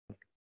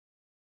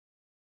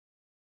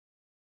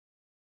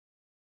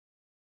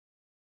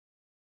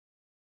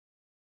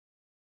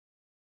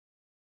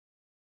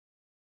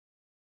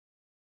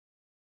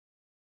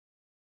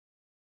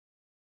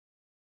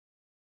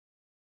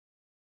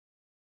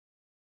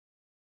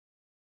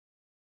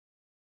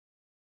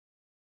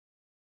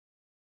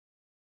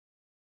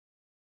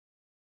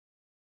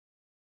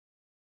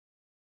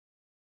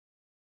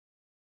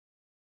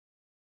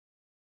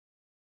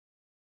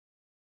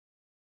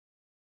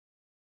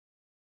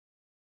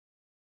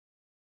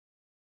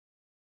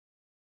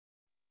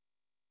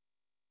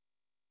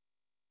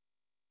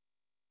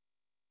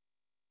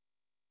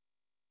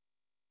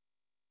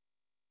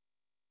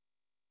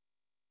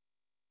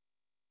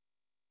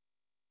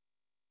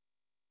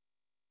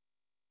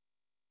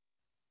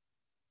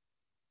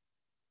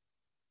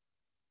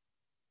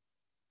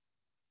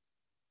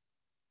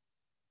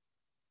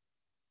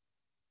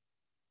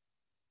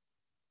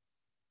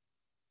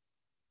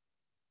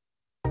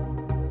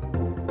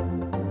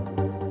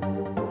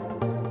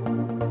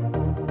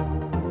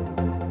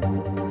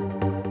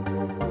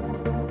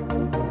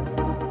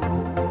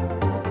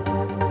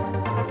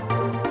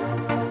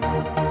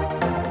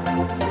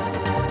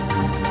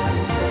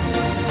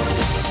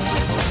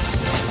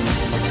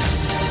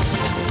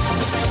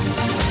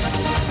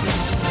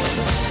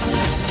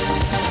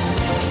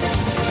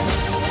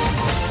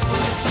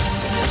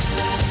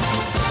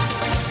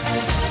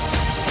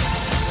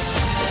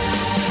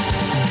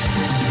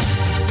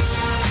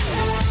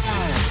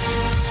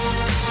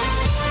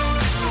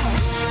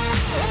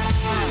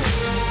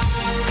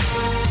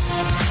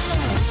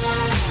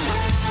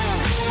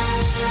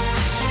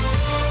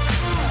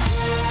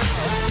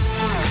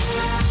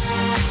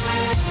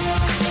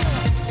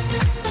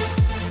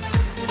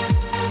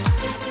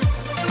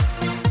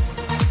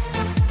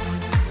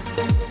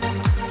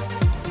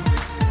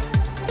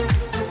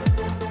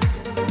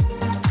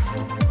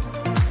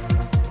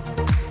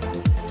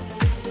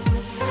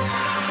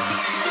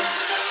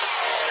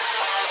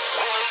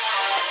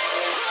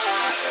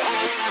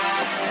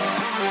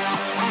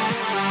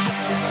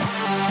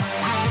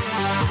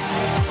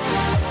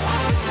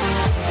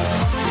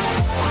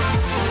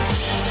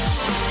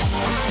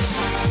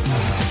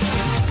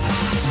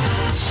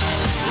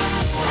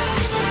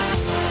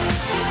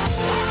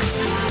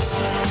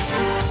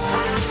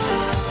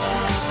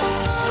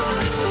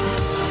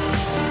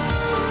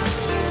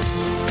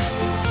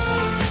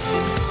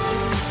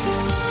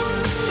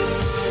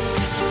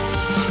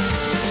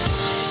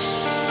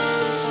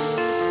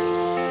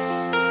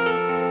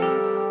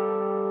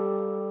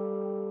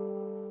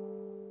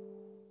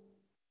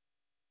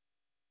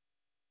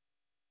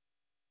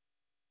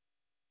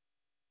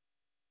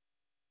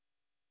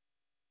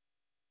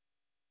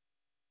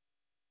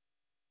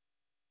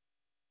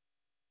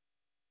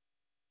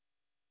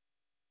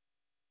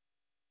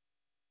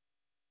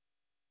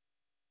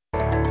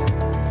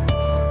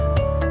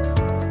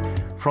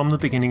From the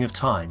beginning of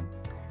time,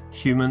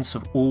 humans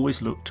have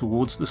always looked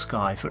towards the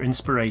sky for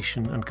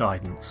inspiration and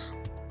guidance.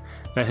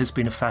 There has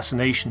been a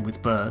fascination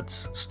with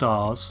birds,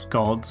 stars,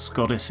 gods,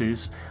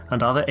 goddesses,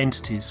 and other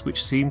entities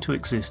which seem to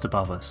exist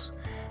above us,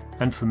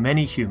 and for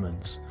many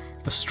humans,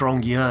 a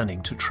strong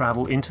yearning to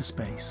travel into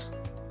space.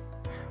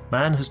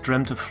 Man has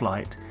dreamt of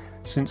flight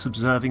since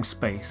observing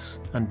space,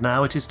 and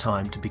now it is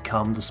time to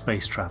become the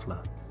space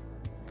traveller.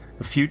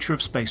 The future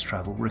of space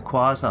travel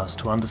requires us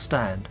to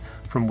understand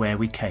from where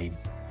we came,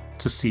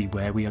 to see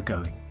where we are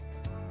going.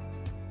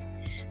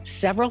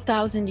 Several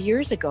thousand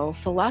years ago,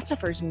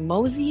 philosophers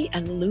Mozi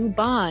and Lu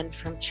Ban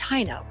from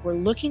China were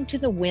looking to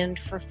the wind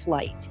for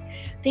flight.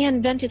 They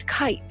invented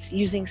kites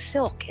using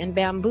silk and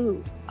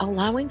bamboo,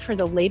 allowing for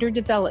the later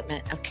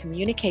development of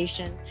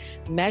communication,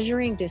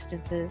 measuring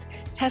distances,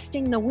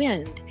 testing the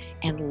wind,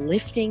 and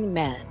lifting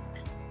men.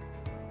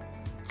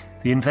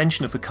 The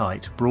invention of the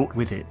kite brought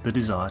with it the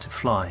desire to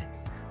fly.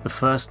 The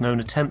first known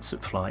attempts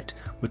at flight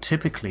were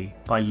typically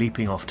by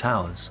leaping off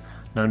towers,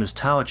 known as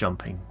tower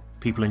jumping.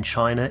 People in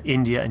China,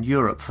 India, and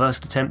Europe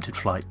first attempted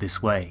flight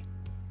this way.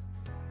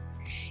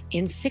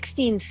 In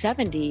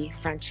 1670,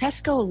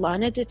 Francesco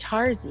Lana de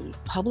Tarzi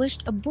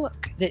published a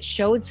book that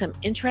showed some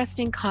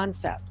interesting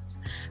concepts.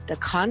 The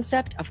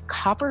concept of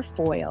copper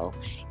foil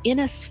in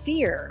a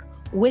sphere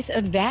with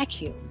a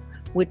vacuum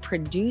would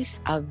produce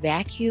a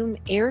vacuum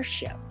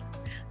airship.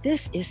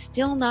 This is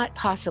still not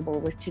possible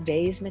with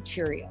today's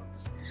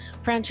materials.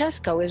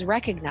 Francesco is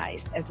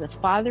recognized as the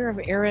father of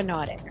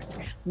aeronautics,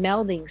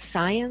 melding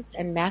science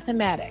and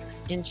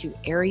mathematics into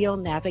aerial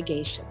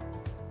navigation.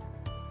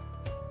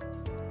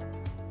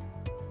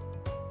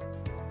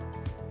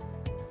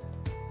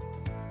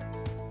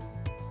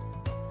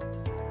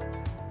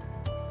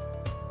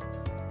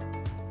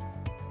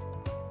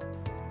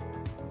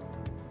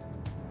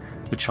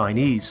 The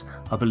Chinese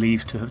are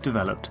believed to have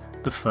developed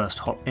the first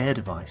hot air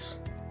device.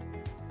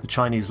 The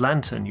Chinese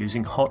lantern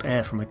using hot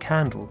air from a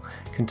candle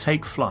can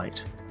take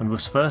flight and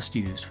was first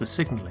used for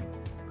signalling.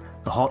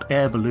 The hot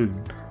air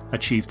balloon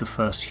achieved the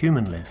first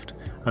human lift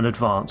and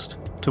advanced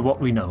to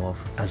what we know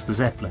of as the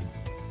Zeppelin.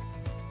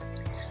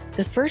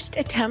 The first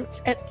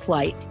attempts at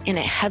flight in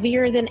a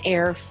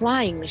heavier-than-air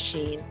flying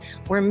machine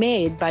were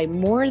made by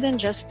more than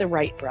just the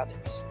Wright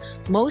brothers.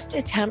 Most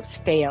attempts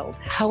failed,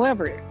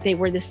 however, they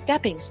were the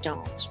stepping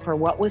stones for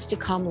what was to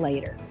come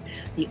later.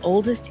 The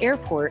oldest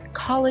airport,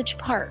 College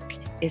Park,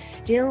 is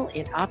still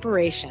in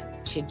operation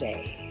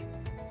today.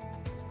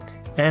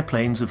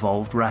 Airplanes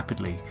evolved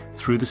rapidly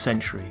through the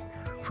century,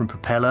 from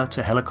propeller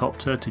to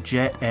helicopter to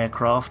jet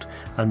aircraft,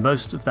 and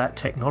most of that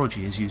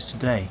technology is used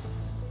today.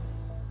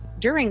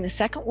 During the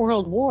Second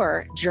World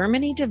War,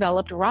 Germany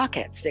developed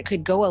rockets that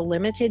could go a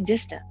limited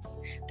distance.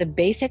 The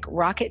basic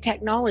rocket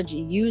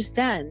technology used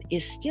then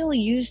is still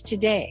used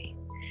today.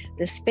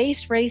 The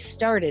space race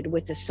started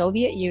with the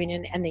Soviet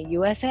Union and the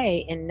USA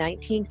in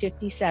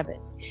 1957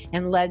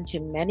 and led to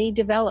many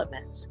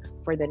developments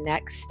for the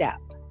next step,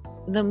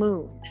 the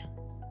moon.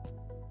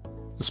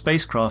 The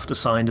spacecraft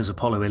assigned as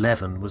Apollo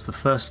 11 was the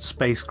first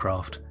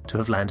spacecraft to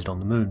have landed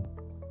on the moon.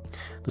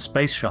 The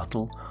space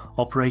shuttle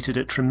operated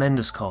at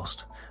tremendous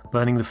cost.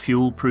 Burning the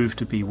fuel proved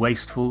to be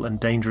wasteful and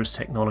dangerous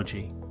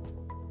technology.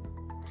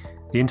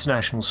 The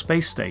International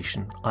Space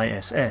Station,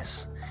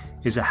 ISS,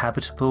 is a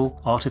habitable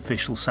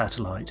artificial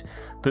satellite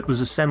that was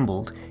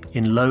assembled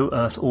in low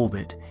Earth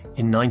orbit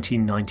in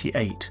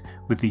 1998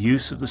 with the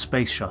use of the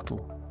space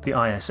shuttle. The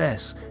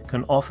ISS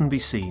can often be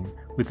seen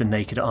with the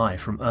naked eye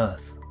from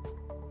Earth.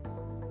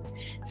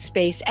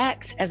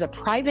 SpaceX, as a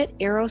private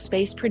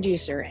aerospace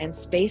producer and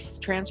space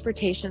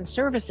transportation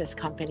services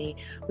company,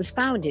 was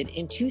founded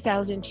in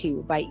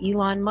 2002 by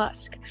Elon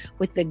Musk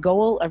with the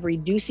goal of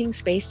reducing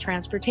space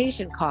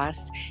transportation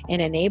costs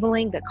and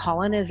enabling the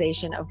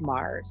colonization of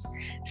Mars.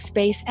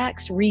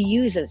 SpaceX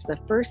reuses the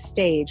first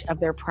stage of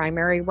their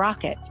primary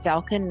rocket,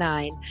 Falcon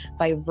 9,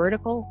 by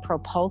vertical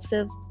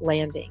propulsive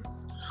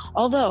landings.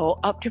 Although,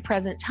 up to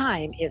present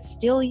time, it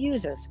still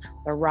uses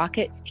the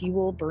rocket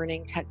fuel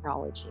burning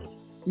technology.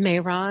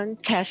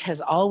 Mehran Kesh has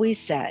always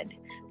said,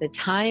 the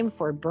time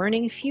for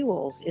burning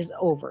fuels is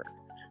over,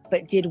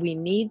 but did we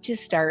need to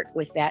start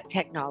with that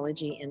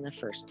technology in the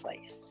first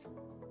place?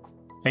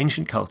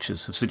 Ancient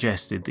cultures have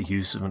suggested the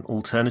use of an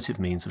alternative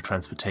means of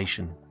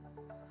transportation.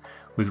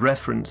 With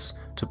reference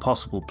to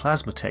possible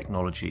plasma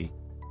technology,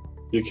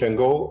 you can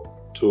go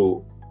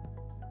to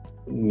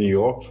New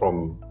York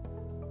from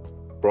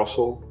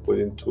Brussels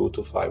within 2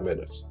 to 5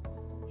 minutes.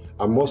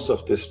 And most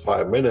of this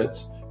 5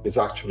 minutes is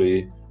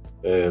actually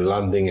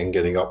landing and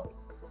getting up.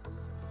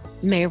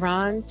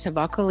 Mehran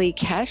Tavakkoli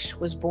Kesh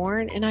was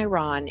born in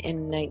Iran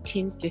in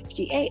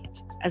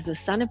 1958. As the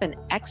son of an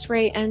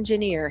X-ray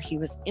engineer, he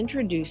was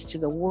introduced to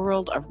the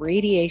world of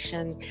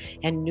radiation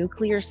and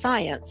nuclear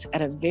science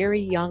at a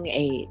very young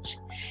age.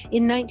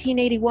 In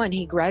 1981,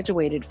 he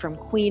graduated from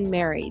Queen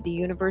Mary, the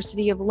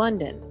University of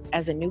London,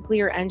 as a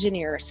nuclear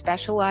engineer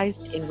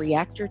specialized in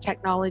reactor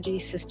technology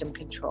system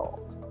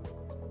control.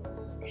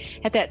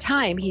 At that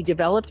time, he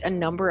developed a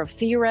number of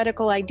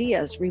theoretical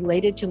ideas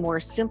related to more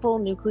simple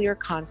nuclear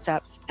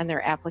concepts and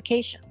their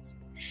applications.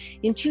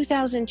 In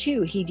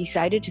 2002, he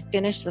decided to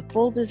finish the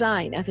full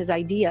design of his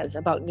ideas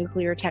about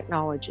nuclear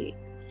technology.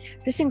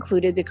 This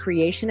included the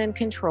creation and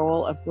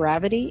control of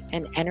gravity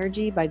and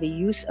energy by the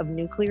use of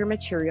nuclear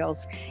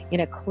materials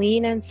in a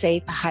clean and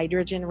safe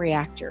hydrogen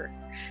reactor.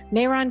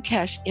 Mehran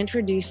Kesh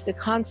introduced the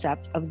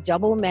concept of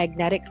double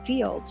magnetic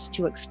fields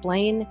to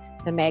explain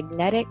the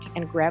magnetic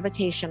and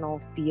gravitational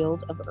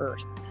field of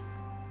Earth.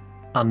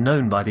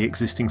 Unknown by the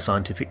existing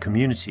scientific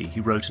community,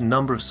 he wrote a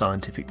number of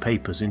scientific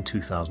papers in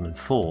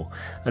 2004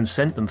 and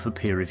sent them for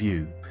peer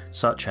review,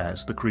 such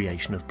as the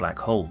creation of black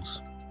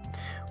holes.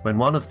 When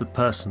one of the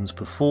persons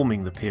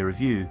performing the peer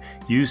review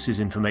used his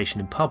information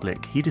in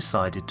public, he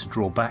decided to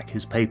draw back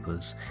his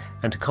papers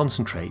and to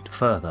concentrate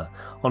further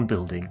on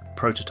building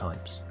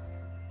prototypes.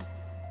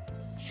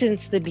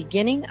 Since the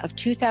beginning of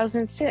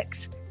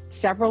 2006,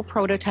 several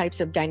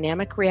prototypes of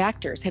dynamic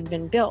reactors have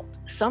been built,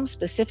 some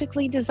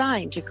specifically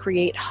designed to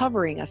create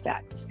hovering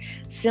effects,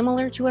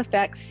 similar to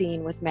effects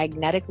seen with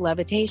magnetic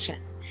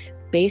levitation.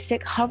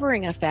 Basic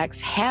hovering effects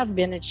have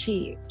been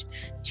achieved.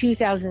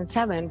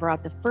 2007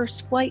 brought the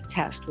first flight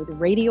test with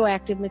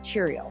radioactive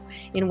material,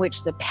 in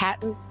which the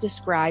patents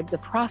describe the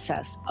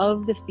process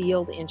of the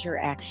field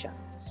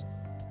interactions.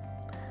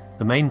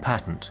 The main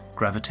patent,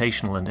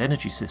 Gravitational and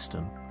Energy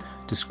System,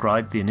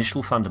 described the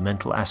initial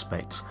fundamental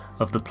aspects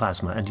of the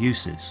plasma and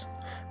uses.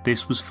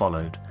 This was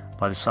followed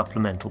by the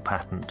supplemental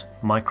patent,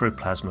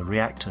 Microplasma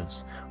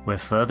Reactors, where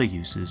further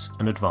uses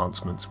and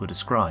advancements were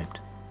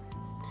described.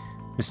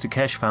 Mr.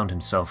 Kesh found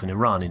himself in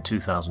Iran in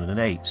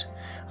 2008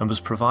 and was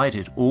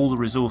provided all the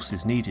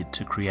resources needed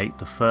to create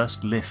the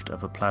first lift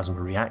of a plasma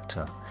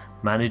reactor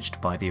managed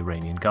by the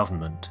Iranian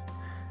government.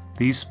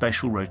 These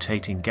special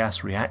rotating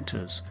gas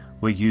reactors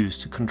were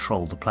used to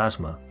control the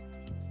plasma.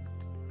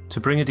 To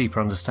bring a deeper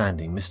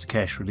understanding, Mr.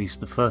 Kesh released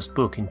the first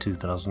book in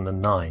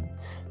 2009,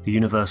 The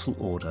Universal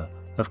Order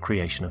of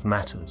Creation of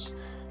Matters,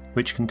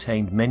 which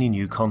contained many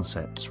new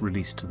concepts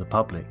released to the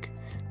public.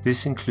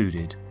 This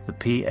included the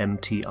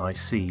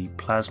PMTIC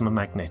plasma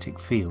magnetic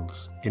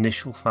fields,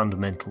 initial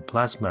fundamental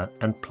plasma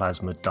and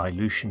plasma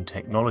dilution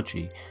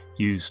technology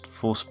used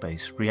for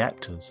space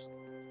reactors.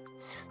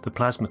 The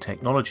plasma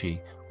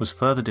technology was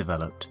further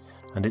developed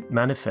and it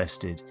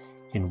manifested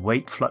in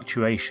weight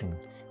fluctuation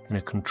in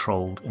a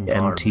controlled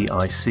environment.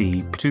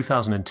 MTIC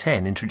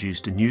 2010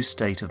 introduced a new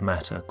state of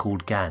matter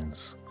called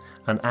GANS,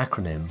 an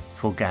acronym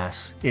for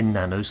gas in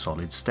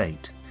nanosolid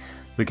state.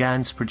 The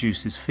GANS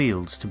produces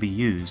fields to be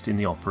used in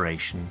the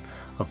operation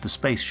of the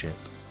spaceship.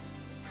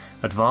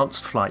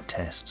 Advanced flight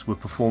tests were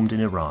performed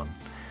in Iran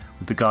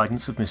with the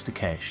guidance of Mr.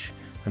 Kesh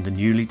and the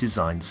newly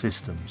designed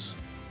systems.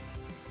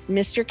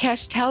 Mr.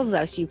 Kesh tells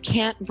us you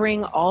can't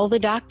bring all the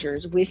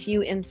doctors with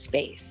you in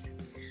space.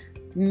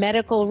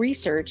 Medical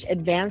research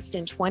advanced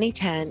in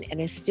 2010 and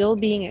is still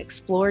being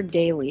explored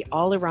daily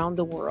all around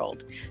the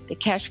world. The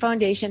Kesh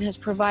Foundation has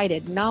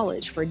provided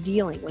knowledge for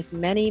dealing with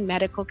many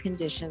medical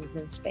conditions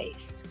in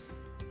space.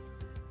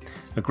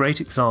 A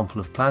great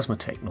example of plasma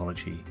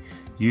technology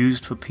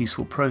used for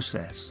peaceful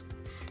process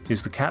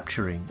is the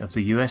capturing of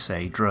the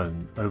USA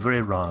drone over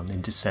Iran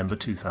in December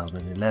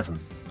 2011.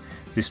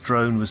 This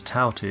drone was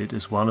touted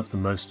as one of the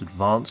most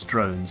advanced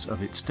drones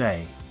of its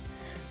day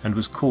and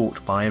was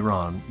caught by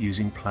Iran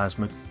using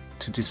plasma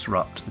to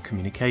disrupt the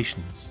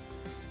communications.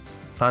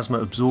 Plasma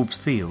absorbs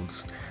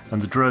fields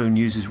and the drone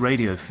uses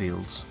radio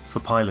fields for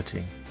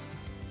piloting,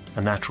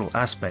 a natural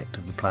aspect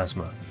of the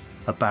plasma,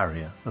 a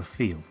barrier of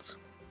fields.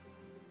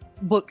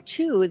 Book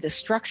 2, The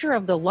Structure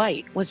of the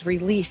Light, was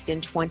released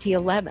in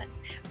 2011.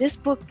 This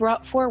book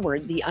brought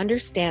forward the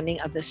understanding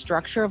of the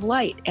structure of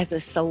light as a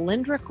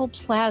cylindrical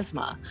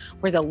plasma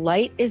where the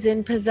light is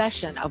in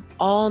possession of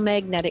all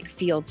magnetic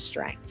field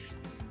strengths.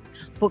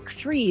 Book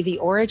 3, The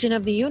Origin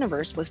of the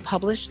Universe, was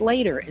published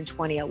later in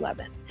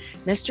 2011.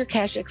 Mr.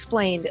 Kesh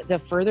explained the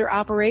further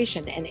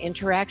operation and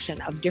interaction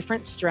of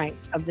different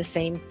strengths of the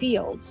same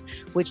fields,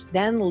 which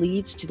then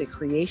leads to the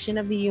creation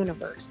of the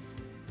universe.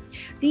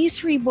 These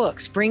 3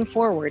 books bring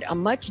forward a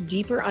much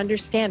deeper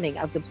understanding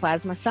of the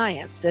plasma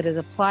science that is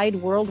applied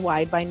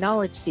worldwide by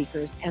knowledge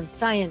seekers and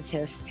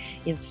scientists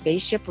in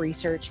spaceship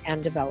research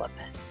and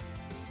development.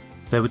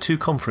 There were 2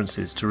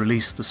 conferences to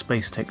release the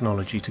space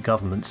technology to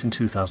governments in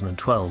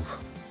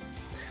 2012.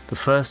 The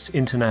first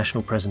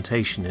international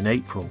presentation in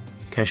April,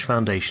 Kesh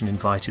Foundation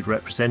invited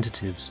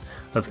representatives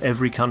of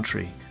every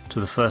country to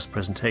the first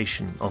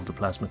presentation of the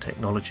plasma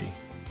technology.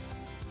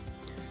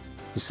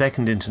 The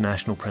second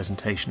international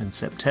presentation in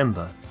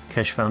September,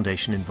 Kesh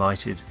Foundation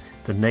invited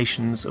the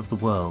nations of the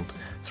world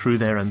through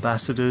their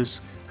ambassadors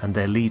and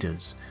their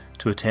leaders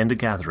to attend a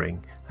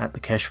gathering at the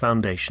Kesh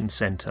Foundation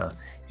Center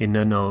in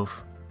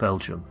Nenove,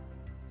 Belgium.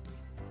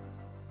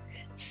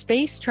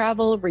 Space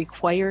travel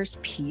requires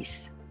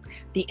peace.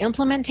 The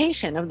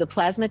implementation of the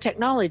plasma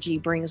technology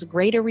brings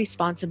greater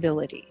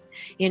responsibility.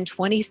 In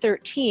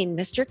 2013,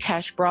 Mr.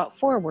 Kesh brought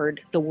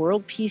forward the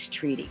World Peace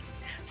Treaty.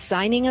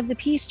 Signing of the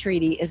peace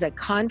treaty is a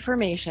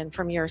confirmation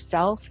from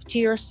yourself to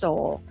your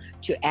soul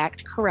to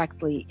act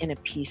correctly in a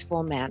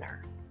peaceful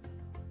manner.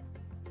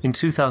 In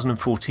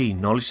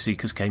 2014, knowledge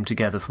seekers came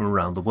together from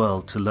around the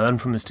world to learn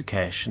from Mr.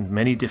 Kesh, and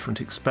many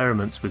different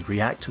experiments with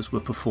reactors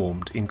were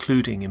performed,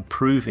 including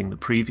improving the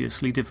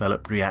previously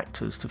developed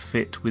reactors to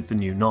fit with the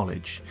new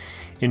knowledge,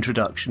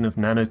 introduction of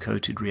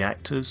nano-coated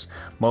reactors,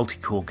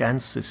 multi-core GaN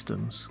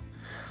systems.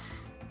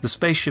 The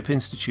Spaceship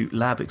Institute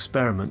lab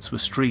experiments were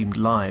streamed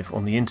live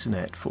on the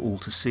internet for all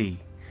to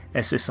see.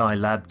 SSI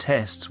lab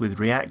tests with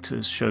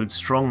reactors showed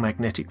strong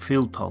magnetic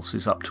field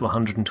pulses up to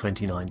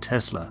 129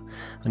 Tesla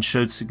and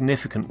showed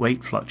significant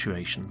weight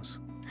fluctuations.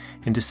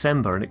 In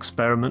December, an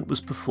experiment was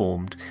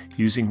performed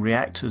using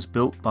reactors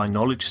built by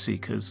knowledge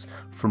seekers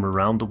from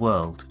around the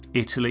world.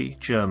 Italy,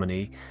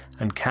 Germany,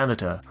 and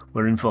Canada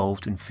were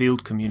involved in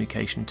field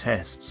communication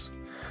tests.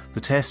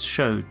 The tests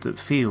showed that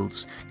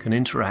fields can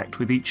interact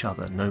with each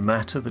other no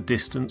matter the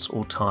distance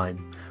or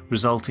time,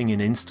 resulting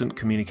in instant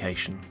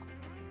communication.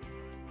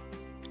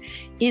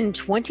 In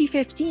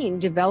 2015,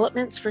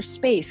 developments for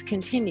space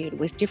continued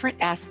with different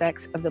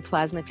aspects of the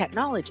plasma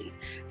technology,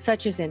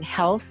 such as in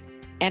health,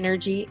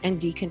 energy, and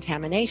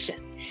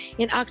decontamination.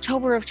 In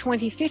October of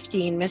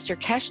 2015, Mr.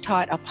 Kesh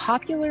taught a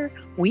popular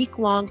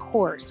week-long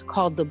course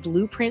called the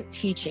Blueprint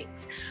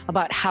Teachings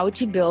about how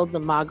to build the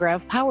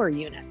MAGRAV power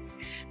units.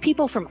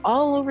 People from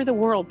all over the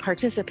world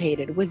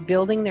participated with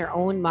building their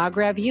own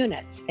MAGRAV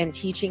units and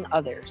teaching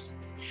others.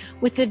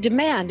 With the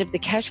demand of the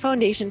Kesh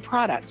Foundation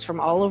products from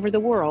all over the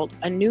world,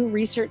 a new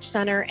research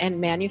center and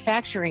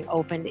manufacturing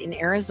opened in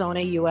Arizona,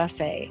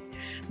 USA.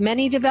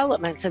 Many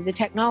developments of the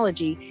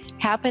technology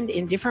happened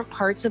in different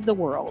parts of the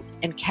world,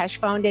 and Kesh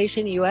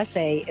Foundation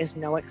USA is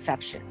no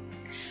exception.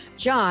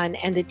 John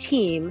and the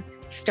team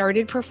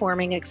started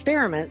performing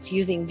experiments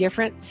using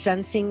different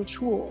sensing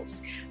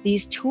tools.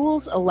 These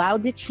tools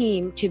allowed the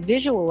team to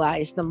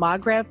visualize the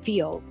MAGRAV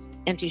fields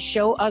and to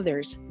show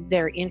others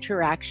their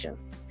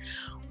interactions.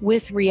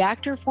 With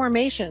reactor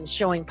formations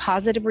showing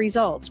positive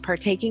results,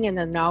 partaking in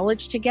the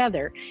knowledge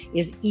together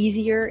is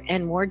easier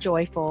and more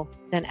joyful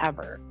than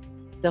ever.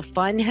 The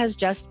fun has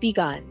just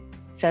begun,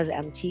 says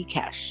MT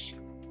Kesh.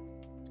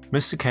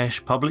 Mr.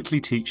 Kesh publicly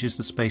teaches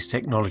the space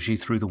technology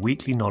through the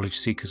weekly Knowledge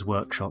Seekers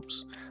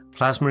workshops.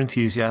 Plasma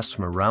enthusiasts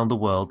from around the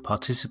world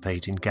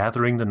participate in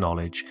gathering the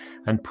knowledge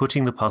and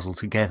putting the puzzle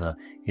together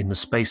in the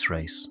space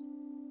race.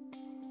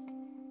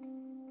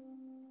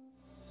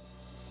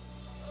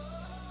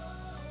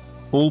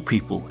 All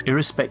people,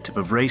 irrespective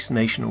of race,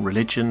 nation or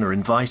religion, are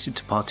invited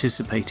to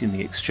participate in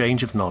the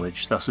exchange of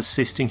knowledge, thus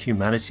assisting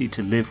humanity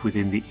to live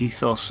within the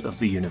ethos of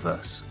the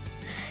universe.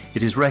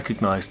 It is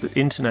recognized that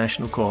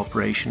international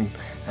cooperation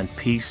and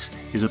peace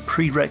is a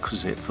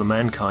prerequisite for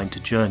mankind to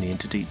journey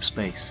into deep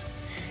space.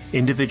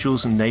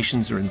 Individuals and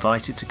nations are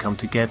invited to come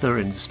together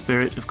in the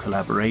spirit of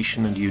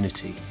collaboration and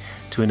unity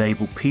to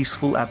enable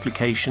peaceful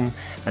application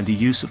and the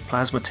use of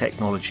plasma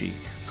technology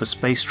for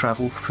space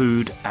travel,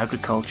 food,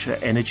 agriculture,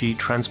 energy,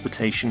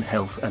 transportation,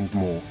 health, and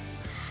more.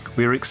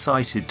 We are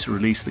excited to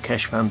release the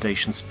Kesh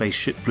Foundation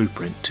Spaceship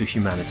Blueprint to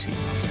humanity.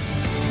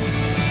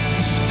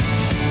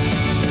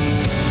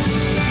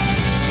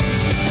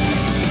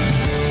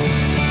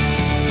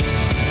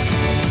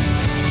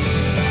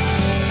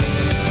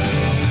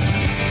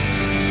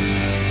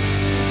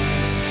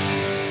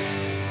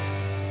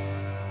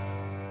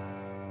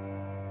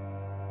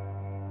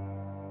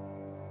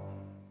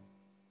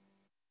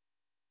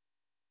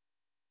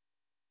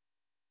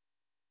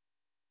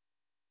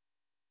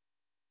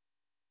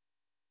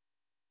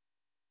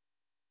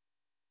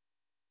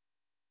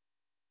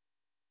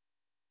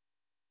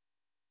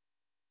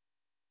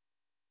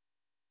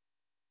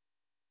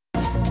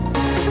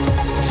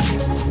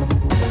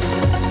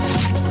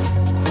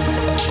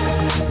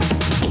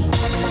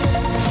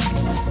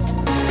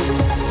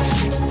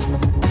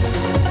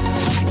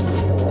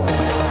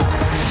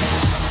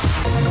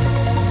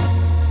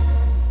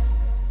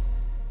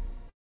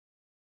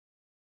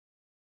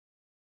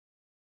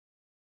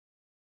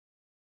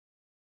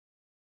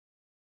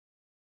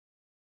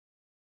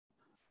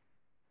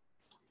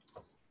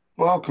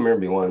 Welcome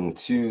everyone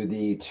to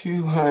the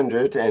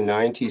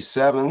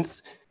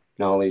 297th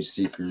Knowledge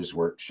Seekers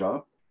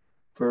Workshop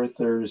for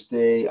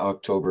Thursday,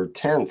 October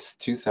 10th,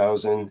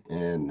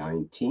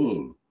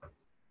 2019.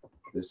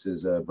 This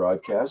is a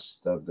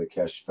broadcast of the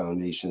Kesh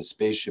Foundation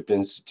Spaceship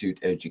Institute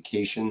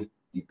Education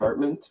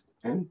Department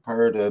and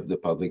part of the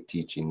public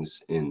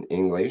teachings in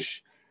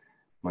English.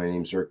 My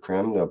name is Rick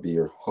Krem, I'll be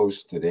your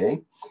host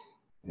today.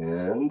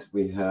 And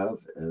we have,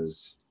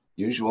 as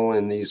usual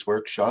in these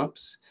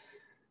workshops,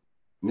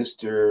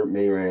 Mr.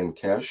 Mayran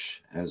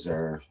Kesh as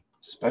our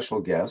special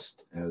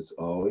guest, as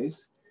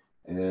always.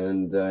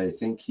 And I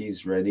think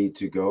he's ready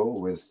to go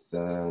with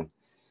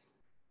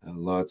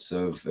lots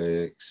of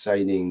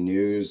exciting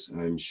news,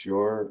 I'm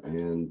sure,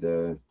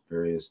 and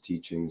various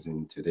teachings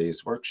in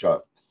today's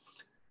workshop.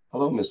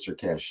 Hello, Mr.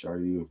 Kesh.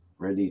 Are you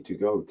ready to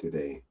go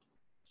today?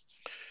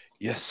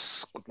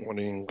 Yes, good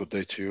morning, good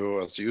day to you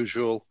as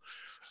usual.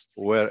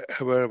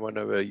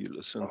 Whenever you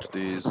listen to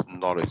these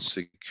Knowledge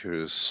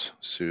Seekers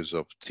series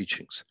of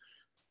teachings.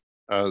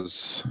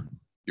 As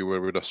you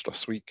were with us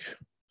last week,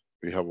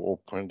 we have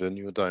opened a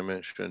new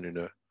dimension in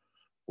a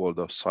world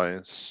of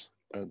science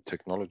and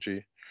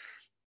technology.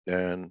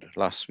 And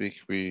last week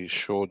we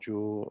showed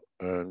you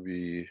and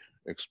we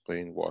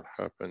explained what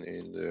happened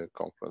in the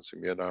conference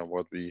in Vienna and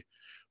what we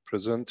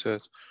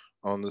presented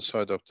on the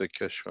side of the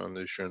Keshe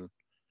Foundation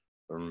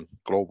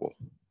Global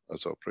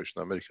as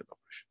operation, American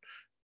operation.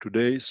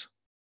 Today's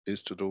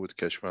is to do with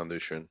Keshe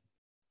Foundation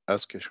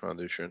as Keshe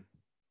Foundation,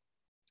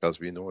 as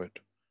we know it,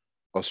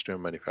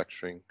 Austrian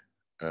manufacturing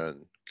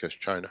and Keshe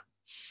China.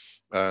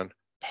 And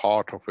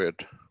part of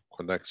it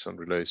connects and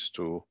relates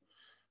to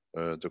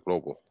the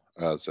global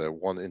as a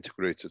one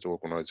integrated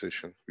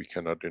organization, we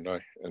cannot deny.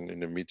 And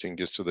in a meeting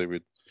yesterday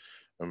with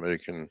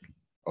American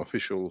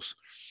officials,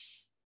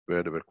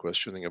 where they were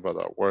questioning about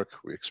our work,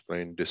 we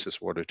explained this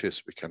is what it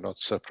is. We cannot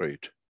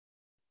separate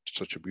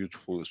such a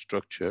beautiful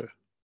structure,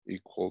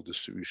 equal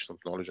distribution of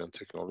knowledge and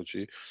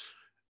technology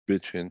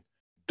between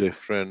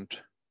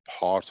different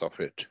parts of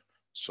it.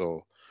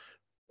 So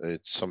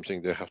it's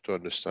something they have to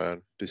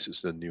understand. This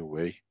is the new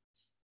way.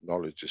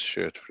 Knowledge is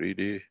shared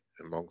freely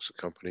amongst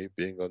the company,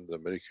 being on the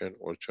American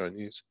or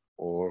Chinese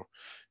or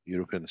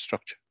European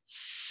structure.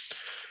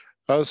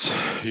 As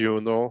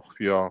you know,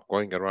 we are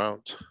going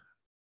around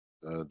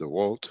the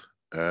world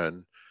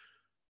and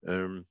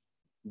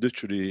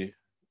literally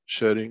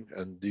sharing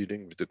and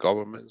dealing with the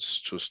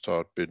governments to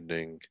start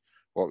building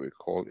what we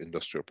call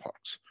industrial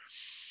parks.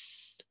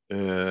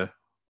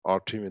 Our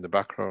team in the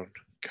background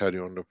carry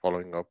on the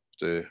following up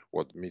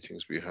what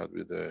meetings we had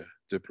with the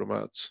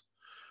diplomats,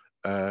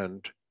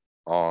 and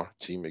our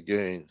team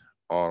again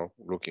are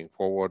looking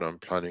forward and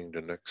planning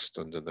the next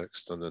and the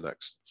next and the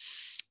next.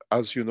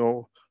 As you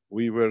know,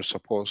 we were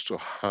supposed to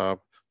have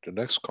the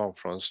next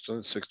conference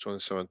 26,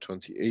 27,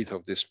 28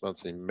 of this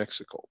month in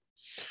Mexico.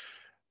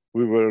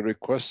 We were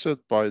requested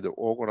by the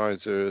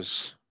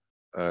organizers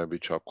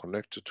which are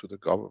connected to the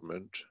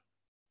government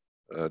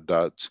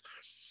that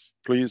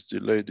please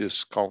delay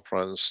this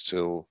conference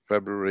till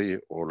February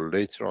or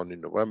later on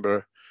in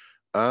November,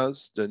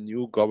 as the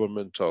new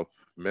government of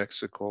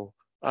Mexico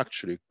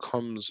actually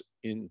comes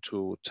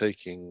into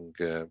taking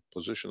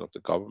position of the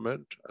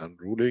government and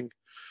ruling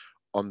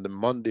on the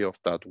Monday of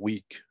that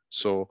week.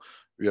 So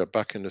we are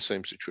back in the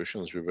same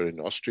situation as we were in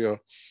Austria.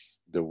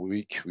 The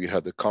week we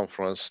had the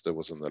conference, there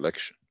was an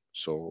election.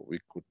 So we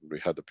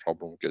had the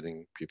problem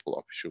getting people,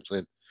 officials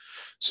in.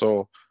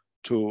 So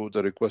to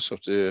the request of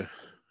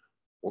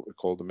what we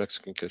call the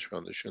Mexican Keshe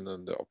Foundation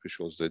and the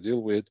officials they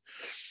deal with,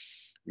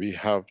 we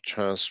have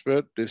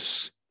transferred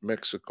this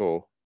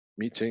Mexico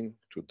meeting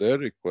to their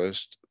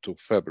request to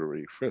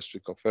February, first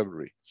week of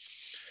February.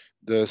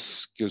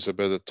 This gives a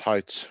better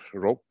tight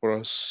rope for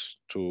us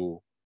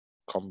to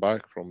come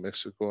back from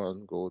Mexico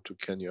and go to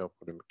Kenya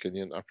for the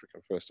Kenyan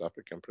first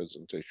African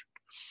presentation.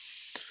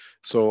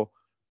 So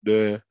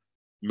the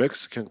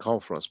Mexican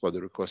conference, by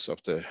the request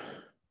of the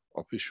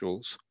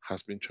officials,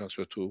 has been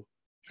transferred to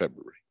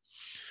February.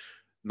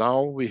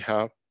 Now we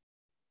have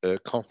a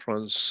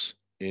conference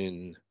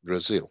in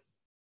Brazil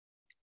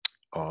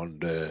on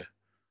the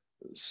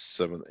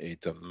 7th,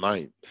 8th, and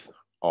 9th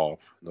of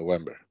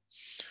November.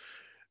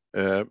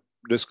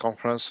 This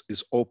conference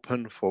is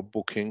open for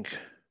booking.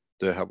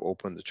 They have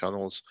opened the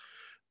channels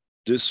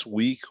this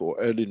week or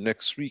early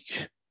next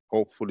week.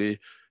 Hopefully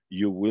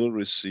you will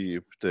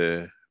receive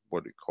the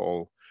what we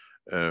call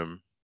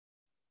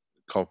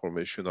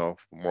confirmation of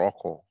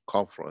Morocco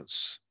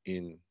conference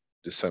in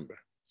December.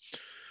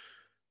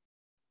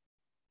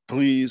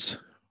 Please,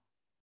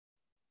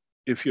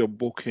 if you're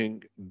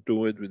booking,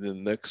 do it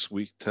within the next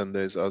week, 10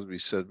 days. As we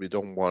said, we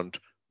don't want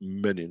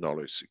many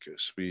knowledge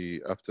seekers.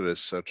 After a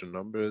certain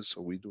numbers,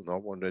 we do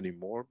not want any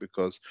more,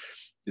 because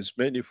it's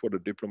mainly for the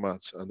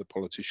diplomats and the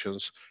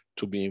politicians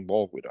to be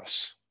involved with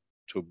us,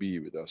 to be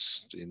with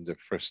us in the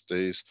first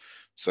days,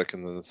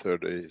 second and the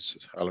third days,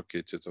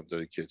 allocated and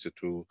dedicated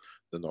to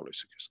the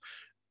knowledge seekers.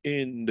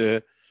 In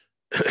the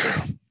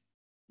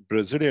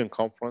Brazilian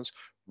conference,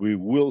 we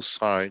will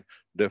sign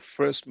the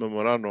first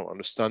memorandum of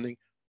understanding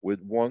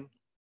with 1,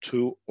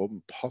 2, or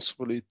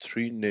possibly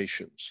 3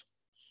 nations.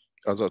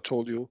 As I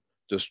told you,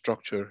 the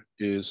structure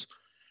is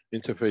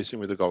interfacing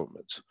with the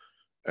governments.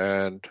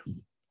 And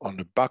on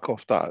the back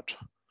of that,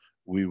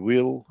 we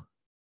will,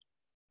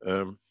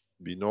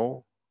 we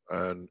know,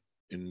 and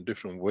in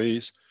different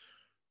ways,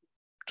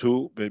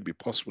 2, maybe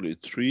possibly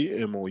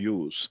 3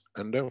 MOUs,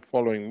 and then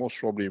following most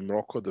probably in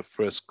Morocco, the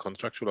first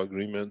contractual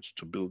agreement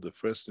to build the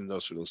first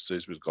industrial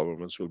stage with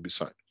governments will be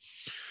signed.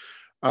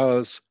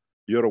 As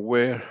you're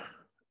aware,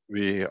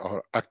 we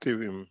are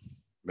active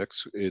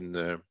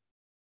in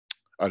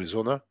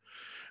Arizona.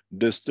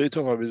 The state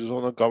of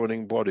Arizona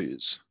governing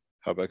bodies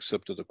have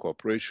accepted the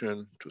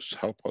cooperation to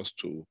help us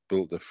to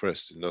build the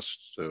first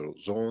industrial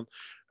zone,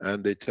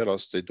 and they tell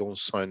us they don't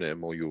sign an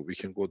MOU. We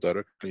can go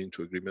directly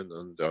into agreement,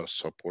 and they are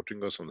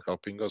supporting us and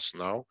helping us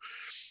now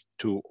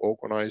to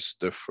organize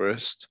the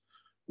first,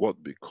 what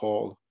we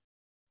call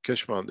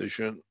Keshe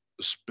Foundation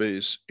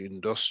Space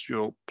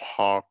Industrial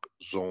Park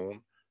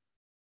Zone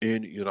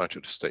in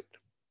United States.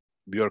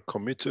 We are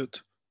committed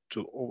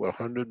to over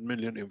 100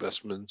 million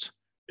investments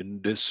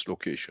in this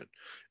location.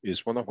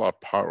 Is one of our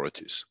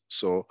priorities.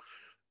 So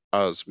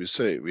as we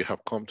say, we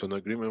have come to an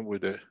agreement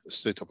with the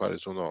state of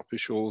Arizona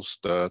officials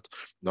that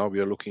now we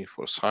are looking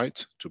for a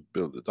site to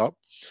build it up,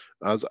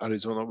 as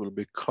Arizona will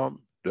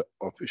become the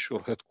official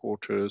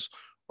headquarters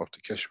of the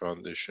Keshe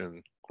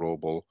Foundation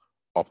global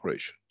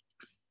operation.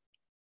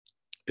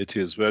 It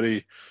is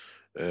very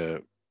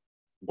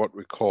what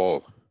we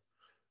call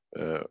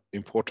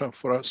important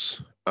for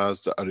us, as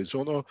the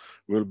Arizona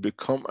will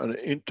become an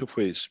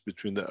interface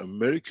between the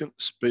American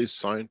space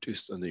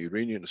scientists and the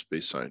Iranian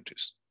space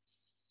scientists.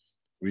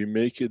 We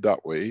make it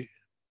that way,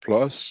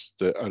 plus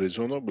the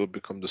Arizona will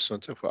become the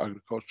center for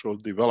agricultural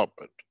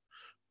development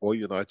for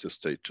United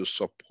States to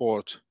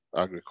support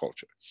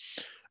agriculture.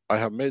 I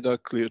have made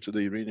that clear to the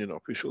Iranian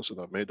officials, and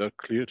I've made that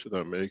clear to the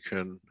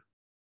American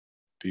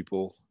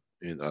people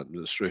in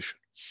administration.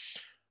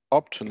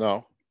 Up to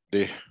now,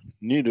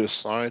 neither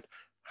side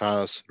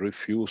has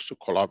refused to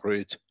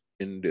collaborate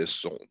in this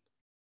zone,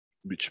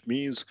 which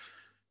means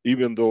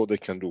even though they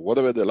can do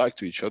whatever they like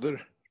to each other,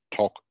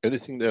 talk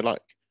anything they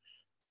like,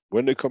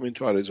 when they come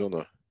into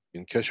Arizona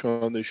in Keshe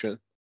Foundation,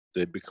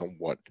 they become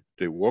one.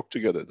 They work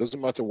together. It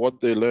doesn't matter what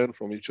they learn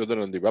from each other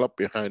and develop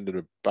behind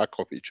the back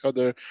of each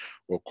other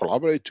or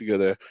collaborate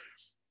together.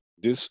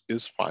 This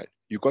is fine.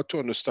 You got to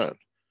understand,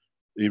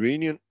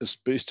 Iranian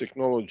space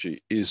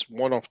technology is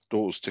one of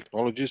those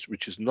technologies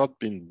which is not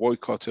being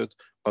boycotted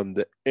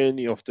under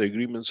any of the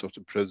agreements of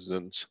the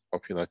presidents of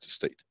the United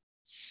States.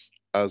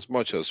 As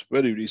much as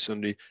very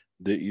recently,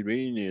 the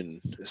Iranian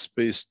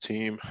space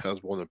team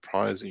has won a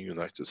prize in the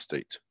United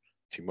States.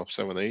 Team of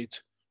 7,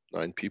 8,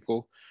 9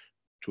 people,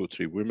 2 or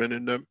 3 women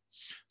in them.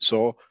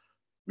 So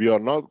we are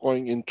not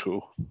going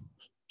into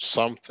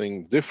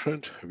something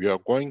different. We are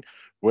going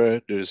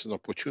where there is an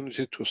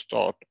opportunity to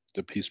start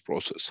the peace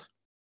process.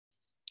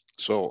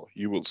 So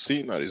you will see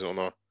in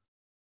Arizona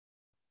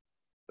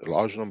a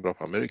large number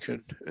of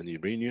American and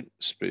Iranian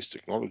space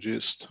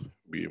technologists.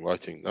 We're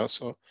inviting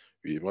NASA,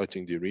 we're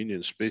inviting the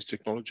Iranian space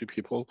technology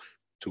people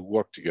to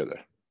work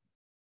together.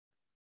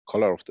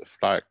 Color of the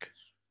flag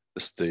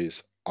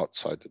stays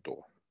outside the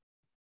door.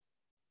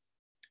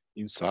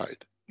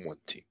 Inside, one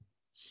team.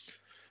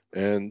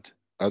 And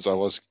as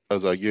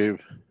I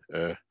gave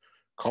a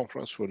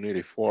conference for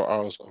nearly 4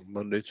 hours on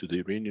Monday to the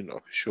Iranian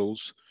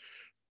officials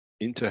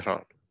in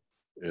Tehran,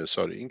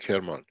 in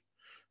Kerman,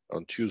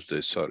 on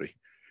Tuesday,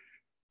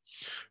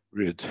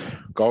 with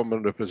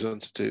government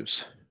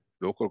representatives,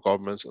 local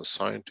governments and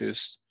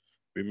scientists,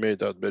 we made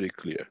that very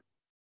clear.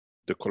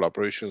 The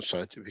collaboration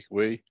scientific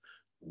way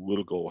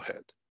will go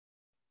ahead,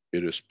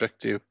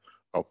 irrespective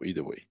of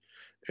either way.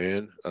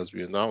 And as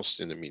we announced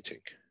in the meeting,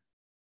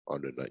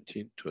 on the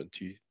 19th,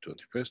 20th,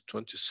 21st,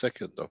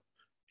 22nd of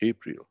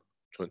April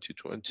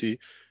 2020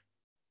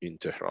 in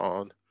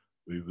Tehran,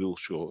 we will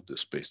show the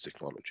space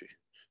technology.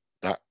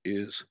 That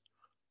is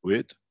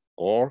with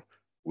or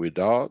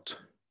without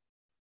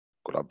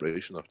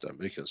collaboration of the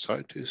American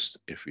scientists,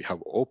 if we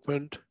have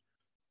opened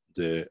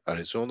the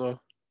Arizona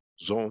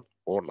zone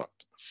or not.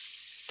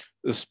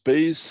 The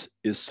space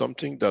is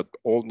something that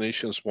all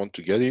nations want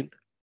to get in,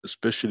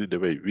 especially the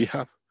way we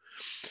have.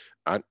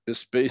 And the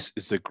space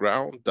is the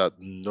ground that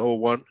no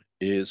one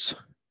is,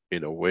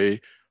 in a way,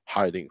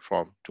 hiding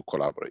from to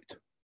collaborate.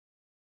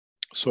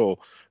 So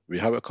we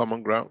have a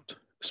common ground,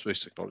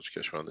 Space Technology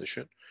Keshe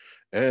Foundation,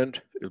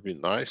 and it'll be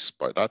nice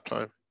by that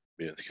time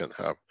we can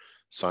have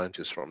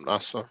scientists from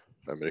NASA,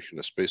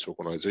 American space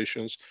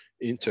organizations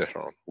in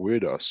Tehran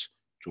with us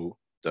to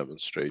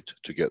demonstrate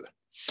together.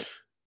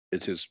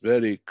 It is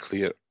very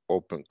clear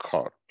open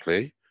card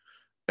play,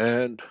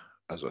 and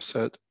as I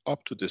said,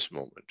 up to this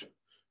moment,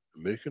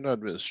 American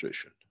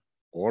administration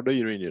or the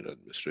Iranian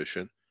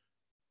administration,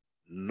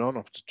 none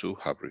of the two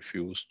have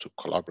refused to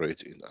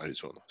collaborate in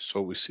Arizona.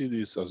 So we see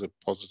this as a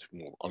positive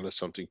move, unless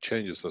something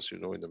changes. As you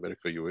know, in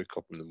America, you wake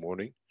up in the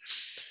morning,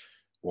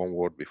 one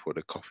word before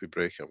the coffee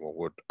break and one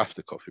word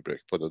after coffee break.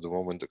 But at the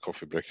moment, the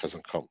coffee break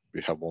hasn't come.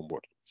 We have one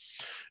word.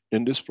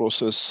 In this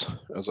process,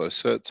 as I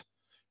said,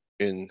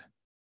 in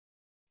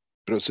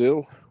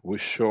Brazil, we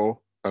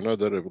show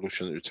another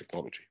revolutionary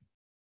technology.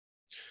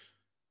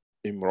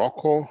 In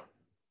Morocco,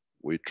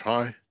 we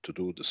try to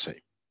do the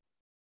same.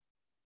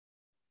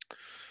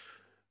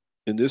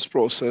 In this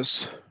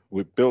process,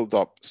 we build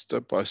up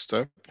step by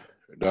step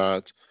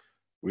that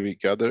we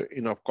gather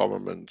enough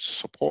government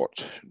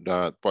support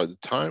that by the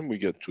time we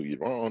get to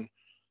Iran,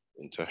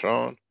 in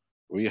Tehran,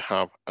 we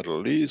have at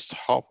least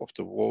half of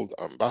the world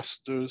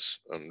ambassadors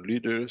and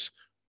leaders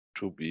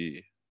to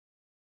be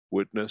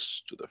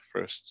witness to the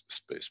first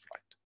space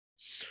flight.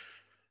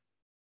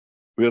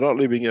 We are not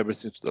leaving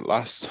everything to the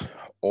last.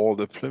 All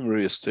the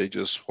preliminary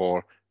stages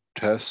for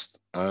test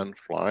and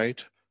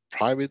flight,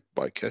 private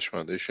by Keshe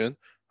Foundation,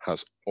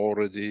 has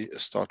already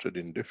started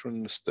in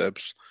different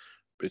steps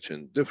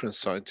between different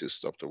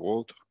scientists of the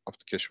world of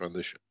the Keshe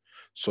Foundation.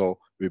 So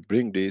we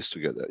bring these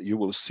together. You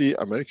will see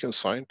American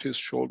scientists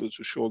shoulder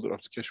to shoulder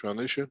of the Keshe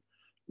Foundation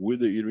with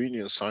the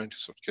Iranian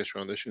scientists of the Keshe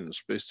Foundation in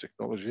space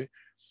technology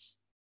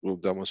will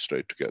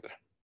demonstrate together.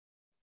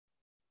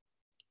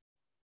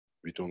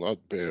 We do not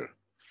bear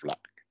flag.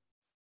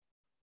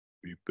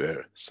 We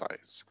bear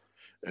science.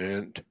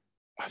 And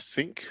I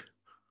think,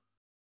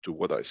 to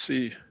what I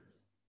see,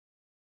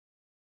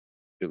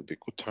 it'll be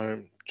a good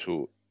time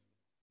to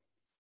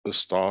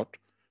start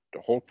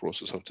the whole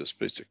process of the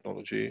space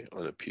technology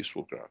on a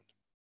peaceful ground.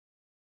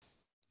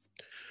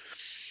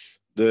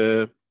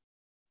 The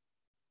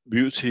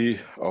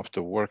beauty of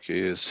the work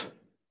is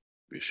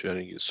we're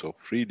sharing it so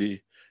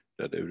freely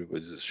that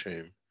everybody's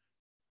ashamed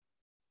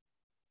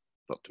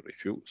not to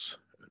refuse,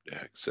 and they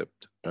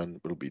accept and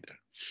will be there.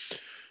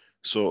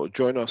 So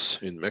join us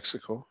in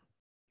Mexico,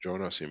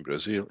 join us in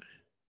Brazil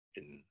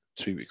in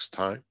 3 weeks'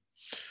 time.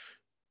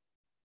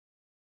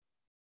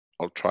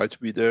 I'll try to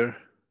be there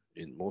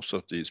in most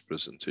of these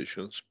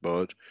presentations,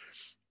 but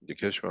the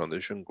Keshe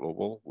Foundation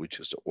Global, which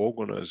is the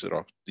organizer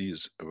of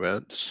these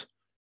events,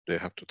 they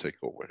have to take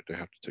over, they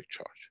have to take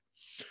charge.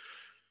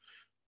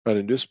 And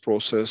in this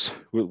process,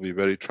 we'll be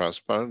very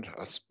transparent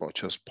as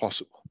much as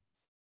possible.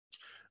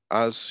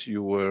 As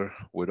you were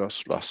with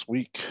us last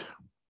week,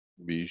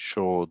 we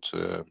showed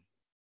a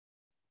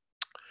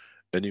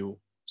new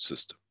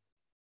system.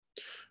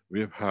 We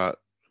have had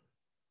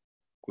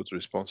good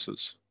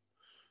responses.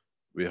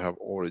 We have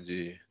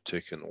already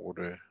taken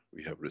order.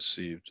 We have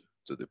received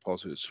the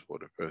deposits for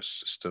the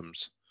first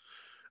systems.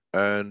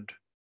 And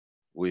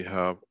we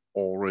have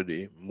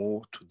already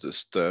moved to the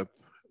step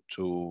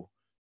to,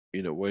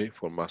 in a way,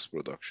 for mass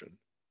production,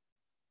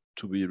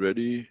 to be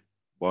ready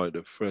by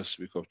the first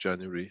week of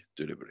January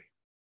delivery.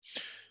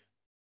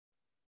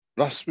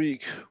 Last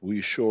week,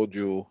 we showed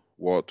you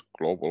what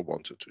Global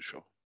wanted to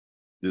show.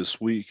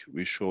 This week,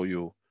 we show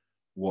you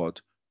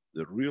what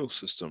the real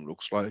system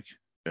looks like,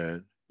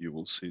 and you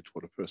will see it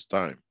for the first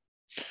time.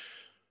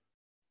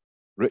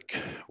 Rick,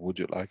 would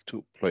you like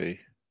to play?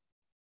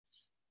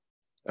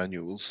 And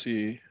you will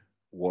see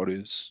what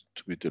is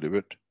to be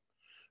delivered.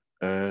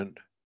 And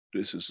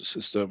this is a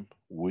system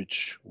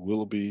which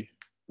will be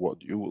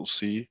what you will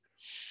see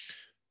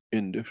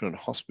in different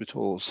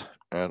hospitals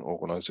and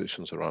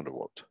organizations around the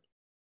world.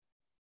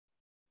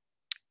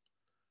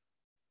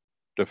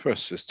 The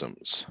first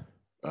systems,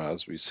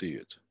 as we see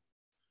it,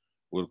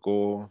 will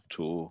go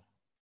to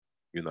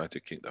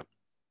United Kingdom,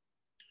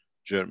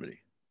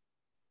 Germany,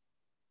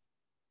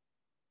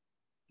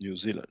 New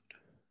Zealand,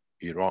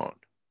 Iran,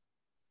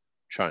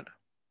 China.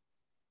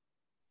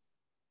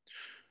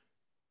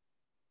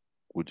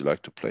 Would you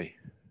like to play?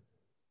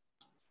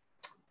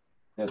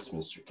 Yes,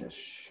 Mr.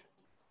 Keshe.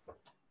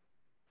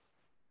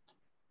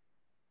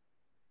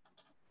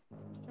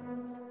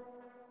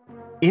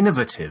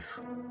 Innovative,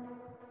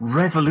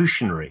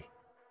 revolutionary,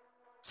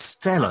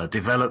 stellar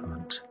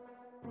development,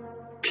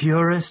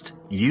 purest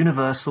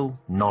universal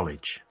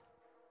knowledge.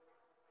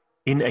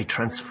 In a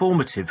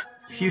transformative,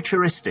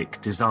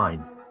 futuristic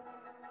design.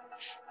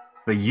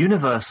 The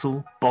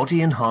Universal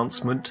Body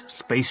Enhancement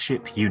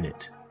Spaceship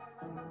Unit.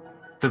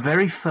 The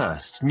very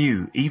first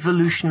new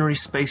evolutionary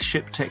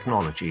spaceship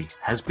technology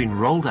has been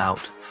rolled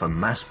out for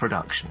mass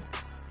production.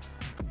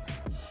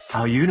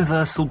 Our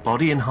Universal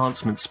Body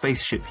Enhancement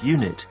Spaceship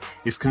Unit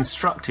is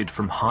constructed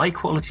from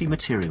high-quality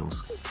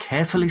materials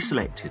carefully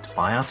selected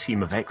by our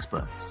team of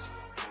experts.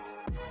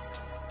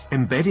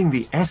 Embedding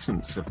the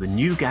essence of the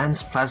new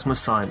GANS plasma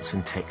science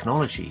and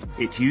technology,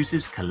 it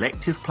uses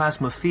collective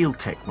plasma field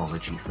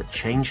technology for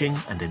changing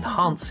and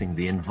enhancing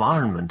the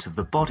environment of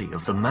the body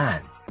of the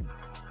man.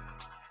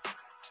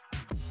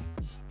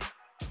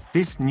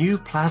 This new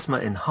plasma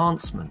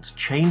enhancement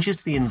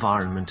changes the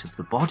environment of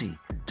the body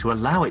to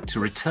allow it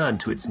to return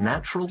to its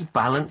natural,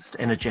 balanced,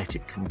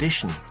 energetic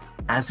condition,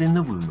 as in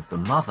the womb of the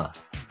mother,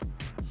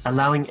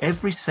 allowing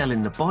every cell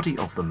in the body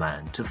of the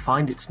man to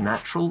find its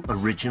natural,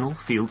 original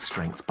field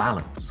strength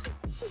balance.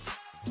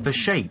 The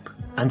shape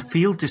and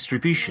field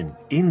distribution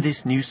in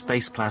this new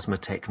space plasma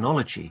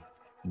technology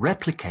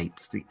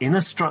replicates the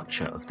inner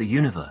structure of the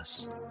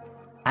universe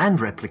and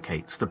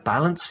replicates the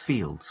balance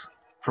fields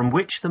from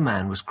which the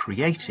man was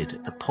created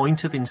at the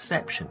point of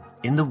inception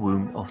in the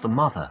womb of the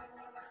mother,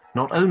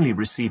 not only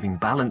receiving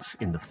balance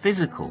in the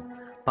physical,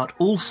 but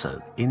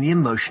also in the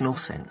emotional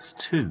sense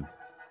too.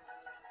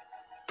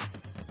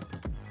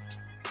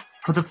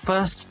 For the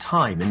first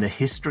time in the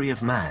history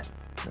of man,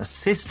 a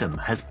system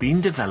has been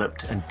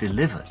developed and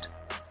delivered,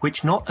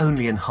 which not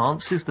only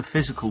enhances the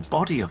physical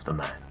body of the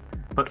man,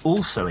 but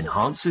also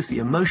enhances the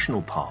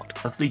emotional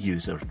part of the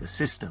user of the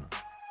system,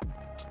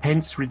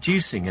 hence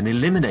reducing and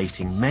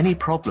eliminating many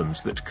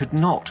problems that could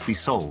not be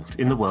solved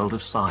in the world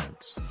of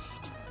science,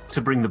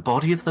 to bring the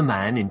body of the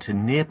man into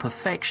near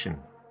perfection,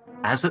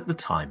 as at the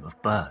time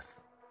of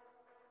birth.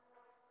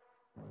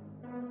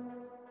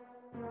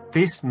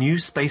 This new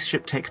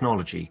spaceship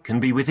technology can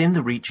be within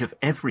the reach of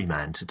every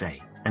man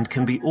today and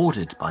can be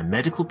ordered by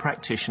medical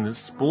practitioners,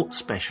 sports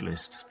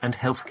specialists, and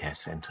healthcare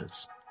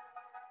centers.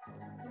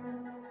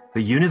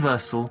 The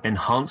Universal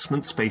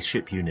Enhancement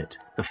Spaceship Unit,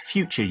 the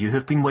future you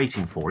have been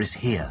waiting for, is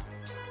here.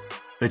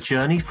 The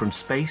journey from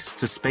space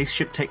to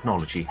spaceship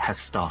technology has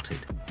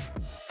started.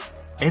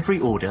 Every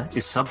order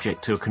is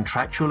subject to a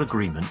contractual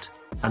agreement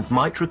and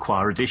might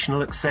require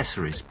additional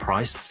accessories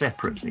priced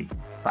separately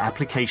for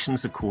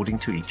applications according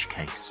to each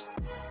case.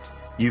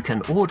 You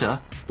can order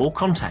or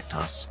contact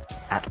us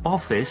at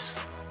office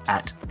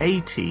at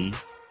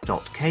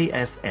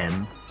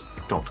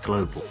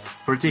at.kfm.global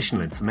for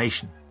additional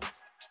information.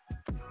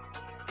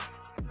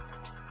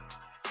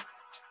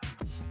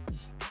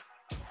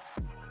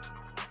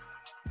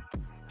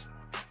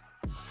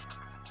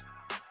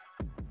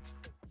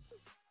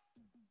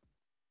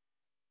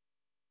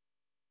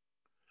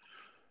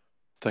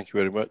 Thank you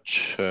very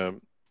much.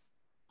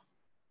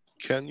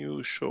 Can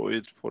you show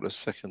it for a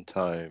second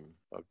time?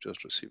 I've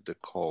just received a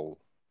call.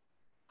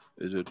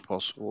 Is it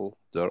possible?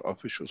 There are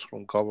officials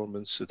from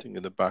government sitting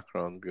in the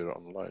background via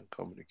online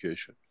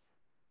communication.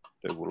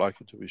 They would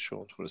like it to be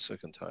shown for a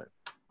second time.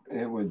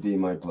 It would be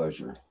my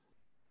pleasure.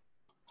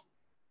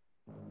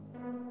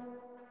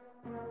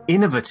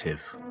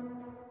 Innovative,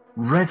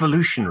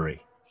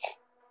 revolutionary,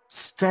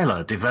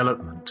 stellar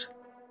development,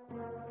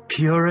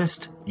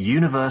 purest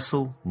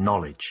universal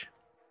knowledge.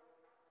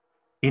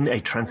 In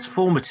a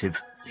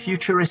transformative,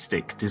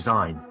 futuristic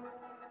design.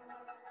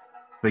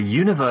 The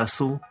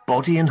Universal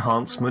Body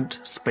Enhancement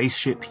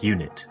Spaceship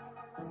Unit.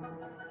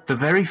 The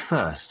very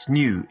first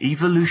new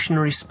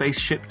evolutionary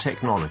spaceship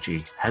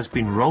technology has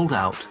been rolled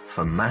out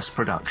for mass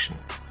production.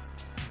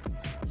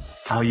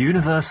 Our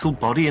Universal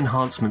Body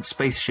Enhancement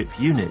Spaceship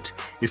Unit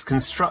is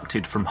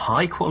constructed from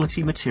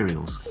high-quality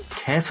materials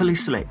carefully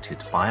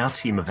selected by our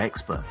team of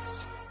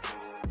experts.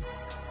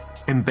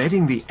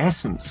 Embedding the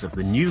essence of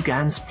the new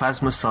GAN's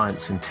plasma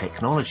science and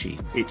technology,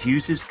 it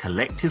uses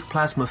collective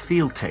plasma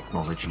field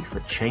technology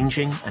for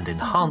changing and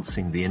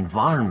enhancing the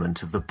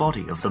environment of the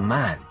body of the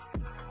man.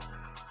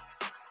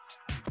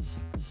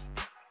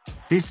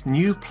 This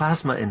new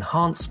plasma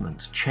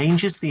enhancement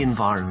changes the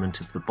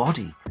environment of the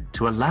body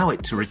to allow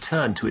it to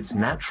return to its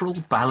natural,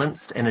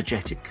 balanced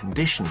energetic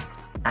condition,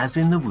 as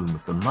in the womb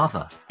of the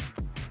mother,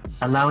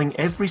 allowing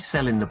every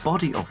cell in the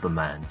body of the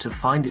man to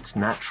find its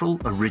natural,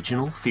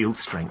 original field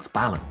strength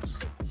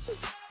balance.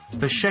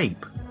 The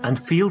shape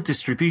and field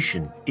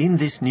distribution in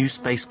this new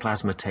space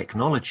plasma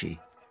technology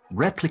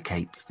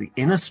replicates the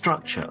inner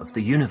structure of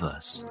the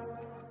universe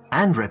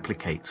and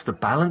replicates the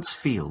balance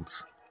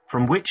fields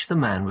from which the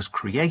man was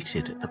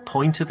created at the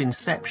point of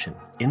inception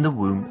in the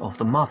womb of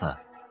the mother,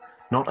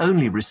 not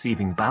only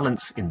receiving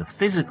balance in the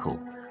physical,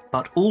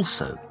 but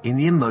also in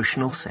the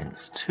emotional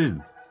sense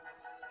too.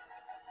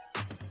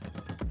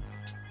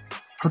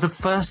 For the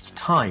first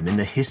time in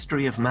the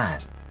history of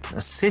man,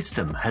 a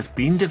system has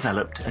been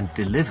developed and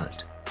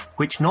delivered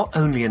which not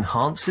only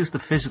enhances the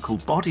physical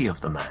body of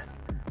the man,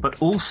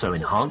 but also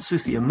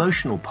enhances the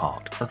emotional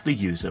part of the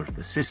user of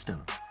the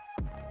system,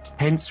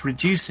 hence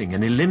reducing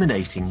and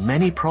eliminating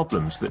many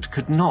problems that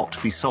could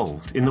not be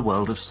solved in the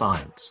world of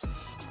science,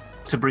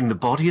 to bring the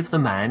body of the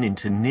man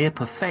into near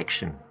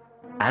perfection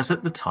as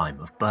at the time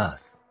of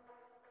birth.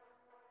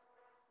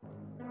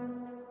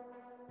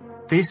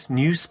 This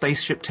new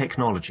spaceship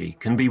technology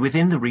can be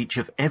within the reach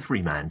of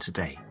every man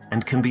today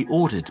and can be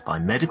ordered by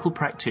medical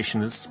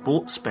practitioners,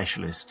 sports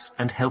specialists,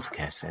 and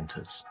healthcare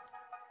centers.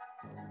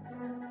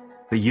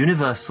 The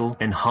Universal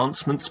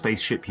Enhancement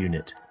Spaceship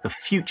Unit, the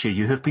future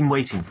you have been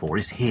waiting for,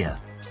 is here.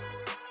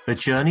 The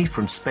journey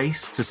from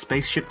space to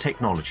spaceship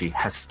technology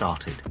has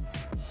started.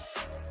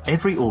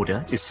 Every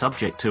order is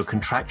subject to a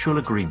contractual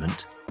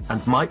agreement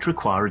and might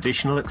require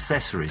additional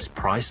accessories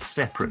priced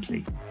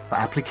separately for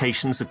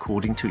applications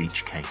according to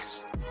each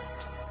case.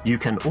 You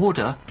can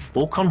order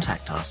or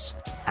contact us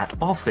at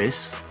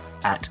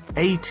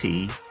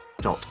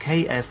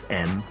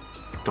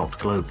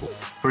office@at.kfm.global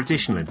for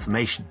additional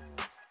information.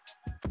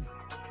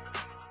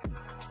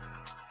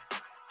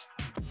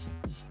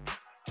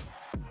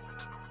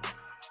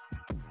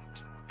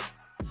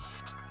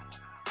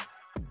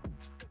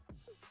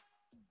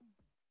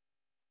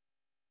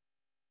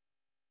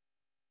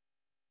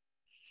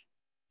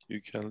 You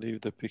can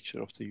leave the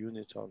picture of the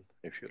unit on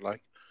if you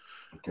like.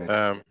 Okay.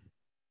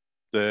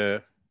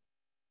 The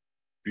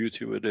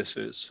beauty with this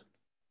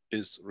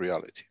is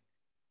reality.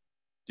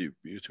 The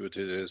beauty with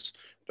it is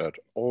that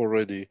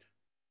already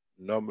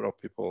a number of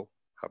people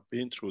have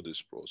been through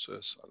this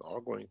process and are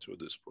going through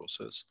this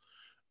process,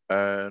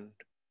 and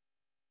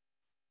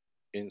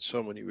in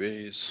so many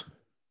ways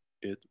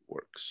it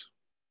works,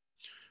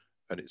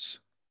 and it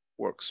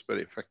works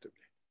very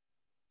effectively.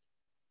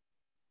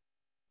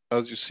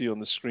 As you see on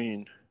the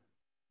screen,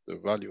 the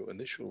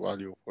initial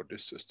value for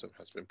this system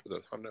has been put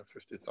at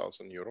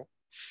 €150,000.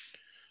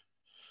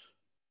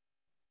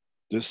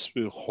 This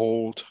will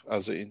hold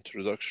as an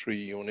introductory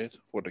unit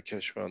for the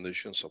Keshe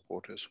Foundation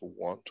supporters who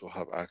want to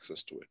have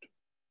access to it.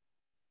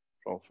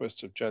 From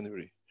 1st of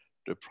January,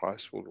 the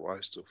price will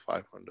rise to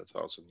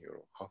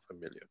 €500,000,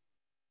 $500,000.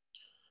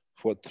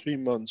 For 3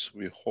 months,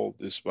 we hold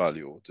this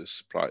value,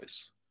 this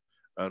price.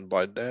 And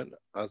by then,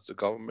 as the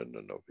government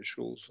and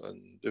officials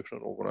and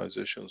different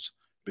organizations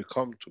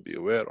become to be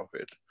aware of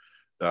it,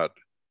 that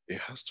it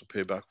has to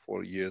pay back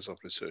for years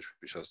of research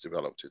which has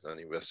developed it and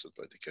invested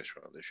by the Keshe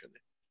Foundation.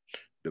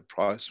 The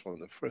price from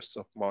the 1st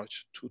of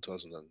March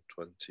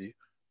 2020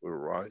 will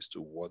rise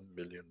to $1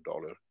 million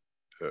per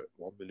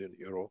 €1 million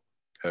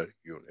per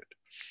unit.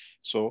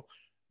 So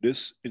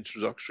this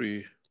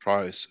introductory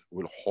price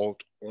will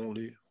hold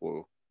only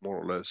for more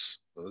or less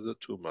another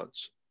 2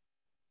 months.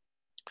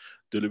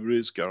 Delivery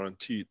is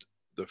guaranteed.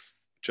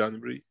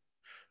 January,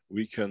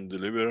 we can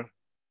deliver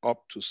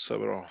up to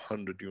several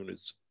hundred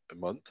units a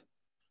month.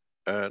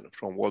 And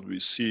from what we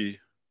see,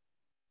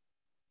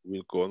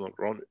 we'll go and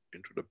run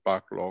into the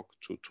backlog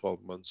to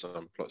 12 months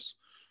and plus.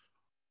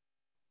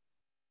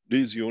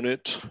 These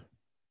units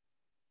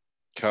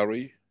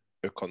carry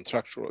a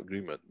contractual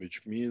agreement,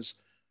 which means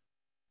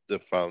the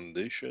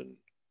foundation,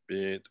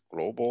 be it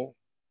global,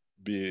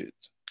 be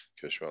it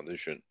Keshe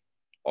Foundation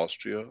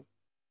Austria,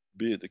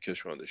 be it the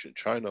Keshe Foundation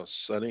China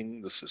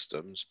selling the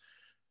systems,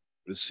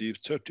 receive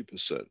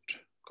 30%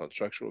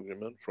 contractual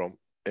agreement from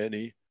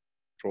any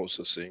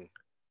processing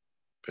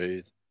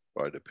paid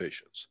by the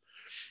patients.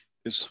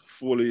 It's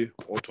fully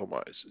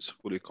automized, it's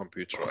fully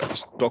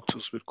computerized.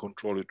 Doctors will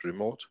control it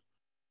remote,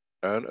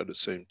 and at the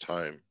same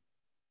time,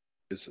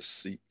 it's a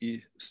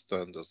CE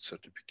standard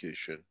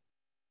certification,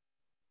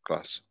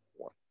 class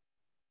 1.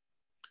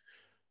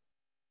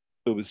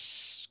 It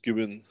was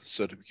given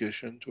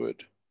certification to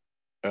it,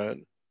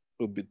 and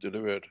will be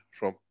delivered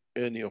from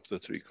any of the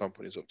 3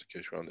 companies of the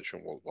Keshe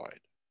Foundation worldwide.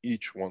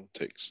 Each one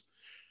takes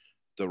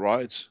the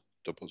rights,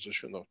 the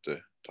position of the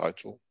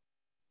title,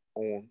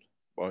 owned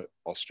by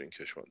Austrian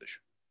Keshe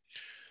Foundation.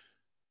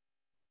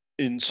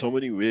 In so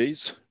many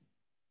ways,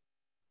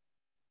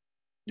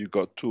 you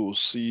got to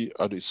see,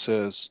 as it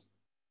says,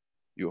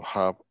 you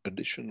have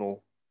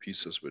additional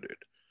pieces with it.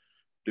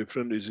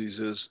 Different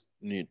diseases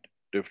need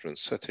different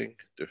setting,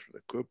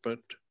 different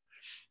equipment,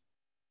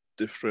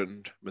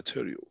 different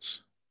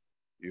materials.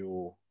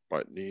 You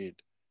might need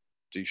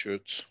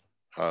t-shirts,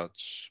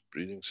 hats,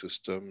 breathing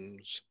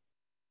systems,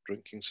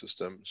 drinking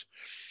systems.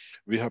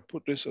 We have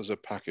put this as a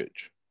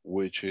package,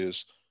 which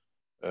is,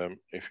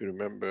 if you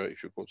remember,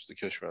 if you go to the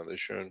Keshe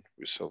Foundation,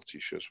 we sell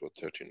t-shirts for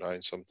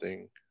 39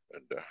 something,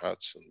 and the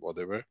hats and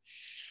whatever.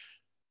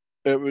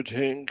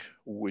 Everything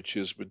which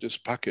is with this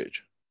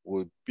package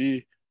will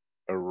be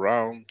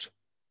around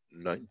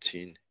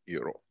 19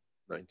 euro,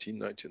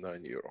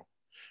 19.99 euro.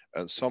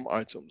 And some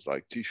items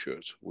like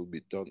t-shirts will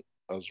be done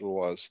as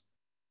low as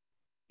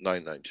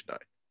 9.99.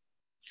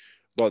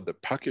 But the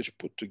package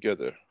put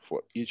together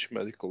for each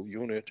medical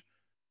unit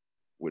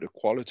with the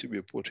quality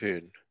we put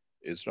in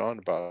is around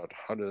about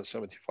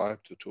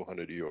 175 to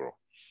 200 euro.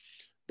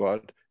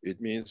 But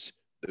it means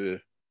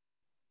the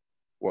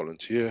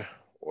volunteer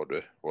or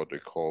the what they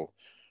call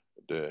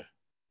the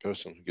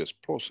person who gets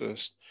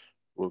processed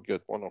will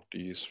get one of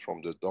these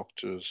from the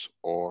doctors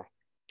or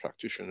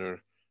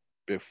practitioner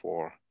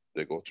before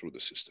they go through the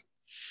system.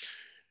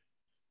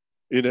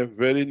 In a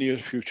very near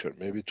future,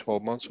 maybe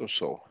 12 months or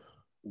so,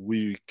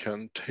 we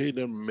can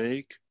tailor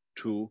make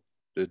to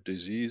the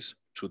disease,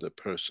 to the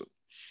person.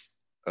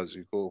 As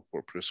you go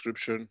for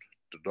prescription,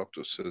 the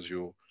doctor says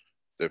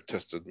they've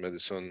tested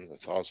medicine,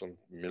 1,000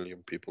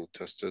 million people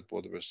tested,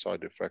 whatever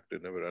side effect they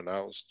never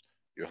announced,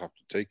 you have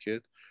to take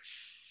it.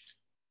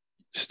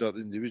 It's not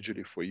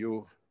individually for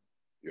you.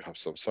 You have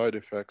some side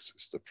effects.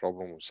 It's the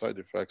problem of side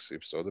effects.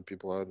 If other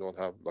people don't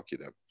have, lucky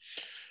them.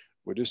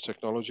 With this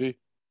technology,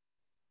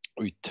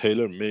 we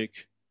tailor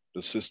make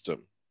the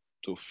system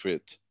to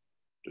fit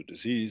the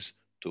disease,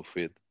 to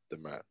fit the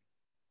man.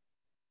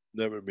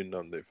 Never been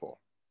done before.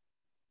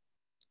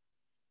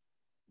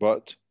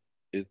 But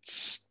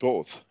it's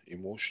both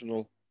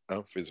emotional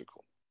and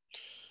physical.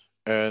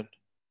 And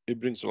it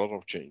brings a lot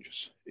of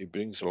changes. It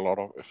brings a lot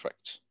of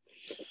effects.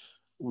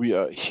 We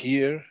are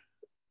here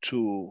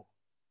to,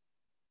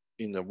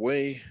 in a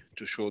way,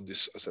 to show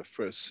this as a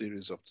first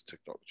series of the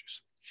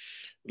technologies.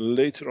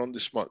 Later on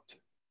this month,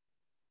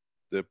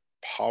 the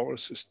power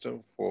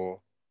system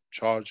for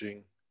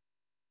charging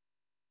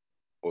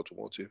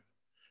automotive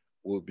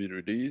will be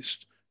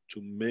released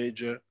to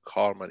major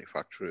car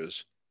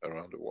manufacturers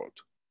around the world,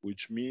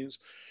 which means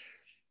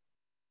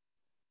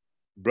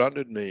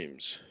branded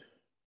names,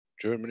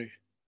 Germany,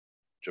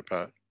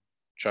 Japan,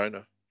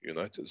 China,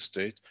 United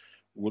States,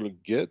 will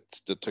get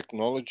the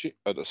technology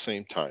at the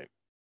same time.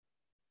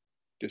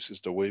 This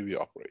is the way we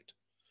operate.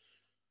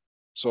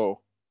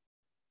 So,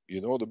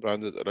 you know the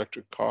branded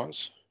electric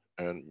cars,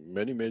 and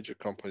many major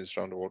companies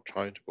around the world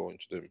trying to go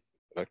into the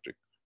electric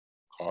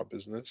car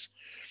business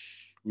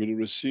will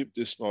receive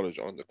this knowledge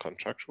on the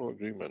contractual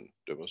agreement,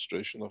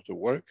 demonstration of the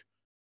work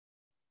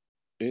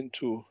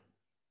into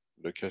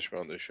the Keshe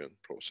Foundation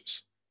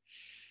process.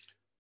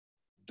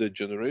 The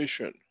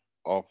generation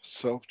of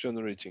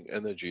self-generating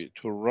energy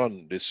to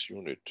run this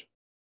unit,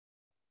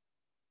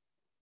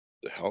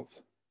 the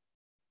health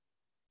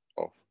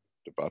of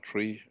the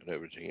battery and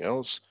everything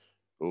else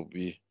will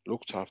be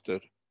looked after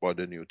by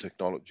the new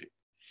technology.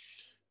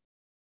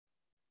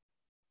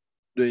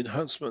 The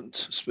enhancement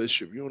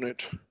spaceship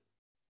unit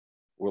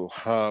will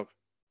have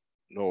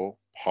no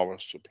power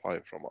supply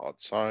from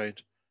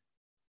outside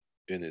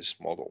in its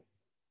model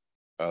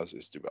as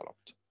is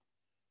developed.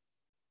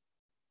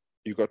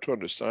 You got to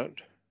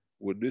understand,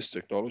 with this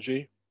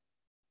technology,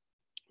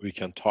 we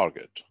can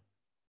target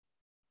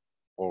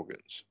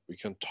organs. We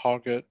can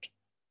target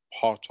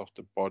parts of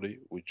the body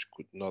which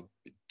could not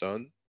be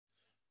done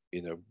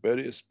in a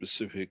very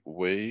specific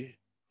way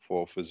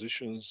for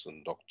physicians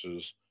and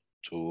doctors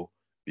to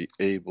be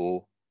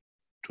able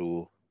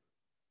to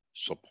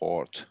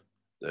support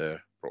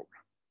their program.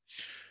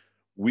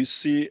 We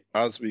see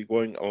as we're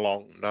going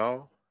along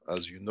now,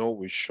 as you know,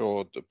 we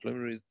showed the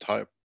preliminary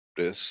type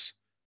this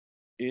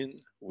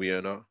in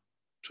Vienna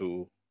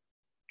to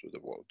the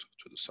world,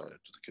 to the science,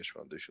 to the Keshe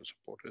Foundation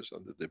supporters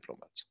and the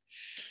diplomats.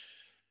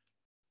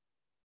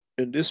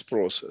 In this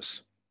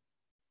process,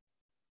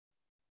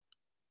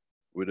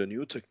 with a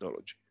new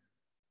technology,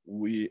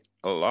 we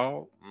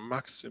allow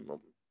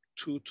maximum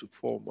 2 to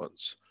 4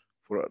 months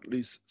for at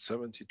least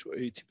 70 to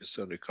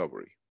 80%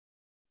 recovery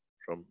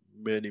from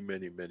many,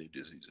 many, many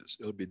diseases.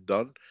 It'll be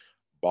done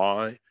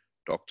by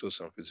doctors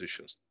and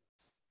physicians.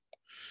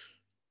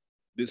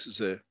 This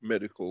is a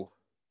medical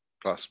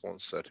class 1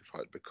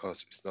 certified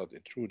because it's not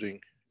intruding,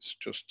 it's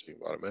just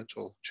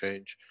environmental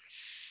change.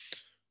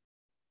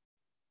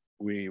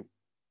 We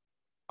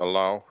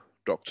allow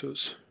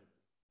doctors,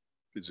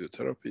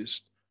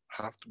 physiotherapists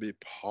have to be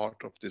part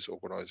of this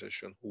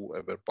organization,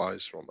 whoever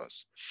buys from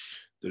us.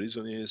 The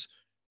reason is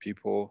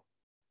people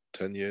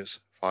 10 years,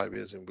 5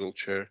 years in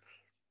wheelchair,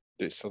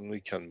 they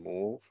suddenly can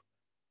move.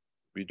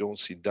 We don't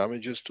see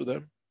damages to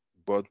them,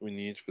 but we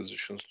need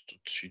physicians to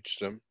teach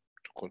them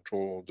to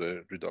control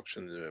the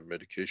reduction in the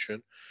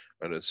medication,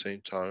 and at the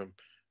same time,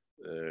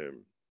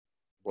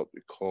 what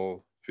we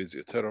call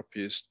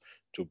physiotherapists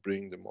to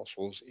bring the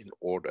muscles in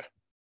order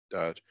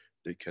that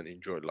they can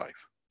enjoy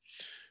life.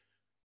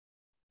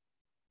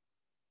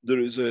 There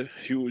is a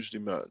huge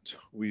demand.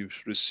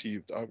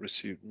 I've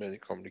received many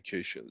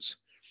communications.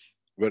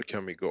 Where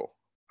can we go?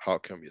 How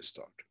can we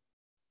start?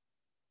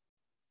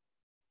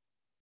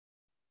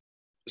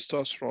 It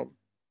starts from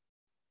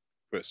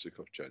 1st week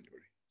of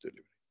January,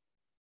 delivery.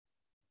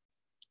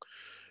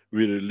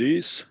 We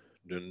release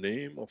the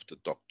name of the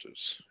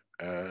doctors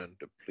and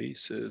the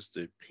places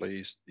they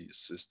place these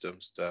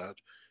systems that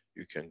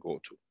you can go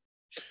to.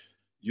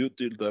 You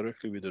deal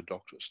directly with the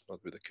doctors, not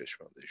with the Keshe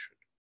Foundation.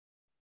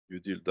 You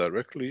deal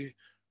directly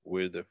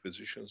with the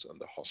physicians and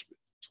the hospitals.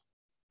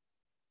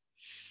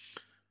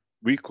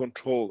 We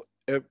control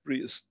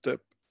every step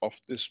of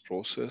this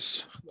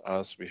process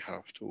as we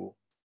have to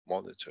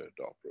monitor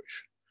the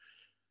operation.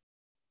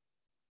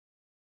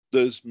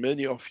 There's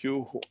many of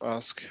you who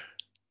ask,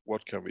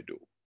 what can we do?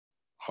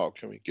 How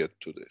can we get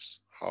to this?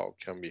 How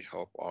can we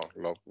help our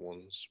loved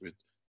ones with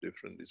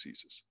different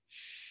diseases?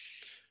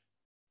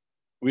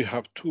 We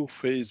have 2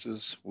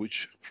 phases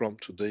which from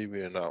today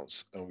we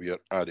announce, and we are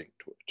adding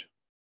to it.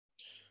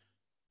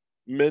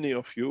 Many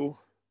of you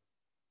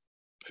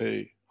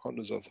pay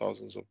hundreds of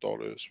thousands of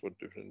dollars for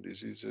different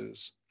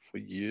diseases for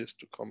years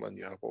to come, and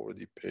you have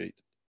already paid.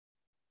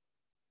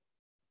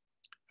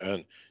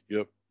 And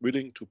you're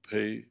willing to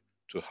pay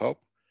to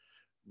help,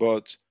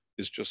 but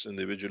it's just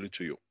individually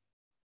to you.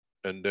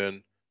 And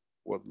then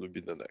what will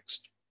be the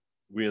next?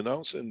 We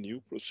announce a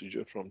new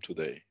procedure from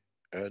today,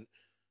 and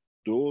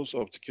those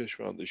of the Keshe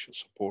Foundation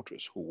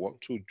supporters who want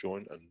to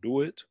join and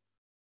do it,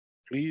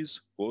 please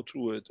go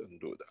through it and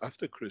do it.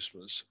 After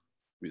Christmas,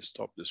 we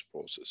stop this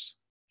process.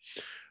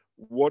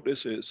 What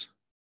this is,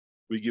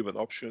 we give an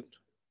option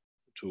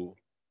to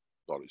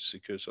knowledge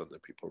seekers and the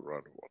people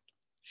around the world.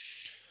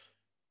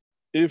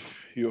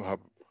 If you have,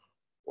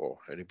 or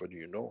anybody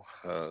you know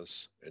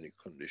has any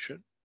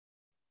condition,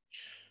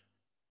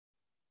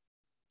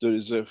 there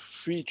is a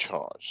fee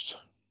charged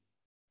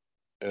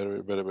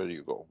wherever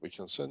you go. We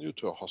can send you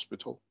to a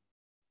hospital.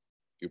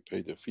 You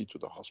pay the fee to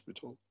the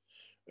hospital,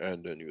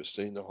 and then you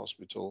stay in the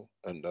hospital,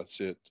 and that's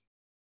it.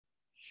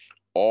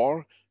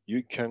 Or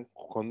you can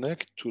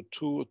connect to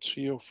 2 or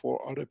 3 or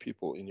 4 other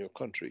people in your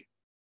country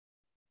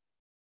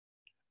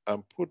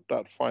and put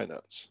that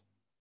finance,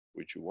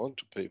 which you want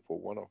to pay for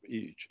one of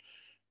each,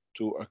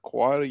 to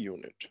acquire a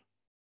unit.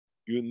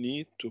 You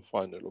need to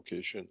find a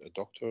location, a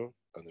doctor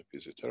and a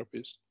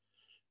physiotherapist.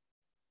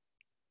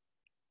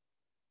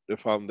 The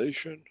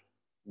foundation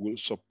will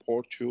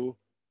support you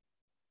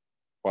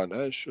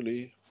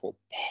financially for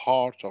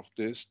part of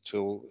this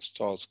till it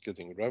starts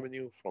getting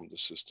revenue from the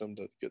system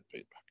that get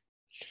paid back.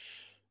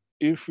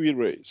 If we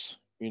raise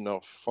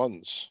enough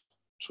funds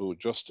to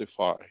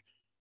justify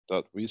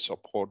that we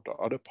support the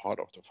other part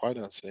of the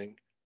financing,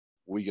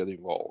 we get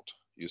involved.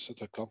 You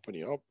set a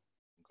company up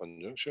in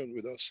conjunction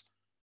with us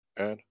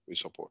and we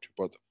support you.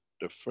 But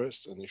the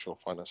first initial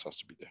finance has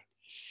to be there.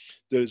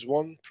 There is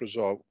one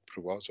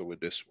proviso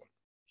with this one.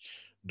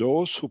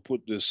 Those who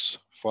put these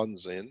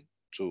funds in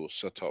to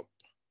set up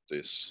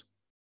this,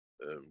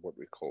 what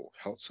we call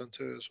health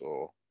centers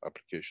or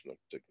application of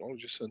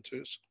technology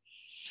centers,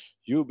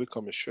 you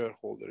become a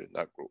shareholder in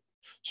that group.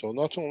 So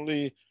not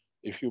only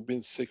if you've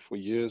been sick for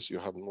years, you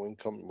have no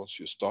income once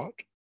you start,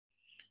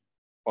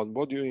 on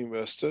what you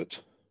invested,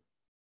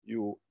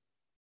 you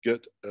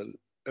get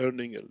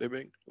earning a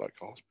living like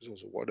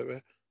hospitals or whatever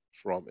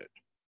from it.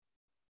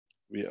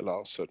 We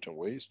allow certain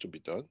ways to be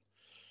done,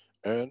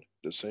 and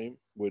the same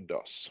with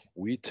us.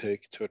 We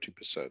take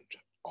 30%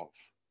 off.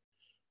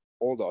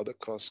 All the other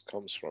costs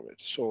comes from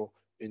it. So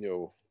in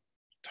your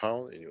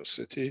town, in your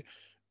city,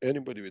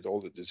 anybody with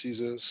all the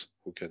diseases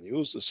who can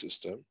use the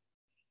system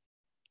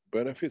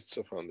benefits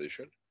the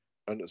foundation,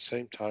 and at the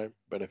same time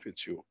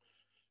benefits you.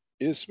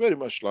 It's very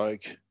much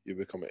like you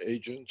become an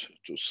agent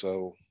to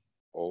sell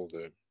all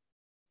the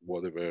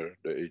whatever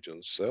the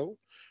agents sell,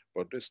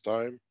 but this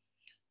time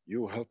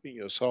you helping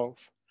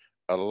yourself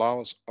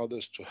allows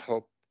others to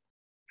help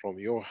from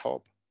your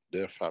help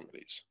their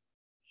families.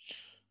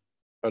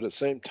 At the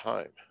same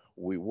time,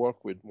 we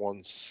work with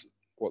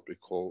what we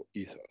call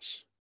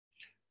ethos.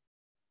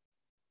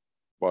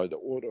 By the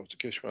order of the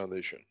Keshe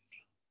Foundation,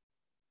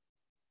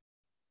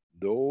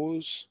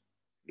 those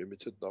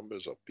limited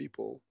numbers of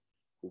people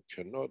who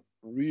cannot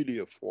really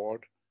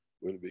afford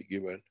will be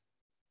given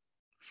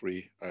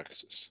free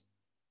access.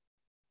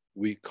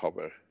 We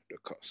cover the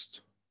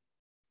cost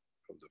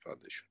from the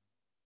foundation.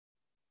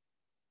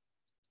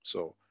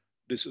 So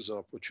this is an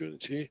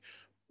opportunity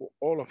for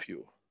all of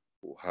you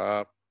who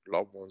have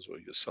loved ones or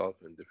yourself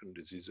in different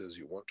diseases.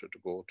 You wanted to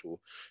go to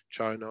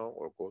China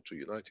or go to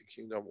United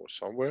Kingdom or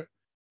somewhere.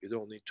 You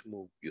don't need to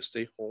move. You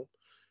stay home.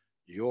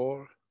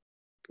 Your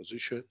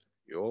position,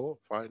 your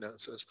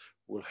finances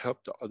will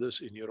help the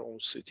others in your own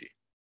city,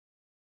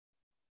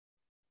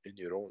 in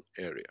your own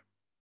area,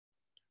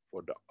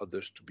 for the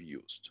others to be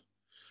used.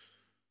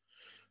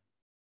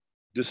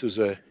 This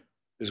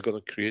is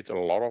going to create a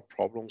lot of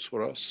problems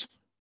for us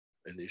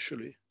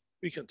initially.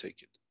 We can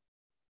take it.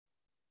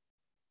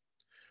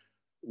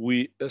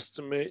 We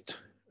estimate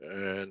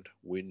and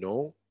we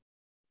know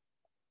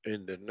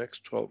in the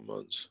next 12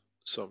 months,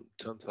 some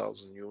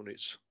 10,000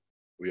 units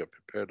we have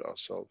prepared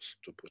ourselves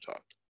to put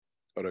out.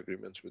 Our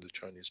agreements with the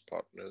Chinese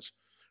partners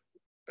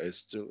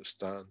still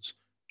stands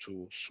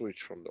to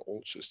switch from the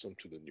old system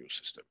to the new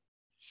system.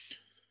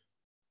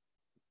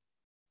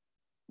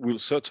 We'll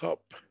set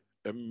up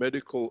a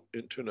medical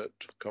internet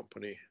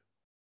company.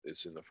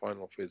 It's in the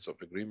final phase of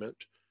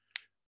agreement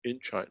in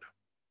China,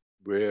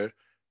 where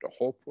the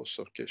whole process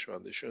of Keshe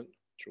Foundation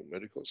through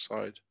medical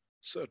side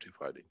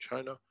certified in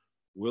China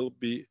will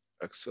be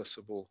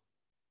accessible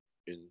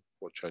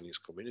for Chinese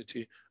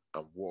community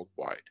and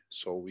worldwide.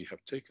 So we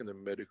have taken a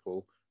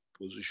medical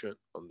position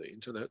on the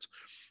internet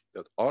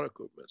that our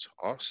equipment,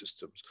 our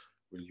systems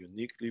will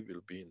uniquely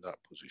be in that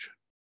position.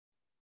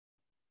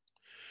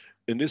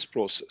 In this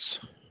process,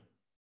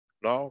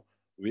 now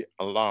we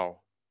allow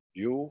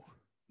you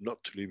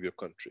not to leave your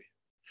country,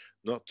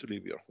 not to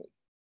leave your home,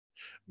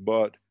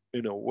 but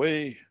in a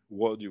way,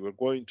 what you were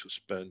going to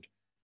spend,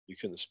 you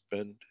can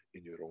spend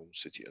in your own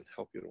city and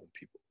help your own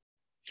people.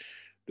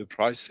 The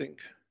pricing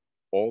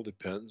all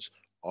depends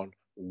on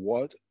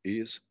what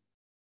is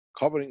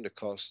covering the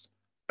cost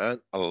and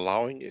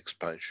allowing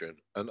expansion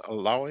and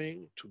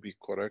allowing to be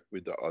correct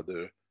with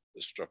the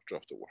structure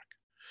of the work.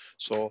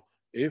 So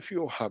if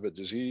you have a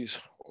disease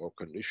or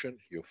condition,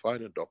 you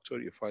find a doctor,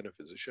 you find a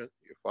physician,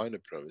 you find a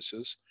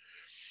premises,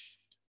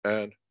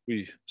 and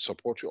we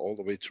support you all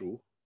the way through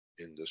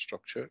in the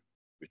structure.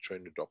 We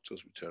train the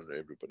doctors, we train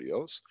everybody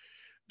else,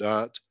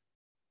 that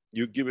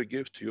you give a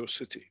gift to your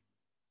city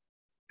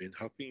in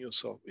helping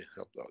yourself, in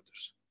help the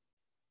others.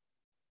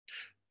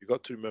 You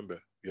got to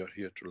remember, we are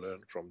here to learn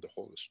from the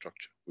whole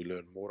structure. We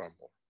learn more and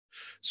more.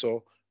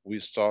 So we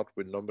start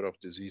with number of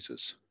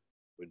diseases,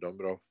 with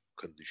number of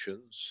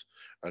conditions,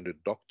 and the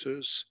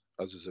doctors,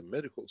 as is a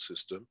medical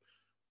system,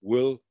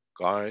 will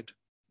guide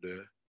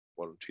the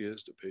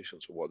volunteers, the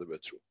patients, or whatever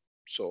through.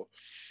 So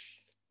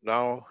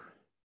now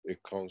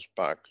it comes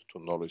back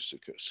to knowledge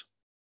seekers.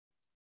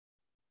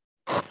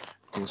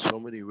 In so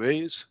many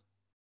ways,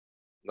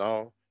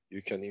 now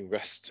you can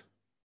invest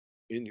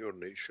in your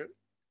nation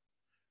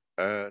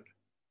and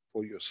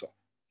for yourself.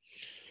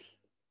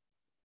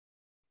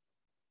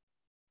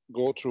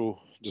 Go through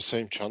the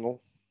same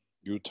channel.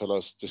 You tell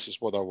us, this is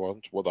what I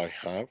want, what I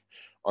have.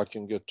 I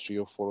can get 3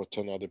 or 4 or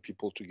 10 other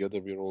people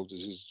together with all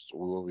diseases.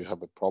 We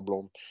have a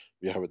problem,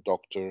 we have a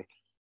doctor,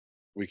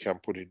 we can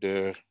put it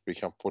there, we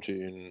can put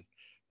it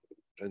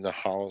in the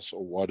house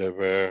or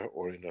whatever,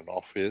 or in an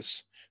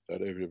office,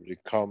 that everybody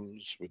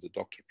comes with the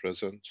doctor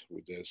present,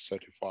 with their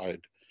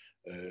certified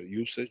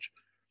usage,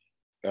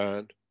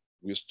 and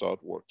we start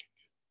working.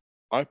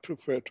 I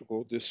prefer to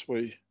go this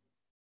way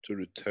to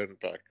return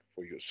back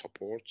for your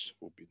supports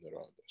who've been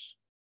around us.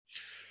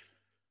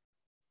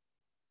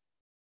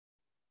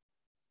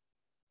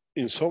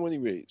 In so many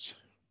ways,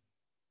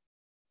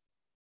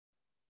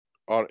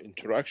 our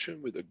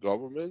interaction with the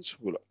governments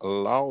will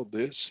allow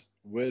this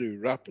very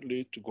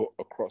rapidly to go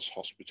across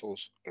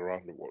hospitals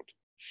around the world.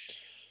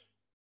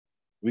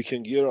 We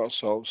can gear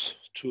ourselves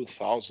to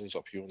thousands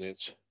of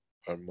units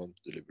per month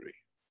delivery.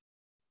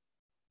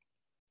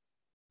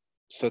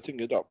 Setting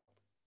it up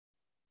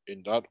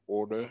in that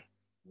order,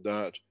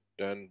 that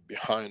then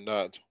behind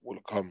that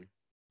will come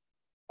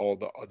all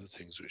the other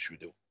things which we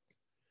do.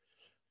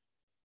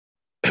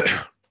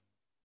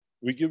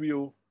 We give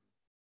you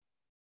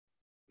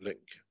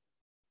link.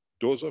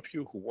 Those of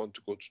you who want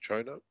to go to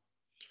China,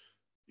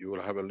 you will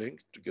have a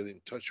link to get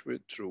in touch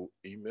with through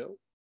email,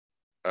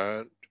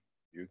 and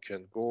you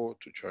can go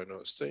to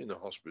China, stay in the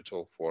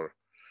hospital for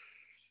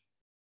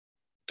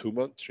 2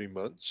 months, 3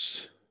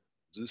 months.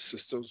 These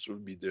systems will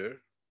be there,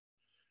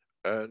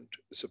 and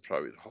it's a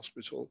private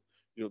hospital.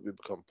 You'll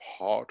become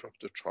part of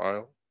the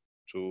trial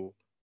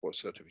for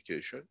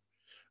certification,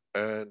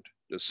 and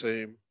the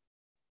same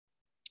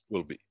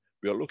will be.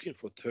 We are looking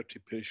for 30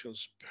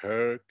 patients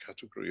per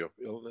category of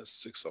illness,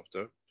 6 of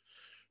them,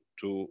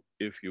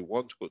 if you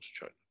want to go to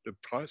China. The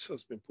price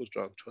has been put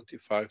around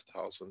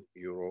 25,000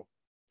 euro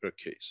per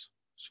case.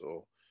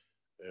 So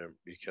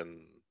you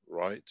can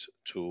write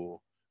to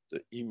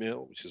the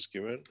email which is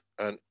given,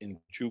 and in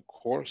due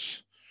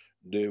course,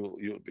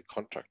 you'll be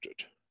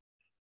contacted.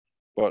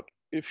 But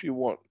if you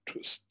want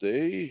to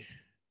stay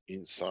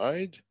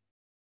inside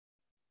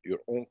your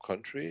own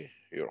country,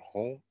 your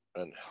home,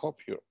 and help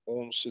your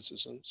own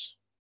citizens,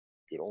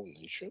 your own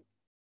nation,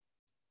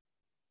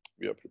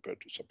 we are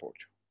prepared to support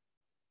you.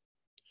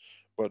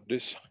 But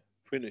this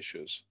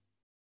finishes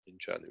in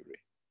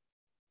January,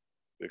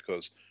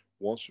 because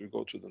once we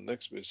go to the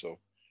next phase of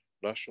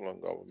national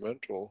and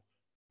governmental,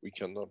 we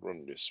cannot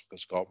run this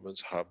because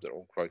governments have their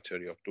own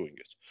criteria of doing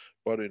it.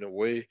 But in a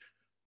way,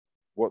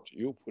 what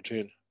you put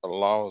in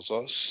allows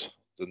us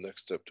the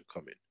next step to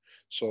come in.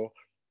 So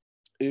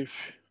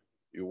if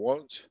you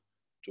want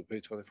to pay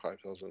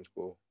 25,000 to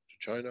go to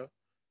China,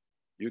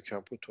 you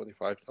can put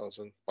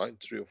 25,000, find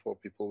 3 or 4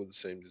 people with the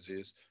same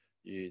disease.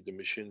 The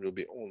machine will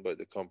be owned by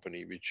the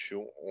company which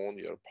you own,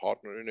 your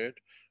partner in it,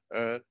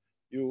 and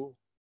you,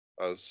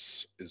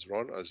 as is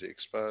run, as it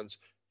expands,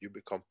 you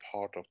become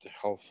part of the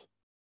health,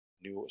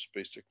 new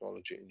space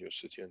technology in your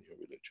city and your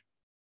village.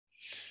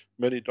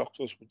 Many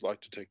doctors would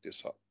like to take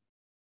this up,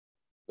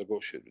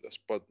 negotiate with us,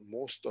 but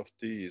most of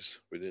these,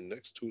 within the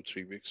next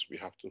 2-3 weeks, we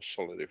have to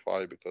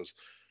solidify because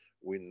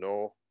we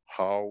know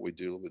how we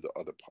deal with the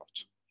other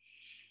parts.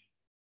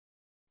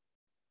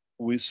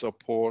 We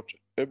support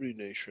every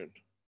nation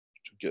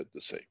to get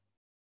the same.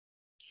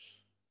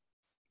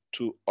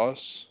 To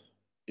us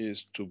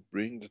is to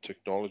bring the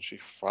technology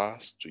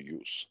fast to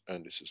use,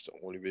 and this is the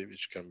only way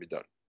which can be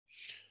done.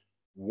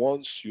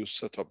 Once you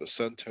set up a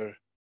center,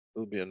 it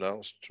will be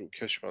announced through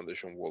Keshe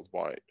Foundation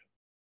worldwide.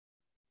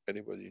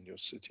 Anybody in your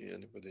city,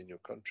 anybody in your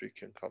country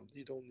can come.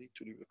 You don't need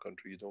to leave the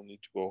country, you don't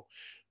need to go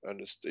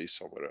and stay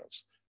somewhere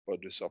else.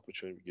 But this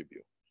opportunity we give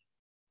you.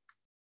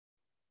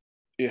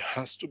 It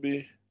has to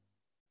be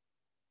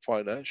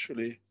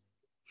financially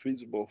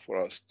feasible for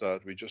us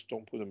that we just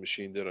don't put a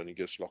machine there and it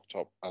gets locked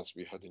up, as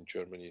we had in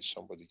Germany,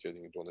 somebody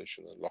getting a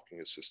donation and locking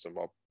a system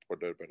up for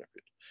their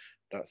benefit.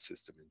 That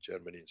system in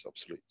Germany is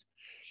obsolete.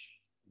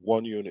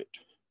 1 unit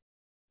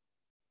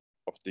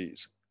of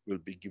these will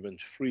be given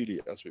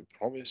freely, as we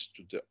promised,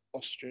 to the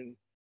Austrian,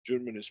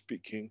 German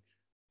speaking,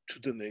 to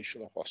the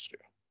nation of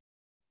Austria.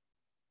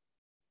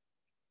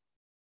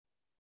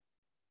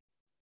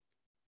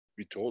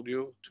 We told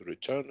you to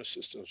return the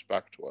systems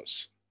back to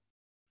us.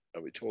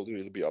 And we told you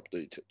it'll be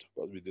updated,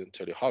 but we didn't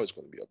tell you how it's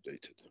going to be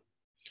updated.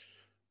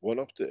 One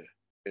of the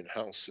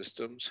enhanced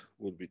systems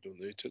will be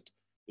donated,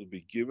 will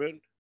be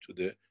given to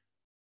the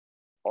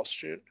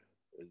Austrian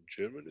and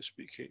German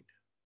speaking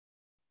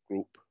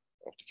group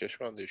of the Keshe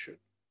Foundation.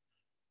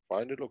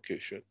 Find a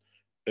location.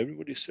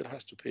 Everybody still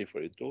has to pay for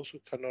it. Those who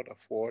cannot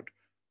afford,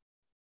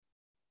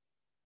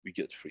 we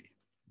get free.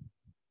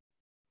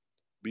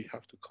 We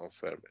have to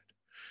confirm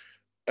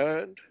it.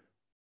 And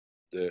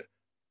the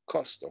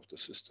cost of the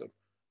system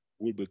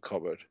will be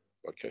covered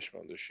by Keshe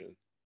Foundation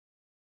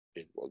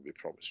in what we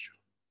promised you.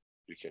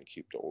 You can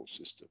keep the old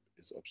system,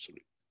 it's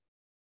obsolete.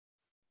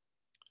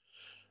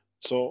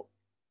 So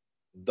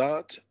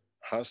that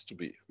has to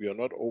be, we are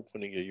not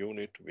opening a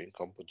unit to be in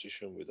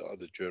competition with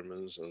other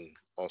Germans and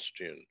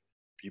Austrian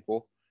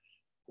people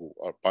who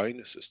are buying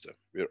the system.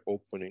 We are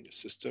opening a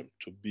system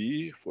to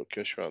be for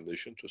Keshe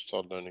Foundation to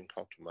start learning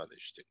how to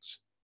manage things.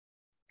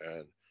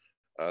 And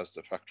as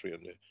the factory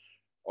and the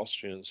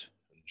Austrians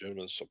and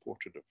Germans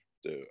supported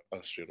the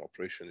Austrian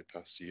operation in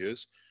past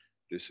years,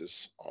 this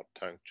is our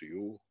thank to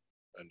you,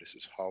 and this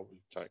is how we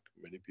thank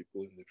many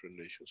people in different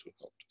nations who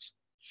helped us.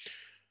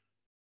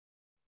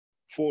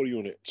 4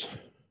 units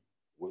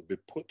will be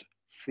put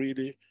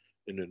freely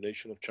in the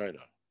nation of China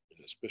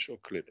in a special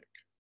clinic.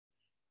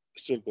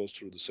 It still goes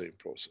through the same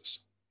process.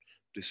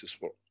 This is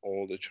for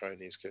all the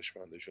Chinese Keshe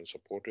Foundation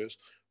supporters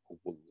who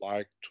would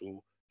like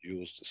to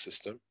use the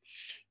system.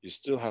 You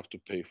still have to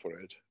pay for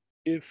it.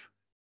 If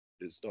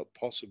it's not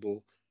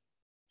possible,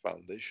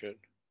 Foundation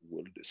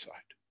will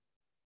decide.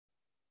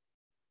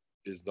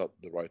 Is not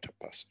the rite of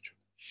passage.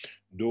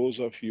 Those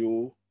of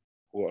you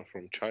who are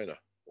from China,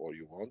 or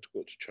you want to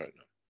go to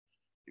China,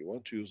 you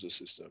want to use the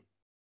system.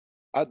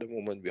 At the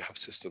moment, we have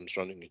systems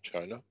running in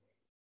China,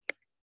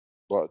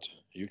 but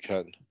you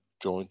can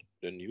join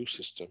the new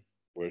system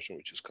version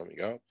which is coming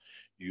out.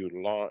 You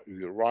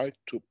write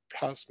to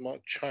Plasma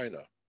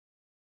China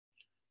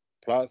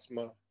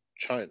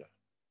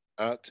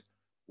at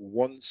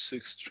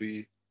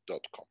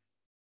 163.com.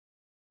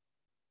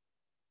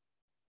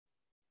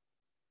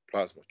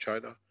 Plasma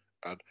China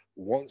at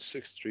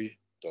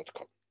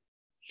 163.com.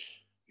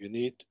 You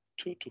need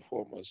 2 to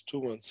 4 months,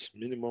 2 months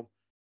minimum,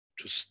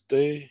 to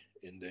stay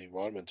in the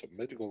environment, a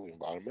medical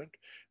environment,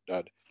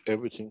 that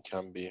everything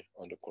can be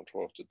under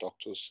control of the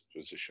doctors,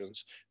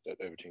 physicians, that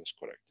everything is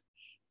correct.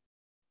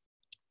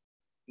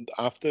 And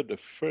after the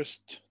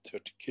first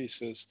 30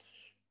 cases,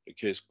 The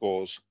case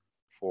goes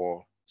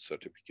for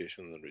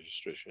certification and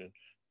registration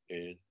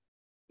in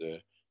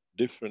the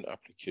different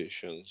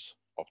applications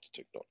of the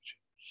technology.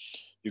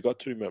 You got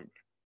to remember,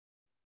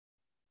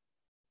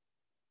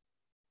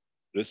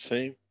 the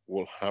same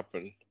will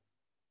happen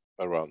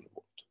around the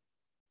world.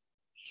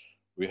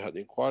 We had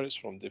inquiries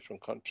from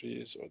different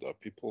countries, or there are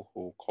people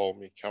who call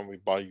me, can we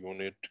buy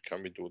unit?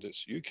 Can we do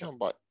this? You can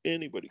buy,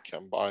 anybody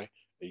can buy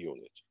a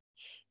unit.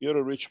 You're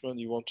a rich man,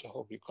 you want to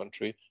help your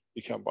country,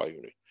 you can buy a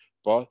unit.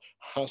 But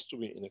has to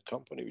be in a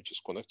company which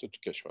is connected to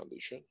Keshe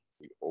Foundation.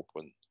 We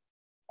open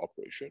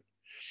operation.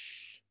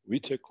 We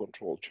take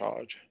control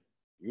charge.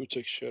 You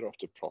take share of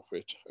the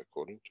profit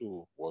according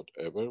to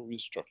whatever we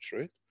structure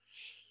it.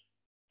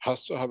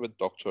 Has to have a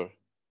doctor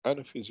and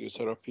a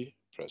physiotherapy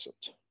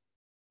present.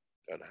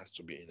 And has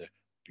to be in a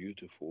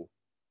beautiful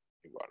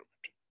environment.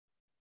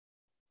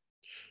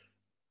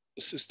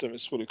 The system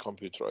is fully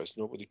computerized.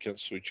 Nobody can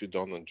switch it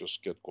on and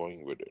just get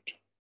going with it.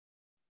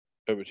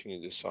 Everything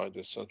is inside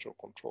the central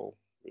control.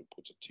 We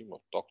put a team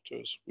of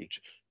doctors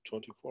which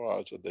 24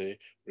 hours a day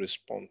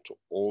respond to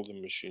all the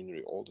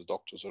machinery, all the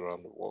doctors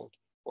around the world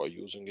who are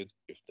using it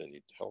if they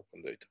need help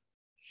and data.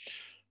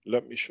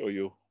 Let me show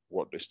you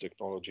what this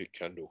technology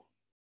can do.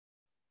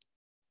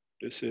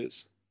 This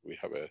is, we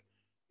have a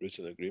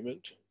written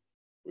agreement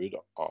with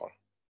our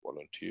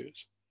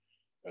volunteers,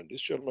 and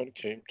this gentleman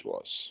came to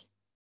us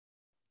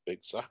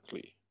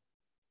exactly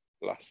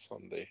last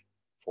Sunday,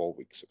 4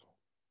 weeks ago,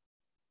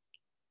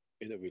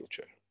 in a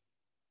wheelchair.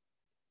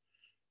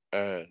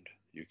 And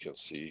you can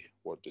see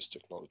what this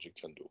technology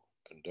can do.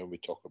 And then we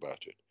talk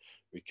about it.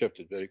 We kept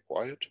it very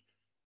quiet.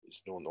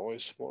 There's no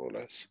noise, more or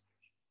less.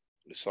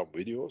 There's some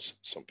videos,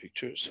 some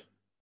pictures,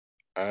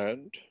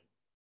 and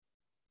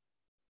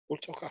we'll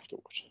talk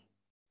afterwards.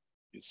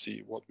 You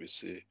see what we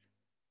see,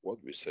 what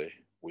we say,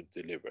 we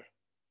deliver.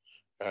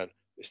 And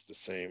it's the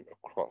same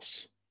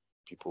across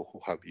people who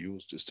have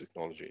used this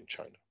technology in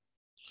China.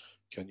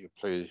 Can you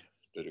play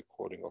the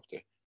recording of the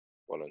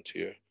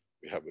volunteer?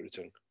 We have a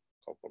written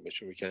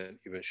confirmation. We can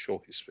even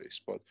show his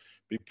face, but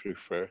we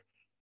prefer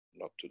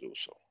not to do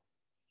so.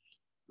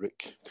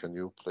 Rick, can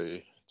you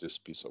play this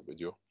piece of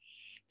video?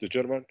 The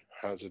gentleman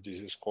has a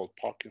disease called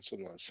Parkinson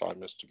and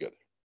Alzheimer's together.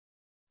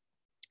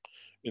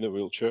 In a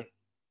wheelchair,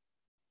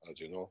 as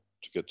you know,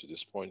 to get to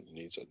this point, he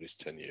needs at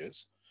least 10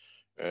 years.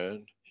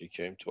 And he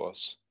came to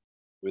us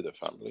with a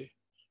family,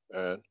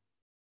 and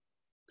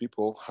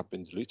people have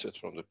been deleted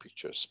from the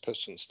pictures.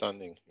 Person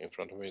standing in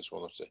front of me is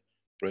one of the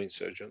brain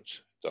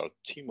surgeons. There are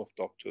a team of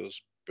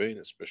doctors,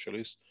 brain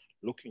specialists,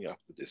 looking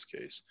after this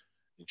case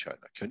in China.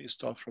 Can you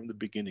start from the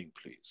beginning,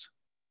 please?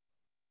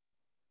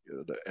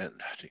 You're at the end,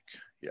 I think.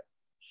 Yeah.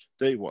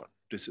 Day one,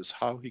 this is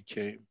how he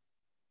came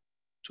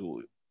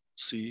to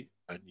see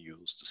and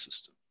use the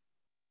system.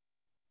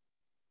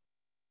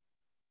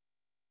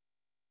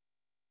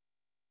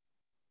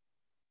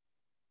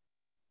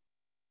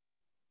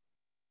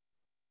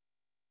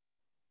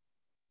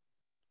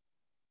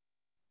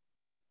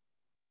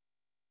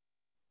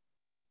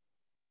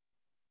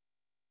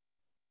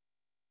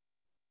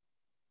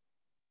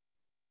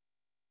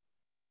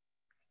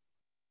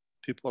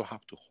 People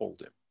have to hold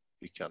him.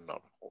 He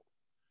cannot hold.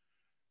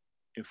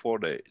 In 4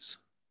 days,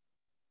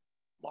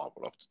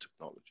 marvel of the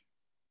technology.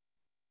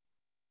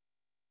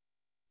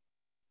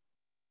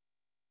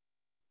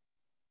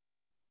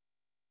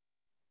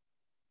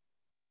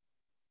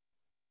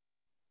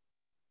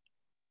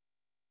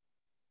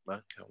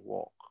 Man can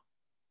walk,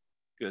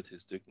 get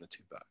his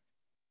dignity back.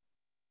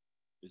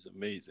 It's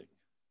amazing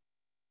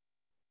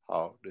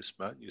how this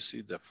man, you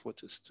see the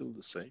foot is still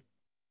the same.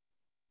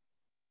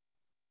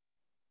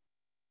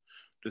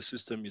 The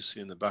system you see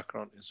in the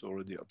background is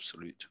already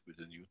obsolete with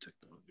the new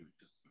technology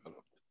which is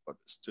developed, but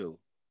still.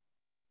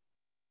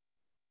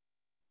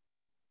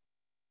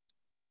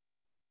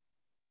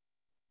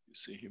 You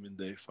see him in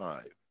day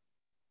 5.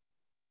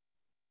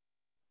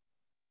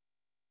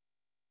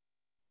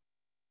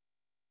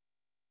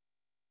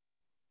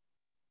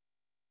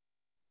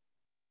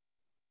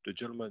 The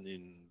gentleman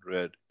in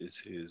red is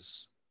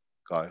his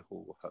guy who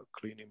will help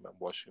clean him and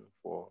wash him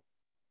for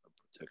and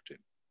protect him.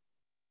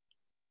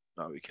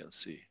 Now we can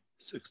see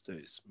 6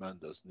 days, man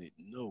does need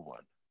no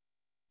one.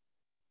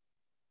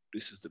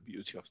 This is the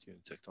beauty of the new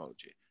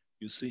technology.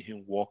 You see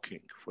him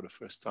walking for the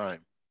first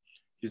time.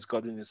 He's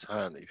got in his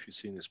hand, if you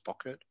see in his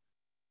pocket,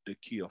 the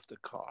key of the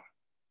car.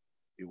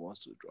 He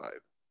wants to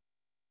drive.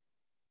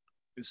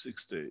 In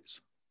 6 days,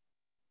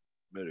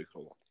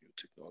 miracle of new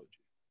technology.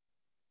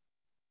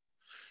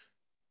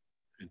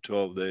 In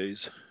 12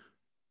 days,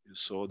 you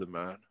saw the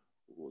man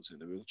who was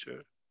in a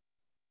wheelchair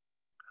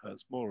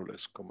has more or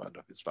less command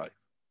of his life.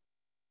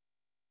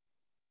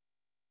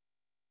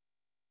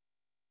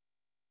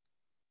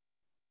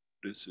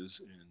 This is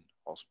in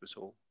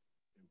hospital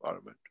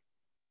environment,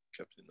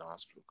 kept in the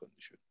hospital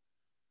condition.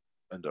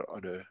 And there are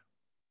other,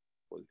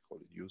 what we call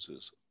it,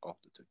 users of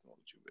the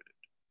technology with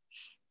it.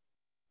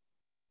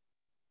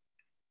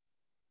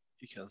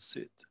 He can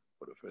sit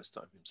for the first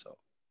time himself.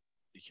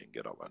 He can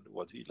get up and do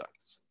what he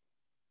likes.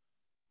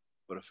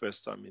 For the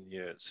first time in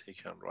years, he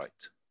can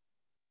write.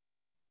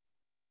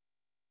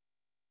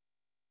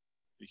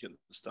 He can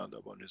stand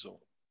up on his own.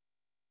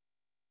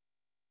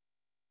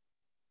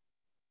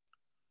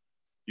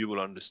 You will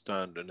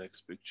understand the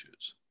next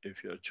pictures.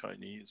 If you're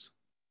Chinese,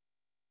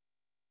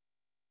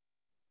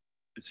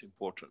 it's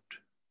important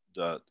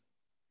that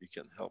you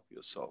can help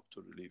yourself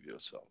to relieve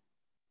yourself.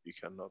 You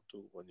cannot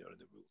do when you're in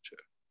a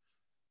wheelchair.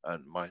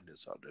 And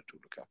minors are there to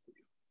look after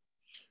you.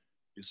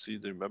 You see,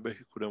 remember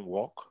he couldn't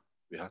walk?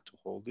 We had to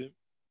hold him.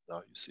 Now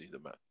you see the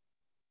man.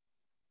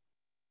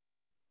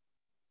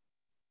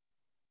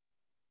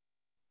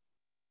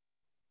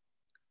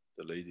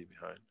 The lady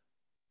behind,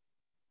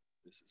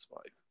 this is his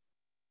wife.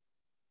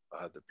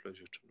 I had the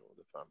pleasure to know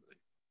the family.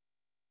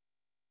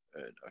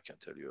 And I can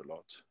tell you a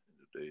lot in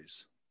the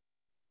days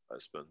I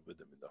spent with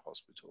them in the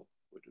hospital,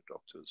 with the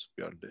doctors.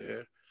 We are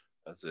there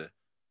as a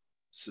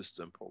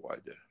system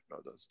provider,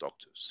 not as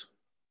doctors.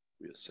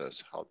 We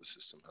assess how the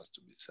system has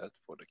to be set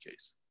for the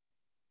case.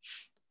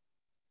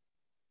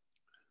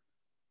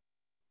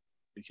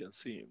 You can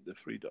see him, the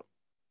freedom.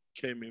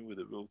 Came in with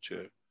a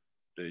wheelchair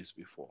days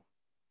before,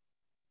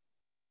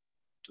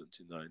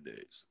 29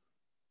 days.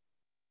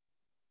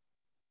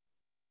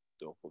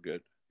 Don't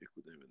forget, he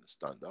couldn't even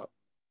stand up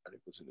and he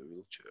was in a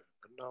wheelchair.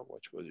 And now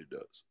watch what he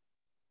does.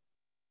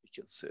 He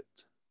can sit.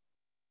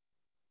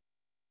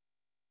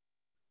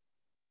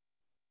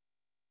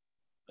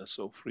 And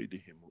so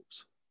freely he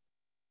moves.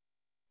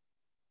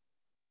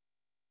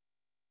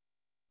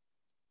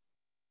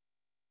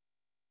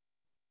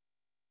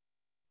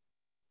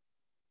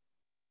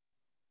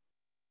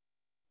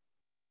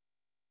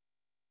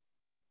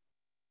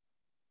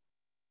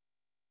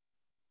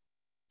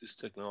 This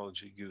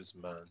technology gives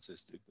man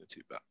his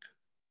dignity back.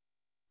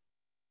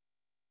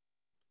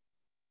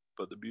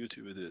 But the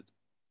beauty with it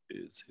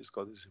is he's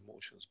got his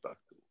emotions back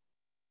too.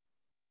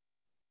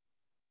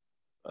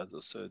 As I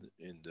said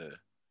in the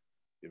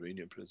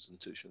Iranian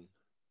presentation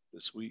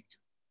this week,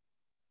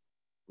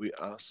 we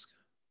asked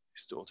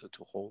his daughter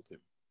to hold him.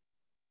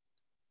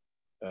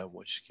 And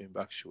when she came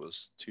back, she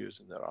was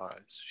tears in her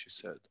eyes. She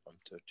said, I'm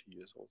 30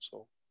 years old,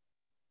 so,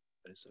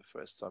 and it's the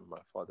first time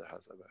my father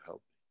has ever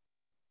helped me.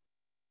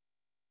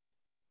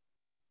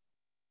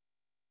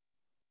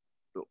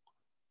 Look,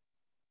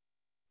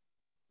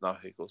 now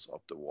he goes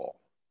up the wall.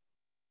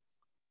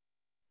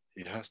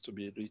 He has to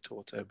be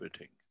retaught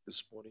everything.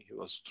 This morning he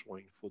was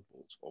throwing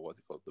footballs, or what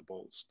he called the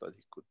balls that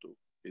he could do.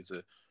 He's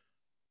a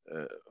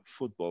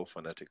football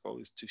fanatic. All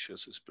his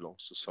t-shirts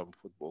belongs to some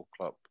football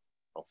club.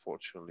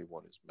 Unfortunately,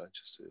 one is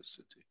Manchester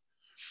City.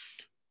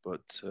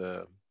 But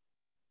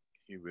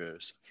he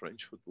wears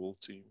French football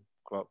team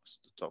clubs,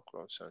 the top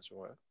club,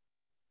 Saint-Germain.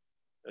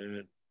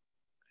 And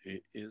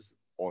he is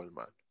oil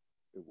man.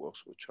 He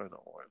works with China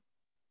Oil.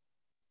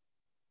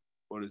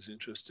 What is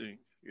interesting,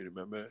 you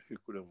remember he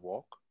couldn't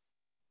walk.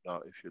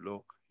 Now, if you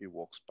look, he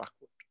walks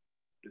backward.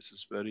 This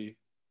is very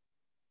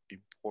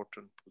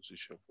important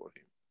position for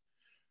him.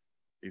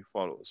 He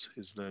follows.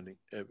 He's learning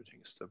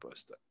everything step by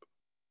step.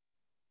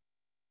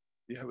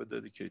 We have a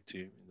dedicated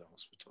team in the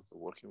hospital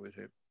working with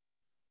him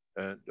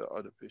and the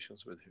other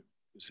patients with him.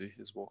 You see,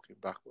 he's walking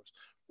backwards.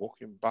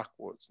 Walking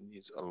backwards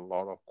needs a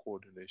lot of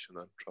coordination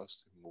and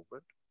trust in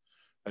movement.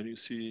 And you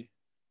see,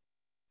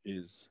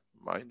 his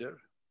minder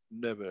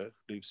never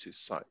leaves his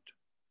side.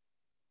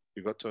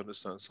 You got to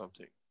understand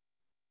something.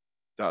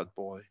 That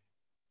boy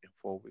in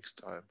 4 weeks'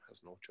 time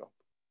has no job.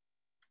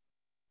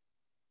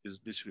 He's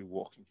literally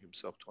walking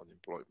himself to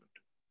unemployment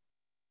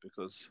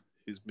because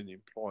he's been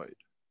employed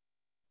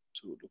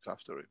to look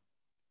after him.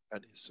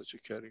 And he's such a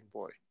caring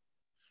boy.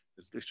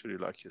 He's literally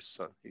like his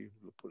son. He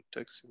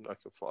protects him like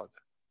a father.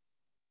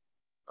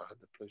 I had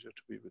the pleasure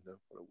to be with them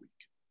for a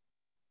week.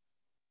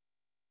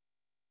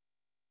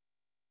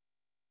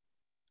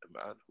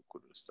 A man who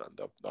couldn't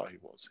stand up, now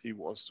he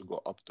wants to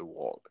go up the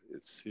wall.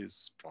 It's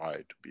his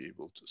pride to be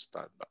able to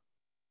stand up.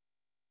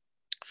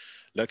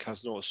 Leg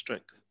has no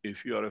strength.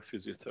 If you are a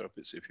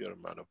physiotherapist, if you're a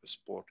man of a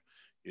sport,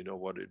 you know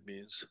what it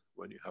means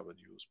when you haven't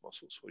used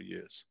muscles for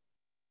years.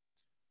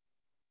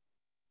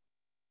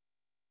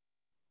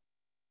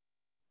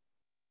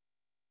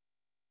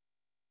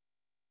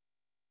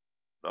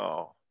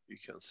 Now you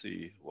can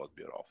see what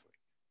we are offering,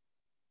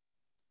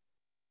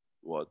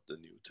 what the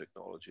new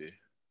technology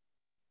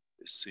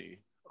is seen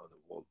on the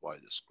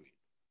worldwide screen,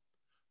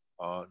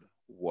 on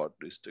what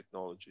this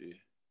technology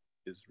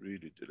is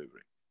really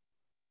delivering.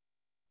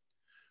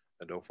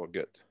 And don't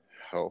forget,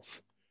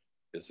 health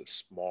is a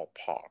small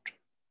part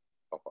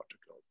of our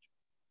technology.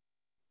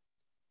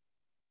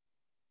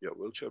 You're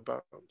wheelchair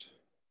bound.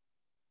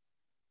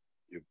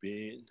 You've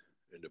been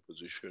in the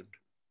position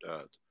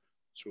that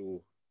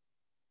through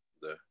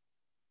the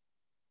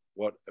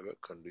whatever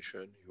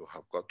condition you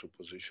have got to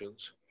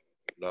positions,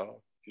 now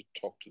you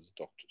talk to the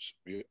doctors.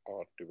 We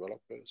are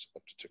developers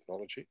of the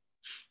technology,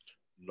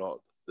 not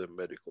the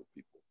medical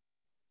people.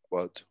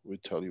 But we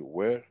tell you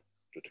where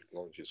the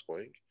technology is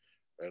going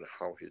and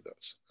how it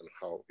does and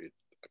how it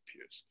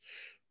appears.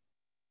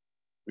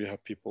 We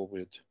have people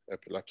with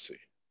epilepsy,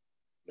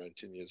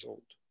 19 years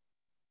old.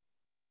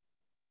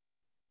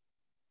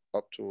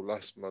 Up to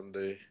last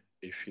Monday,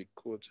 if he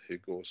could, he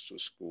goes to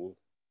school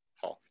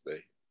half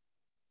day.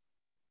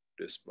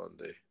 this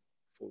Monday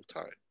full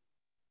time.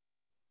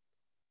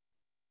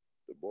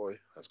 The boy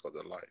has got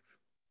a life,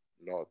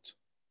 not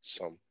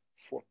some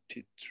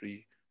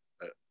 43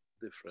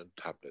 different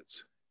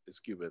tablets is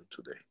given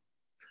today.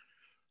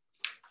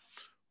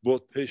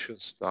 Both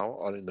patients now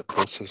are in the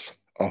process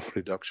of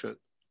reduction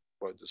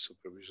by the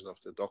supervision of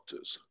the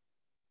doctors.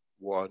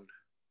 One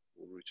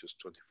will reaches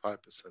 25%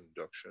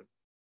 reduction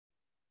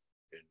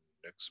in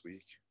next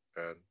week,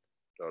 and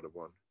the other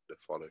one the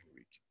following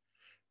week.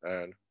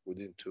 And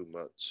within 2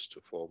 months to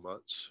 4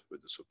 months,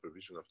 with the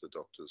supervision of the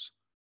doctors,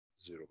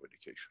 0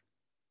 medication.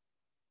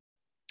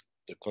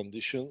 The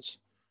conditions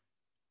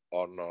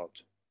are not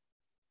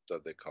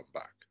that they come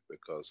back,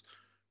 because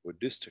with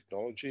this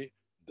technology,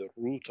 the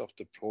root of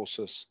the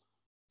process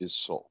is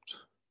solved.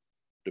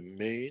 The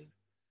main,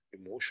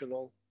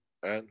 emotional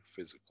and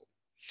physical.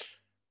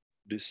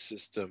 This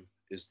system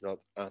is not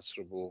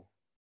answerable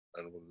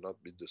and will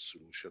not be the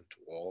solution to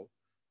all,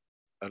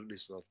 at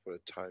least not for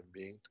a time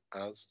being,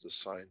 as the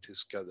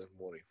scientists gather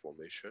more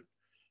information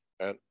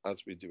and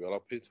as we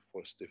develop it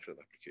for different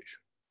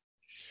application.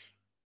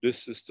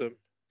 This system,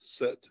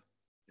 set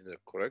in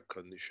a correct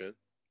condition,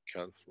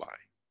 can fly.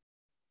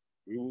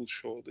 We will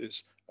show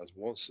this as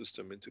one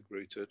system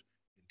integrated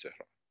in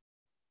Tehran.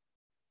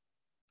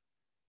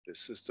 This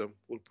system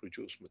will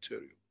produce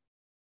material.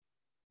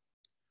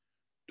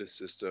 This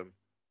system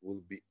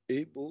will be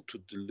able to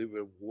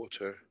deliver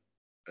water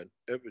and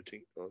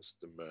everything else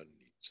the man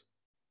needs.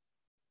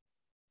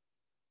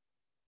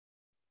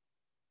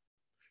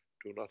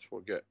 Do not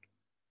forget,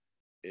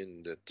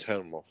 in the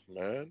term of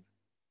man,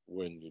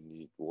 when you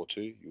need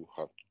water, you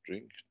have to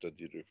drink that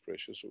it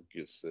refreshes or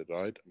gives the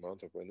right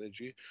amount of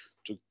energy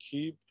to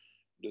keep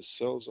the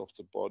cells of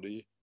the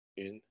body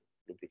in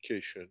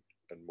lubrication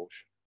and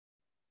motion.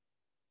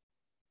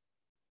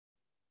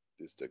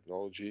 This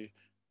technology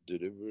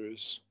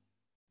delivers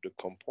the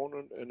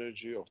component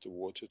energy of the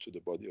water to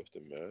the body of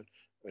the man,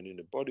 and in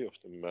the body of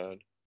the man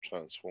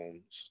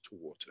transforms to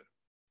water,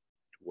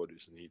 to what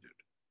is needed.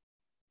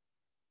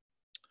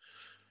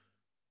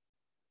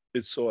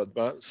 It's so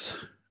advanced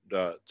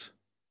that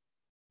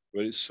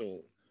very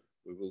soon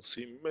we will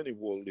see many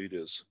world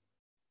leaders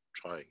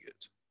trying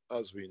it.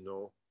 As we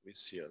know, we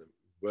see a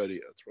very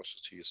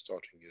atrocity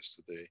starting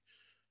yesterday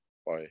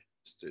by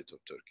state of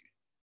Turkey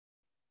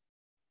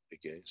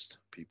against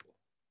people.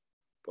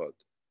 But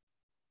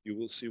you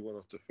will see one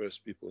of the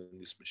first people in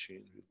this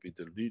machine will be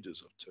the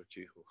leaders of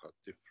Turkey who had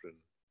different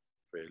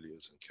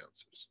failures and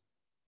cancers.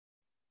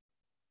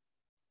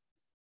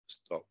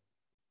 Stop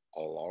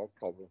all our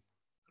problem,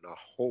 and I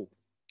hope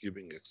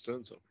giving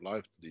extent of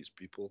life to these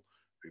people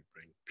will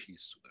bring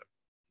peace to them,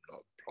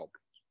 not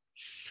problems.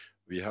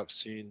 We have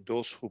seen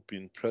those who've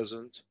been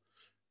present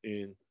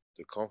in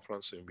the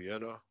conference in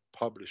Vienna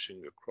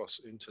publishing across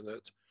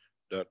internet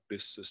that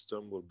this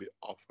system will be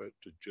offered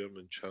to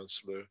German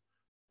Chancellor.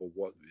 For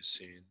what we've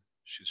seen,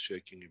 she's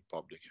shaking in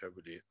public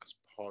heavily as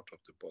part of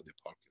the body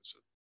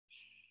Parkinson.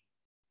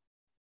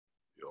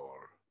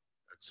 Your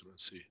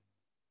Excellency,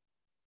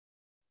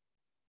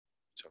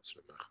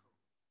 Chancellor Merkel,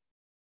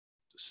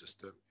 the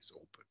system is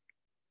open.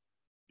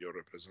 Your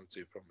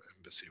representative from the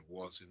embassy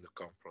was in the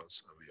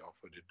conference, and we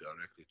offered it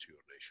directly to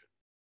your nation,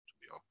 to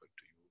be offered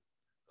to you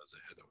as the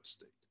head of a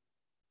state.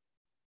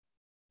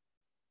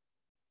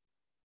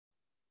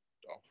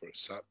 The offer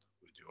sat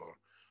with your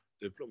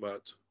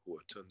diplomat who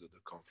attended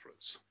the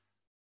conference.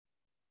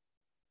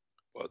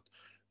 But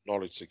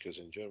knowledge seekers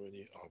in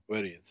Germany are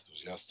very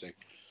enthusiastic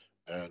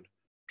and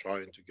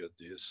trying to get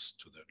this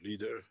to their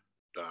leader,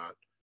 that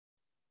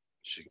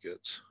she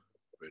gets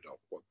rid of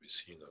what we've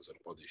seen as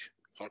a body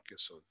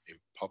Parkinson in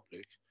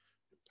public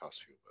in the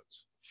past few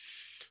months.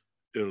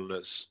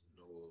 Illness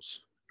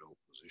knows no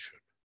position,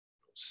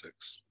 no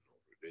sex, no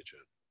religion,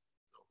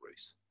 no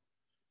race.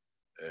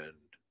 And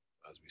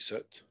as we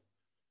said,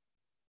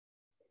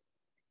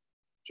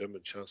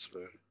 German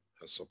Chancellor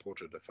has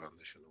supported the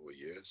foundation over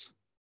years,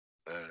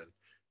 and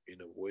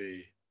in a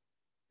way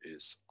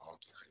is our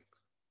thank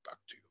back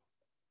to you.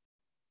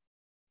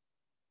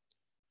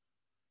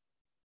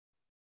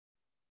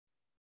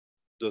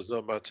 Does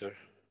not matter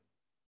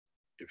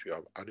if you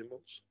have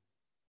animals,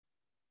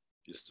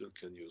 you still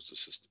can use the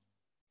system.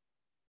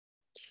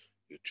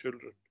 Your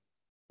children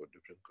for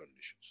different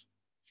conditions.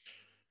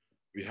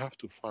 We have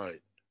to find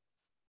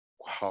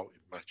how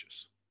it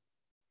matches.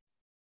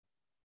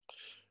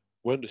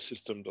 When the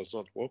system does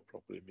not work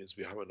properly, it means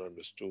we haven't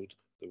understood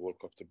the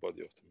work of the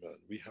body of the man.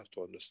 We have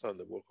to understand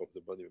the work of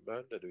the body of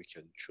man, that we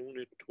can tune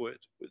it to it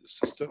with a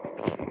system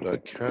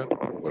that can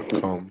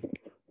overcome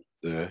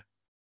the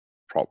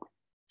problem.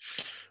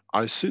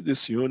 I see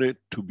this unit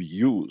to be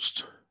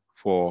used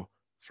for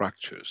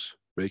fractures,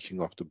 breaking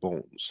of the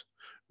bones,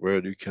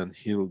 where you can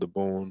heal the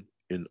bone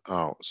in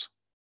hours.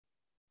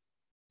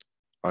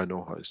 I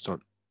know how it's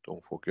done.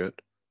 Don't forget,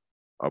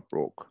 I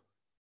broke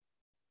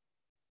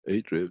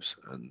 8 ribs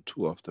and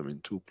 2 of them in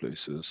 2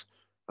 places,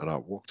 and I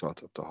walked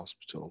out of the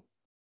hospital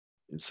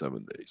in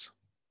 7 days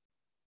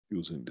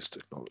using this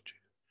technology.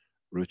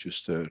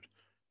 Registered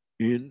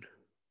in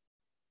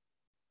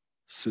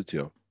city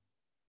of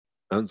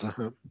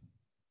Anzaham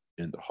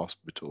in the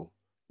hospital,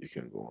 you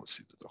can go and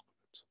see the document.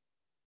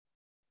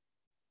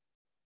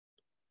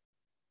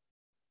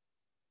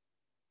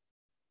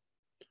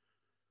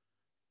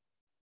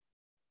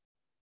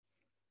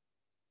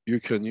 You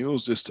can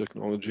use this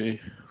technology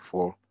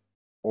for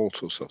all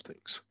sorts of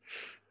things.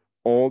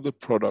 All the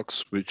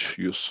products which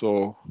you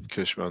saw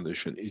Keshe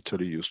Foundation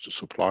Italy used to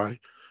supply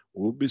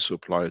will be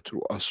supplied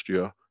through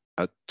Austria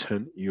at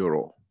 10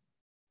 euro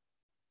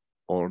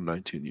or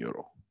 19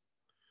 euro.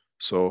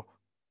 So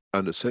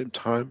at the same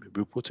time,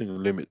 we're putting a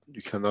limit.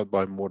 You cannot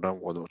buy more than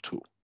 1 or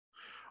 2.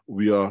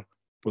 We are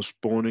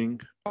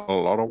postponing a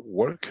lot of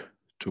work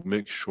to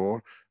make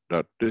sure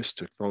that this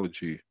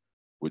technology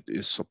with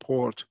its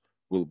support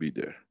will be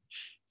there.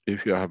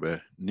 If you have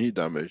a knee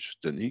damage,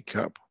 the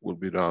kneecap will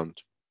be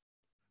around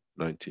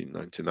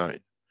 19.99.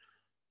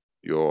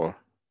 Your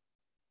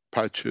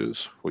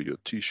patches for your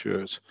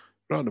t-shirts,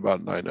 around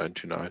about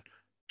 9.99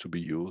 to be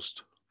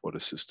used for the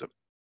system.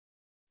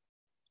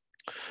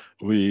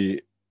 We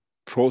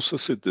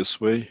process it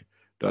this way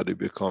that it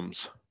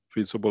becomes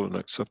feasible and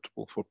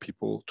acceptable for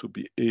people to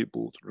be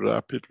able to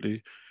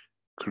rapidly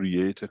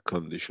create a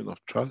condition of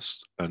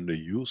trust and the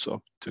use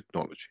of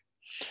technology.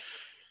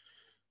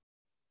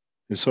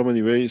 In so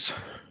many ways,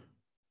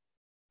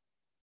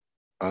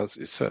 as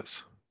it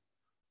says,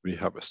 we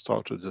have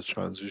started the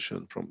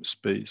transition from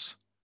space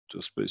to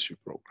a spaceship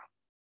program.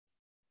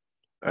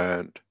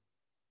 And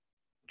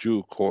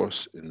due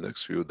course, in the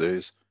next few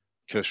days,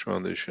 Keshe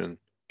Foundation,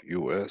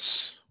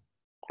 US,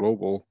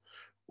 Global,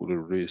 will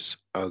release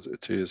as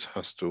it is,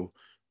 has to,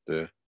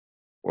 the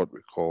what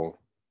we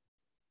call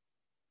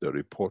the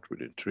report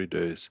within 3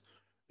 days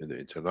in the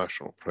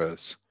international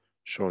press,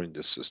 showing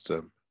the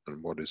system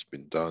and what has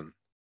been done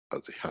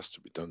as it has to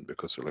be done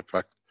because it will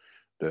affect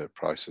the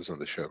prices and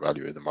the share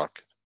value in the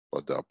market.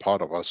 But they are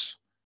part of us.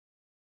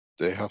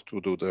 They have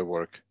to do their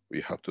work. We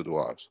have to do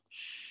ours.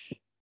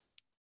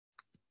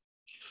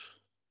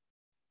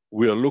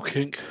 We are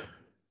looking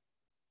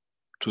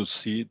to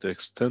see the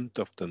extent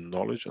of the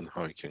knowledge and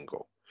how it can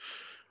go.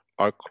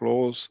 I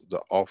close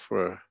the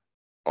offer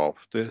of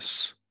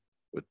this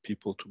with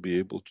people to be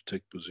able to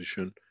take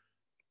position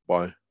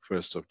by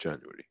 1st of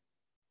January.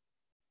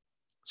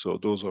 So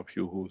those of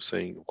you who are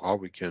saying how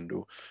we can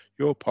do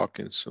your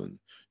Parkinson,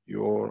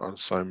 your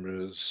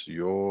Alzheimer's,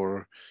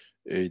 your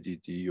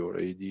ADD or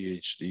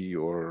ADHD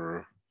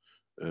or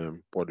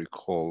what we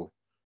call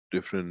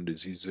different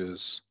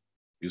diseases,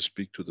 you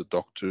speak to the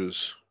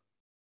doctors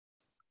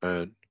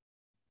and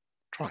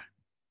try.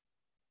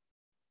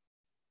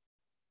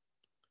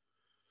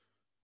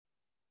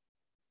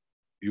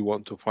 You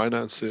want to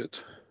finance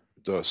it,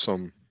 there are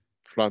some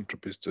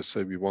philanthropists that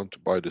say we want to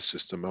buy the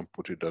system and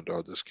put it that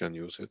others can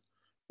use it.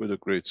 With the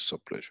greatest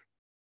of pleasure.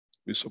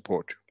 We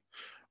support you.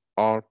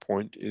 Our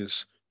point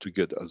is to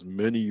get as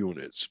many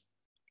units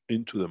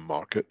into the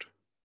market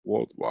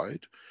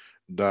worldwide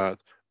that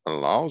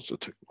allows the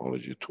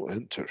technology to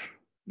enter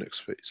next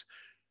phase.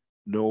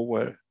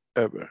 Nowhere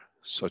ever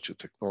such a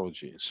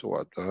technology so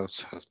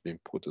advanced has been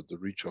put at the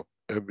reach of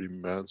every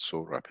man so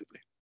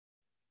rapidly.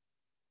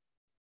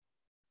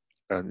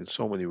 And in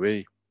so many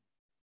ways,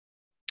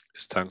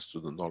 it's thanks to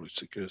the knowledge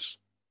seekers,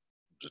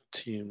 the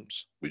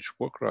teams which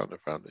work around the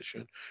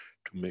foundation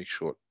to make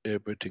sure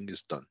everything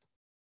is done.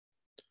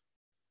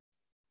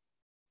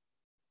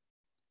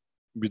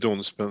 We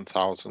don't spend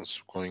thousands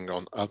going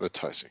on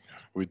advertising.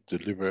 We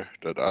deliver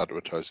that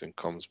advertising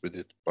comes with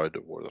it by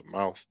the word of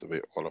mouth, the way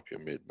all of you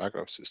made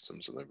backup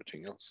systems and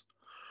everything else.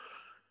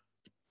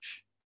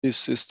 These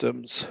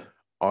systems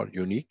are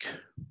unique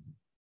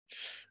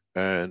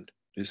and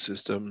these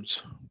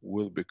systems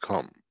will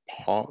become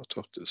part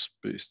of the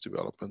space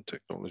development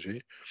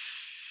technology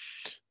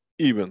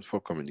even for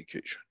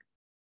communication,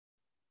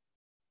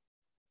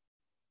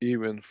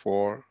 even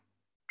for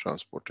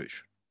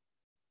transportation.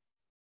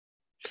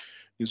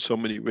 In so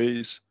many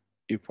ways,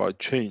 if I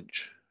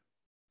change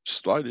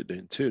slightly the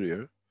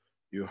interior,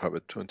 you have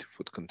a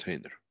 20-foot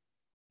container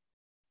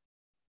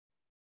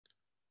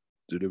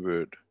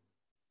delivered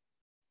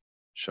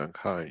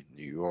Shanghai,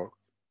 New York,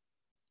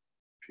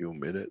 few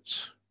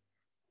minutes,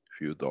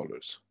 few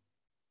dollars.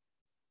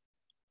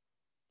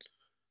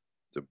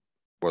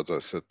 What I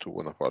said to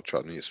one of our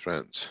Chinese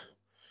friends,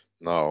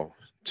 now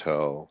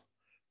tell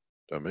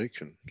the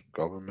American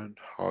government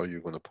how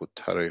you're going to put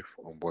tariff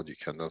on what you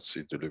cannot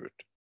see delivered.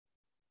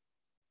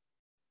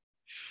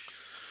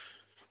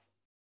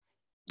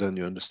 Then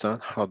you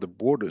understand how the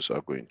borders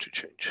are going to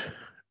change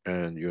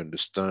and you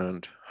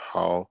understand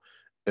how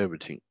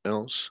everything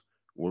else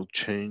will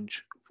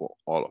change for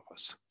all of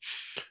us.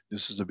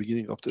 This is the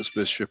beginning of the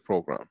spaceship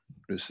program.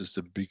 This is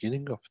the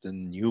beginning of the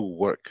new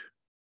work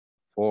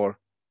for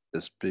the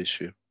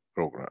spaceship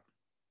program.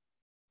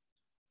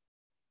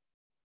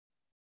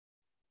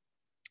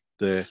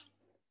 The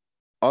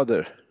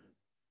other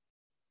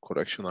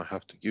correction I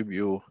have to give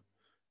you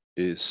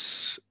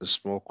is a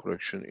small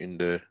correction in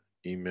the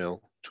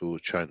email to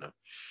China.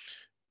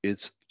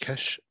 It's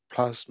Keshe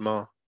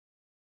Plasma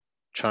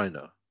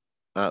China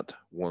at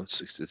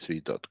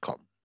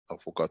 163.com. I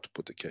forgot to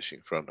put the cache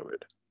in front of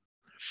it.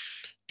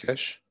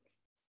 Keshe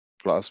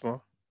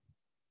plasma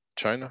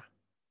China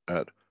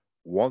at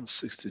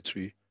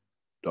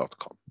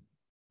 163.com.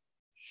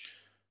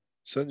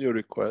 Send your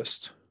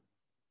request,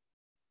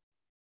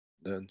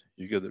 then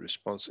you get a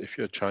response. If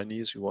you're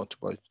Chinese, you want to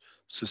buy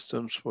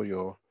systems for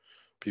your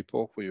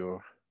people, for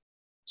your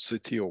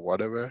city or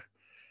whatever,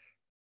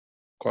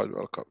 quite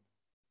welcome.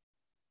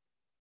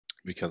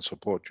 We can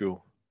support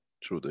you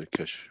through the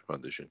Keshe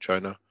Foundation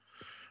China.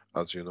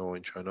 As you know,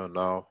 in China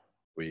now,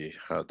 we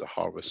had the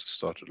harvest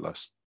started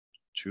last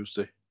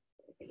Tuesday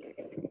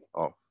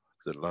of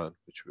the land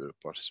which we were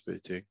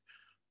participating.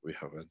 We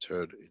have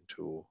entered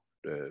into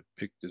the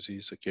pig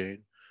disease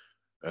again,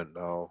 and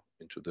now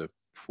into the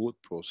food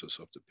process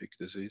of the pig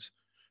disease,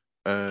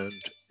 and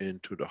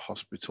into the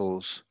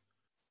hospitals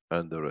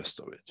and the rest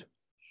of it.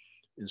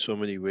 In so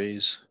many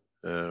ways,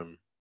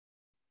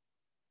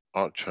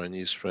 our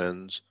Chinese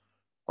friends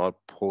are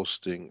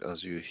posting,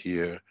 as you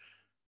hear.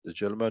 The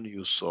gentleman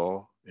you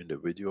saw in the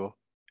video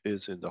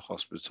is in the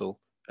hospital,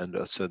 and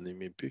they're sending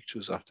me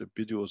pictures after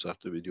videos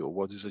after video.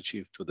 What is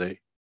achieved today?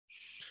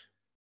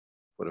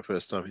 For the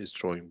first time, he's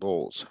throwing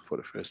balls. For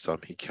the first time,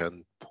 he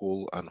can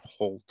pull and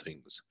hold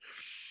things.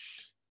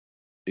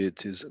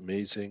 It is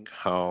amazing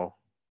how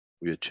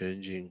we are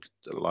changing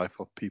the life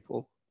of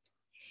people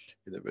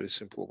in a very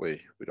simple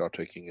way, without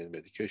taking any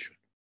medication,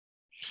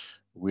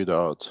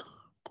 without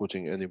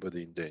putting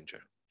anybody in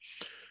danger.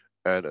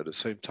 And at the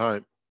same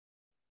time,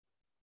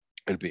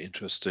 it'll be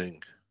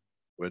interesting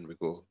when we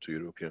go to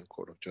European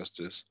Court of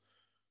Justice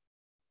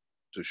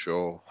to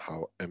show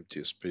how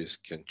empty space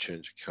can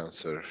change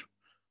cancer.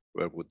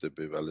 Where would there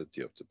be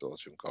validity of the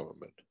Belgian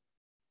government?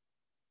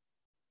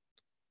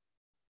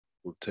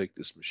 We'll take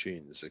this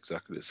machine, it's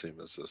exactly the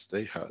same as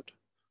they had,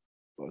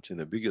 but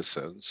in a bigger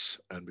sense,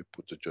 and we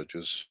put the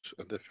judges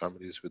and their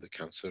families with the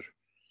cancer,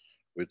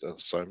 with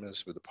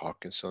Alzheimer's, with the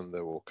Parkinson,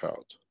 they walk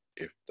out.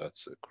 If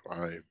that's a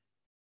crime,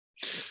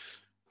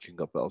 King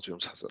of Belgium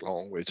has a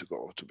long way to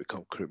go to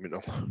become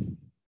criminal,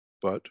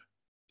 but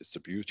it's the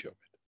beauty of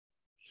it.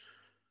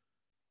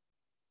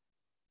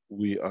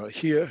 We are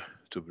here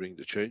to bring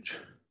the change,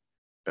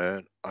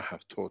 and I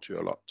have taught you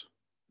a lot.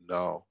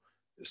 Now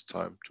it's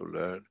time to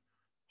learn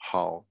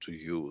how to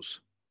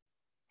use,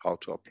 how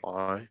to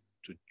apply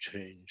to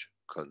change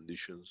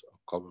conditions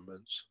of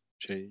governments,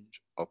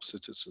 change of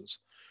citizens,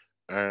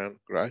 and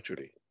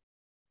gradually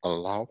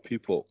allow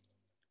people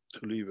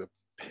to live a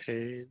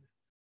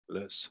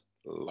painless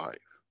life,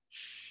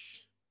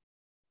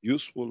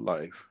 useful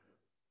life,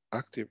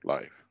 active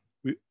life.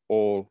 We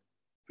all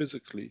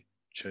physically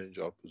change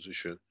our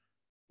position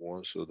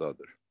once or the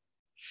other.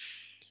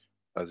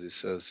 As it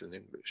says in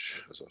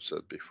English, as I've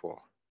said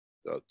before,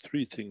 there are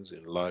 3 things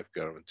in life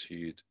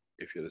guaranteed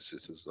if you're a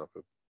citizen of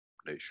a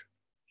nation: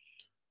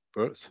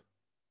 birth,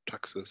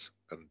 taxes,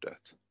 and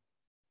death.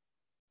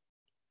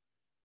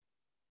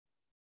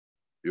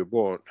 You're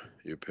born,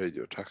 you paid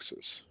your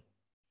taxes.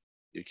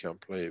 You can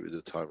play with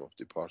the time of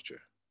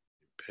departure,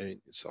 in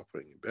pain, in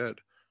suffering, in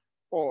bed,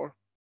 or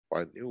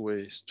find new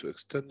ways to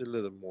extend a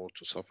little more,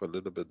 to suffer a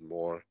little bit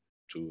more,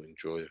 to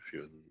enjoy a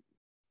few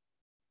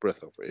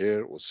breath of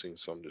air, or sing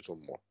some little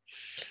more.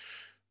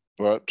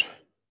 But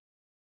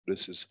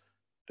this is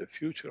the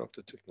future of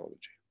the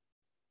technology.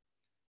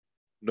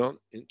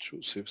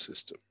 Non-intrusive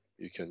system.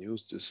 You can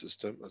use this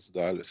system as a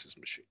dialysis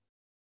machine.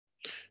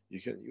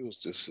 You can use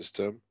this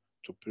system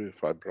to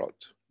purify blood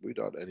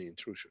without any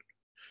intrusion.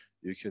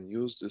 You can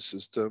use this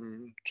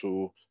system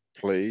to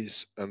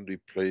place and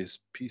replace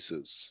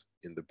pieces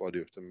in the body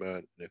of the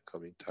man in a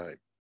coming time,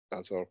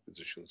 as our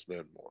physicians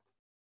learn more.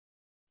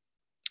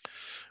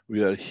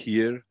 We are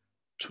here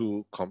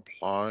to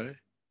comply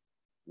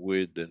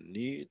with the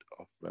need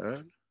of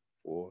man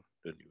for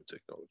the new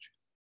technology.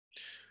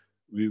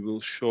 We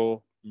will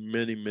show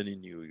many, many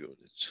new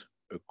units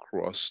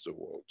across the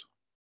world.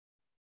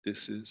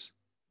 This is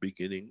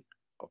beginning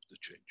of the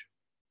change.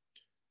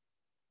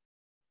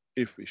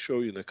 If we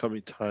show you in the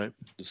coming time,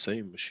 the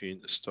same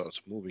machine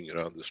starts moving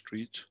around the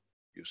street,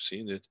 you've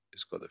seen it,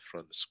 it's got a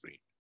front screen.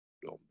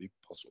 Don't be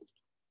puzzled.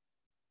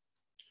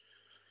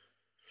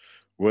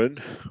 When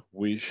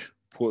we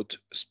put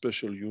a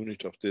special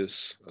unit of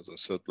this, as I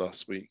said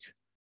last week,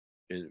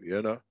 in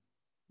Vienna,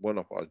 one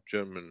of our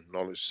German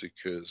knowledge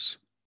seekers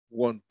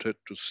wanted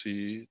to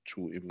see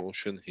through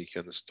emotion he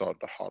can start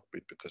the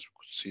heartbeat, because we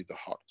could see the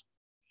heart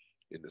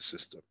in the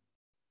system,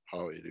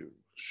 how it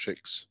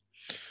shakes.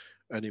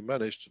 And he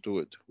managed to do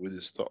it with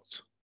his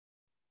thoughts.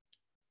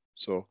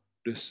 So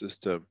this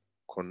system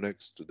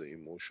connects to the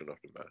emotion of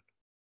the man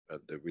and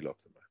the will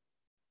of the man.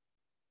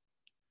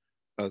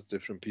 As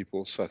different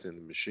people sat in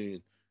the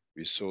machine,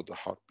 we saw the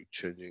heartbeat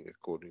changing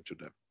according to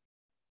them.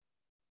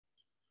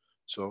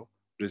 So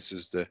this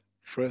is the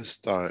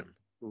first time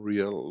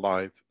real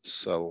live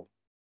cell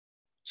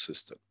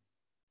system.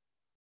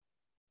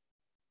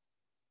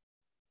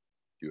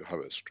 You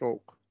have a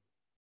stroke,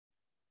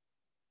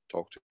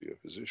 talk to your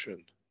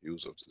physician,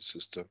 use of the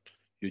system.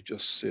 You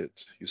just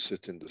sit, you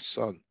sit in the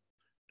sun.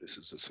 This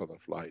is the sun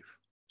of life.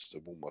 It's the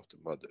womb of the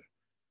mother.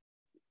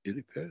 It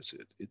repairs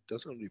it. It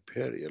doesn't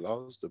repair. It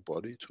allows the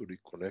body to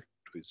reconnect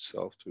to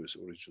itself, to its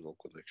original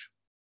connection.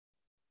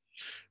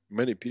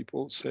 Many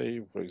people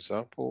say, for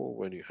example,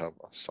 when you have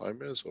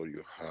Alzheimer's or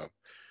you have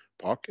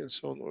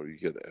Parkinson or you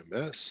get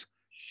MS,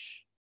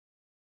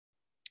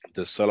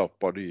 the cell of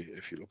body,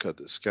 if you look at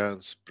the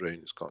scans,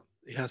 brain is gone.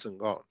 It hasn't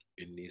gone.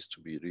 It needs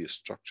to be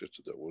restructured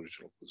to the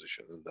original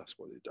position, and that's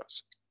what it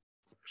does.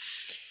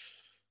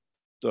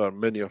 There are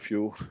many of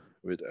you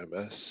with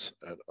MS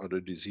and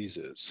other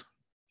diseases.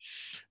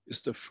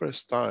 It's the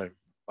first time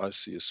I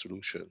see a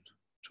solution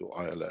to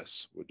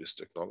ILS with this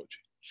technology,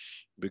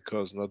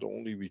 because not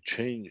only we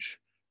change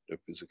the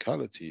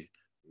physicality,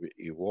 we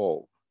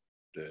evolve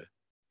the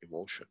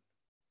emotion,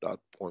 that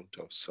point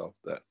of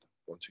self-death,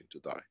 wanting to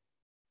die.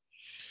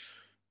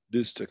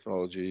 This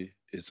technology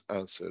is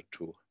answer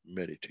to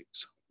many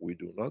things. We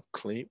do not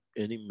claim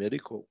any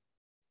miracle.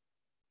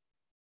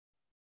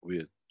 We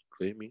are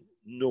claiming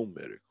no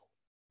miracle.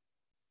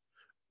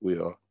 We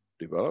have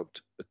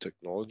developed a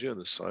technology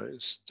and a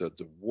science that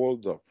the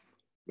world of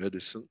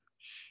medicine,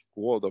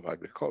 world of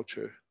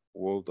agriculture,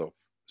 world of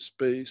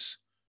space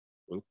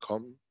will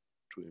come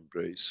to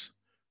embrace.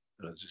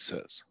 And as it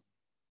says,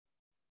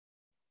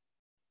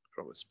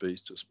 from a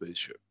space to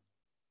spaceship.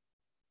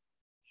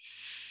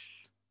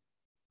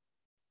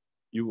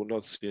 You will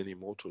not see any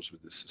motors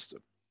with this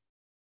system.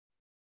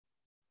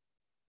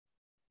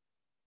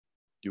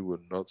 You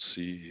will not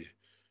see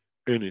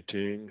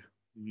anything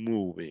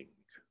moving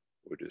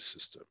with this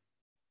system,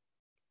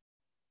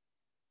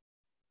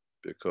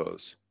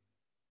 because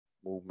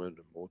movement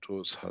and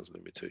motors has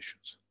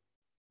limitations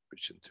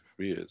which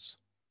interferes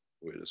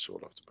with the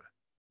soul of the man.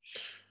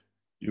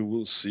 You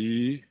will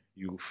see,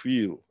 you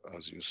feel,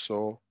 as you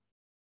saw,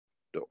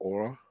 the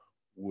aura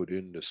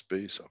within the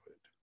space of it.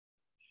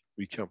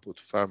 We can put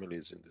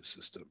families in the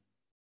system.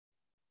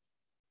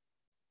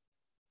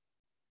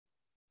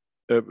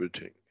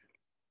 Everything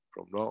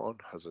from now on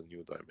has a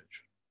new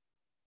dimension.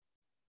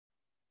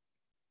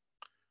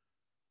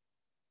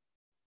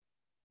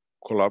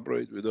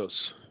 Collaborate with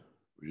us,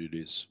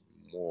 release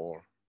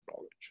more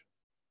knowledge.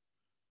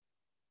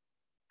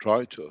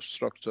 Try to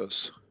obstruct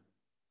us,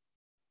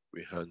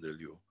 we handle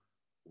you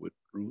with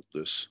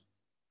ruthless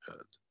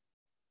hand.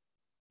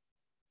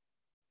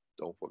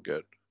 Don't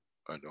forget,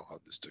 I know how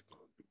this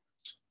technology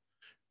works.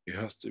 It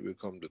has to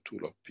become the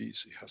tool of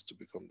peace. It has to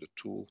become the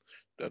tool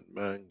that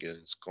man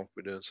gains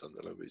confidence and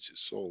elevates his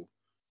soul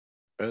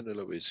and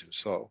elevates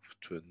himself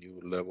to a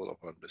new level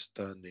of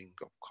understanding,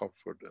 of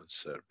comfort and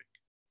serving.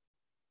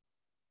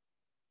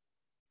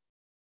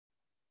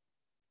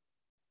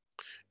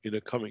 In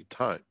the coming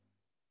time,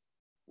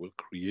 we'll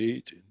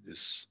create in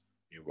this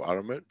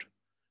environment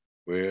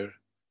where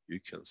you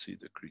can see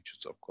the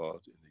creatures of God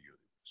in the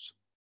universe.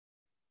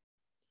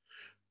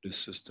 This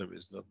system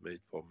is not made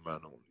for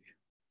man only.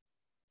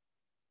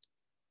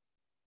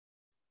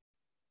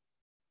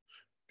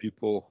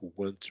 People who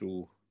went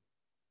through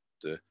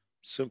the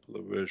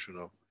simpler version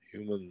of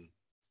human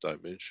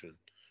dimension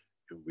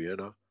in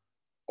Vienna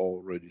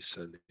already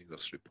sending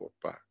us report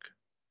back.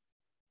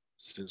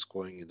 Since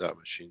going in that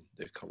machine,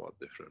 they come out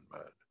different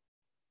man.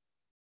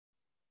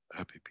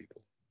 Happy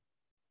people.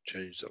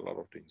 Changed a lot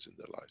of things in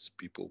their lives.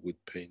 People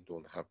with pain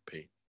don't have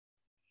pain.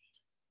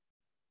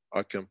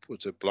 I can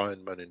put a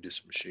blind man in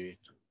this machine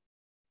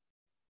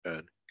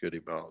and get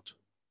him out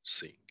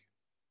seeing.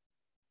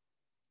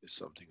 It's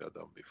something I've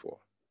done before.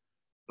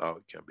 Now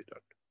it can be done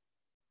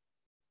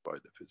by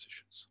the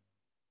physicians.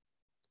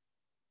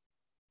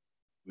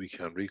 We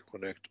can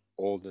reconnect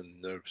all the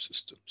nerve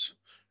systems.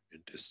 In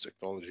this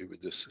technology,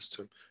 with this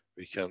system,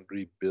 we can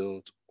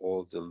rebuild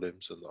all the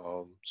limbs and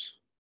arms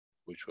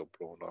which were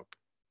blown up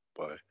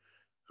by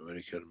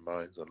American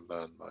mines and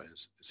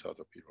landmines in south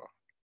of Iraq.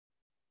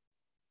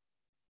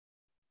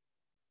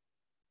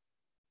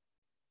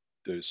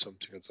 There is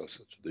something, as I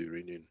said to the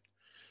Iranian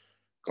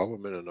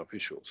government and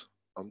officials,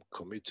 I'm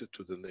committed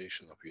to the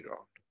nation of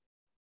Iran.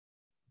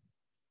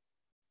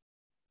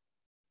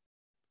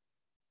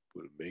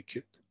 We'll make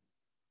it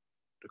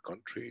the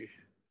country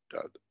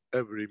that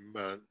every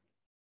man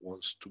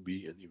wants to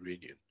be an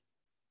Iranian.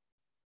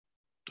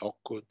 Talk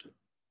good,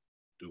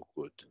 do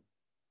good,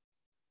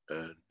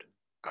 and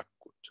act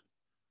good.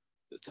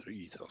 The three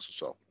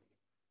ethos of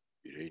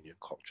Iranian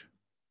culture.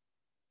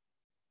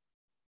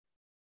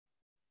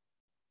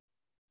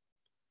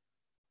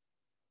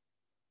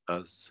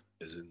 As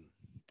is in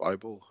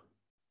Bible,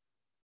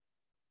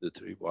 the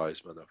three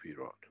wise men of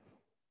Iran.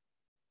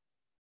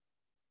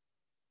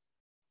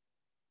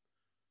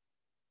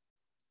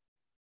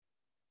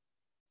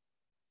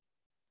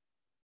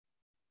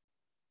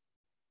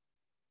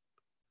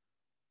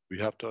 We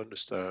have to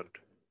understand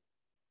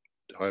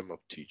time of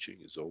teaching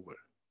is over.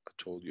 I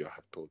told you, I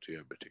have told you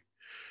everything.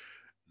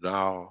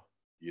 Now,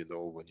 you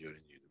know, when you're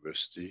in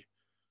university,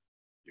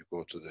 you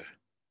go to the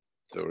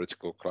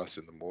theoretical class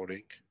in the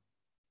morning,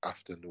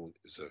 afternoon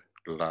is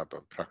a lab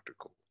and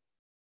practical.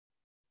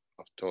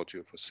 I've taught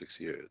you for 6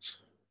 years.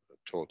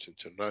 I've taught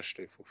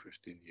internationally for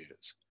 15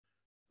 years.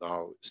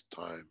 Now it's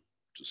time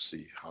to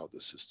see how the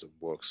system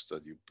works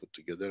that you put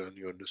together and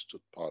you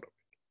understood part of it.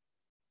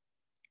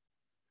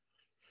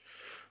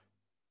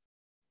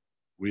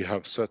 We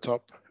have set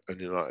up, and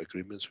in our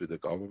agreements with the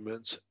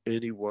governments,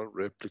 anyone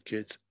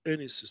replicates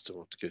any system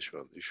of the Keshe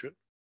Foundation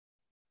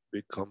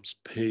becomes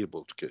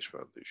payable to Keshe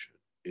Foundation.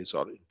 It's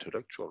our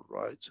intellectual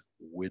rights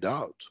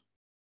without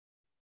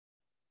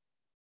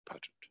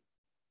patent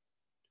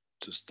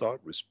to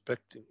start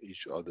respecting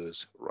each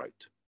other's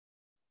right.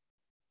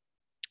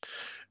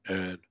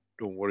 And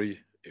don't worry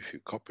if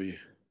you copy,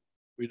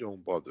 we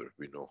don't bother,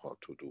 we know how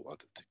to do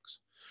other things.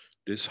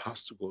 This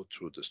has to go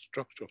through the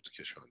structure of the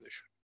Keshe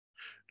Foundation,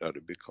 that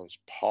it becomes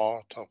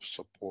part of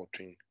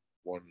supporting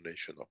one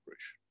nation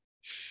operation.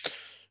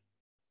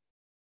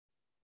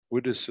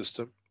 With this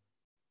system,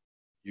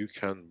 you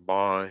can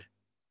buy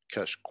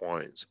cash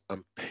coins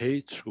and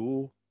pay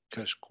through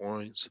cash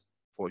coins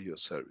for your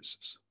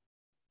services.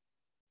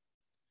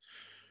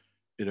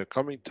 In a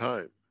coming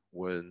time,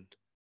 when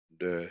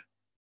the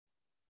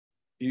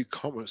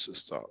e-commerce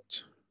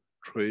starts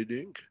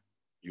trading,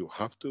 you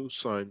have to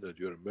sign that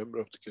you're a member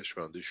of the Keshe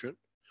Foundation,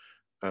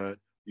 and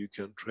you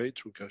can trade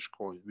through cash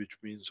coin, which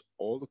means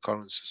all the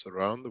currencies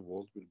around the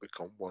world will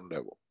become one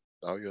level.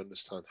 Now you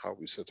understand how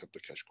we set up the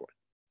cash coin.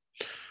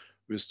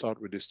 We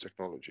start with this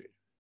technology.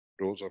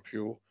 Those of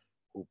you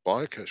who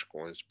buy cash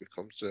coins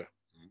becomes the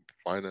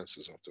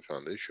finances of the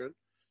foundation.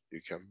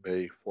 You can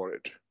pay for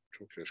it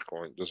through cash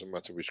coin. Doesn't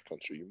matter which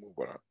country you move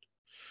around.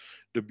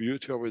 The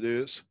beauty of it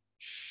is,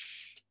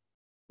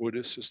 with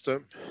this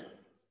system,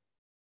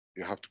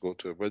 you have to go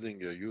to a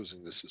wedding, you're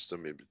using the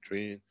system in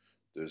between.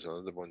 There's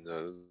another one in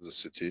another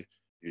city.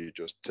 You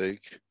just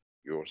take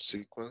your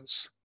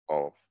sequence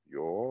of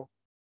your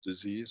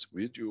disease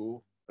with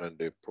you and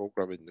they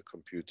program it in the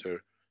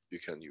computer. You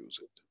can use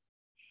it.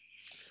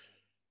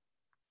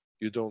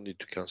 You don't need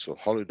to cancel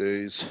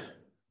holidays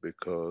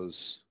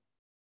because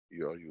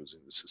you are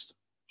using the system.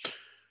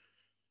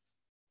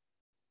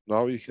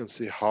 Now you can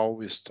see how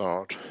we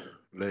start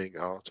laying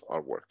out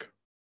our work.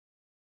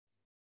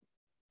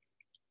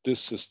 This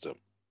system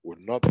will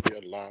not be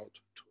allowed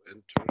to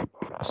enter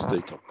the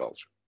state of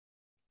Belgium.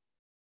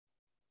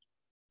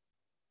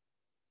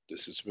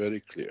 This is very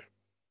clear.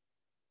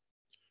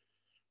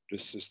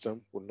 This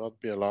system will not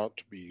be allowed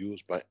to be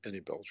used by any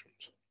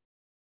Belgians.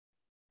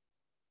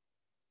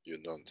 You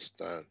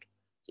understand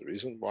the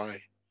reason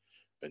why,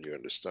 and you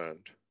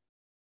understand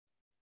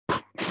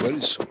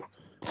very soon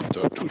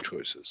there are two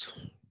choices.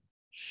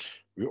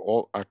 We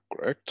all act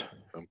correct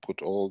and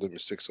put all the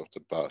mistakes of the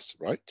past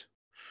right,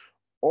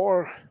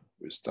 or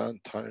we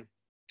stand time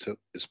till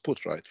it's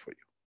put right for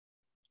you.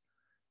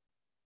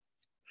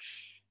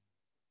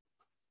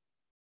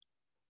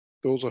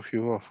 Those of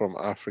you who are from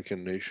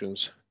African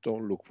nations,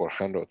 don't look for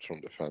handouts from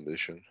the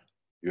foundation.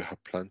 You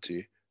have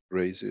plenty,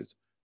 raise it,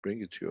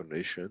 bring it to your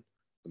nation,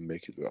 and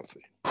make it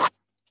wealthy.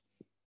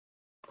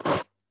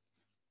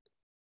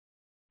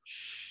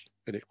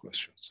 Any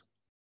questions?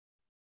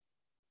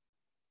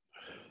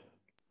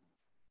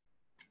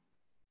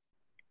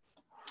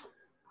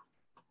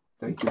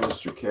 Thank you,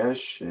 Mr.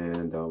 Kesh,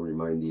 and I'll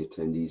remind the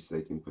attendees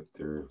they can put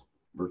their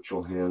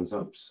virtual hands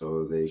up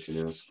so they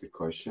can ask a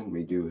question.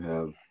 We do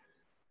have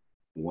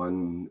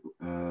one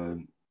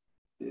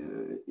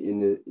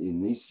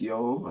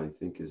Inicio, I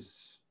think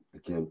is, I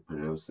can't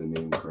pronounce the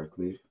name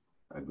correctly,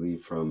 I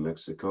believe from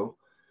Mexico.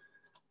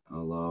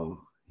 I'll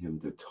allow him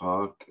to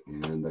talk,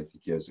 and I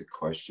think he has a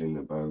question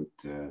about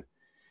the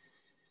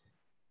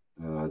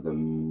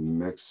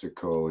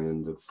Mexico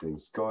end of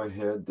things. Go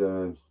ahead,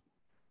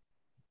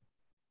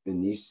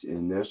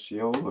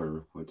 Inicio,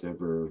 or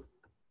whatever.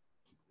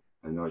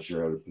 I'm not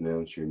sure how to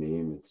pronounce your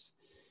name. It's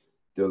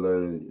de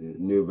la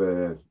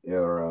Nueva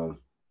Era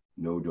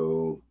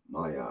Nodo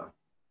Maya.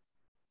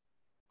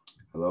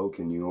 Hello,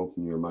 can you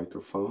open your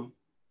microphone?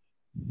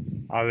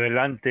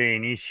 Adelante,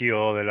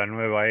 inicio de la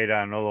nueva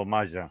era Nodo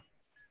Maya.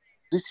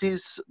 This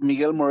is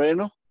Miguel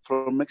Moreno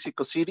from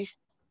Mexico City.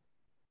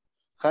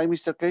 Hi,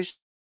 Mr. Kesh.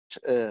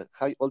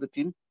 Hi, all the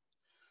team.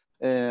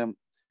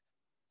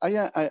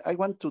 I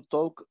want to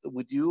talk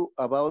with you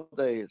about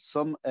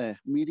some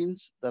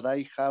meetings that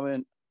I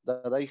have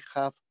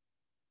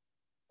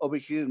over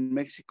here in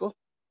Mexico.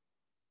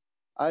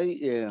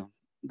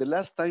 The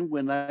last time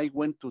when I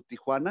went to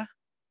Tijuana,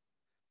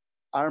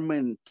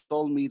 Armen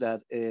told me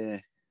that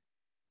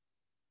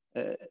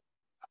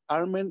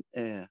Armen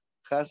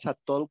has a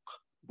talk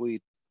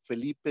with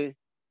Felipe,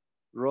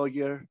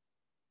 Roger,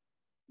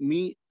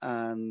 me,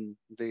 and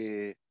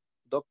the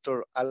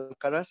Dr.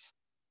 Alcaraz.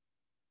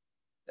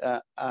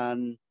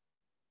 And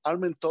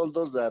Armen told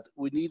us that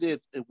we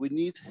need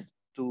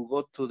to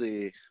go to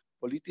the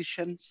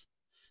politicians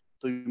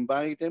to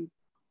invite them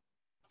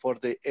for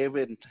the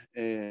event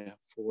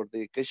for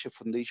the Keshe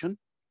Foundation.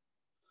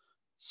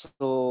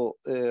 So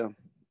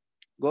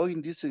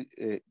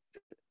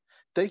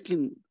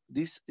taking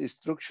these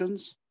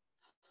instructions,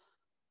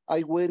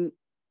 I went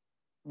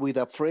with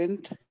a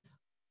friend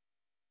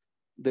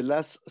the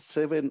last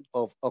 7th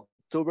of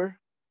October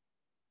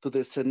to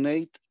the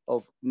Senate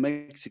of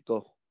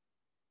Mexico.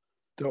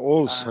 The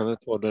old Senate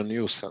or the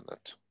new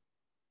Senate?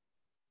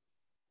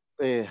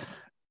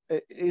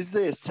 Is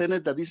the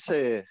Senate that is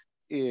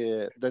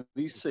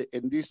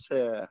in this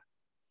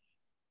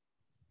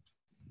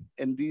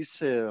in this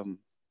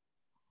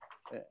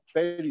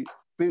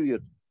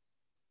period.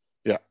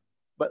 Yeah,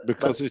 but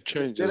because it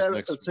changes there are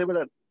next week.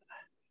 several,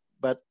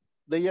 but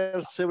there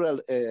are several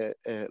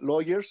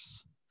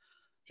lawyers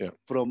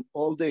from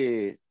all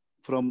the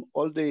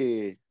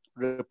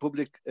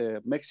Republic,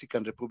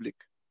 Mexican Republic.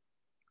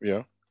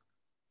 Yeah.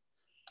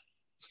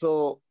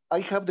 So I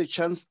have the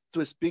chance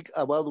to speak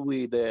about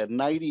with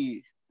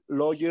 90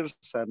 lawyers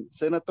and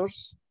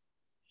senators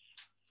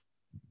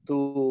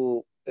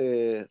to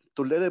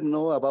let them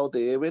know about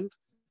the event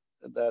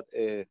that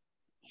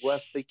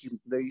was taking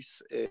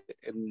place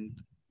in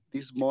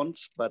this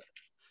month, but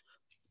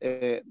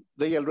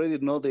they already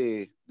know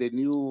the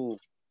new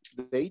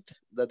date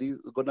that is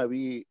gonna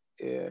be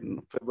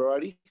in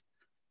February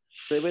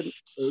 7,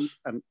 8,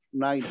 and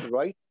 9,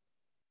 right?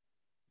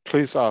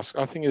 Please ask.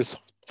 I think it's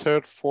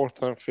 3rd,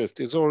 4th, and 5th.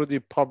 It's already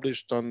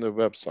published on the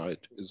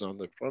website. It's on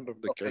the front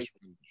of the Okay. cash.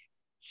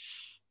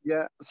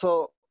 Yeah.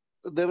 So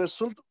the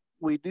result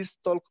with this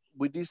talk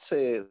with these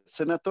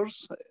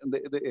senators,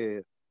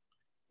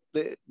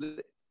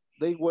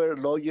 they were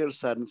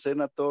lawyers and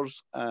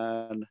senators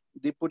and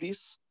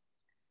deputies.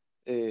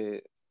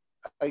 I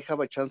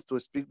have a chance to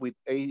speak with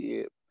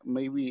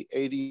maybe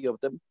 80 of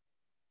them,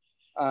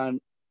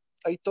 and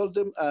I told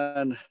them,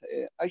 and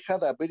I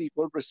had a very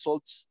good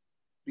results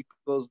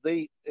because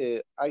I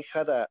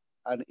had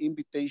an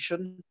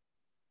invitation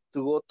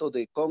to go to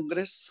the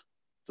Congress,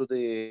 to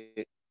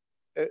the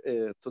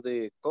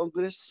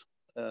Congress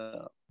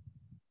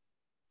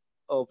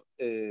of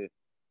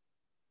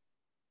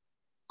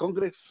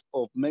Congress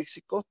of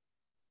Mexico,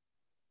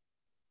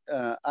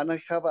 and I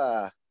have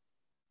a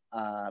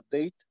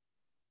date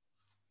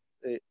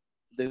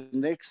the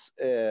next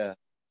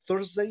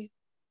Thursday,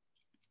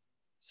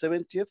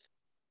 70th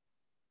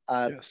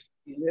at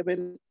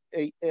 11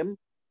 a.m.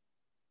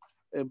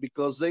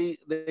 Because they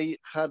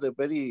had a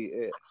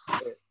very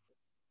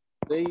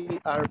they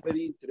are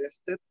very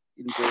interested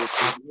in the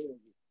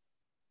technology.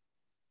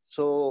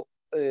 So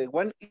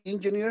one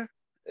engineer,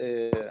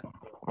 his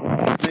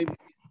name is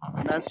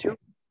Ignacio.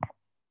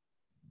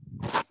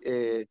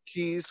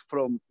 He is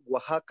from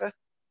Oaxaca,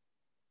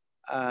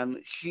 and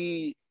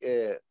he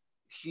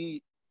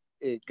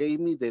gave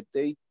me the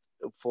date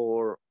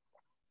for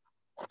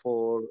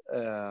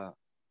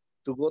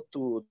to go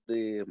to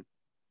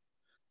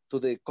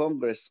the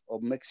Congress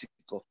of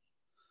Mexico.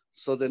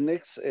 So the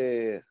next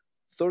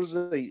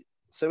Thursday,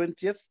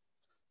 70th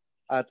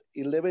at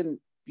 11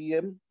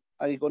 p.m.,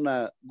 I'm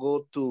gonna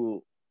go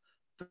to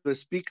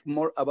speak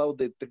more about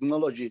the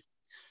technology.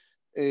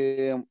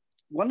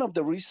 One of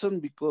the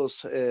reasons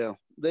because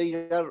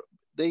they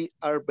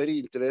are very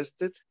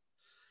interested.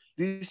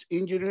 This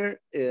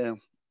engineer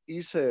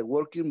is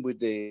working with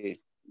the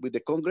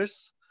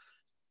Congress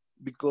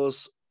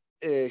because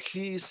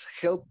he is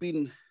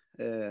helping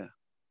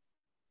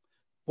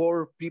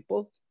poor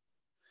people,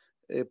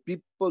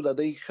 people that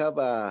they have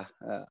a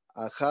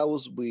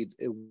house with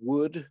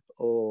wood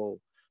or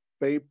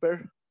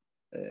paper,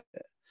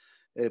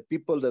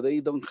 people that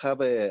they don't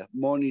have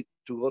money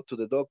to go to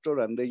the doctor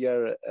and they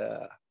are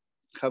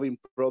having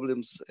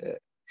problems,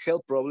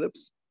 health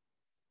problems.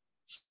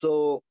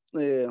 So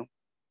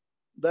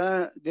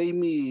that gave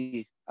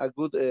me a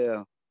good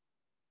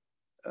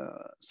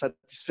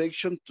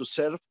satisfaction to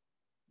serve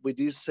with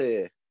this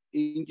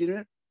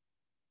engineer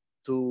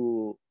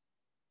to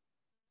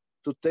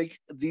take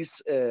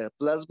this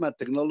plasma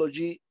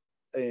technology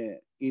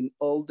in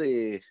all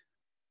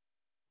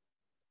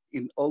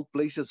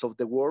places of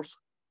the world,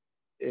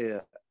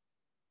 and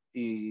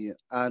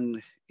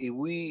if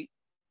we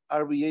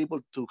are be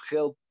able to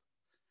help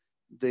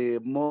the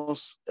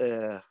most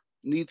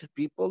need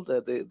people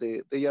that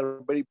they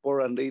are very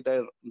poor and they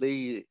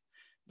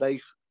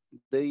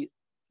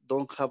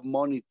don't have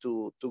money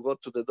to go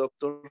to the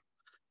doctor.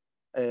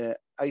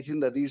 I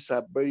think that is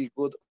a very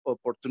good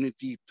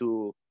opportunity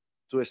to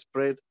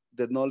spread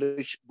the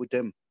knowledge with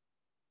them.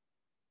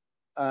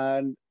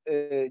 And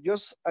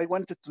just I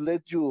wanted to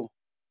let you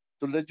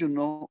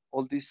know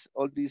all these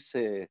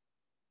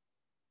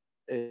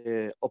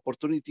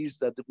opportunities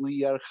that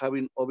we are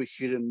having over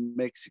here in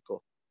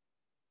Mexico.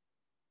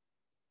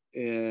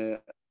 I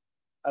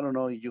don't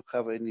know if you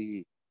have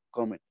any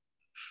comment.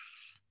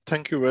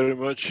 Thank you very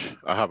much.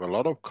 I have a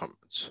lot of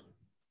comments.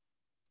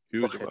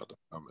 Huge amount of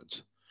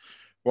comments.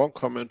 One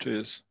comment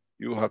is,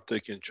 you have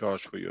taken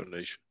charge for your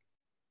nation.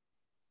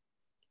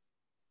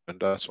 And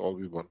that's all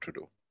we want to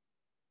do.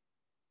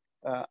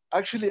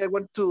 Actually, I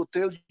want to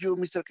tell you,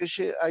 Mr.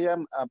 Keshe, I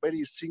am a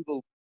very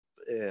single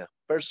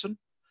person.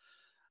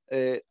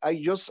 I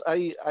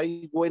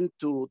went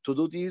to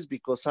do this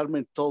because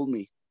Armen told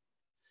me,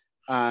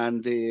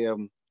 and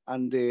the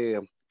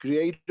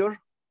creator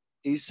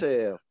is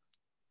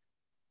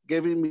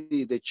giving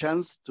me the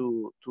chance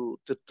to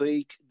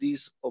take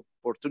these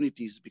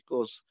opportunities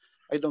because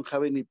I don't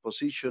have any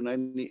position,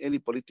 any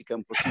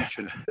political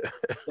position.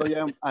 So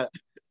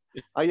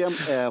I am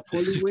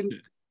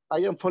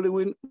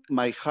following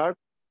my heart,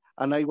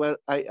 and I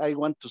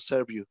want to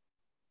serve you.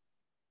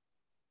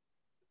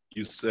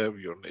 You serve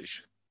your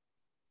nation.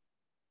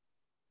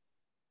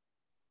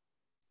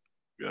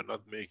 We are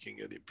not making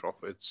any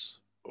profits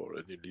or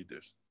any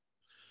leaders.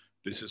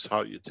 This is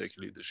how you take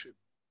leadership.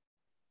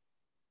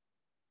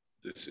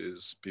 This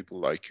is people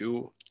like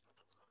you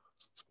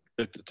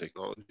take the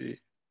technology,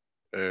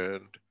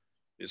 and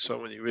in so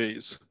many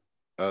ways,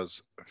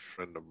 as a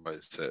friend of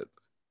mine said,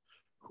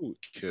 who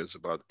cares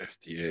about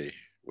FDA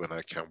when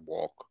I can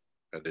walk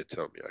and they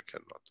tell me I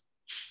cannot?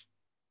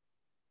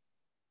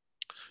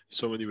 In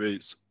so many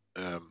ways,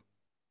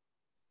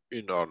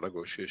 in our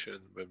negotiation,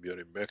 when we are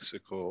in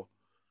Mexico,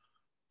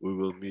 we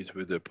will meet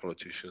with the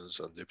politicians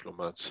and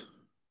diplomats,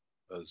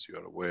 as you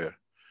are aware,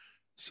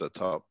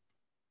 set up.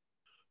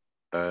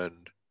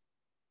 And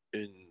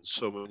in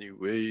so many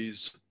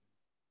ways,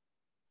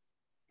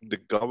 the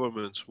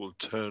governments will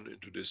turn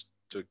into this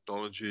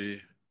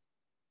technology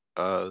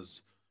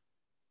as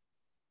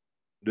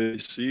they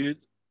see it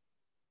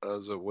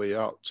as a way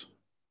out.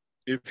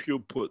 If you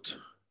put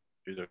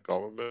in a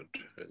government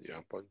and you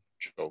have a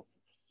bunch of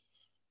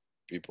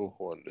people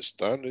who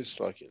understand this,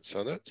 like in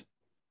Senate,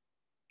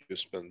 you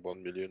spend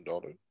 $1 million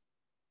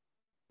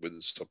with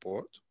the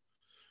support,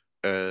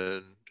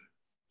 and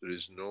there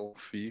is no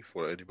fee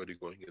for anybody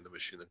going in the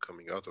machine and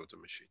coming out of the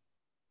machine.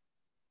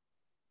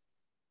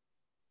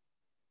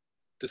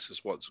 This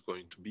is what's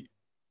going to be.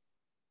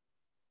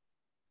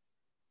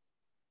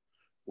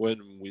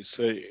 When we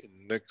say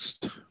in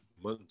next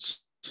months,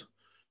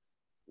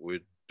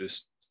 with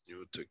this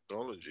new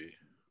technology,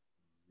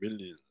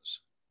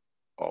 millions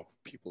of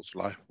people's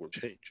life will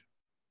change.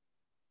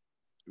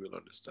 You will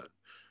understand.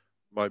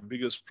 My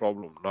biggest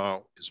problem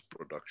now is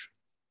production.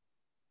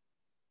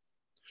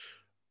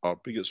 Our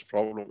biggest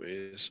problem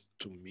is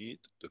to meet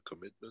the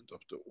commitment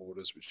of the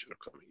orders which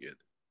are coming in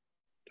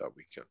that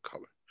we can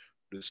cover.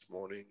 This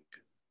morning,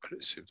 I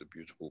received a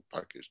beautiful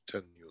package,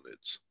 10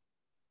 units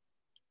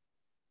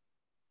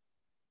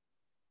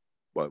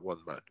by one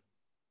man.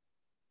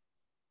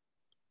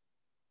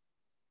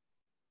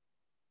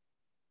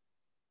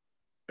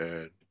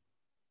 And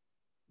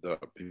there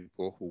are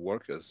people who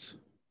work as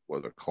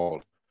what are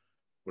called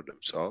for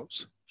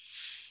themselves.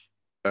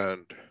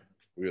 And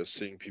we are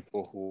seeing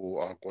people who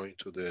are going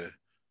to the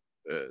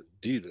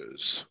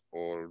dealers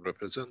or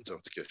representatives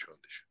of the Keshe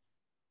Foundation.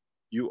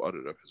 You are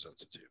the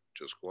representative.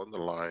 Just go on the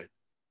line.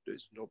 There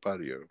is no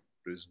barrier.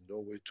 There is no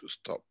way to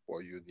stop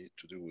what you need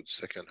to do with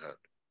second hand.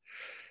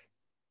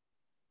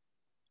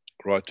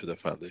 Write to the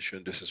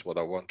foundation, this is what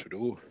I want to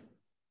do,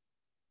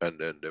 and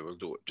then they will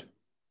do it.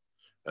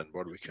 And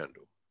what we can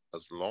do,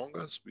 as long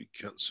as we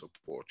can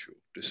support you,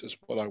 this is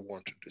what I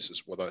wanted, this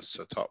is what I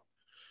set up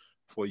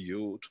for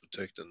you to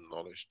take the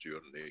knowledge to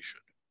your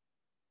nation.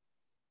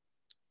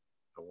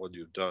 And what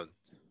you've done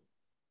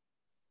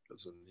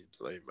doesn't need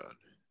layman,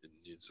 it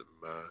needs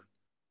a man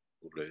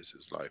who lays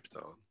his life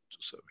down to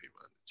serve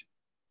humanity.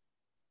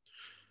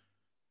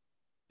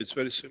 It's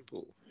very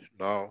simple.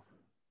 Now,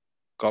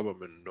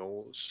 government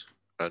knows,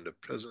 and the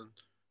present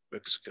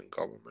Mexican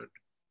government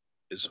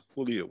is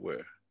fully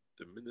aware.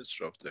 The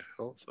Minister of the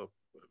Health of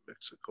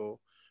Mexico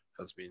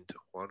has been in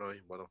Tijuana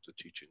in one of the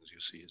teachings you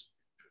see.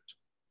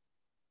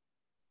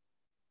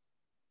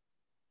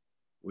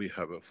 We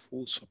have a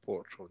full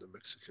support from the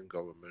Mexican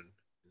government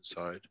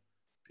inside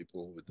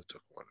people with the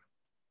Tijuana.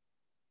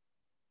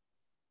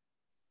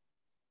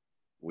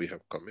 We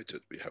have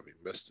committed, we have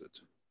invested,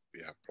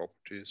 we have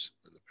properties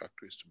and the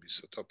factories to be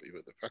set up.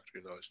 Even the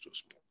factory now is too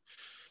small.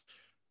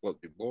 What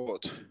we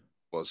bought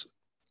was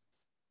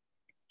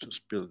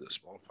to build a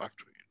small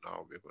factory.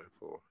 Now we're going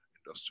for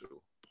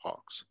industrial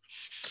parks.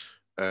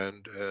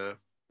 And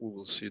we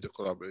will see the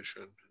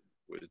collaboration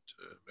with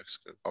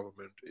Mexican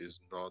government is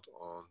not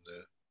on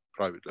the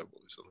private level,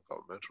 it's on the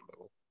governmental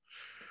level.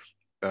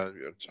 And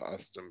we are to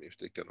ask them if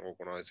they can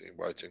organize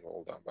inviting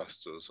all the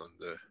ambassadors and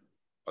the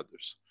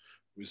others.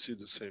 We see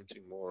the same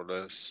thing more or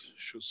less,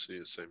 should see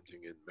the same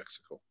thing in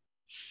Mexico.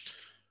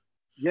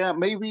 Yeah,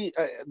 maybe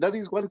that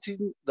is one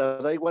thing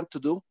that I want to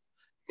do.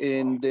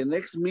 In the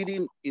next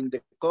meeting in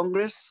the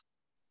Congress,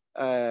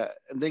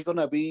 they're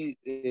gonna be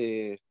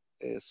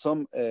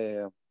some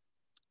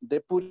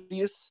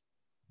deputies,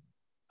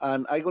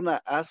 and I'm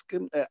gonna ask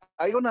him.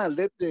 I'm gonna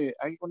let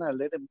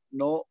him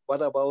know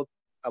what about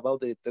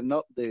the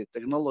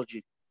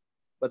technology,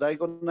 but I'm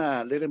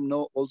gonna let him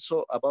know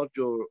also about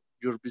your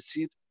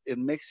visit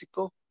in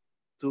Mexico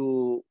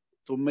to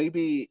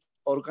maybe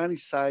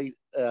organize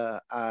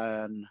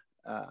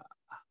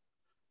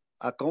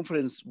a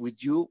conference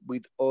with you,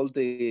 with all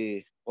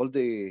the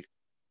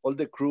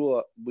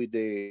crew, with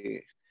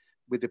the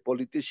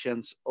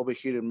politicians over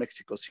here in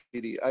Mexico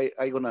City.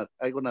 I gonna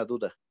do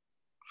that.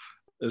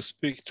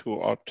 Speak to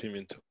our team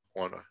in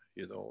Tijuana.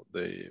 You know,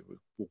 they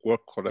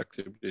work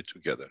collectively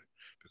together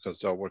because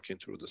they're working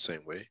through the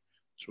same way,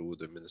 through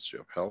the Ministry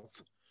of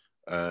Health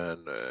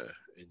and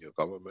in your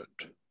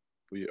government.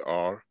 We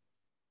are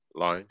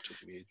lined to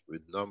meet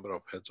with number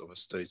of heads of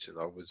states in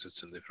our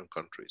visits in different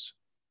countries.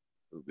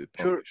 Will be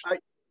published.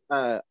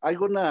 Sure, I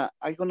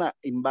gonna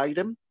invite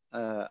them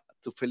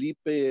to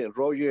Felipe,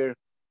 Roger,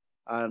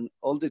 and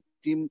all the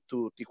team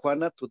to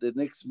Tijuana to the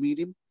next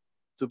meeting,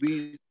 to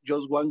be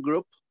just one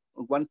group,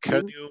 one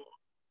team.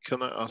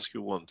 Can I ask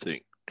you one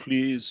thing?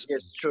 please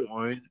Yes, sure.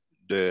 join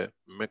the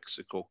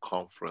Mexico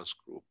conference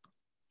group.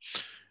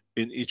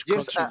 In each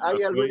Yes, country, I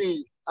we are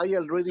going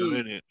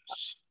already,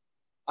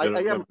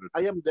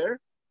 I am there.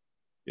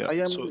 Yeah, I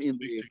am so in speak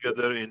the.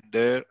 together in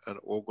there and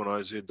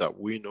organize it that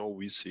we know,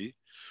 we see.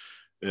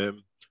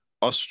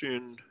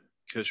 Austrian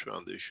Keshe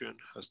Foundation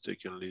has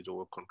taken lead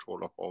over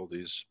control of all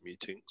these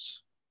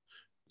meetings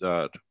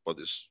but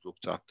is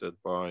looked after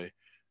by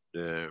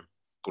the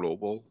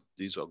global.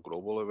 These are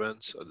global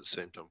events at the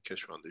same time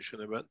Keshe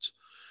Foundation events.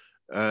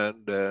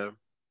 And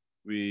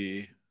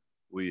we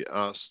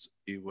asked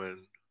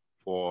even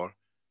for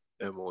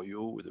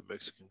MOU with the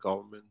Mexican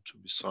government to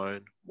be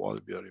signed while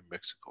we are in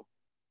Mexico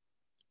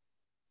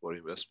for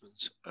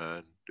investments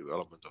and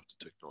development of the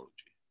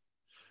technology.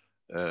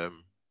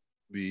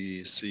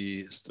 We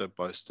see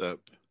step-by-step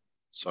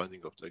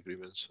signing of the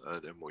agreements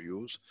and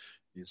MOUs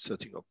in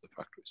setting up the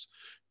factories.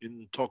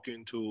 In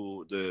talking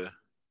to the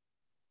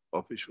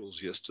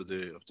officials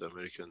yesterday of the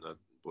American,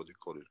 what do you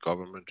call it,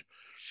 government,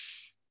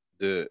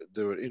 they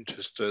were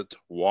interested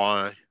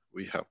why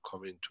we have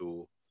come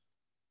into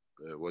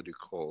what do you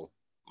call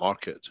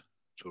market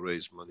to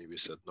raise money. We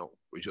said no,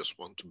 we just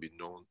want to be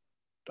known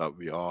that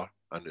we are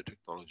and the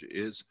technology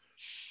is,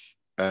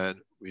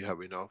 and we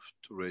have enough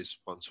to raise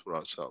funds for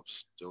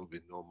ourselves. There will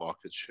be no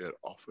market share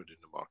offered in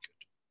the market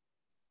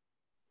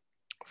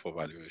for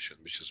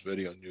valuation, which is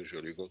very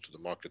unusual. You go to the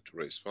market to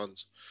raise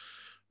funds.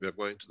 We are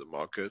going to the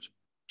market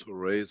to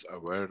raise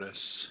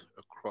awareness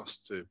across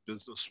the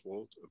business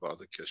world about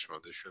the Keshe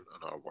Foundation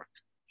and our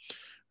work.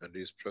 And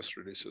these press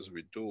releases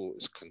we do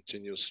is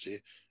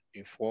continuously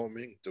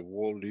informing the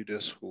world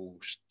leaders who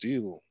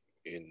deal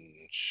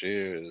in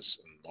shares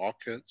and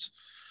markets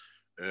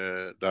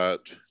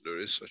that there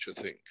is such a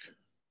thing.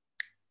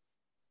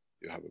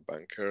 You have a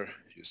banker,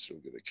 you still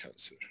get a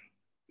cancer.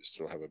 You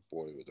still have a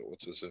boy with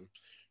autism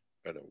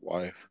and a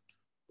wife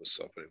who's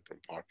suffering from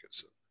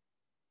Parkinson.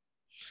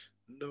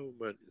 No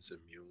man is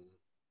immune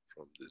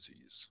from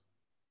disease.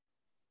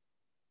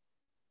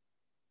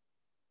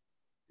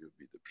 You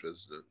be the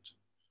president,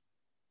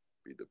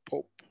 be the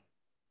Pope,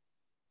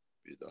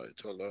 be the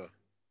Ayatollah,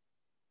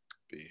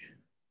 be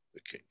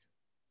the king.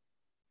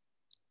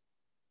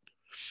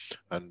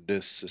 And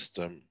this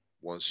system,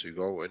 once you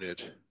go in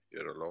it,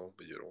 you're alone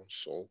with your own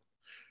soul,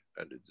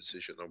 and the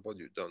decision of what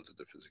you've done to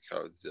the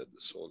physicality that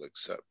the soul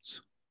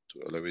accepts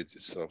to elevate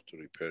itself to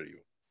repair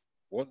you.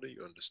 One day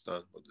you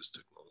understand what this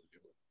technology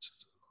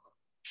is.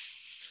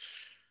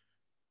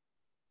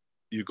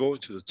 You go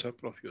into the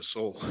temple of your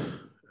soul,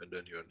 and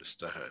then you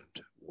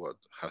understand what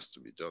has to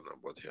be done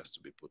and what has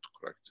to be put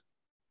correct.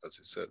 As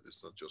I said,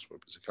 it's not just for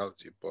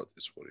physicality, but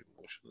it's for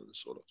emotion and the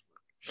soul of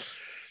man.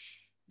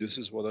 This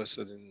is what I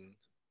said in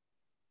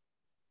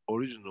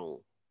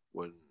original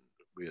when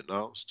we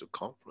announced the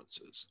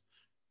conferences,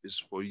 is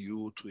for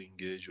you to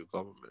engage your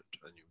government,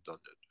 and you've done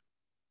it.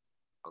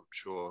 I'm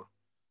sure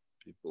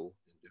people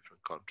in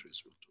different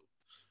countries will do.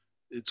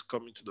 It's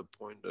coming to the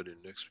point that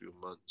in the next few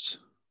months,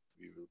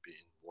 we will be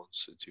in one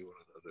city or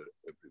another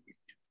every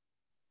week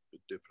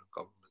with different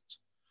governments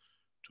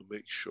to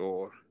make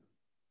sure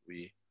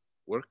we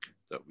work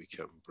that we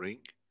can bring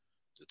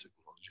the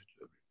technology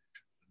to every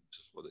nation. And this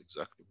is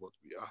exactly what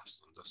we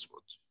asked, and that's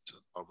what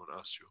Arman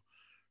asked you.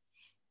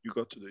 You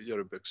got to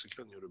you're a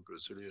Mexican, you're a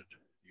Brazilian,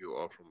 you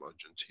are from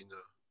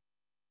Argentina,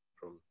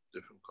 from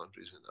different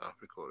countries in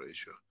Africa or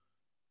Asia.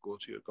 Go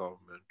to your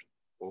government,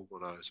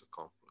 organize a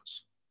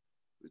conference.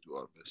 We do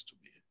our best to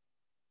be.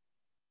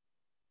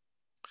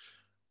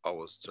 I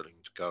was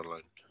telling to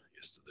Caroline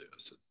yesterday, I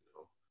said,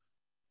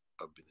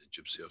 I've been a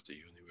gypsy of the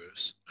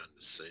universe, and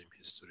the same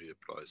history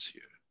applies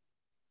here,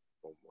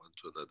 from one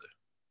to another,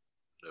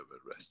 never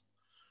rest.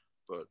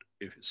 But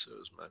if it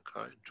serves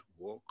mankind to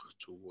walk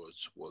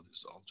towards what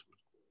is the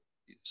ultimate goal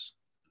is,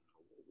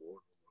 no more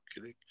war, no more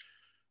killing,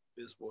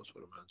 it's worth for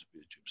a man to be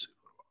a gypsy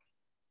for a while.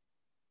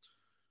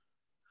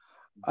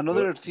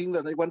 Another thing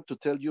that I want to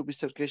tell you,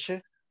 Mr.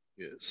 Keshe.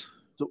 Yes.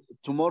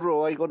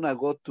 Tomorrow I'm gonna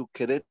go to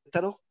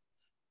Querétaro.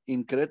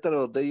 In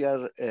Querétaro, they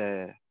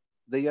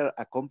are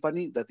a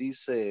company that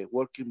is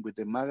working with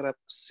the Magrab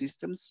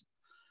systems,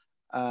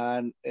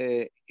 and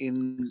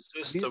is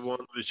this the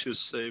one which is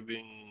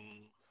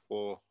saving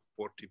for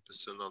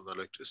 40% on the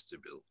electricity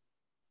bill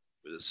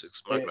with the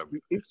 6 Magrab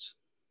units?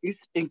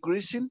 It's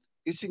increasing.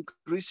 It's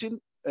increasing.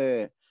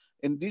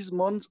 In this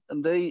month,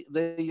 they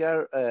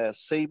are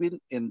saving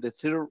in the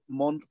third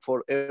month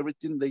for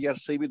everything. They are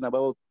saving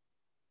about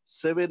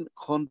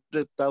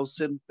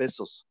 700,000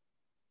 pesos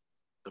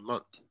a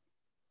month.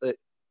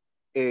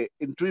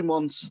 In 3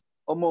 months,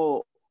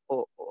 almost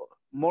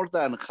more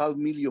than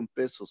 500,000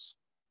 pesos.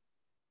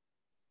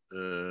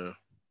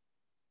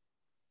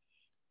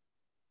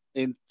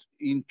 In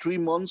 3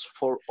 months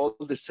for all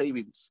the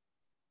savings.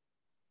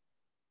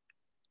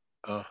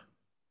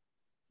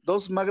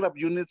 Those Magrab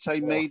units I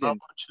made. How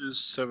much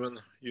is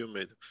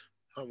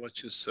how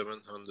much is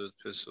 700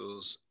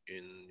 pesos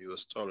in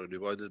US dollar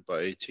divided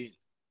by 18?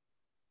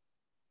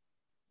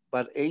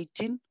 But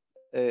 18?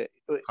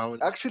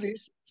 Actually,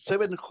 it's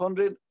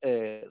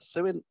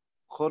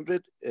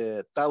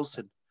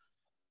 700,000.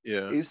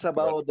 Yeah. It's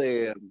about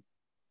the.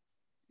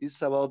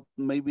 It's about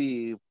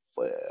maybe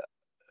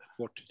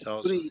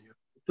 40,000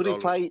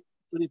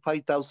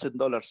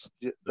 $35,000.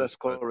 That's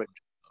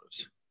correct.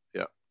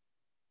 Yeah.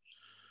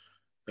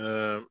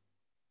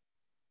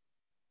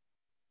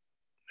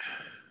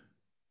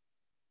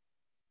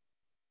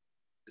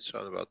 It's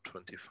around about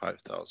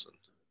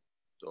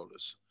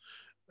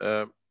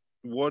 $25,000.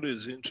 What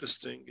is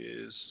interesting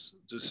is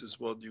this is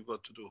what you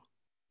got to do.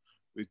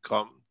 We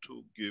come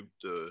to give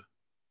the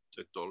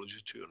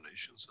technology to your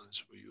nations, and it's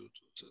for you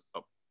to set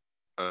up.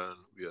 And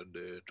we are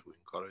there to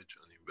encourage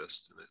and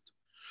invest in it.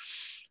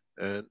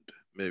 And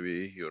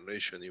maybe your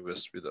nation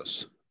invests with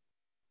us.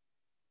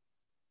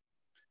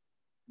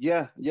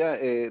 Yeah,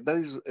 that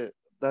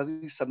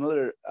is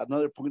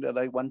another point that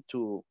I want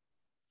to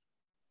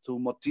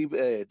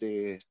motivate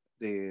the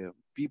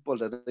people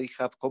that they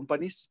have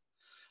companies.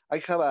 I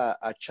have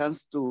a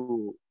chance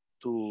to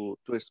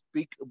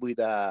speak with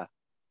a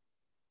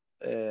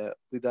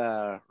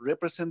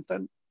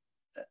representative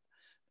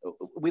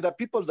with the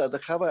people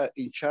that have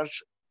in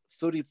charge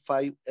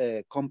 35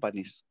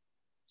 companies.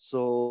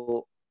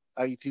 So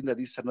I think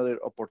that is another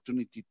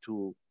opportunity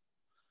to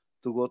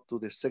go to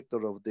the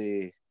sector of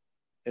the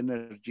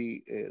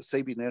energy,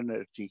 saving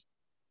energy.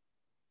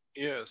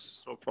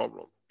 Yes, no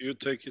problem. You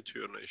take it to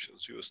your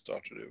nations. You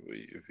started it.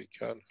 If we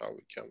can, how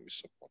we can, we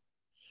support.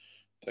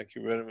 Thank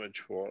you very much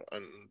for,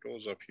 and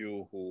those of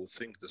you who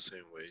think the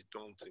same way,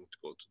 don't think to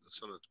go to the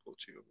Senate, go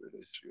to your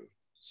village, your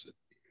city,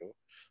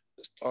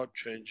 start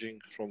changing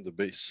from the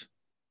base.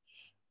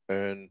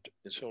 And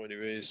in so many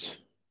ways,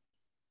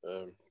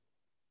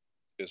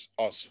 it's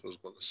us who's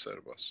going to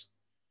serve us.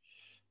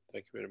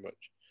 Thank you very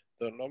much.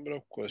 There are a number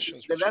of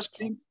questions. The last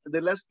thing,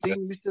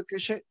 Mr.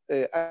 Keshe,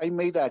 I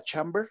made a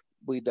chamber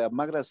with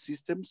Magra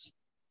Systems,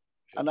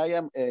 and I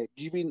am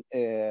giving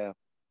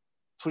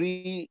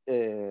free.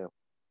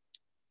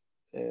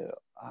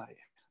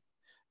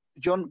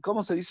 John,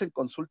 ¿cómo se dicen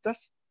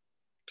consultas?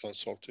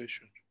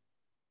 Consultation.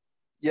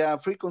 Yeah,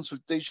 free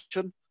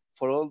consultation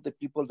for all the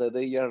people that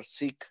they are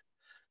sick.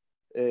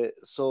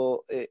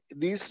 So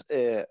this,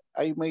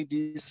 I made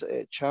this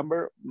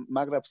chamber,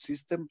 Maghreb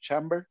system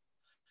chamber,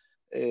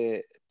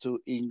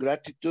 to in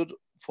gratitude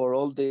for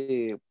all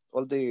the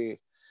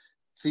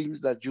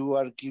things that you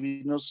are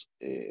giving us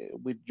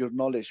with your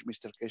knowledge,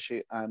 Mr.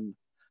 Keshe, and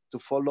to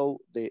follow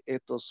the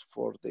ethos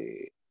for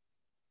the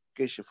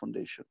Keshe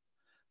Foundation.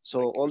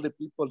 So all the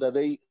people that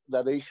they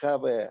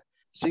have a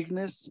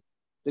sickness,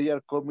 they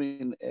are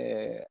coming,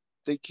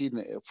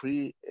 taking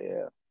free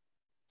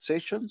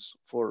sessions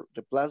for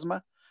the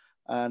plasma,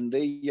 and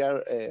they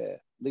are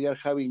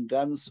having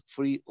guns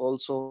free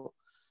also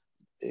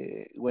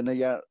when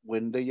they are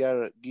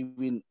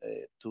giving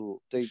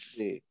to take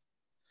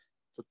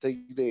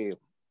the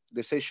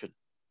session.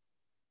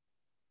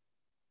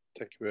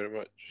 Thank you very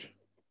much.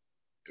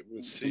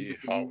 We'll see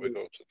how we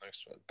go to the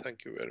next one.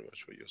 Thank you very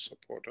much for your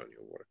support and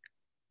your work.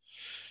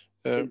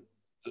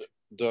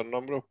 There are a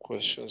number of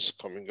questions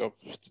coming up.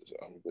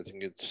 I'm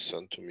getting it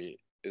sent to me.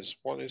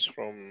 One is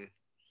from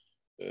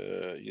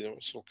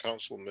Universal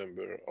Council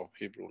member of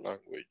Hebrew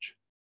language,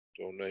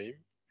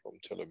 Donaim from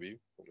Tel Aviv,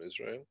 from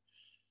Israel.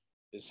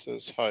 It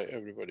says, hi,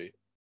 everybody.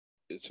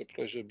 It's a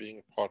pleasure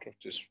being part of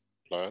this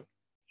plan.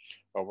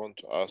 I want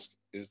to ask,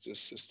 is this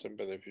system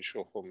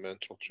beneficial for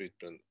mental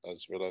treatment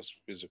as well as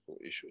physical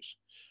issues?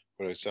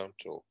 For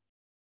example,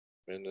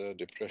 mania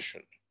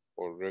depression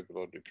or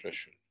regular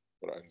depression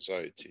or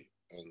anxiety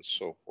and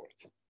so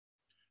forth.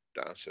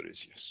 The answer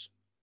is yes.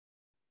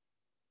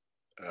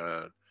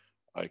 And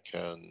I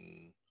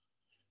can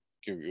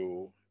give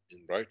you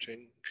in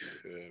writing,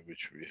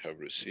 which we have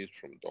received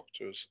from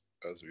doctors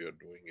as we are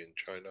doing in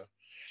China.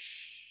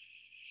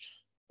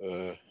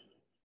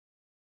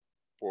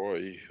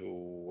 Boy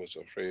who was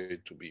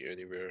afraid to be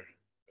anywhere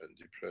and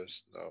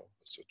depressed now,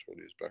 as I told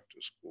you, is back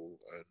to school,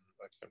 and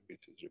I can read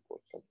his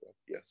report card.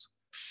 Yes,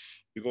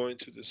 you go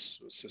into this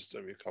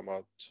system, you come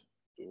out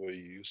the way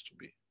you used to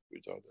be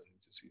without any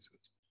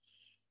diseases.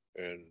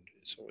 And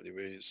in so many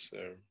ways,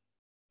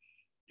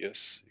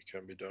 yes, it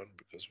can be done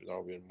because now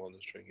we're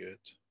monitoring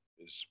it.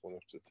 It's one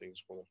of the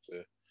things, one of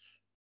the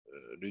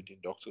leading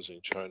doctors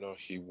in China,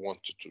 he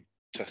wanted to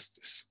test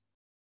this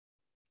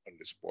on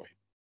this boy.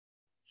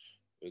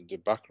 And the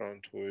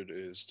background to it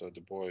is that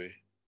the boy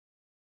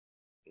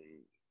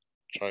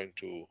trying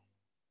to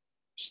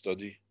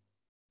study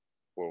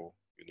for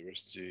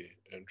university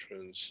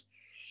entrance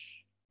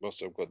must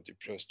have got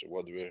depressed or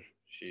whatever.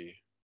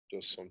 He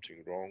does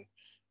something wrong.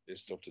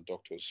 Instead of the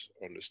doctors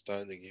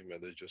understanding him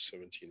at the age of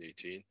 17,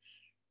 18,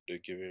 they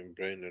give him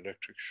brain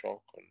electric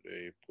shock and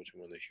they put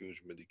him on a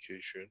huge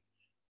medication,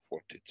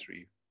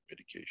 43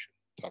 medication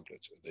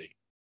tablets a day.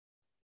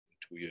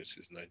 In 2 years,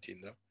 he's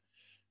 19 now.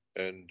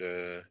 And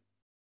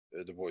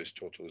the boy is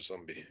total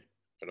zombie.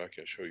 And I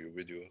can show you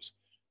videos.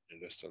 In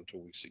less than 2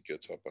 weeks, he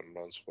gets up and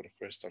runs. For the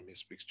first time, he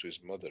speaks to his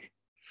mother.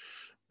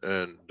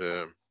 And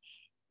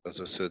as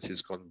I said,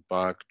 he's gone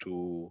back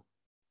to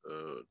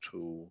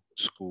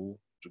school,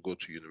 to go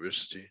to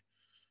university.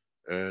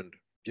 And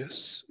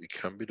yes, it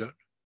can be done.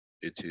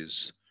 It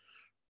is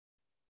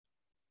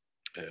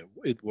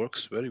It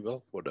works very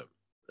well for them,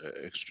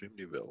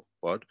 extremely well.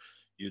 But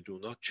you do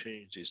not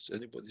change this.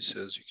 Anybody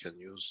says you can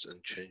use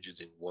and change it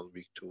in 1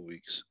 week, 2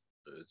 weeks,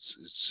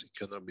 it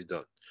cannot be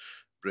done.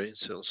 Brain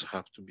cells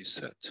have to be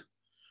set.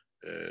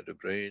 The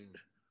brain,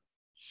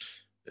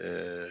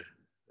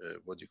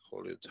 what do you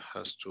call it,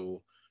 has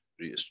to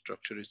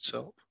restructure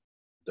itself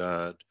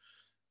that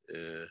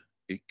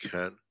it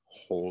can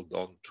hold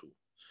on to.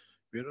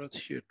 We are not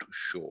here to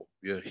show,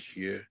 we are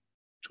here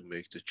to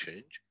make the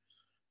change,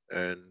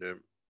 and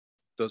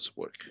does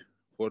work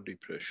for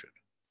depression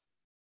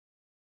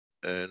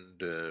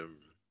and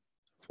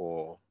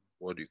for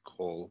what you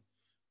call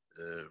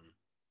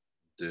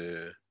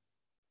the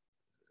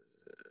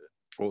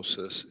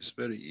process is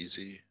very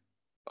easy.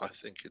 I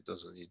think it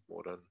doesn't need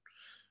more than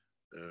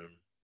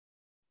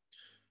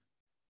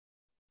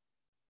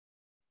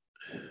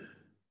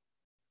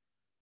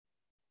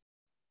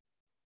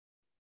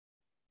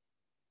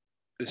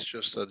it's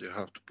just that you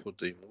have to put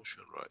the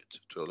emotion right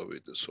to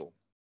elevate the soul.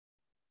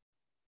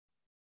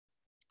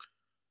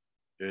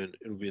 And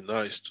it'll be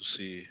nice to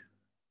see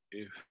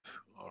if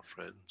our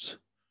friends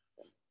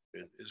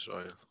in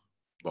Israel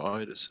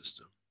buy the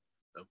system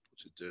and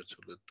put it there to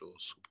let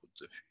those who put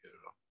the fear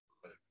of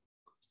life,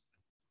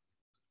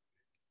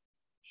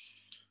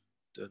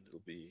 then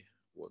it'll be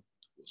what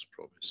was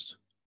promised.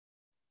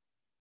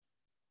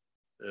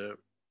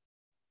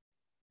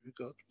 We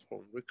got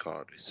from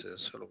Ricard. He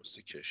says, "Hello,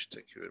 Mr. Kesh.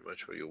 Thank you very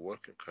much for your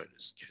work and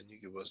kindness. Can you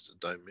give us the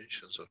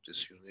dimensions of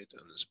this unit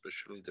and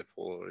especially the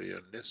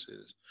following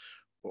necessary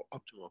for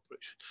optimal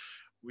operation?"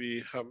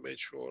 We have made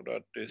sure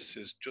that this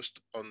is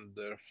just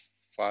under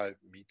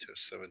 5 meters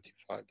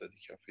 75 that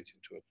you can fit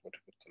into a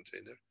 40-foot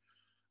container,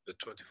 the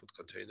 20-foot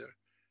container.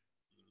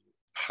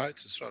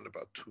 Height is around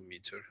about 2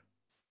 meters,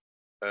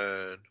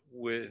 and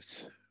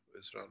width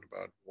is around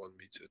about 1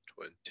 meter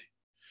 20.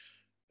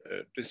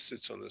 This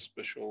sits on a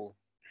special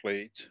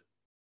plate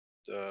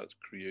that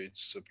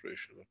creates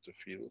separation of the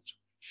fields.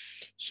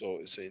 So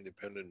it's an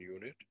independent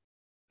unit.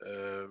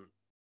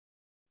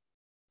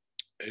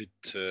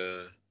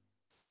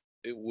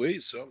 It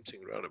weighs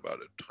something around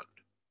about a ton.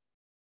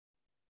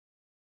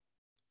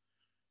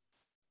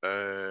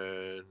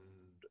 And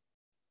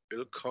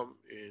it'll come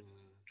in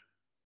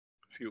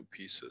a few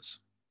pieces.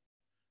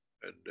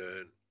 And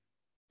then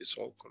it's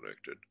all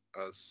connected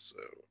as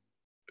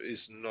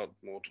it's not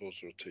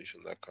motors,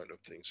 rotation, that kind of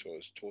thing. So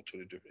it's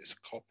totally different. It's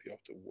a copy of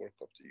the work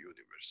of the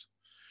universe.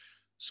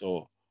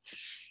 So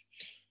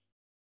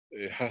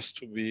it has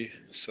to be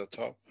set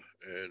up,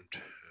 and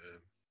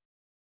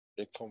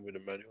they come with a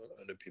manual,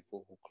 and the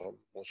people who come,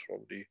 most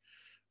probably,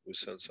 we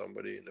send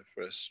somebody in the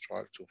first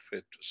try to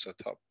fit to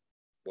set up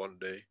one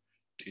day,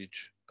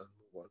 teach, and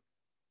move on.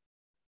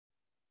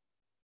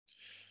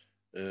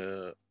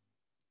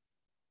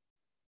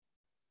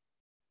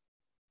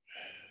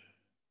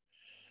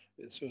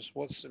 It says,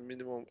 what's the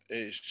minimum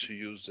age to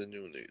use the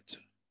new unit?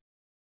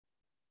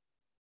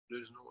 There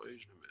is no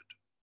age limit.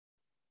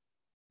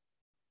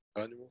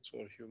 Animals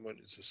or human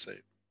is the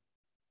same.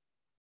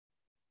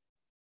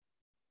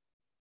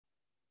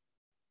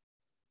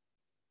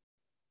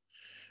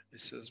 It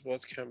says,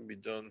 what can be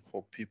done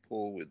for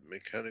people with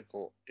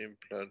mechanical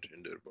implant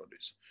in their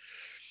bodies?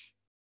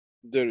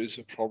 There is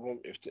a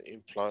problem if the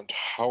implant,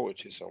 how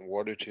it is and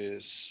what it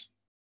is,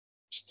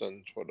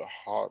 stand for the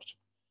heart.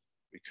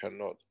 You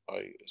cannot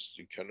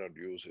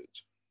use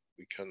it.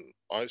 We can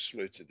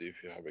isolate it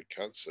if you have a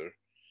cancer,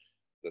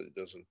 that it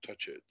doesn't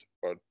touch it,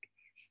 but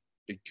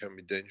it can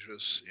be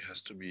dangerous. It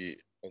has to be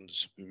under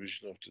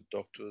supervision of the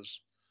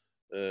doctors.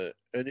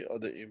 Any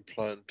other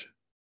implant,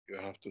 you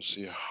have to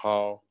see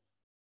how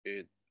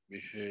it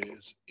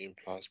behaves in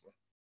plasma.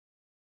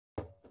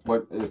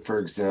 What, for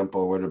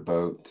example, what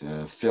about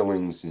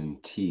fillings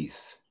in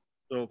teeth?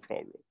 No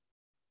problem.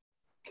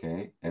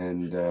 Okay,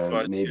 and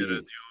maybe maybe a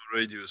new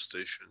radio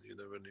station. You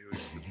never knew.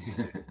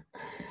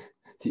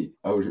 The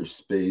outer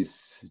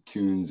space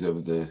tunes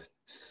of the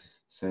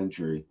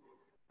century.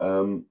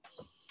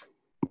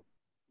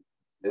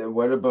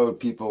 What about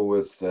people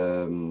with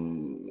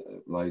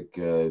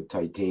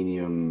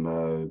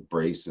titanium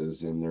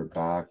braces in their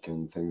back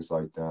and things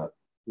like that?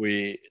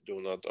 We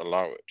do not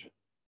allow it.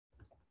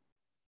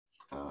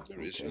 The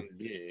reason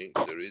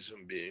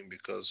being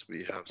because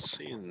we have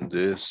seen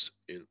this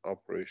in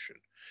operation.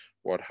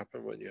 What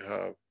happens when you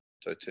have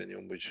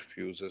titanium which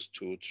fuses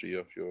 2 or 3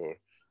 of your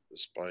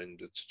spine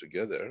that's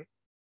together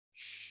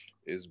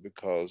is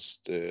because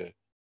the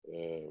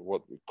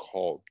what we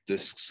call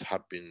discs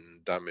have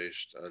been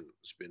damaged and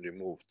it's been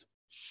removed.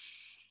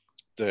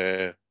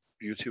 The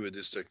beauty with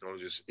this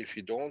technology is if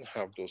you don't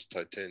have those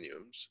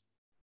titaniums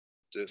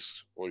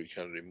discs, or you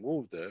can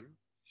remove them,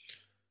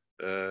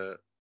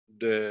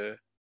 the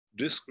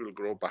disc will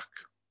grow back.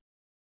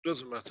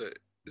 Doesn't matter,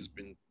 it's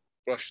been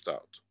brushed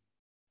out.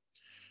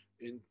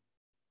 In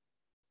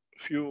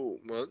few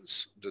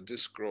months, the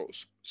disc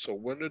grows. So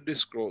when the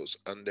disc grows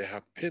and they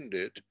have pinned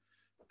it,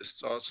 it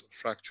starts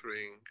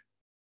fracturing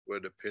where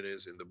the pin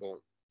is in the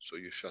bone. So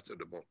you shatter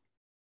the bone.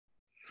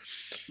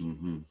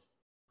 Mm-hmm.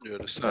 You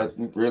understand?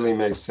 That really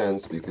makes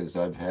sense because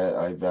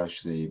I've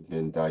actually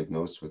been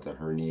diagnosed with a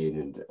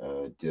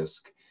herniated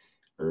disc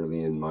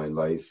early in my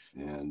life,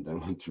 and I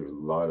went through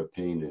a lot of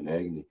pain and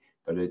agony,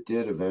 but it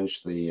did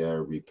eventually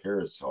repair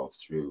itself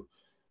through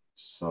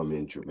some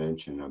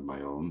intervention of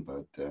my own.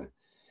 But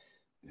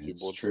You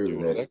it's bought a true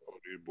new that, leg or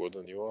you bought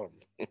a new arm?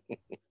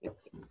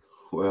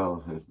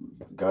 well, I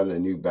got a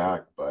new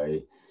back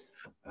by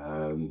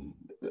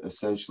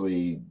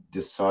essentially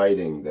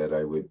deciding that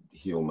I would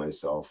heal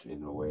myself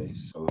in a way.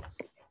 So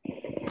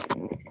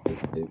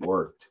it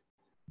worked.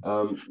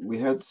 We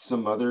had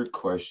some other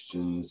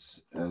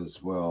questions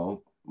as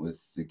well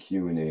with the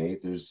Q&A.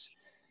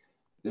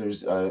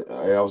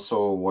 I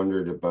also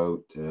wondered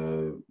about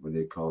what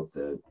they call it,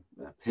 the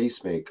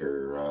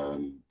pacemaker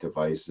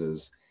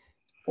devices,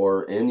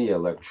 or any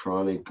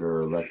electronic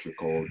or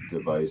electrical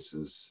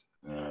devices.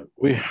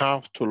 We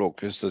have to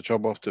look. It's the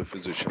job of the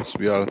physicians.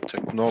 We are a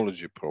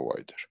technology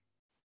provider.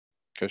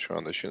 Keshe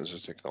Foundation is a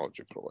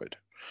technology provider.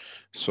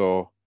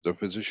 So the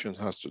physician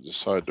has to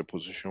decide the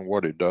position,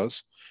 what it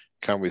does.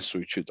 Can we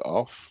switch it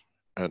off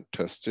and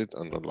test it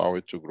and allow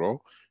it to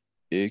grow?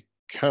 It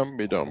can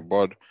be done,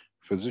 but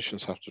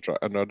physicians have to try.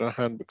 On the other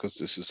hand, because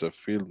this is a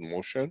field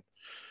motion,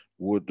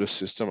 would the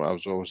system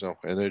absorb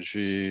enough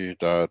energy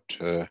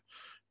that,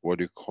 what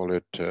do you call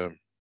it,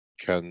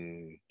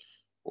 can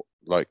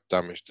like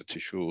damage the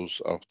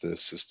tissues of the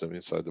system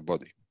inside the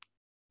body?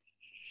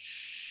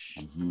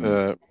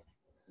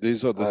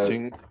 These are the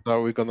things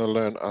that we're going to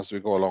learn as we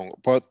go along.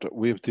 But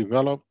we've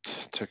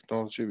developed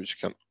technology which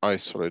can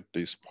isolate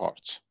these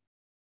parts,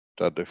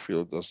 that the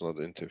field does not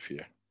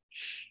interfere.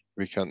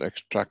 We can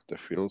extract the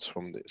fields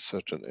from the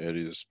certain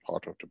areas,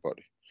 part of the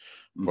body.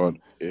 But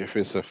if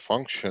it's a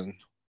function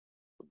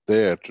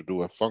there to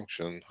do a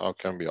function, how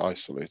can we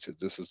isolate it?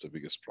 This is the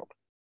biggest problem.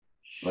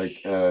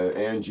 Like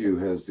Andrew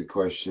has the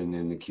question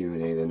in the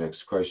Q&A, the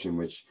next question,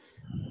 which,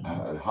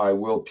 hi,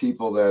 will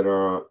people that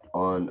are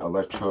on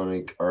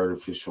electronic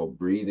artificial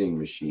breathing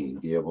machine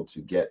be able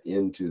to get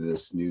into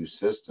this new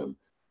system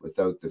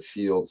without the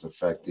fields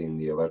affecting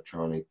the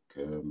electronic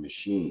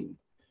machine,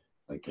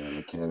 like a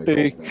mechanical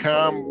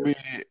ventilator?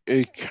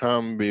 It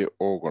can be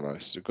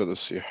organized. You got to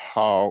see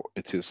how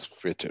it is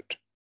fitted,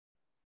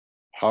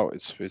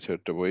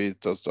 the way it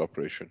does the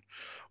operation.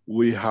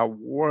 We have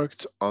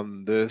worked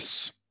on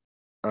this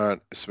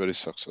and it's very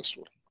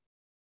successful.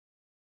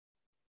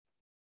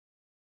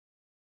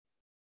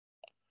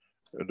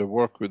 The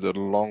work with the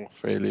lung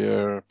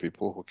failure,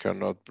 people who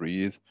cannot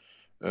breathe,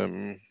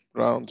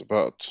 around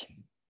about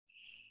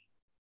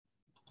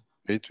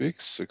 8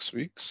 weeks, 6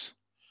 weeks,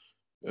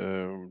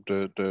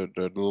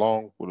 the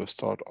lung will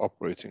start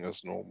operating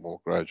as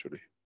normal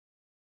gradually.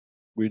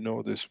 We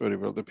know this very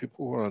well. The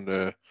people who are on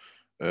the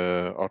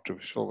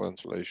artificial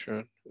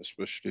ventilation,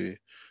 especially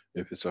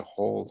if it's a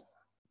hole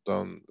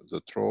down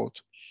the throat,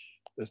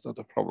 it's not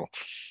a problem.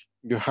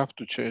 You have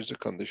to change the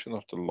condition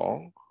of the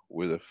lung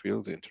with a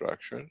field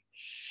interaction,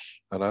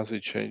 and as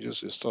it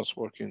changes, it starts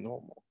working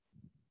normal.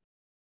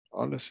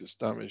 Unless it's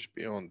damaged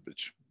beyond,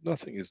 which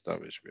nothing is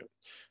damaged beyond.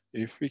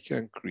 If we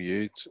can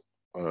create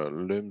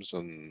limbs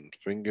and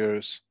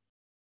fingers,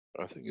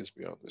 I think it's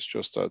beyond. It's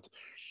just that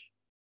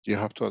you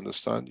have to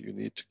understand you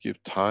need to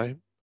give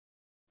time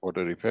for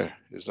the repair.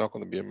 It's not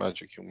going to be a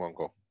magic in one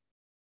go.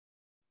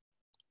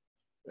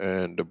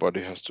 And the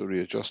body has to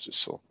readjust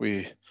itself.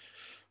 We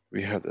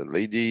had a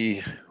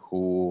lady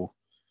who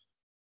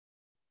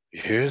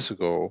years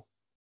ago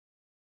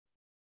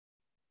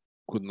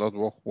could not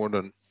walk more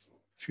than a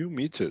few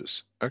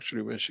meters.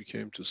 Actually, when she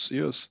came to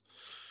see us,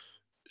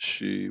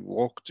 she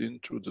walked in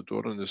through the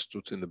door and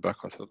stood in the back.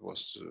 I thought it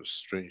was a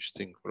strange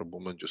thing for a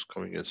woman just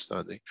coming and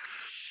standing.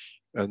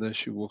 And then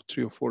she walked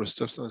 3 or 4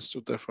 steps and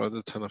stood there for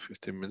another 10 or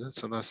 15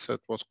 minutes. And I said,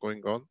 what's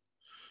going on?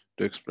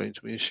 They explained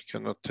to me she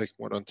cannot take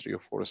more than 3 or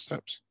 4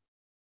 steps.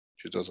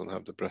 She doesn't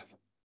have the breath.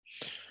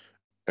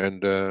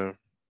 And her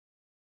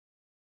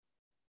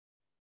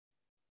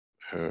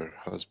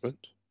husband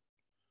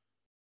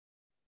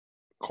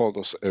called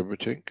us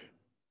everything.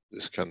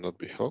 This cannot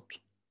be helped.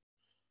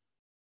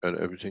 And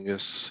everything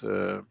is,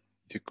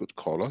 he could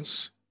call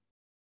us.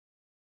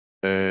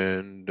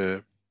 And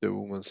the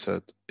woman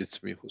said,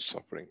 it's me who's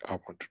suffering. I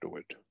want to do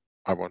it.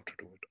 I want to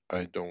do it.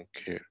 I don't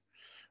care.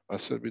 I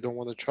said, we don't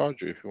want to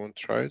charge you. If you want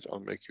to try it, I'll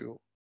make you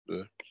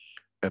the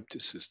empty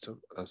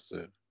system, as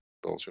the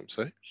Belgians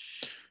say.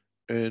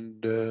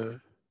 And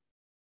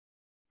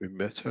we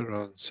met her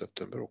around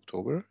September,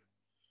 October.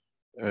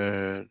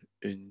 And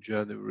in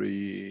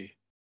January,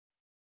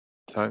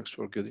 thanks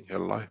for getting her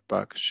life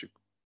back, she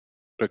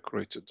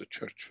decorated the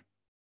church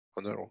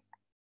on her own.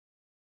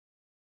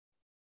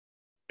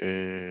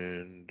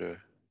 And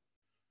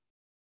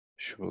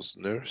she was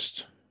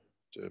nursed.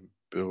 They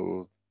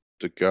built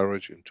the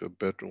garage into a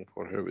bedroom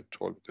for her with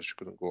toilet because she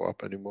couldn't go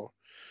up anymore.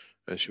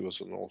 And she was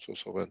on all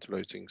sorts of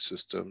ventilating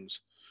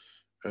systems.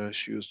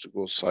 She used to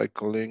go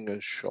cycling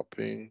and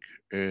shopping.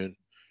 And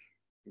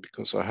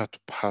because I had to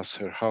pass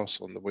her house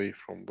on the way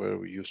from where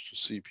we used to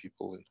see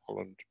people in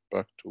Holland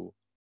back to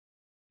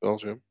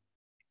Belgium,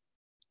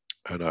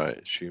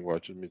 And she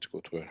invited me to go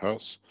to her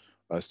house.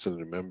 I still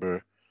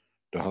remember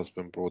the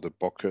husband brought a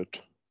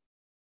bucket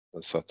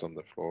and sat on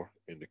the floor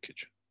in the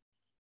kitchen.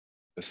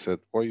 I said,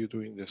 "What are you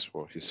doing this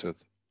for?" He said,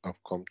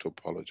 "I've come to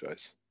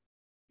apologize.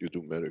 You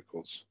do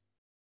miracles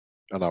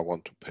and I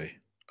want to pay."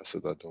 I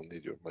said, "I don't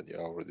need your money. I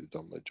already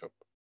done my job."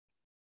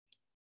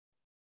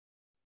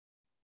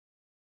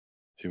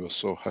 He was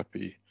so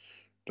happy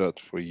that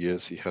for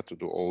years he had to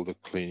do all the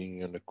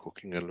cleaning and the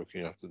cooking and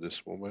looking after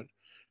this woman.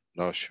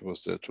 Now she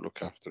was there to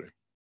look after him.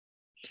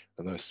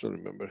 And I still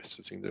remember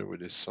sitting there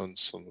with his son.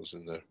 Son was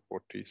in their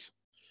 40s.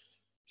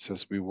 He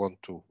says, we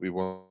want to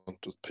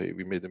pay.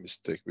 We made a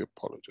mistake. We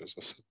apologize."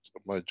 I said,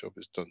 "My job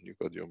is done. You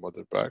got your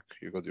mother back.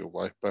 You got your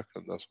wife back,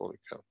 and that's all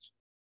it counts."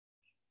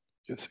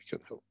 Yes, he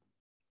can help.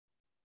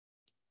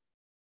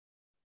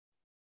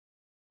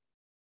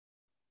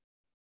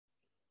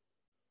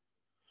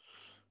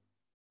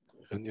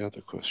 Any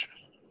other question?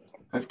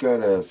 I've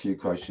got a few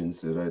questions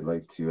that I'd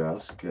like to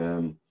ask.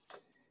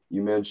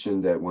 You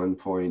mentioned at one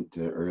point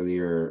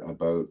earlier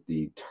about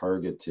the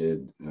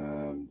targeted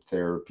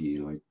therapy,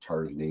 like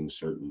targeting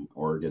certain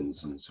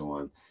organs and so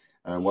on.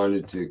 I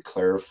wanted to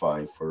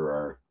clarify for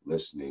our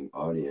listening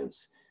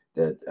audience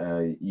that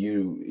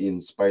you, in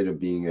spite of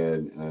being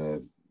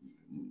a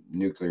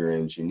nuclear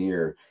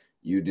engineer,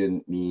 you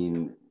didn't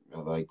mean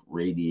like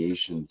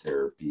radiation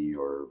therapy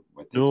or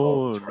what they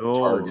call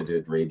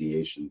targeted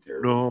radiation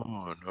therapy.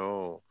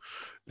 No.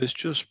 It's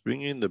just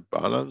bringing the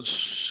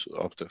balance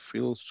of the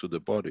fields to the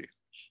body.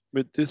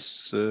 With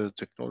this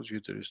technology,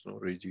 there is no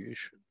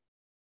radiation.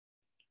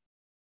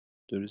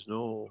 There is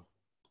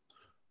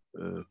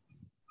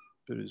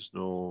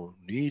no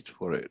need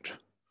for it.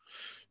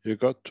 You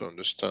got to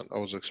understand. I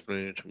was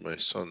explaining to my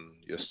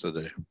son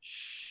yesterday.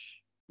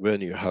 When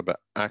you have an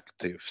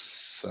active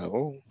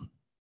cell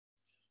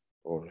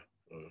or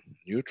a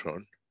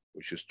neutron,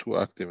 which is too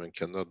active and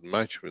cannot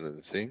match with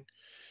anything,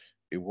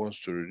 it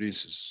wants to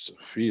release its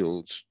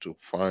fields to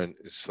find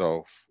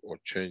itself or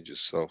change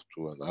itself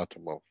to an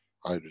atom of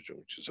hydrogen,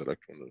 which is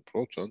electron and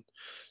proton.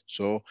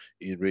 So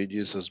it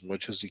radiates as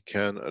much as it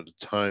can at a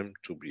time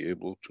to be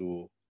able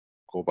to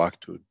go back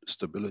to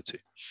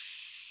stability.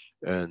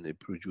 And it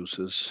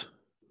produces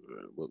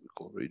what we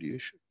call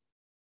radiation.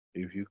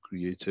 If you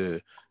create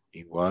an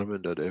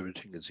environment that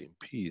everything is in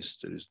peace,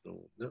 there is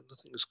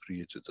nothing is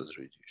created as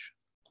radiation.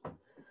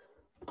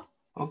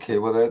 Okay,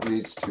 well, that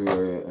leads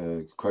to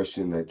a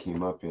question that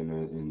came up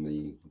in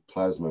the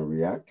plasma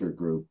reactor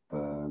group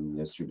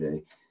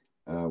yesterday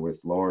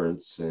with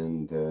Lawrence,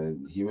 and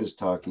he was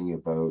talking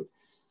about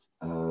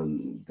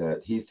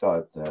that he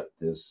thought that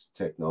this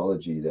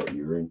technology that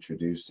you're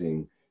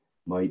introducing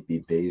might be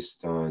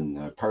based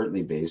on,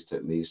 partly based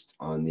at least,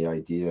 on the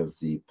idea of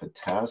the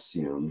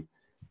potassium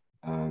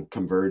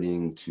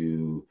converting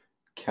to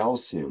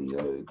calcium,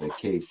 the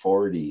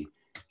K40,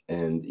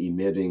 and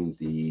emitting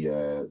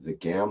the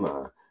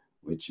gamma,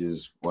 which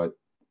is what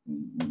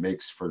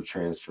makes for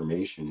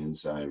transformation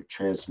inside,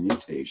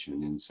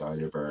 transmutation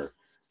inside of our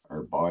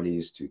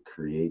bodies to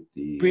create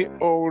the we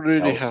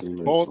already have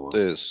taught so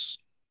this.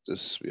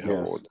 We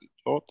have already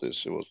taught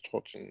this. It was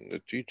taught in the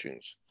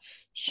teachings.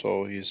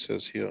 So he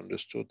says he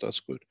understood. That's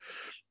good.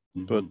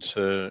 But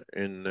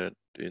in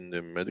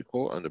the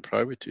medical and the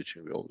private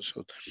teaching, we always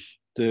said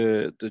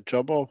the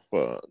job of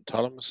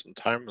thalamus and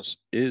thymus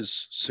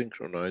is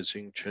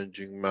synchronizing,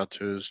 changing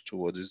matters to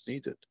what is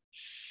needed,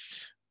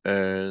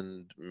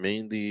 and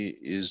mainly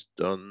is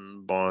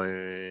done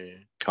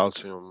by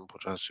calcium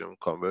potassium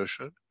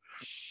conversion,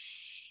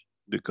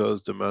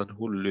 because the man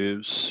who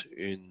lives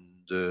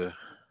in the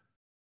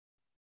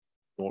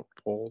North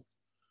Pole,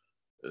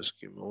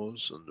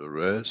 Eskimos and the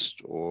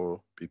rest,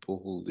 or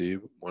people who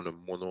live on a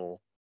mono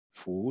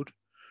food,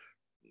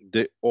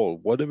 they all,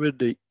 whatever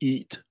they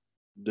eat,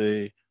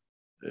 they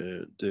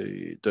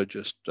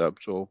digest,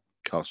 absorb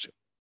calcium.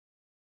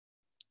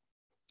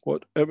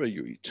 Whatever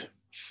you eat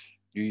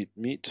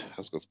meat,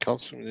 has got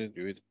calcium in it.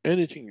 You eat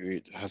anything you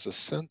eat has a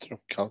center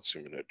of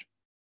calcium in it.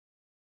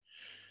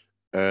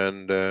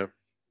 And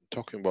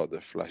talking about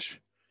the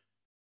flesh,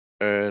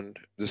 and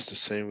this is the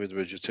same with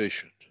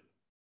vegetation,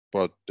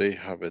 but they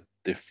have a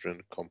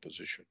different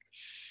composition.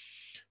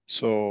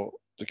 So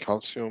the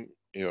calcium,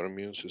 your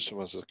immune system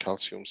has a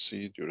calcium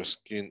seed, your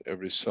skin,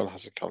 every cell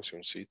has a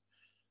calcium seed.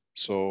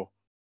 So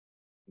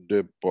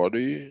the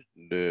body,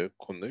 the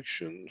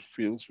connection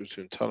fields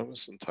between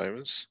thalamus and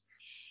thymus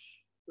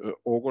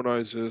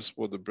organizes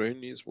what the brain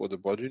needs, what the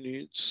body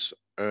needs,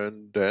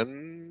 and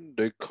then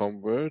they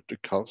convert the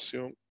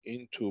calcium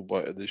into,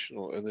 by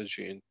additional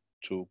energy,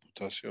 into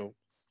potassium,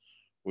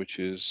 which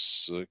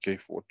is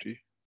K40,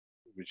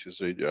 which is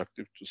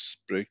radioactive, to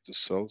break the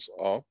cells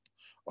up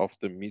of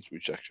the meat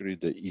which actually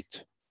they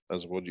eat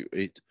as what you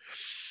ate.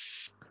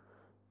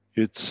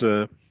 It's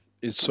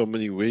so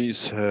many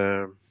ways.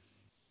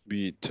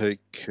 We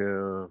take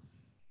B12,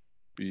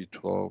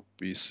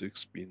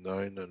 B6,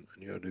 B9, and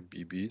any other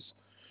BBs.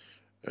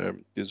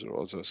 These are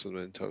also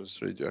sometimes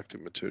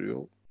radioactive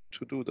material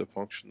to do the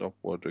function of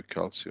what the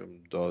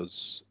calcium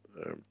does,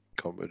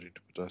 convert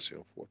into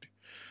potassium 40.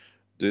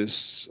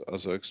 This,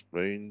 as I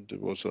explained,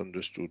 was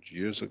understood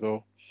years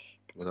ago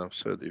when I've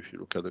said if you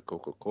look at the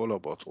Coca-Cola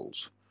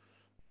bottles,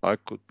 I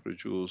could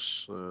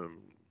produce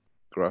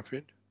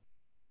graphene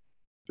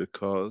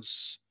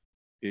because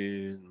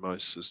in my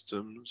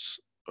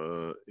systems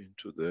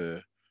into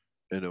the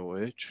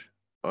NOH,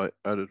 I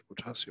added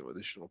potassium,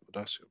 additional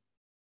potassium,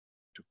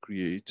 to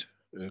create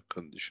a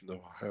condition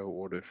of higher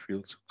order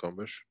field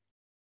conversion.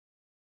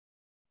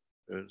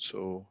 And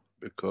so,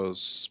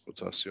 because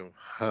potassium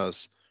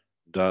has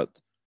that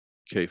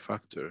K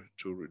factor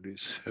to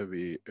release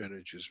heavy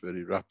energies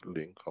very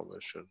rapidly in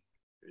conversion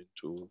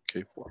into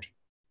K40.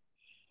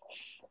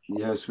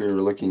 Yes, we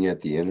were looking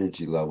at the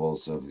energy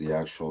levels of the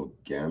actual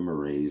gamma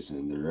rays,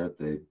 and they're at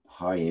the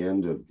high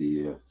end of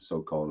the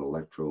so-called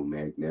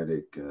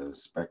electromagnetic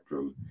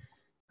spectrum,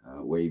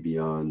 way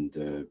beyond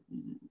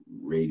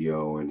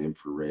radio and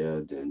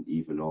infrared and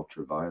even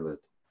ultraviolet.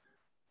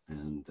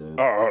 And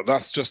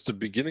that's just the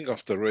beginning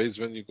of the rays.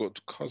 When you go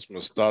to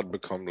cosmos, that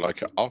become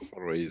like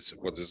alpha rays.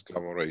 What is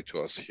gamma ray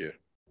to us here?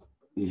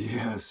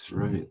 Yes,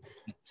 right.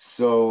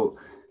 So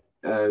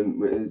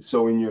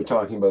when you're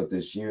talking about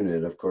this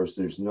unit, of course,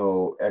 there's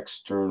no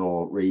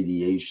external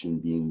radiation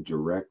being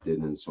directed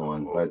and so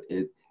on, but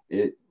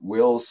it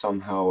will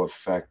somehow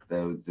affect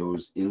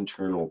those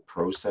internal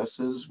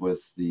processes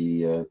with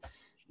the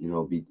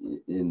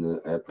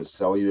at the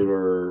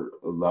cellular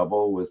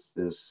level with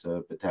this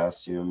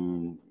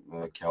potassium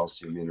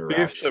calcium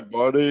interaction. If the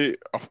body,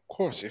 of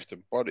course, if the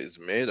body is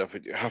made of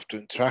it, you have to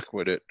interact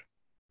with it.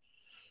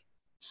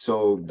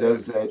 So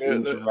does that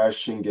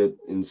interaction get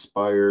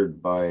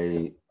inspired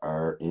by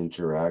our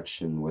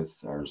interaction with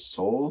our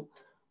soul,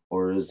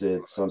 or is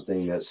it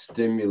something that's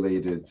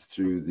stimulated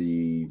through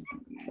the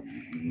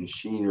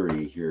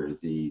machinery here,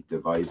 the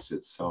device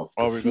itself,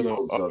 the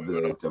fields of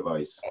the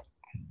device?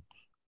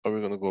 Are we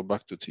going to go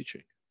back to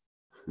teaching?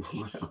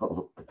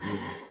 Well,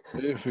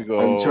 if we go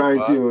I'm trying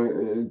back,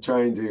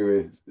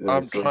 to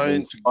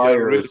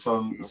inspire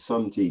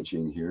some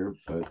teaching here,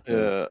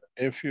 but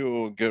if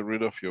you get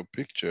rid of your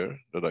picture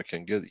that I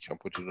can get, you can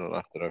put it on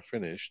after I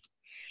finished,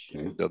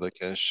 okay, that I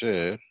can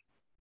share.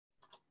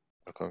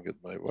 I can't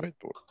get my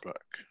whiteboard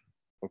back.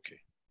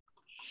 Okay.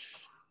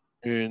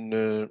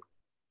 In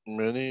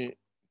many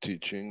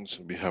teachings,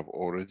 we have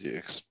already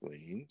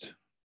explained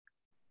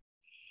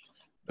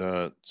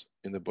that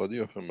in the body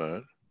of a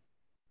man,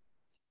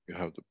 you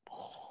have the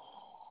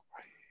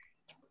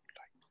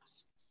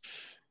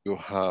you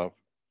have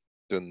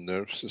the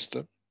nerve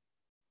system,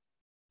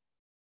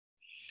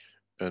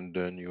 and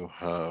then you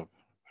have,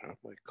 where are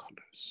my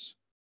colors?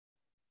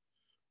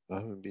 I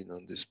haven't been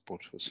on this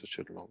board for such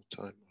a long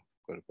time. I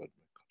forgot about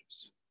my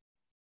colors.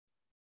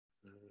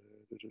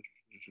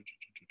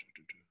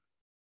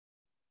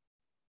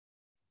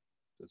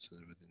 Does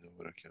anybody know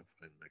where I can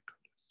find my colors?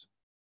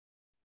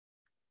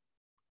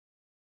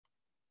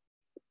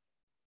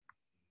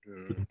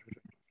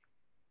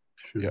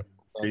 Yeah,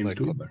 on my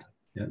colors.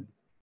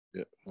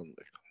 Yeah, on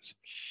my colors.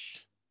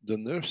 The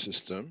nerve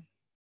system,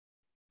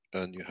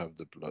 and you have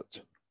the blood.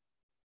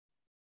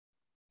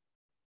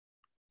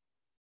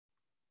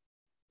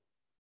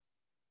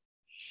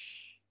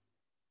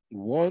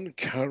 One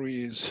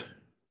carries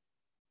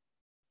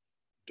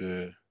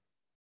the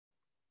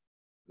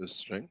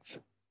strength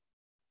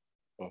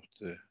of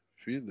the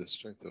feel, the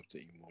strength of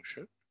the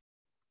emotion,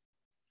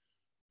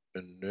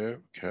 and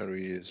nerve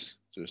carries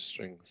the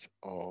strength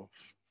of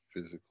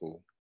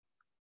physical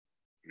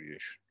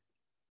creation.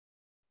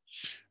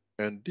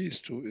 And these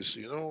two is,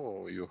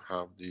 you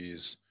have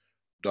these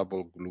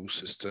double glue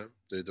system.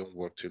 They don't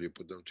work till you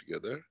put them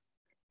together.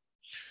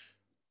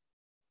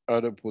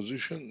 At a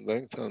position,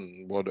 length,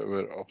 and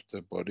whatever of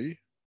the body,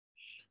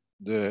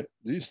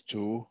 these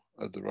two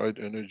at the right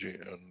energy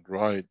and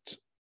right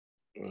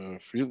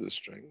field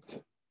strength,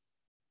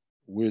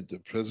 with the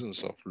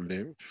presence of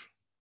lymph,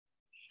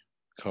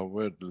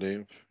 convert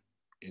lymph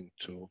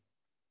into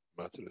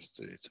matter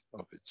state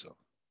of itself.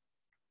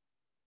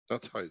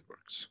 That's how it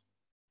works.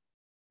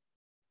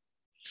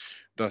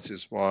 That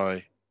is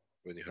why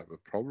when you have a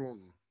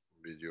problem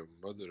with your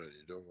mother and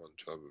you don't want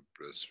to have a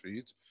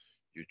breastfeed,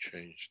 you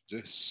change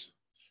this.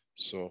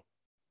 So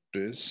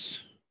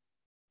this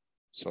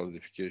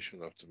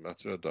solidification of the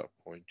matter at that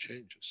point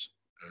changes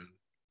and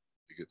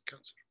you get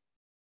cancer.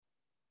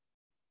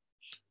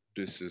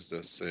 This is,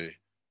 let's say,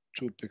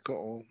 2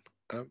 pico-ohm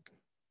amp.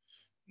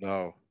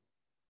 Now,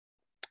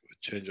 with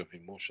change of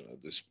emotion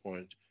at this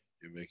point,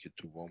 you make it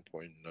to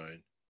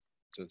 1.9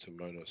 10 to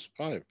minus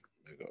 5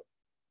 mega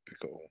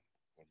pico-ohm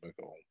or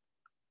mega-ohm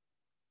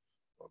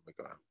or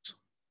mega-amps.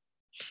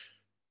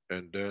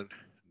 And then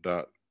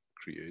that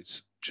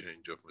creates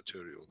change of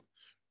material.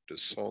 The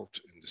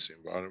salt in this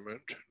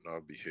environment now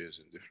behaves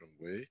in a different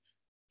way.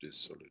 This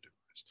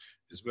solidifies.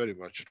 It's very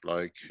much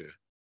like,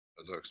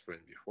 as I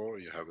explained before,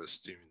 you have a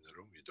steam in the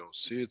room, you don't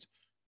see it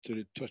till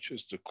it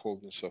touches the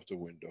coldness of the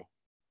window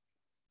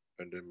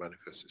and then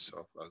manifests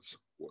itself as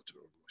water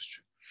or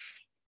moisture.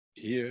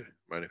 Here,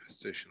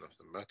 manifestation of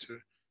the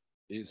matter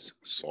is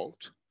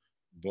salt,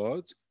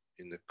 but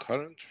in the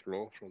current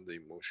flow from the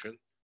emotion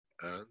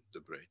and the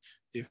brain.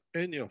 If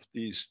any of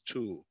these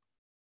two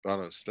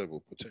balance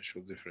level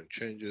potential different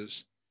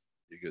changes,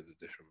 you get a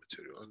different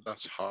material. And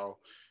that's how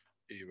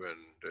even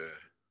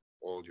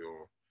all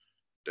your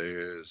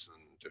layers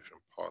and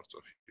different parts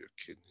of your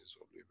kidneys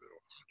or liver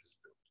or heart is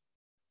built.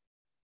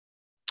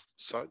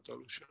 Side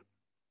dilution,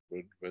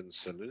 when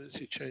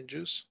salinity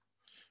changes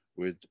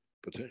with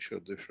potential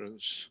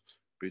difference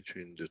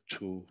between the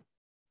two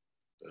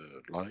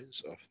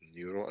lines of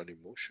neuro and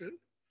emotion,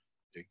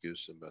 it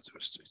gives the matter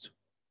state.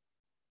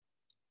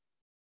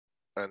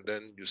 And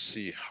then you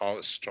see how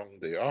strong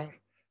they are.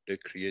 They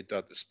create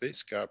that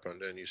space gap,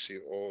 and then you see,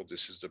 oh,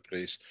 this is the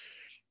place,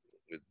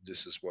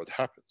 this is what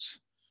happens.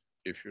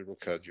 If you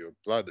look at your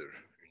bladder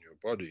in your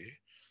body,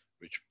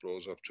 which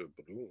blows up to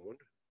a balloon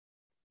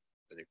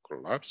and it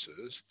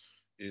collapses,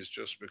 is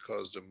just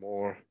because the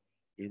more,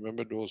 you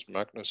remember those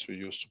magnets we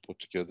used to put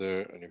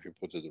together, and if you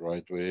put it the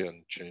right way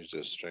and change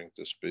the strength,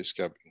 the space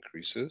gap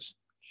increases?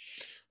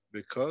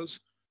 Because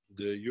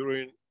the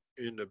urine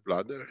in the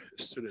bladder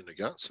is still in a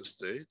gaseous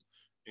state,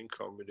 in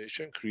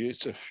combination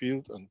creates a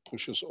field and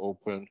pushes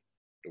open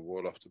the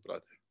wall of the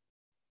bladder.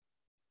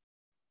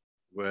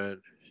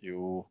 When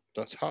you,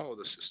 that's how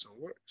the system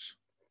works.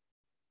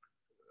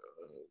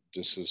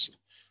 This is,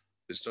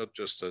 it's not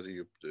just that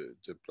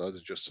the bladder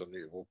just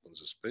suddenly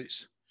opens a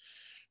space.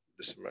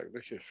 This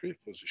magnetic field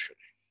positioning.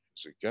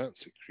 It's a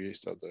GANS, it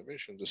creates that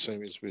dimension. The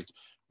same is with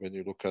when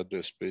you look at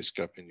the space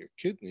gap in your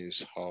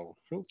kidneys, how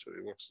filter,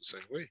 it works the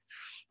same way.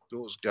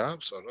 Those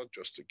gaps are not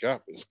just a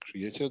gap, it's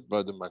created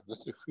by the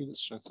magnetic field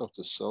strength of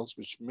the cells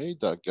which made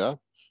that gap,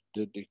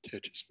 they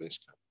dictate space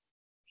gap.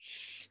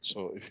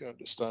 So if you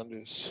understand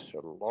this,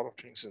 a lot of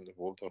things in the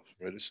world of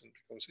medicine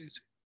becomes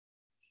easy.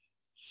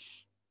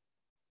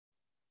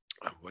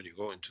 And when you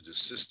go into the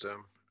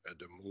system, at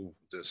the move,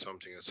 there's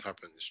something has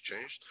happened, it's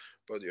changed,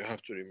 but you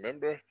have to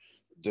remember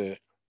the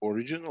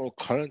original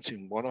current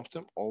in one of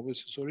them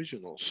always is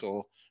original.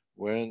 So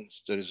when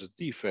there is a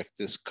defect,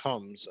 this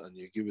comes and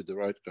you give it the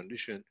right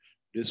condition,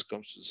 this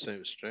comes to the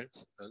same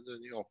strength, and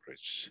then you operate.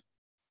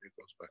 It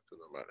goes back to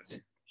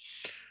normality.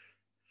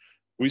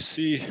 We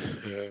see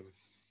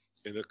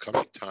in the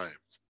coming time,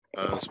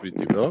 as we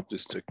develop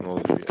this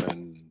technology,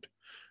 and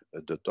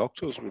the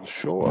doctors will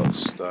show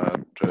us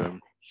that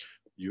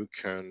you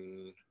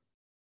can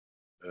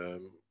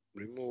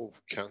remove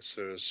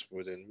cancers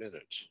within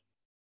minutes.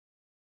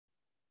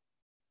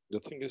 The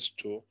thing is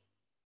to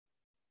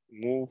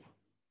move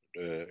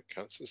the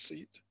cancer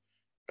seed,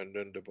 and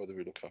then the body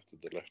will look after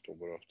the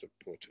leftover of the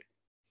protein.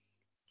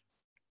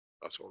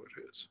 That's all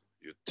it is.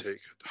 You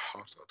take the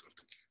heart out of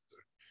the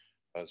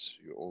cancer. As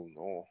you all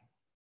know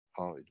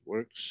how it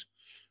works,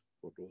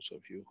 for those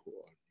of you who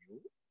are new,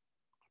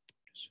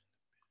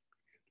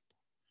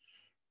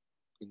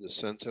 in the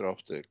center of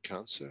the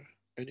cancer,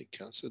 any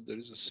cancer, there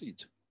is a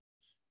seed.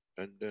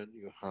 And then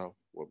you have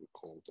what we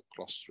call the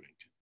clustering.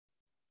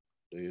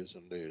 Layers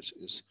and layers.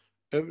 Is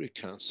every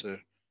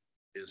cancer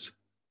is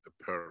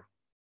a pearl.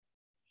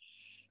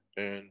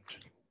 And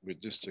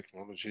with this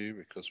technology,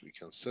 because we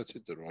can set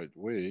it the right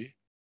way,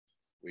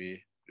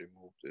 we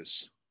remove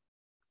this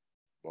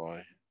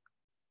by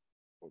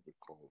what we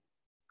call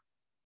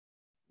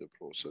the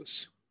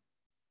process.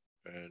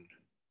 And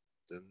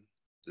then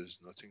there's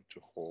nothing to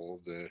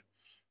hold the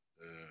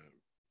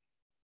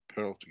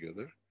pearl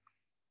together,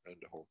 and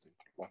the whole thing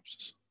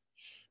collapses.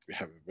 We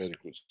have a very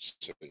good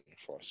saying in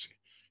Farsi.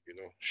 You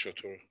know,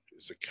 Shatur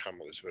is a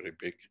camel, it's very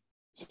big.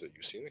 So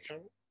you see the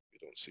camel, you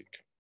don't see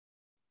camel.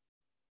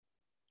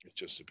 It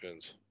just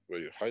depends where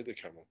you hide the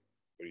camel,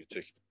 where you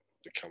take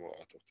the camel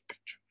out of the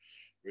picture.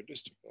 With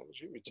this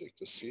technology, we take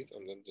the seed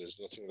and then there's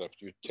nothing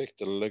left. You take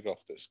the leg of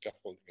the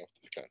scaffolding of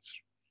the cancer.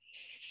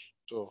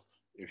 So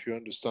if you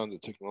understand the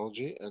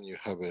technology and you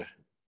have a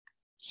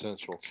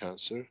central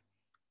cancer,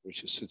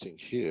 which is sitting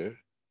here,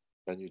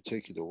 and you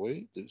take it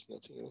away, there's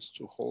nothing else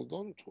to hold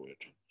on to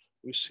it.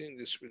 We've seen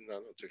this with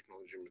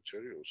nanotechnology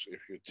materials. If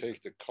you take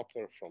the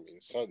copper from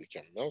inside, you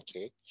can melt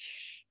it,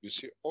 you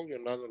see all your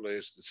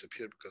nanolayers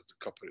disappear because the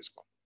copper is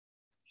gone.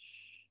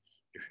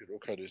 If you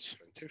look at it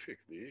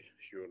scientifically,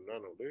 your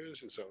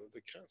nanolayers is under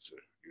the cancer.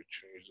 You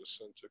change the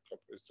center,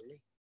 copper is the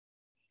main.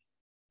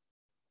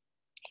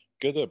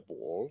 Get a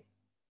ball,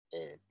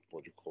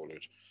 what do you call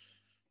it,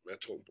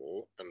 metal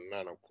ball, and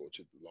nano coat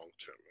it long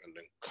term, and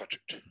then cut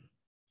it.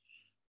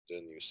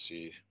 Then you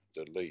see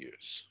the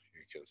layers.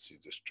 You can see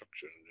the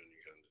structure, and then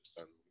you can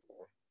understand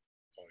more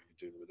how you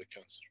deal with the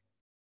cancer.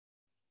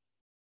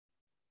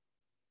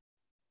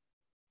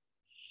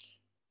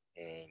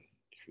 And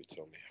if you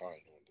tell me how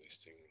I know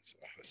these things,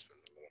 I have spent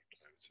a lot of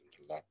times in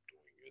the lab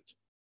doing it.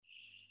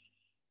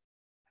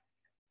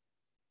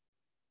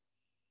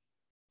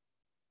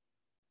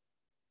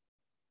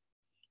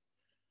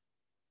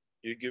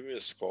 You give me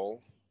a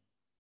skull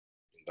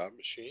in that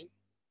machine,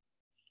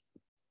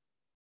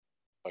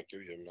 I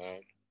give you a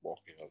man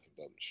walking out of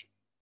that machine.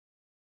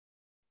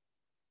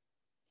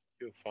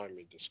 You find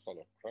me the skull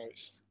of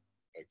Christ,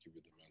 I give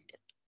you the man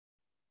back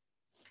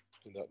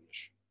in that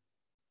machine.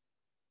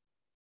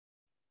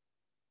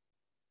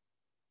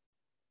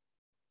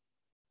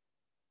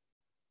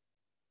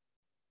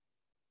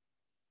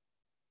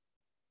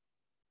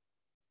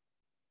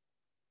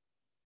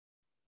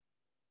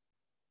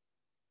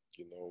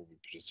 you know, we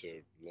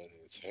preserve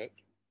Lenin's head.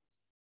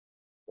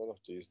 One of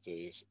these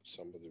days,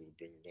 somebody will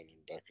bring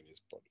Lenin back in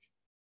his body.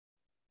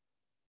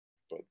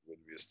 But will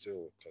we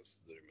still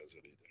consider him as a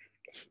leader?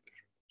 That's a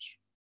different question.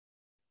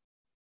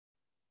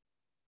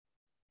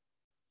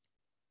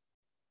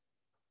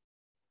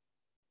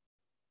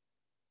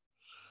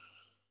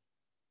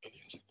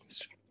 Any other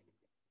question?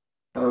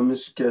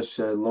 Mr.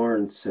 Kesh,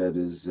 Lawrence had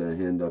his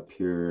hand up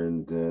here,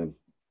 and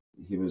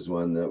he was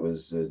one that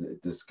was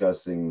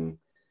discussing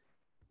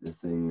the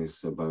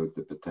things about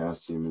the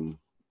potassium and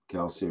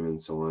calcium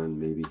and so on.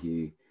 Maybe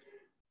he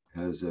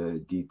has a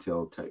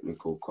detailed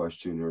technical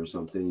question or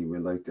something you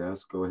would like to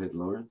ask. Go ahead,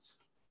 Lawrence.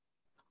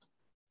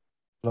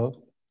 Hello.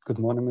 Good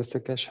morning,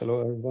 Mr. Kesh. Hello,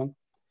 everyone.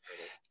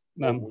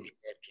 What would you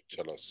like to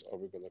tell us? Are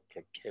we going to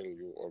curtail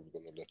you, or are we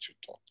going to let you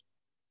talk?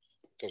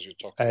 Because you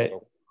talk a lot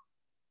of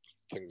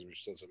things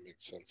which doesn't make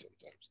sense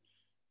sometimes.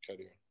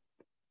 Carry on.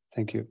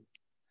 Thank you.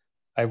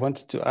 I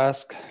wanted to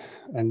ask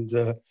and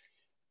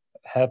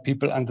have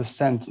people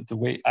understand the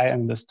way I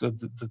understood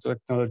the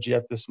technology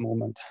at this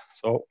moment.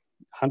 So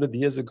 100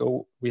 years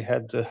ago, we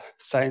had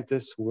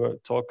scientists who were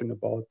talking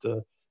about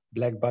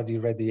black body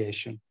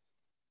radiation.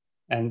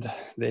 And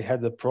they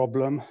had a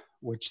problem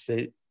which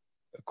they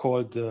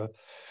called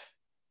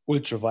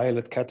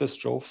ultraviolet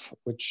catastrophe,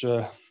 which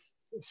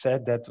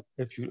said that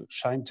if you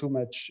shine too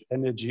much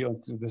energy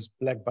onto this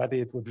black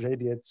body, it would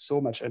radiate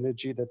so much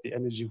energy that the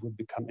energy would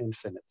become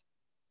infinite.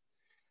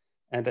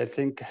 And I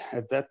think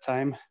at that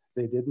time,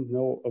 they didn't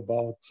know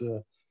about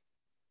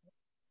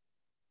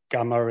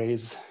gamma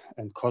rays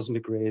and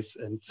cosmic rays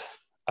and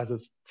other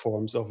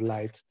forms of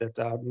light that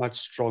are much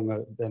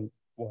stronger than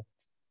what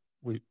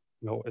we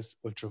know as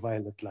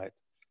ultraviolet light.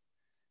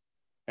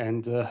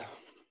 And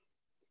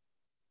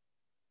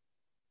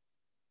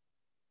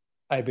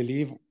I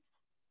believe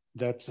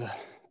that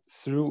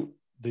through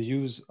the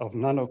use of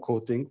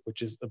nanocoating,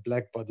 which is a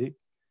black body,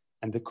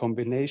 and the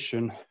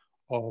combination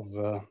of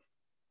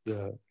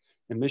the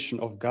emission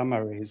of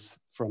gamma rays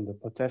from the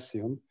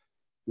potassium,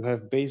 you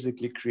have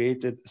basically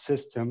created a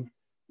system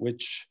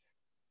which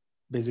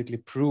basically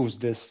proves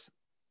this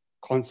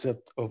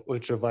concept of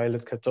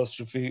ultraviolet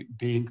catastrophe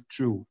being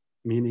true,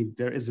 meaning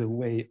there is a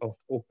way of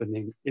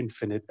opening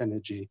infinite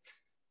energy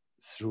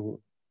through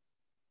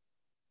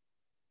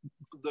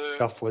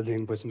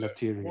scaffolding with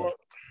material.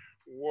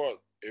 What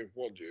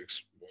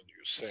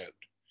you said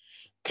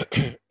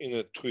in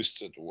a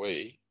twisted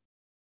way,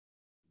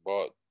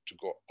 but to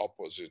go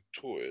opposite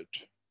to it,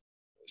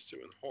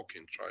 Stephen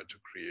Hawking tried to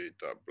create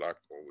a black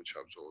hole which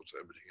absorbs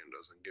everything and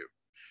doesn't give.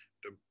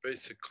 The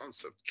basic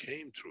concept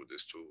came through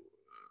this to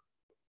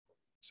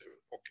Stephen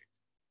Hawking.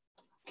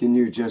 Can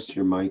you adjust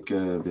your mic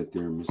a bit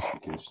there,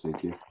 Mr. Kesh?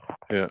 Thank you.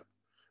 Yeah.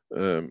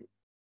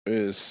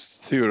 His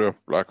theory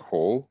of black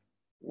hole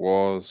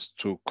was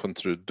to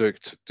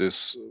contradict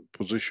this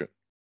position.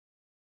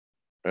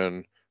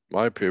 And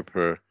my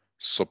paper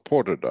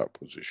supported that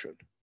position,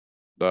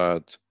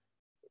 that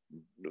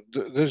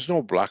there's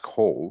no black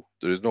hole,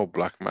 there is no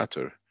black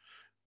matter.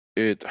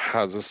 It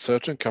has a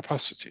certain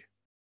capacity.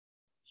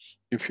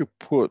 If you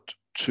put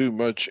too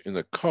much in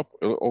a cup,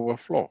 it'll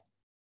overflow.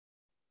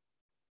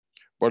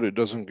 But it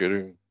doesn't get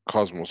in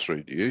cosmos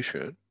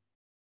radiation,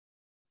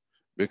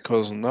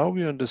 because now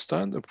we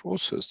understand the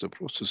process. The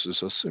process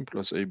is as simple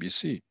as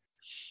ABC.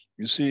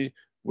 You see,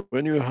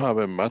 when you have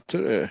a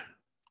matter,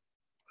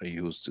 I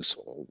use this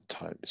all the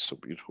time, it's so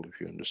beautiful if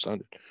you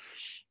understand it.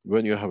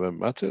 When you have a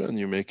matter and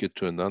you make it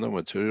to a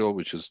nanomaterial,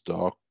 which is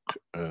dark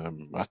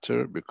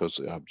matter, because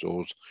it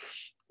absorbs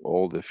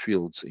all the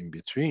fields in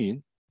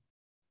between.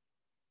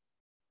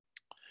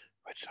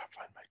 Where did I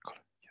find my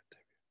color? Yeah,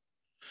 there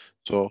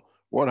we go. So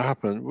what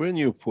happened when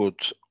you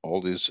put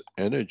all these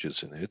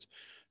energies in it?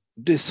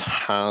 This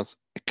has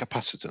a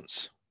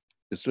capacitance.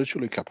 It's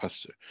literally a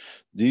capacitor.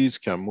 These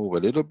can move a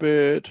little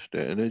bit,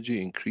 the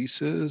energy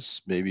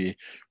increases, maybe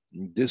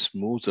this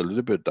moves a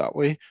little bit that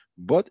way,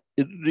 but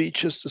it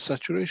reaches the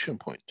saturation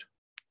point.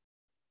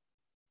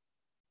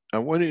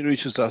 And when it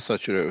reaches that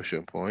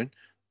saturation point,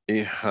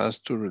 it has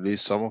to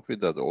release some of it,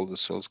 that all the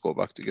cells go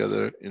back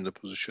together in the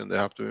position they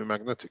have to be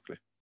magnetically.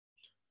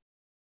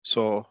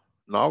 So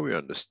now we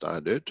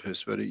understand it.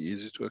 It's very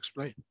easy to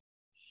explain.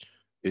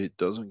 It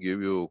doesn't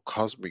give you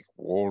cosmic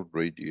world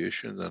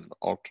radiation and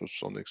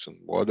ultrasonics and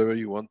whatever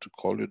you want to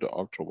call it, the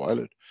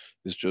ultraviolet.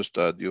 It's just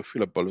that you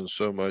fill a balloon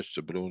so much,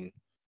 the balloon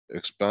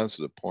expands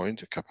to the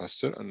point, a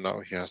capacitor, and now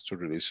he has to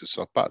release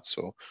itself back.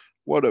 So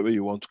whatever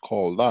you want to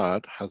call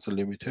that has a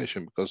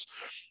limitation, because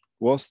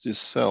once these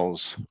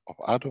cells of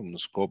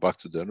atoms go back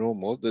to their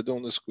normal, they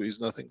don't squeeze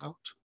nothing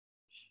out.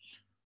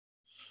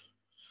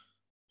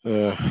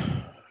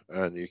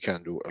 And you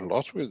can do a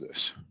lot with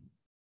this.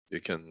 You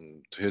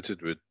can hit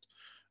it with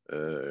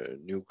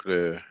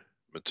nuclear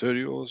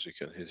materials, you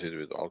can hit it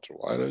with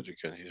ultraviolet, you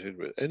can hit it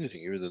with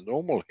anything, even the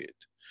normal heat,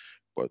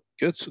 but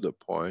gets to the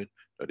point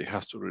that it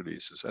has to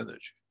release its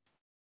energy.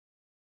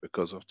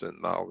 Because of that,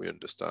 now we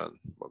understand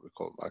what we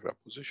call magnetic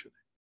positioning.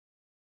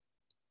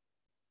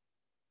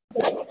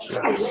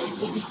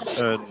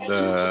 And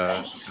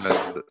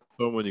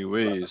so many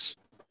ways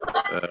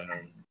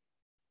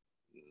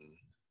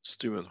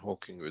Stephen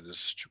Hawking, with his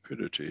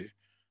stupidity,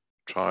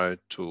 tried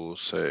to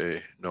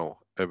say, no,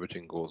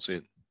 everything goes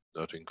in,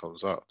 nothing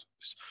comes out.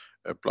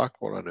 A black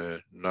hole and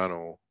a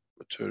nano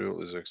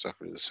material is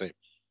exactly the same.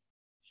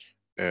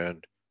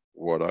 And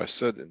what I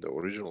said in the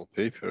original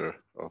paper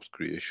of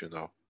creation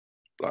of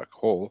black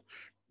hole,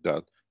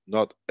 that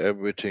not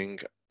everything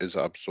is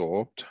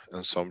absorbed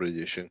and some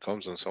radiation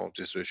comes, and some of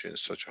this radiation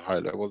is such a high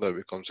level that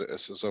becomes the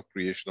essence of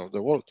creation of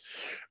the world.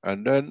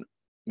 And then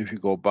if you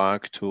go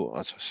back to,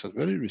 as I said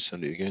very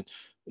recently again,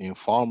 in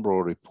Farnborough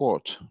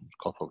report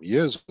a couple of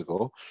years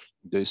ago,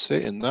 they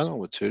say a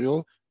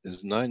nanomaterial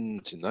is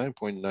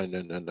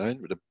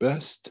 99.9999 the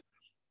best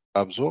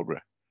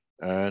absorber.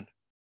 And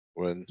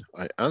when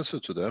I answer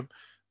to them,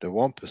 the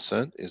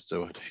 1% is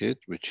the hit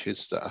which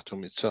hits the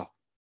atom itself,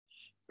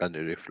 and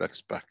it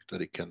reflects back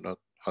that it cannot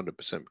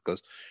 100%,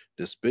 because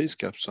the space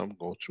gaps some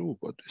go through,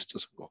 but this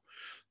doesn't go.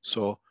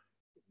 So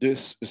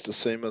this is the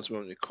same as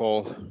when we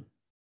call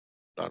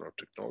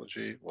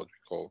nanotechnology, what we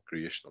call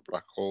creation of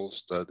black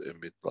holes that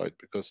emit light,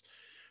 because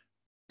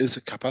it's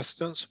a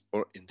capacitance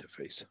or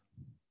interface.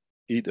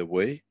 Either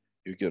way,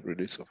 you get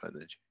release of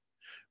energy.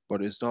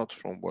 But it's not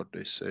from what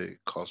they say,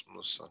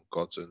 cosmos and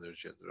God's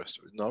energy and the rest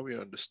of it. Now we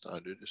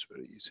understand it, it's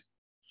very easy.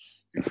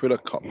 You fill a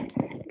cup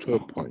to a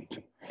point,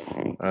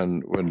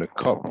 and when the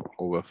cup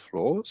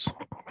overflows,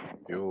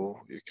 you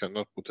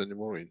cannot put any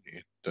more in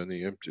it. Then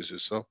it empties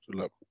itself to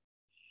level.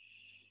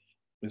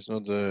 It's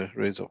not the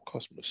rays of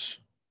cosmos.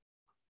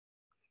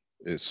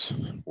 It's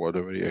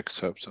whatever he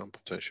accepts and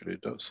potentially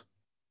does.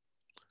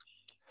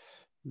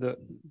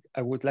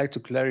 I would like to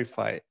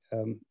clarify,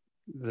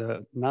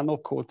 the nano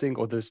coating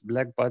or this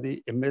black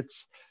body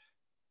emits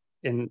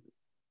in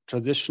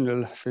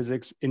traditional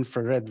physics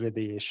infrared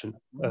radiation.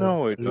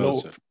 No, it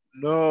doesn't.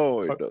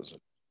 No, it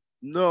doesn't.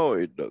 No,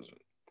 it doesn't.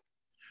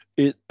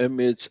 It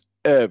emits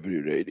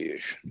every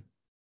radiation.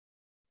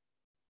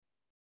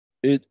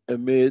 It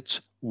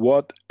emits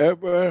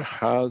whatever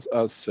has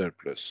a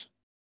surplus.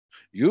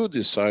 You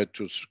decide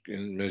to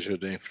measure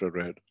the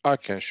infrared. I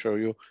can show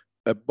you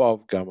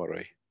above gamma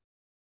ray.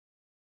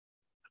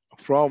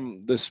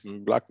 From this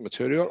black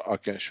material, I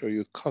can show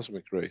you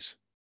cosmic rays.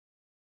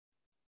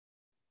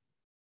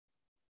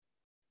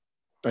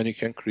 And you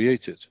can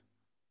create it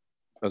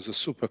as a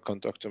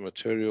superconductor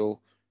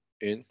material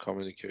in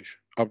communication.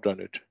 I've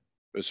done it.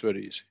 It's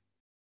very easy.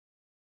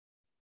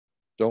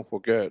 Don't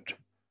forget,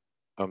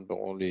 I'm the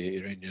only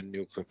Iranian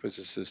nuclear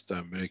physicist the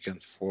American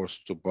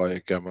forced to buy a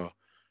gamma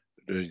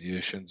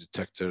radiation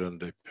detector, and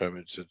they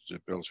permitted the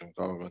Belgian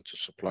government to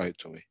supply it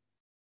to me.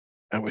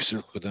 And we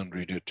still couldn't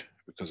read it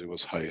because it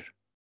was higher.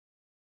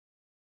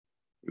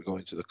 We go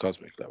into the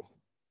cosmic level.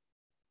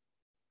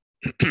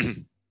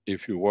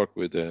 If you work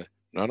with the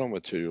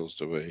nanomaterials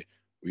the way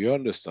we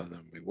understand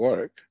them, we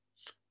work,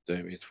 they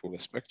emit full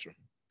spectrum,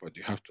 but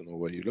you have to know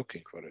where you're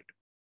looking for it.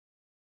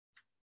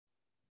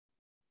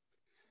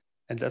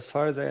 And as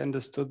far as I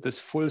understood, this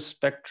full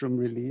spectrum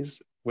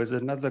release with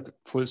another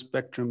full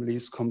spectrum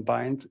release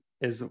combined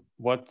is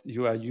what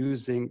you are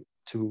using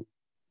to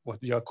what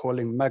you are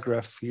calling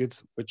magravity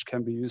fields, which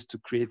can be used to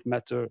create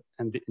matter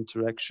and the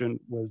interaction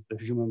with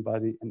the human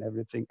body and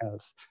everything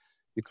else.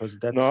 Because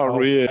that's not how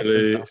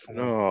really.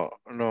 No.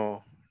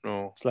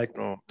 It's like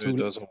no, it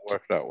doesn't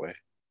work that way.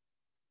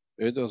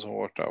 It doesn't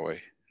work that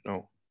way.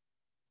 No.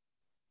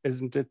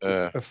 Isn't it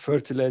a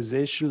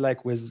fertilization,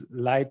 like with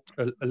light,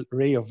 a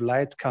ray of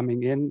light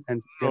coming in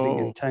and getting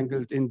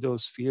entangled in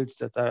those fields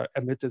that are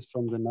emitted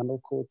from the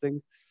nano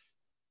coating?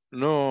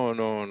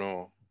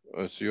 No.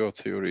 Your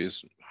theory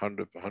is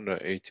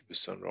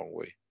 180% wrong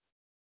way.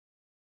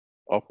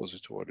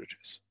 Opposite to what it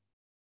is.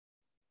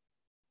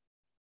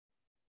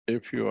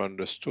 If you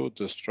understood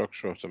the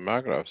structure of the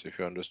magraphs, if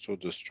you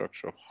understood the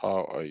structure of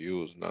how I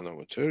use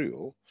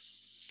nanomaterial,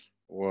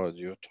 what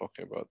you're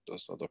talking about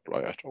does not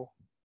apply at all.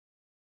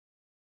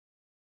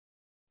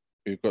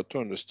 You've got to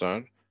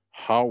understand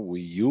how we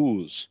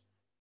use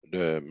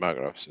the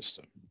magraph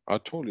system. I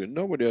told you,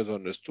 nobody has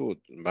understood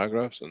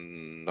magraphs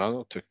and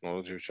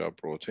nanotechnology which are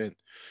brought in.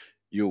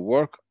 You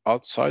work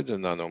outside the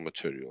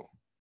nanomaterial.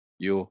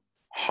 You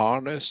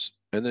harness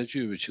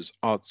energy which is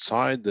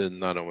outside the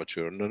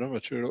nanomaterial.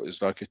 Nanomaterial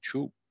is like a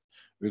tube.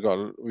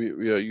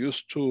 We are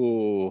used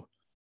to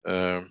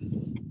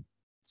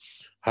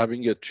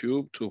having a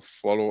tube to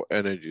follow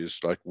energies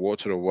like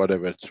water or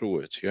whatever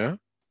through it, yeah?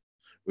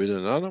 With a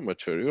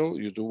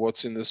nanomaterial, you do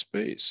what's in the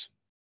space,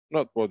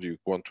 not what you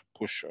want to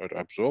push or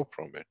absorb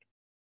from it.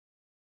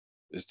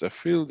 It's the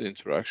field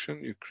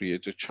interaction. You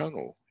create a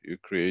channel, you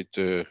create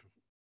a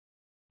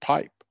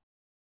pipe.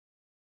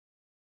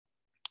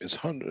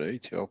 It's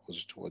 180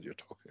 opposite to what you're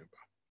talking about.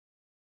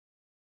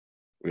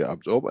 We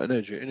absorb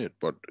energy in it,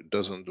 but it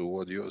doesn't do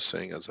what you're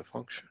saying as a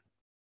function.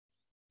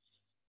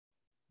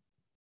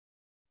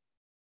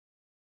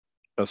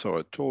 That's how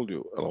I told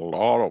you, a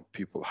lot of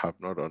people have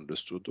not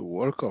understood the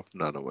work of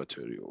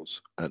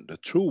nanomaterials and the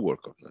true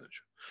work of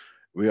nature.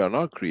 We are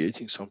not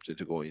creating something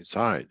to go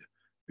inside.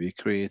 We're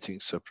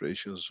creating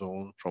separation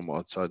zone from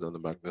outside on the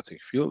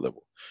magnetic field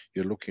level.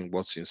 You're looking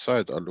what's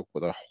inside, I look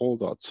what I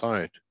hold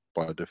outside.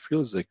 by the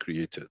fields they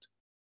created.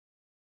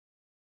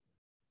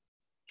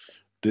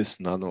 This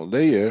nano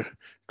layer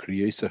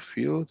creates a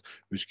field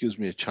which gives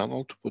me a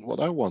channel to put what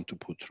I want to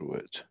put through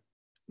it,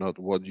 not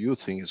what you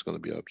think is going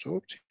to be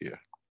absorbed here.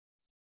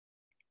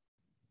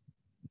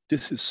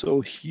 This is so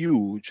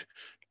huge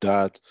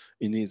that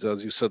it needs,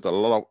 as you said, a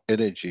lot of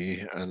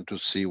energy and to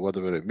see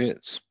whatever it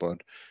emits.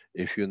 But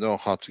if you know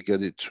how to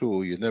get it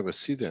through, you never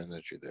see the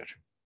energy there.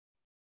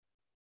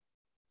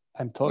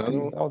 I'm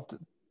talking about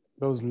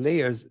those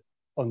layers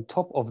on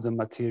top of the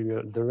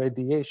material, the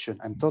radiation.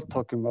 I'm not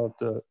talking about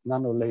the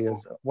nano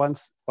layers.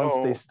 Once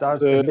they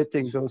start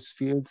emitting those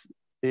fields,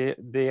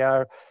 they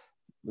are,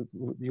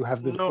 you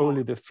have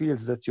only the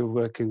fields that you're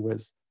working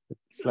with.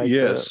 It's like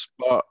yes,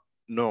 but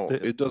no,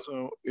 it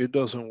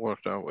doesn't work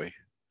that way.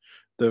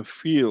 The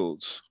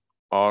fields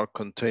are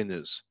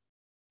containers.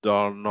 They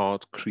are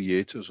not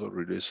creators or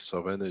releasers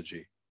of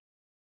energy.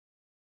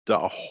 They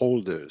are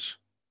holders.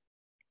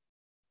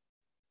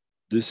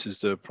 This is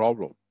the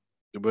problem.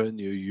 When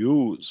you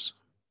use,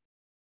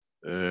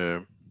 they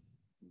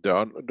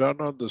are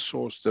not the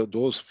source.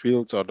 Those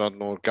fields are not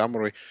no gamma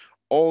ray.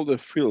 All the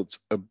fields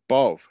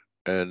above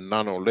a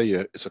nano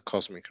layer is a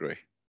cosmic ray.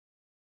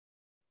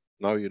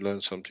 Now you learn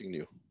something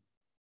new.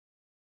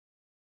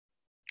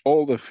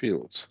 All the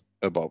fields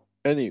above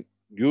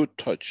you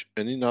touch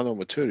any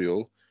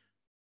nanomaterial,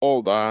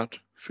 all that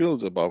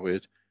fields above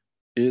it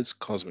is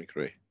cosmic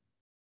ray.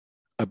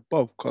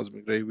 Above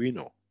cosmic ray, we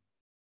know.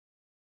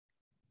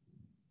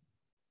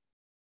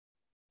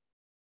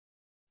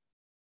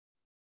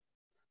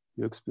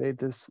 You explained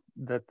this,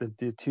 that the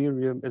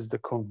deuterium is the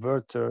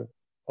converter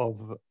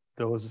of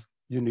those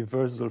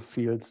universal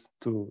fields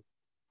to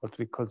what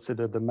we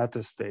consider the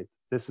matter state.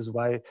 This is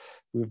why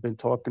we've been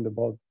talking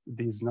about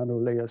these nano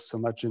layers so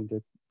much in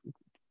the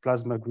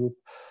plasma group,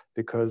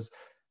 because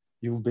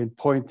you've been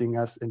pointing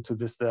us into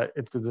the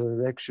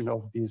direction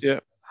of these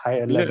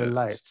higher level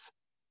lights.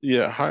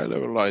 Yeah, higher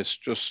level lights,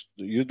 just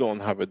you don't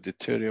have a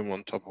deuterium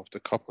on top of the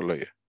copper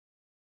layer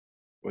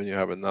when you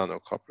have a nano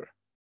copper.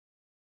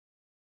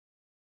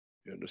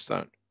 You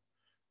understand?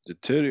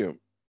 Deuterium,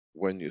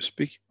 when you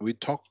speak, we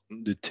talk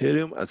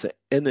deuterium as an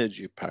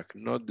energy pack,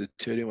 not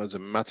deuterium as a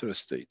matter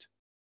state.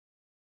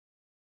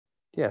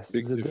 Yes,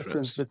 the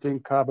difference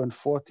between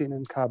carbon-14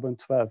 and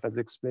carbon-12, as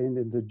explained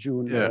in the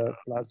June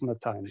plasma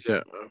times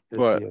this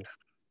year.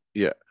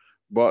 Yeah,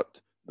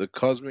 but the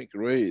cosmic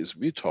rays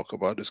we talk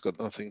about, it's got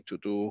nothing to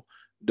do.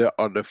 There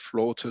are the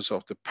floaters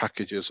of the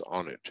packages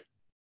on it.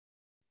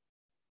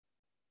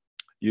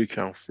 You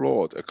can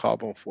float a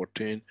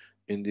carbon-14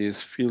 in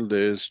these field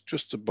layers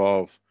just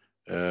above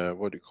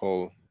what you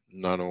call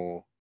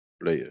nano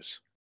layers.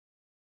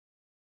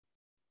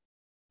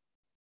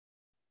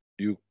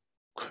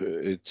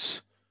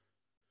 It's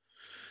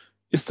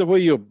the way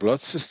your blood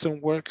system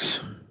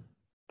works.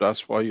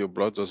 That's why your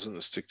blood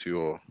doesn't stick to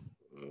your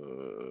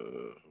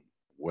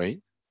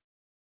vein.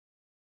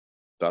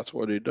 That's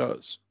what it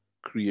does.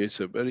 Creates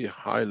a very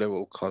high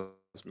level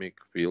cosmic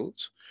field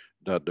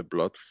that the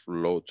blood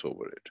floats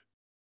over it.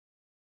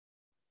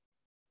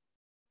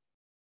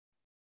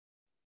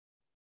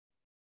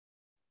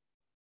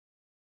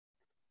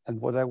 And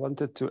what I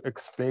wanted to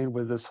explain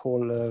with this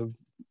whole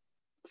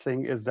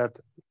thing is that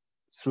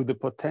through the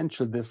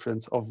potential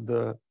difference of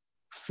the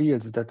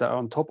fields that are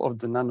on top of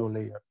the nano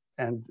layer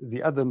and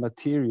the other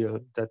material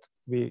that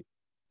we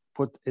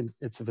put in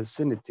its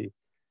vicinity,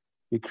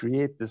 we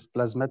create this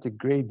plasmatic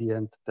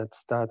gradient that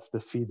starts the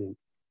feeding.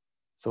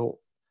 So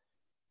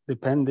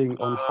depending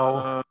on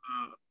how,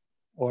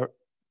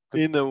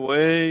 in a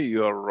way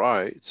you're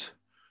right,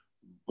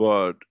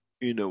 but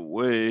in a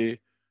way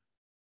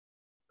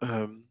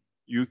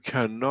you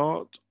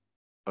cannot,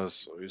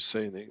 as we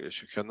say in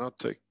English, you cannot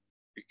take,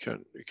 you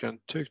can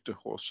take the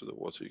horse to the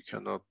water, you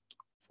cannot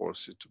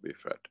force it to be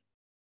fed,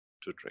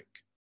 to drink.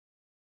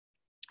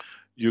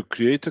 You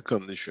create a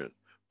condition,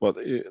 but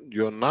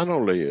your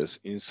nano layers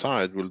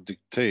inside will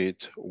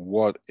dictate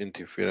what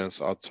interference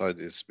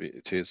outside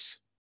it is,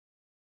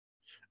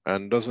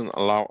 and doesn't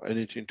allow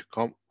anything to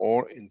come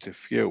or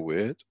interfere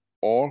with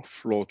or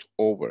float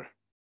over.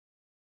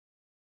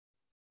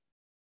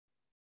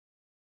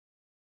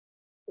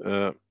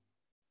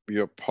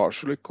 You're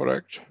partially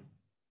correct,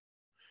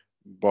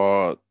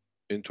 but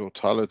in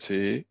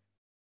totality,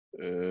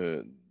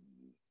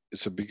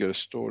 it's a bigger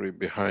story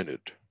behind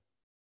it,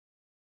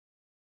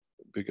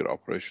 a bigger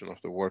operation of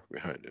the work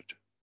behind it.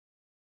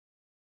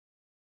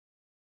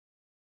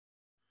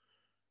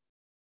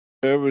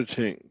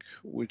 Everything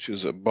which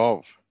is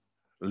above,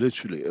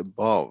 literally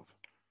above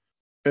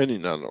any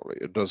nano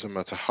layer, it doesn't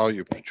matter how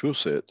you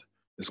produce it,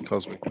 is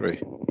cosmic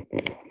ray.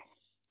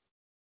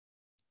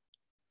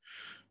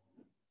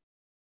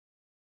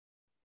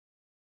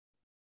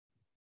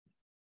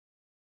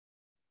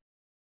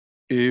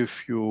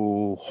 If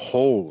you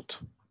hold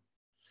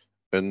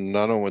a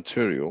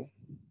nanomaterial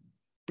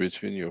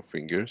between your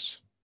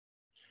fingers,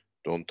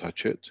 don't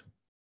touch it,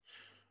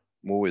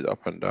 move it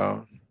up and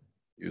down,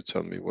 you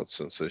tell me what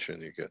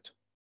sensation you get.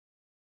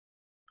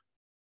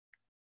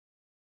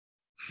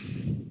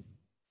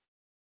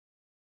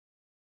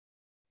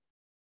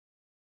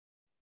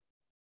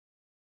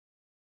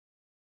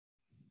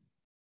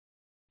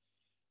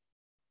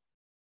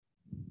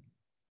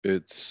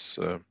 It's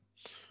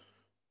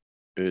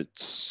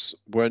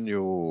when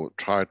you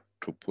try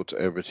to put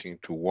everything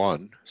to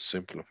one,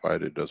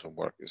 simplified, it doesn't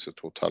work. It's a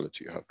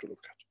totality you have to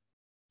look at.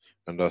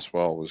 And that's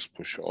why I always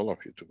push all of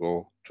you to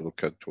go to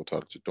look at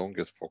totality. Don't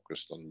get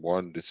focused on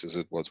one, this is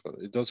it, what's going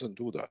on. It doesn't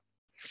do that.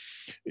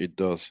 It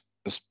does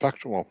a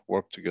spectrum of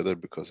work together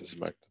because it's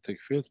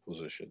magnetic field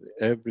position.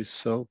 Every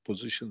cell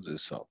positions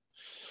itself.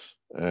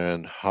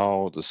 And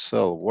how the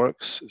cell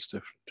works is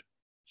different.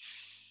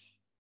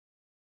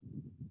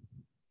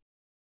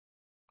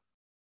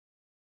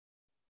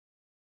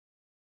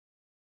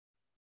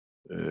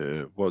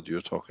 What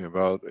you're talking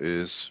about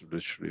is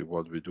literally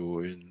what we do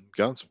in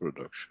GANs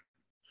production.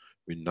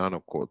 We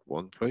nanocoat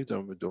one plate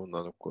and we don't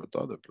nanocoat the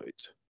other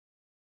plate.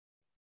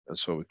 And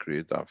so we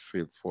create that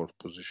field force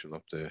position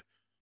of the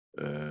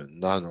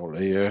nano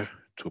layer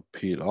to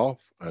peel off.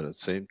 At the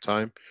same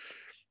time,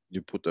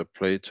 you put a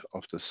plate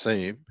of the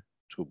same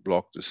to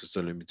block. This is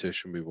the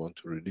limitation we want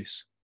to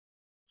release.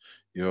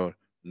 Your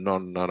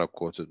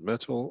non-nano-coated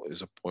metal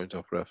is a point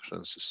of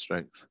reference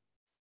strength.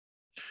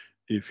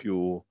 If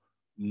you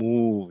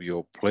move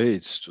your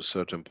plates to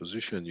certain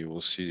position, you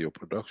will see your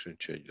production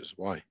changes.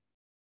 Why?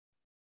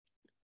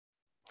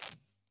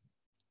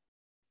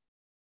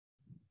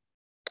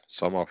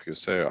 Some of you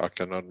say, I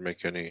cannot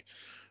make any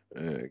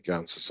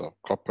ganses of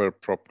copper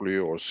properly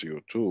or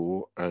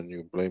CO2, and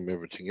you blame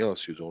everything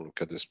else. You don't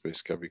look at the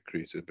space can be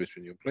created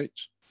between your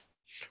plates,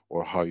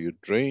 or how you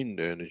drain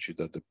the energy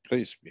that the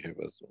plates behave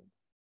as normal.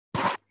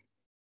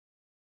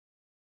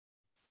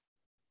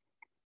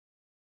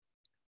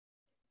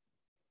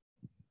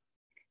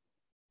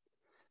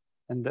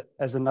 And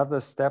as another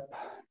step,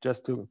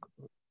 just to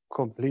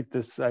complete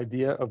this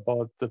idea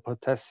about the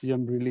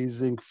potassium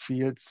releasing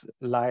fields,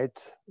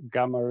 light,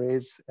 gamma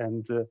rays,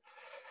 and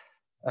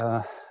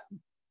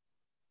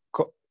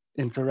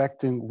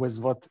interacting with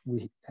what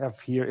we have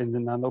here in the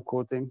nano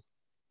coating,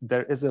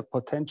 there is a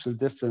potential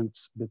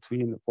difference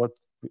between what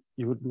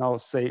you would now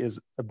say is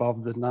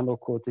above the nano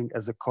coating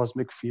as a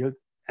cosmic field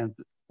and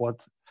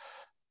what,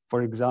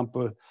 for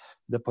example,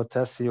 the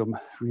potassium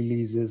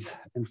releases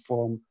in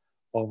form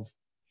of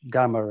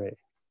gamma ray.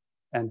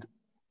 And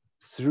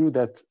through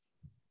that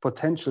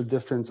potential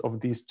difference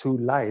of these two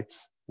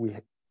lights, we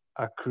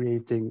are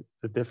creating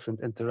the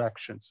different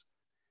interactions.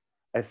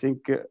 I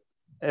think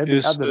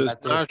every other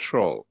matter...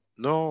 natural.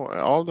 No,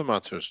 all the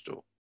matters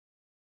do.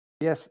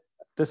 Yes,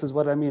 this is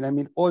what I mean. I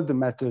mean, all the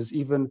matters,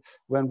 even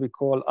when we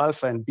call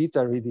alpha and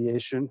beta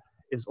radiation,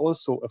 is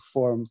also a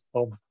form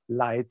of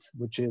light,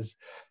 which is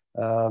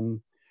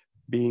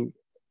being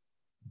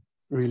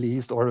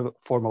released, or a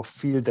form of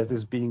field that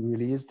is being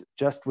released.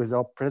 Just with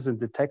our present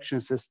detection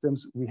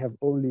systems, we have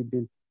only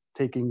been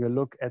taking a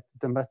look at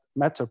the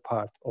matter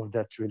part of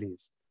that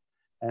release.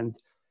 And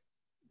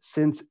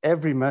since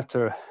every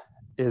matter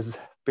is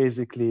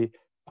basically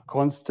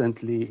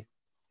constantly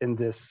in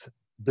this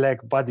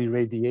black body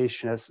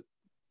radiation, as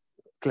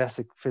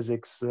classic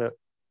physics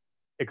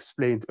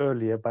explained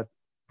earlier, but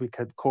we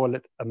could call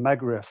it a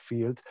Magriaf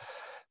field,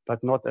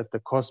 but not at the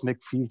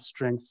cosmic field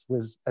strength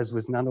as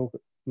with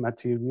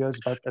nanomaterials,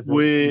 but as a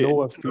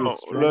lower field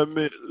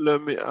strength.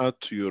 Let me add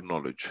to your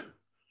knowledge.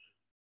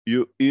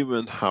 You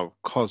even have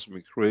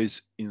cosmic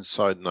rays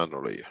inside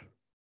nanolayer.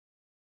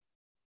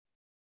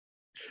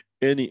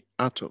 Any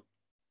atom,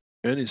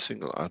 any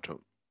single atom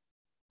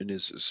in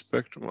its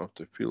spectrum of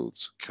the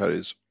fields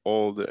carries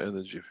all the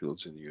energy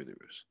fields in the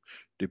universe.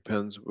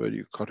 Depends where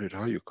you cut it,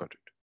 how you cut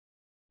it.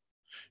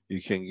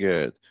 You can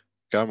get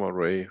gamma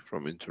ray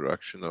from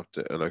interaction of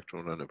the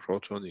electron and a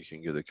proton. You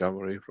can get a gamma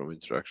ray from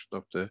interaction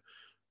of the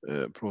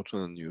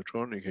proton and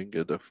neutron. You can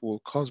get a full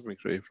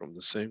cosmic ray from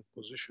the same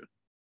position.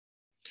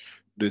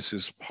 This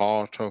is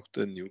part of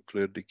the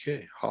nuclear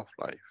decay,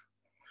 half-life.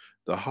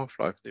 The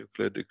half-life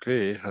nuclear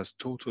decay has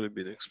totally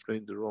been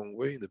explained the wrong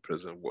way in the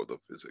present world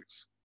of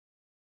physics.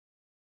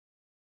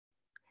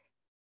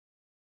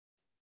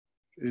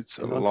 It's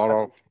a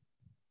lot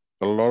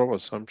of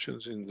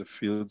assumptions in the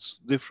fields,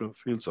 different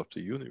fields of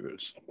the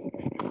universe.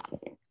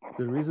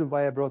 The reason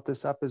why I brought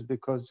this up is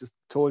because you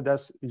told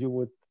us you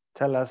would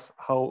tell us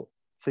how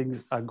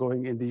things are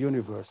going in the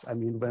universe. I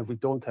mean, when we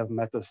don't have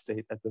matter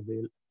state at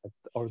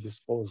our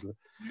disposal.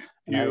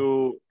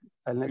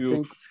 And I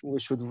think we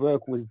should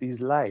work with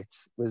these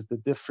lights, with the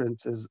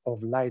differences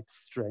of light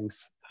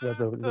strengths,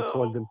 whether we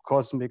call them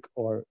cosmic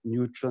or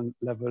neutron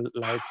level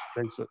light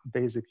strengths, or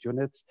basic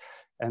units,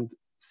 and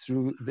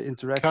through the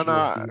interaction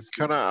of these.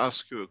 Can I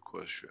ask you a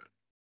question?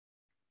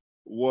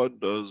 What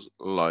does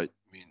light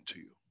mean to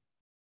you?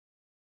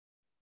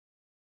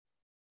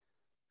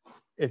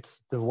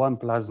 It's the one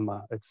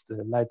plasma. It's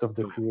the light of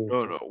the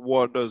creator. No.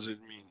 What does it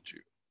mean to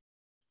you?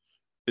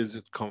 Is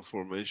it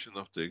confirmation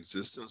of the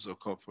existence or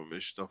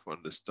confirmation of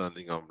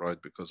understanding I'm right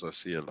because I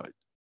see a light?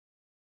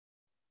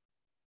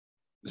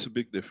 It's a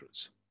big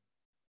difference.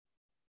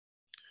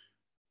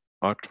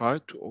 I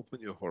tried to open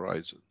your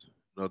horizon,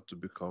 not to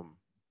become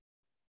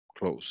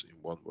close in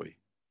one way.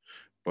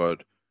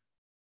 But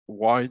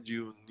why do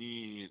you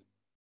need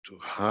to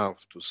have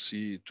to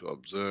see, to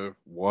observe,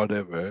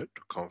 whatever,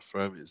 to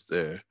confirm it's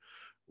there,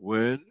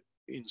 when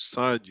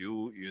inside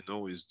you, you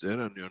know it's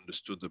there and you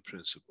understood the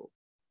principle.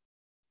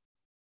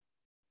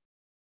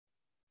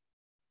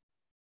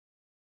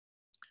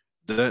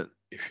 Then,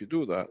 if you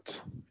do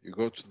that, you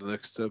go to the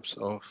next steps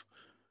of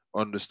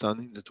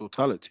understanding the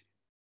totality.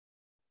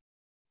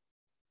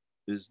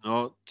 It's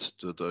not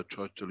that I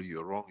try to tell you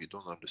you're wrong, you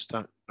don't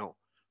understand. No,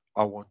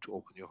 I want to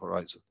open your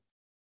horizon.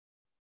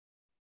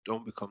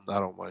 Don't become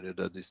narrow-minded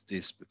that it's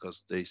this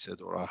because they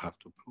said or I have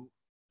to prove.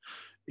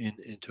 In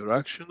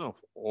interaction of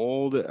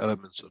all the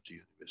elements of the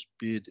universe,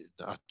 be it in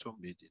the atom,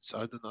 be it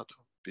inside an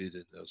atom, be it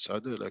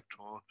inside the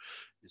electron,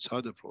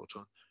 inside the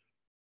proton,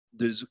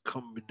 there's a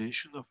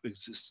combination of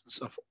existence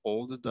of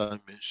all the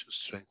dimension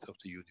strength of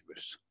the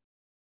universe.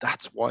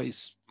 That's why it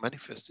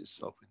manifests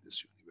itself in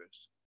this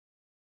universe.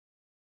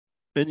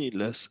 Any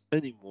less,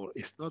 any more,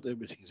 if not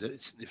everything is there,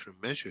 it's in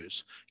different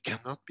measures,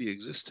 cannot be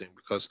existing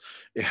because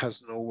it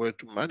has nowhere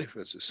to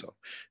manifest itself.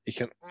 It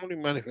can only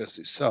manifest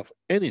itself,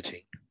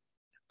 anything,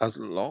 as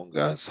long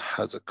as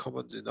has a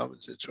common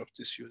denominator of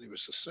this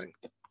universe's strength.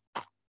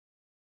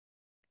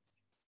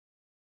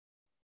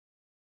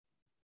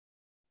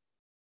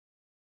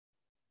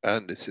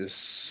 And this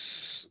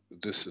is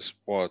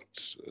what,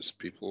 as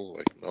people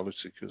like knowledge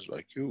seekers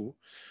like you,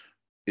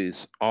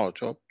 is our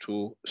job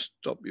to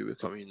stop you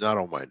becoming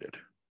narrow-minded,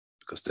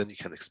 because then you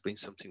can explain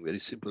something very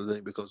simple, then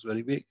it becomes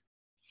very big.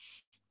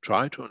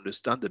 Try to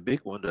understand the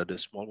big one, that the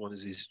small one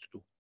is easy to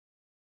do.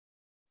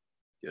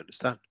 You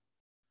understand?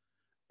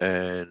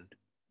 And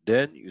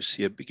then you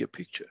see a bigger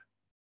picture.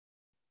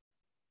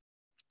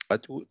 I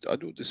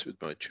do this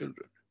with my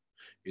children.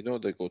 You know,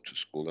 they go to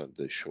school and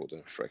they show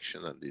them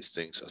fraction and these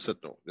things. I said,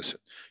 no, listen,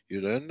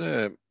 you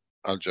learn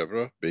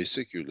algebra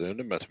basic, you learn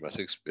the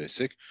mathematics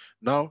basic.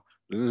 Now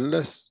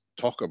let's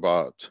talk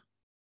about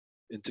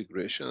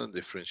integration and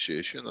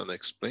differentiation and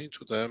explain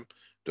to them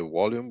the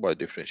volume by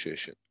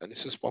differentiation. And he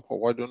says, Papa,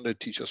 why don't they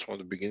teach us from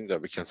the beginning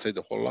that we can say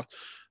the whole lot?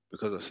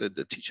 Because I said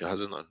the teacher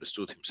hasn't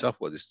understood himself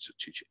what is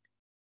teaching.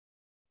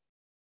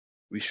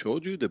 We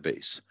showed you the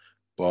base,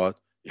 but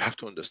you have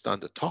to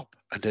understand the top,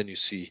 and then you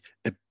see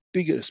a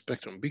bigger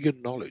spectrum, bigger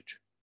knowledge.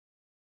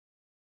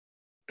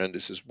 And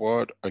this is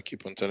what I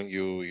keep on telling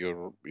you,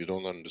 you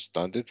don't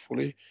understand it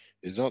fully.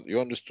 It's not, you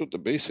understood the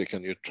basic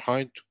and you're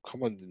trying to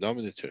common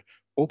denominator.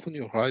 Open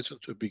your horizon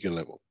to a bigger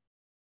level,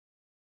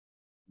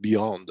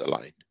 beyond the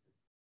line.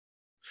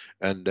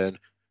 And then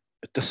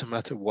it doesn't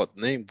matter what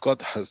name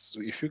God has.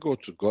 If you go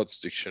to God's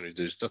dictionary,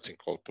 there's nothing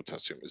called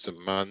potassium. It's a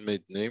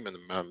man-made name and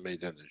a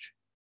man-made energy.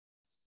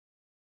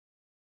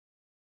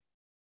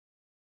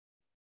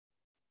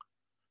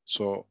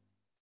 So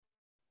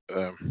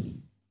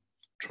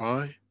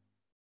try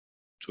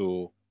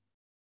to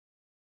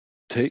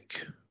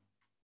take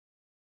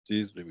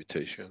these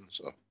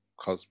limitations of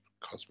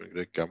cosmic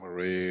ray, gamma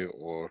ray,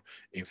 or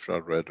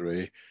infrared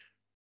ray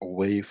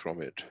away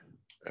from it.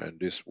 And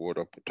this word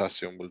of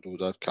potassium will do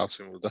that,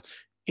 calcium will do that,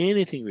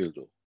 anything will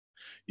do.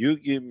 You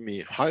give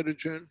me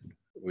hydrogen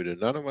with a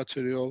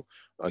nanomaterial,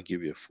 I'll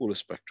give you a full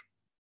spectrum.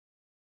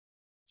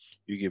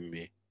 You give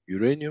me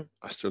uranium,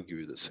 I still give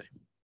you the same.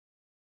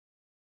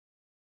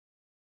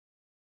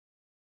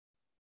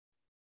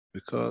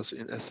 Because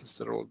in essence,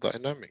 they're all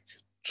dynamic.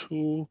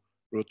 Two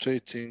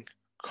rotating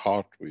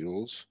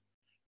cartwheels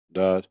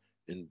that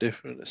in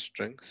different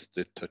strengths,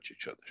 they touch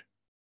each other.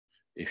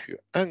 If you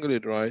angle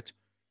it right,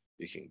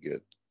 you can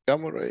get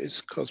gamma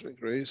rays,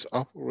 cosmic rays,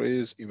 alpha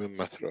rays, even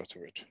matter out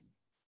of it.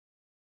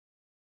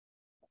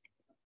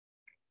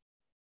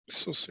 It's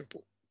so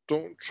simple.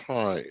 Don't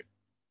try,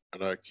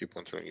 and I keep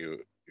on telling you,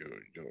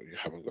 you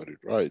haven't got it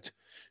right.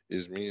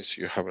 It means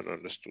you haven't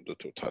understood the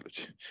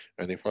totality.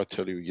 And if I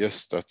tell you,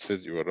 yes, that's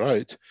it, you are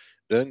right,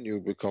 then you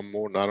become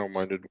more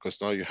narrow-minded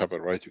because now you have it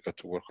right, you got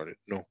to work on it.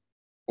 No,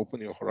 open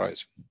your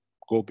horizon,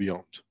 go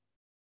beyond.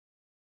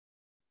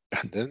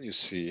 And then you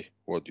see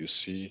what you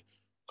see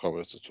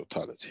covers the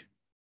totality.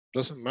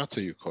 Doesn't matter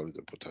you call it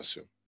the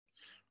potassium.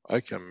 I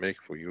can make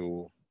for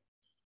you,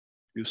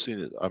 you've seen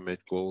it, I made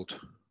gold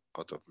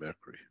out of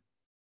mercury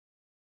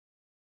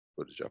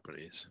for the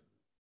Japanese.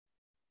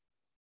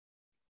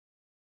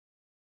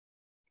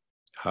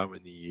 How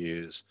many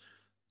years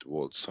the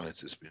world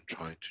science has been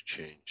trying to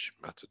change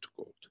matter to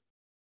gold?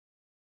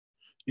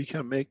 You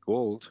can make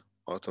gold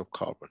out of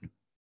carbon.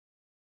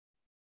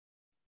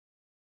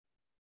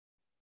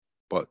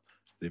 But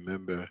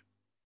remember,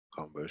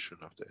 conversion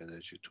of the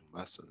energy to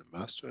mass and the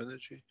mass to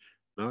energy.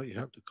 Now you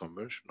have the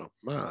conversion of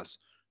mass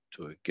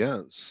to a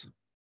Gans,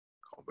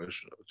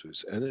 conversion to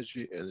its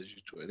energy,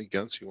 energy to any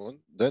Gans you want,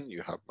 then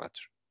you have matter.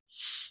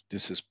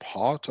 This is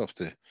part of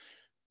the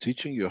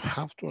teaching you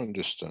have to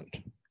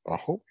understand. I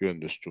hope you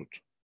understood.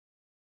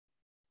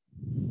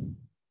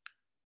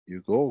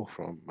 You go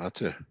from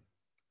matter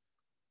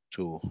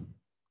to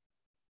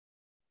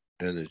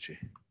energy.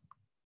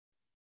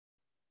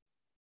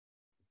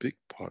 Big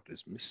part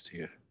is missed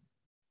here,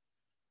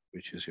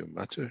 which is your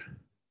matter.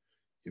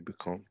 You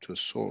become to a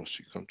source,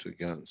 you come to a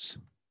Gans.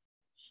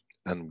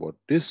 And what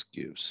this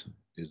gives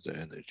is the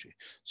energy.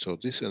 So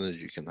this energy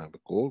you can have a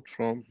gold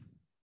from,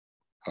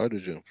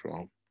 hydrogen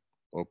from,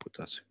 or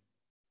potassium.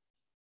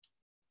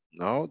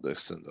 Now the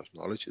extent of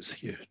knowledge is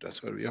here.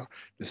 That's where we are.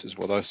 This is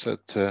what I said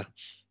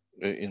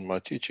in my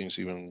teachings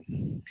even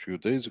a few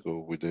days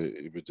ago with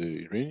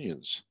the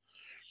Iranians.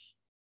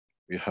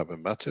 We have a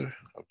matter.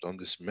 I've done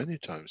this many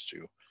times to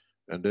you.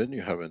 And then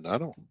you have a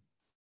nano.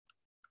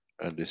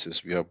 And this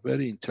is, we have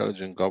very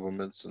intelligent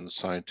governments and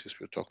scientists.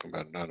 We're talking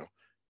about nano.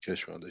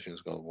 Keshe Foundation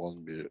has gone what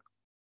do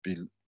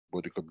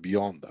you call,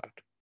 beyond that.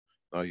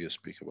 Now you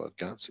speak about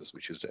ganses,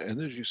 which is the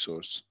energy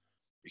source.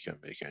 You can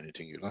make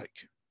anything you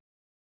like.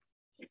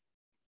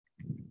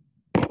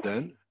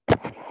 Then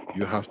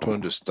you have to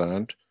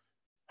understand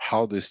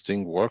how this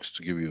thing works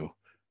to give you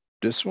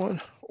this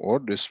one, or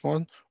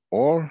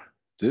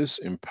this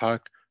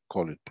impact,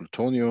 call it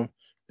plutonium,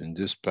 and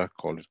this pack,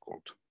 call it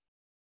gold.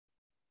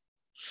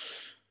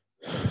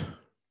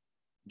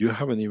 You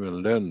haven't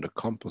even learned the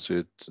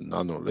composite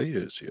nano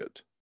layers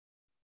yet.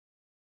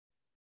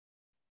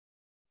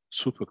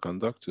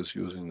 Superconductors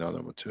using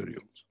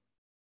nanomaterials.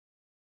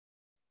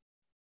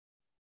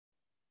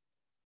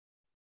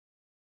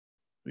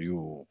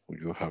 You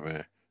have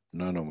a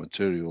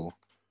nanomaterial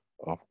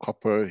of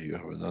copper, you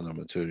have a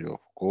nanomaterial of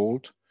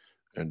gold,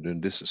 and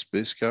then this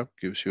space cap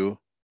gives you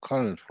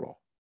current flow.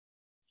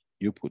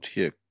 You put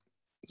here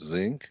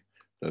zinc,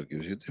 that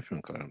gives you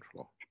different current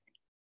flow.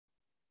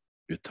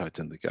 You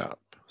tighten the gap,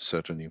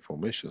 certain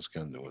informations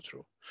can go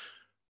through.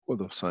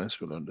 World of Science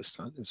will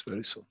understand this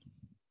very soon.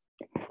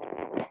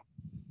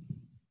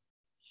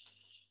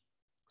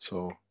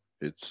 So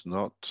it's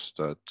not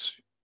that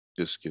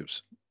this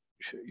gives,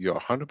 you're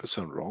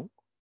 100% wrong,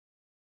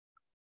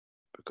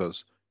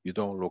 because you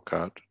don't look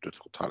at the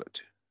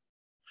totality.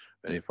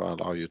 And if I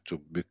allow you to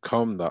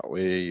become that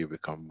way, you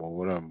become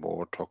more and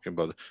more talking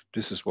about,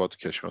 this is what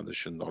Keshe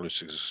Foundation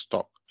knowledge is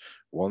stock.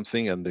 One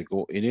thing and they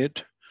go in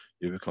it,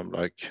 you become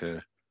like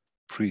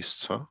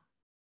priests, huh?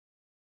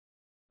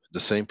 The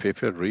same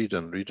paper, read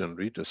and read and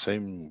read the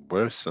same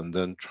verse, and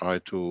then try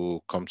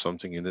to come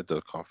something in it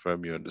that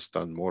confirm you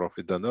understand more of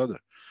it than other.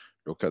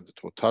 Look at the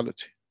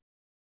totality.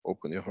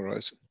 Open your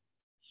horizon.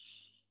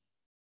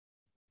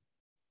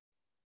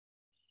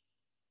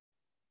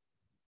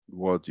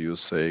 What do you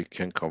say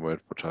can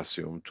convert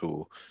potassium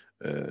to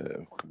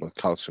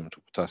calcium to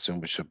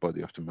potassium, which the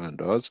body of the man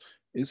does,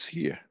 is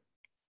here.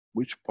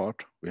 Which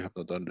part we have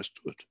not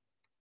understood.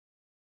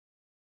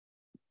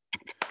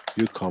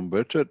 You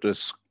converted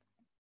this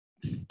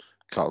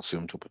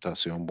calcium to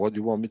potassium. What do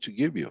you want me to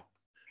give you?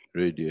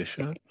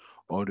 Radiation,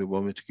 or do you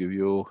want me to give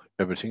you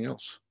everything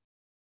else?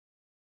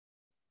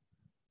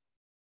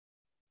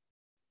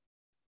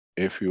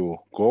 If you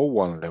go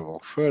one level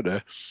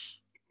further,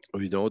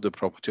 we know the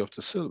property of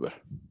the silver.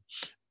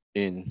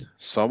 In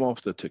some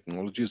of the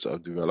technologies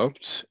I've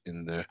developed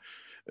in the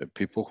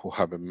people who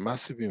have a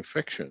massive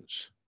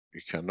infections,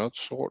 you cannot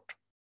sort.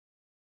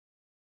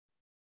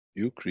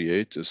 You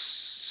create a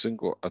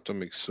single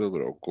atomic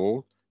silver or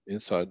gold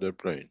inside their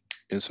brain,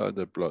 inside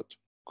their blood.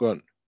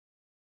 Gone.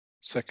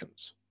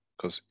 Seconds.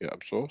 Because it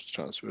absorbs,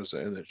 transfers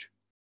the energy.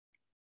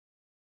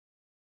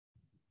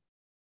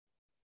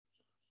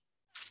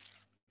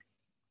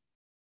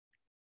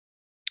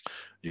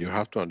 You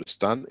have to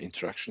understand the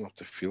interaction of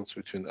the fields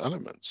between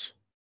elements.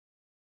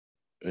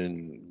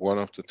 In one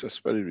of the tests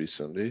very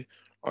recently,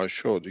 I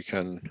showed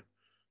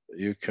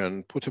you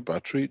can put a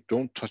battery,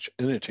 don't touch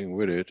anything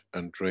with it,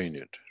 and drain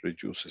it,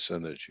 reduces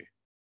energy.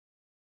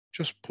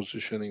 Just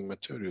positioning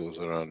materials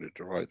around it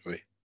the right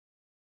way,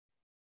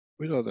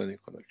 without any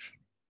connection.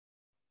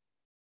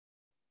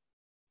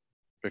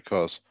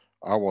 Because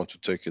I want to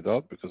take it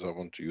out because I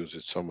want to use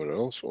it somewhere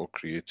else, or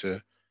create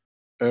a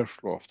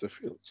airflow of the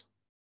field.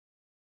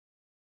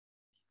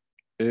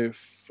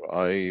 If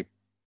I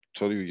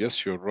tell you,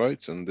 yes, you're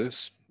right in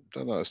this,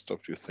 then I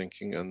stop you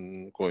thinking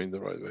and going the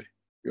right way.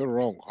 You're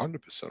wrong,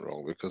 100%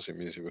 wrong, because it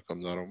means you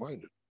become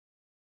narrow-minded.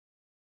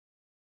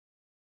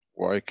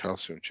 Why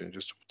calcium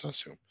changes to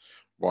potassium?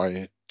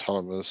 Why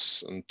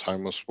thalamus and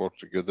thymus work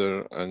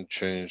together and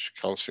change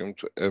calcium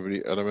to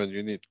every element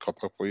you need?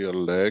 Copper for your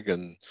leg,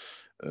 and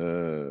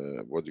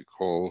what you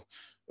call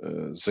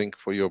zinc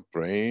for your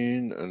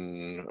brain,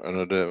 and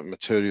another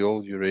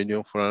material,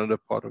 uranium, for another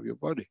part of your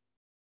body.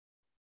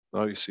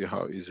 Now you see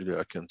how easily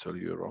I can tell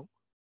you wrong.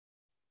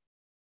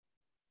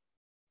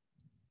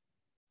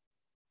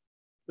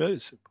 Very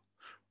simple.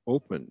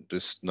 Open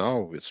this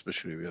now,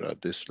 especially we're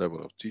at this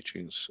level of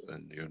teachings,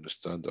 and you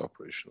understand the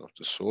operation of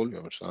the soul, you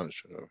understand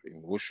the of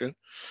emotion,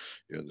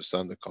 you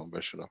understand the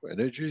conversion of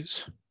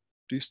energies.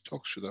 These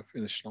talks should have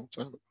finished long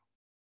time ago.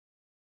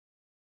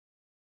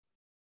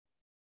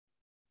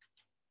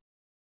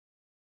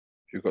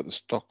 You got the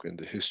stock in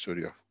the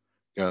history of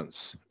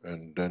GANs,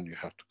 and then you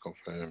have to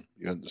confirm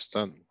you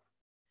understand.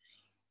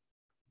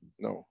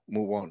 No,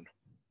 move on,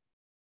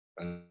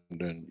 and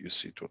then you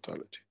see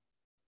totality.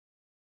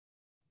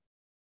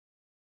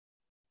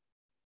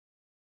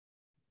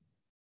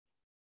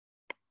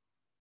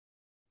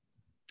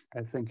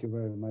 I thank you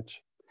very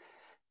much.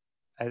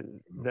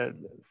 the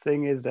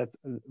thing is that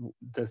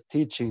the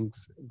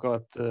teachings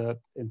got,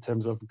 in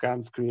terms of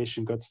GANs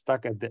creation, got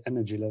stuck at the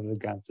energy level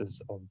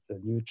GANs of the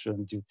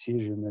neutron,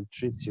 deuterium, and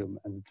tritium.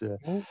 And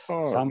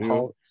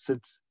somehow,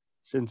 since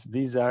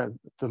these are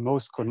the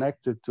most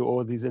connected to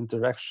all these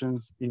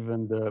interactions,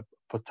 even the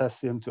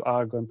potassium to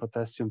argon,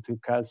 potassium to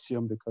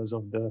calcium, because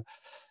of the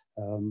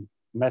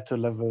matter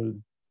level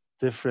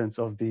difference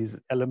of these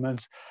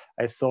elements,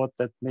 I thought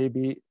that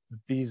maybe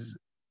these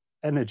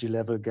energy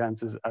level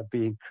GANs are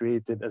being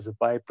created as a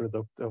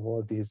byproduct of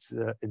all these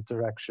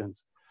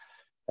interactions.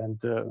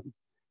 And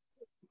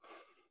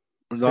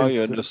now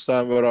you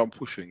understand where I'm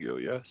pushing you,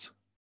 yes?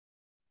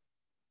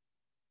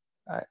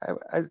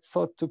 I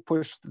thought to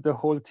push the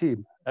whole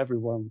team,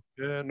 everyone.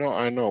 Yeah, no,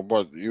 I know,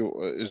 but you,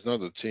 it's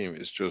not a team,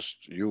 it's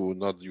just you,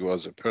 not you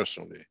as a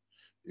personally,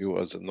 you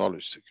as a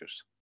knowledge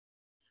seekers.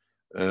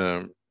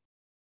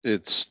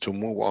 It's to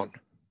move on.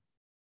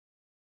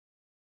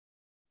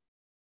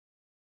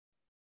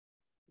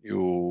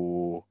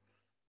 You,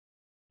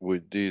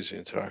 with this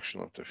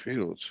interaction of the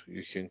fields,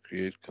 you can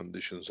create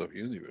conditions of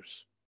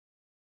universe.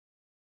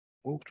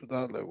 Move to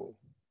that level.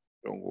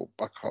 Don't go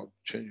back how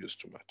changes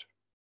to matter.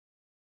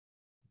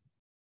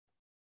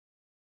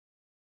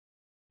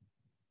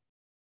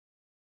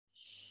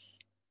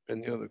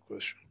 Any other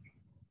question?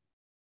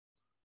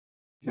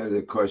 I had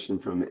a question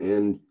from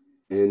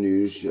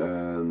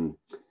Anuj.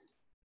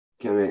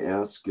 Can I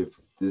ask if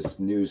this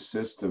new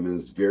system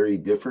is very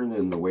different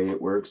in the way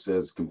it works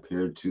as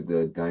compared to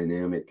the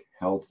dynamic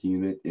health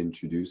unit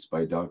introduced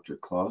by Dr.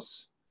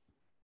 Klaus?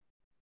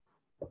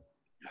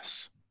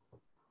 Yes.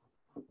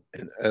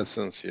 In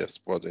essence, yes,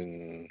 but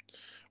in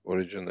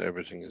origin,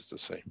 everything is the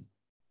same.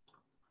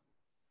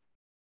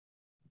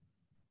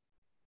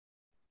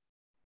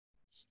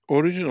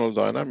 Original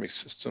dynamic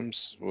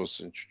systems was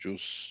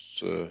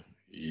introduced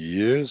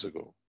years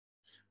ago,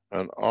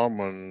 and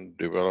Arman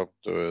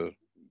developed a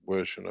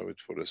version of it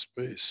for the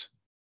space.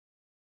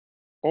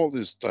 All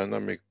these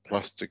dynamic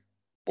plastic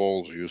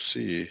balls you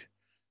see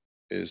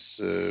is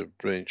a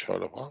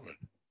brainchild of Arman.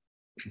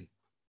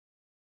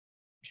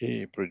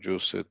 He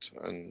produced it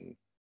and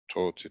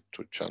taught it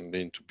to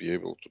Chanlin to be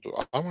able to do.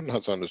 Arman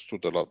has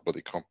understood a lot, but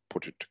he can't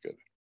put it together.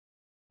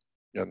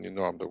 And you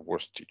know I'm the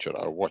worst teacher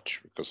I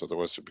watch, because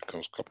otherwise it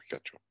becomes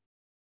copycat job.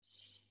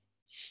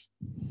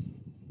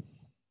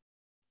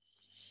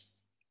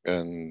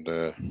 And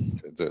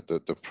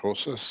the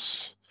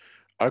process,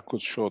 I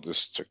could show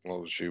this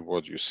technology,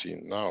 what you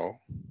see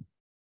now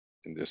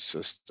in this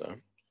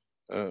system,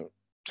 10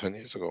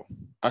 years ago.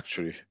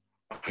 Actually,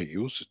 I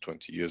used it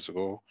 20 years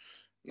ago,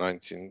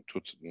 2000,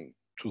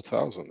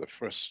 the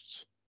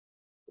first,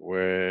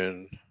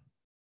 when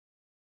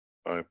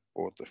I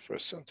bought the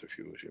first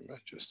centrifuge in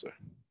Manchester.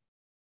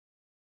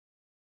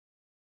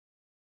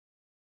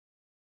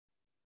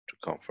 To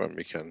confirm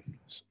you can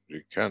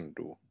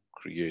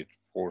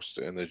force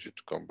the energy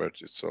to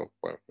convert itself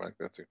by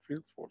magnetic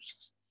field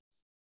forces.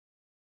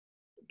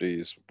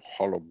 These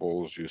hollow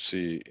balls you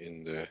see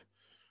in the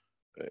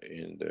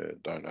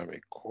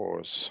dynamic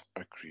cores,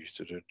 I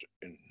created it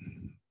in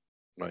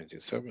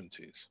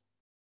 1970s.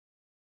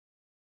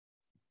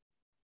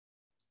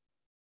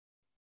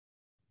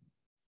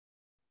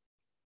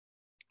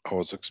 I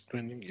was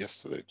explaining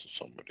yesterday to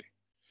somebody,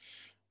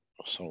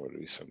 or somewhere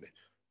recently,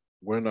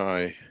 when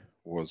I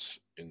was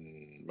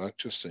in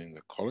Manchester in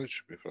the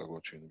college before I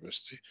got to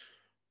university,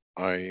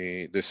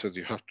 they said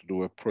you have to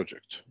do a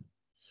project.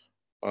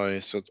 I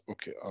said,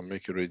 okay, I'll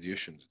make a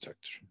radiation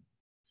detector.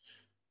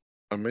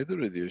 I made a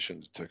radiation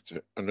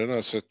detector, and then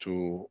I said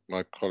to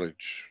my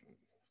college,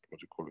 what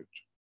do you call it,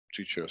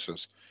 teacher,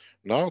 says,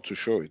 now to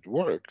show it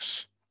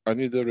works, I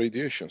need a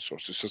radiation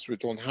source. He says, we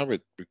don't have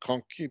it, we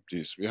can't keep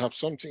this, we have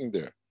something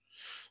there.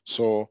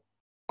 So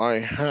I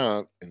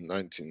had in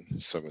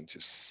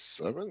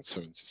 1977,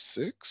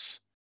 76,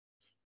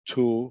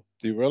 to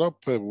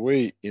develop a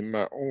way in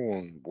my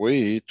own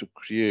way to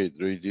create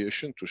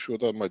radiation to show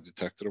that my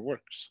detector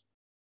works.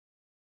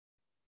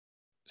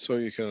 So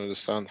you can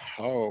understand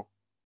how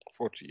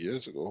 40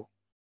 years ago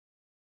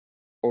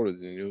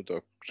already knew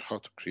how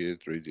to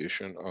create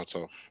radiation out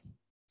of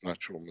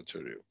natural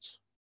materials.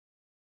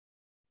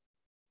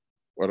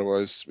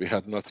 Otherwise, we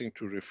had nothing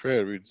to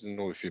refer. We didn't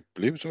know if it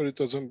blips or it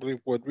doesn't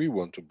blip what we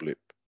want to blip.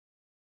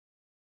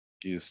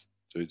 Is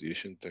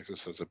radiation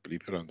detectors as a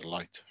blipper and the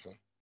light. Huh?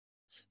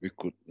 We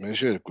could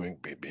measure it going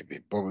beep, beep,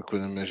 beep, but we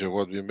couldn't measure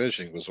what we're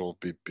measuring. It was all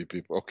beep, beep,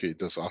 beep. Okay,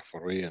 there's alpha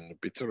ray and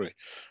beta ray,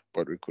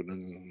 but we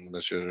couldn't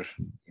measure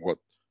what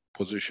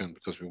position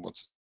because we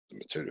wanted the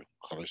material.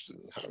 College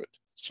didn't have it.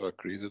 So I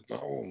created my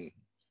own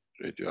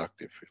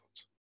radioactive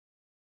field.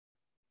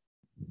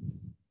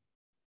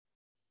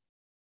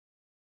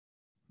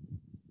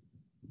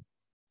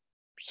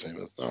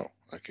 Same as now,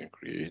 I can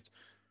create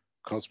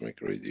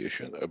cosmic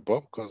radiation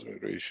above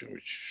cosmic radiation,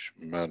 which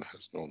man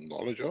has no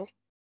knowledge of.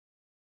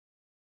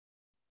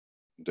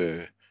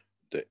 The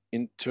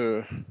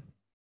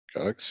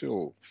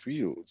intergalaxial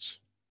fields,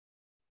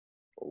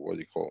 or what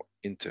you call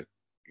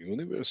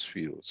inter-universe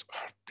fields,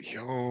 are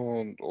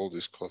beyond all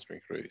these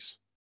cosmic rays.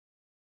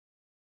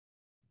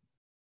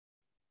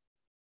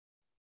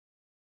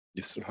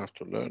 You still have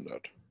to learn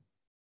that.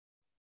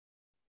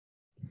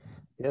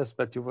 Yes,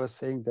 but you were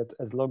saying that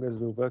as long as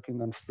we're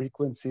working on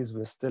frequencies,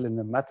 we're still in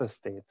the matter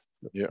state.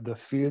 Yeah. The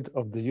field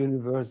of the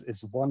universe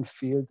is one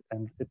field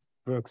and it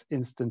works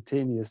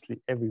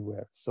instantaneously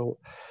everywhere. So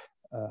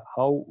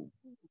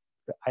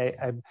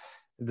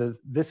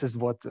this is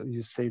what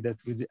you say that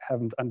we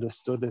haven't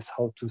understood, is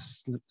how to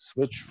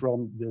switch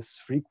from this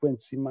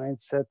frequency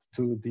mindset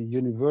to the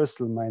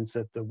universal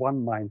mindset, the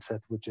one mindset,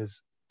 which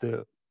is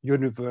the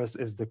universe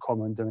is the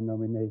common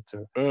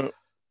denominator.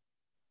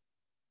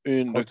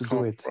 In how the to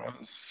do it.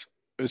 conference,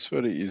 it's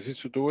very easy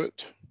to do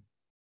it.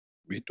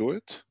 We do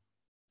it.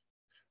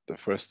 The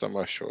first time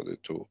I showed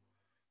it to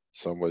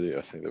somebody,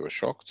 I think they were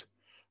shocked.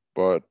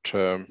 But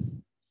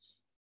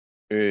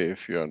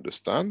if you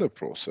understand the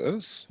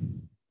process,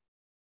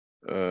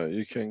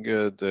 you can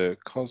get the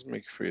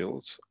cosmic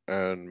fields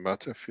and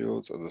matter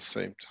fields at the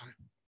same time.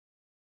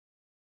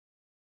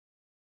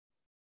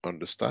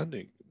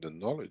 Understanding the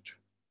knowledge.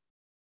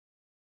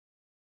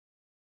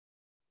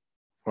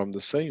 From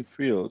the same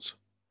fields,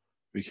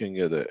 we can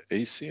get an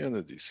AC and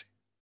a DC.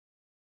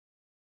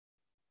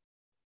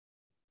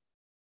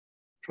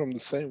 From the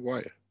same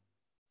wire.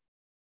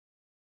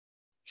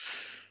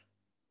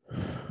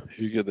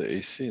 You get the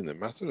AC in the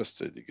matter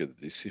state, you get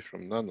the DC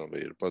from nano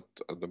layer, but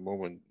at the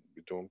moment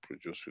we don't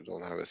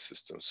have a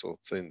system so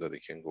thin that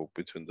it can go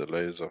between the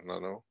layers of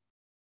nano,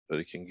 that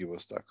it can give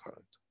us that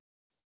current.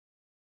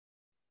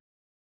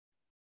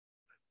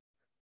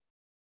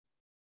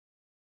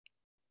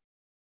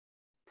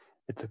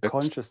 It's a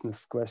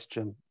consciousness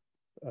question.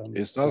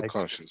 It's not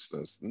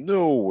consciousness.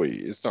 No way,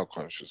 it's not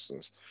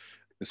consciousness.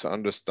 It's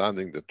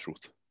understanding the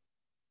truth.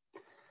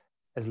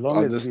 As long as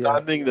we are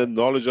understanding the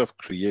knowledge of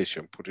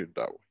creation, put it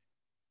that way.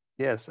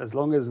 Yes, as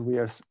long as we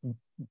are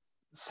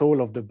soul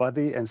of the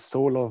body and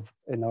soul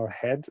in our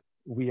head,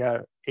 we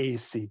are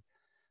AC.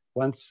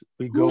 Once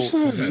we go to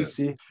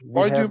DC,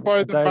 why do you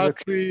buy the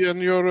battery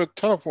and your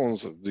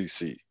telephones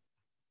DC?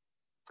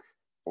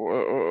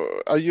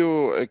 Are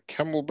you a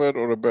camel bird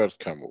or a bird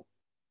camel?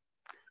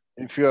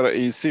 If you are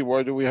AC,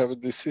 why do we have a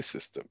DC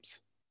systems?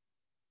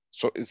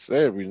 So it's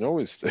there, we know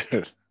it's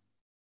there.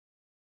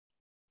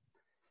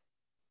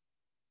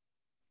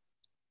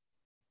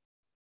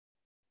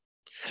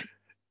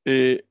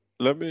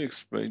 Let me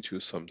explain to you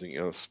something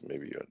else,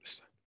 maybe you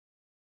understand.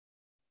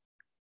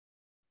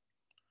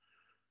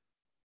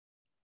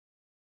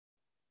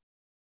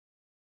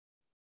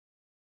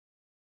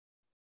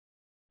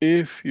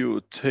 If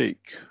you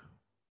take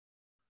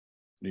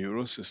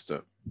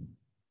neurosystem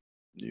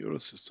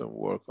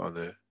work on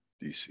a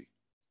DC.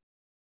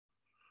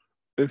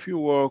 If you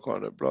work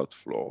on a blood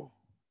flow,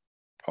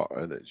 power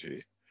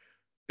energy,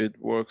 it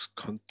works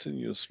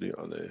continuously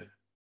on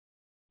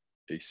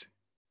a AC.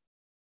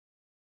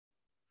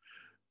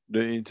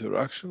 The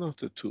interaction of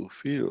the two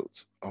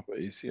fields of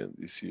AC and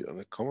DC on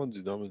a common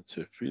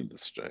denominator field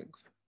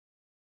strength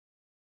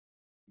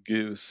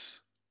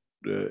gives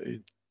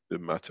the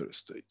matter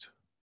state.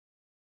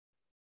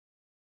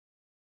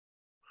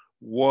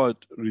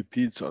 What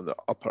repeats on the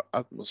upper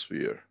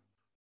atmosphere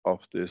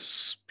of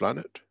this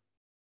planet,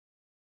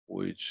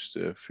 which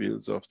the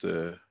fields of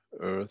the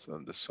Earth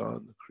and the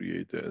Sun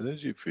create the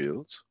energy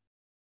fields,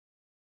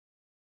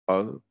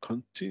 are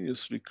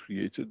continuously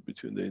created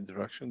between the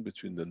interaction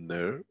between the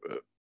nerve,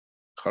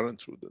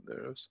 current through the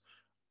nerves,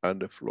 and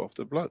the flow of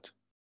the blood.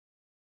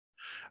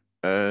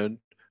 And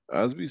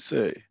as we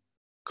say,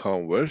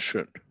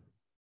 conversion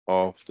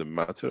of the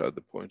matter at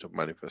the point of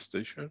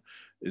manifestation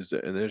is the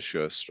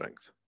inertia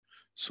strength.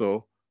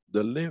 So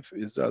the lymph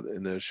is that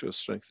inertial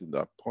strength in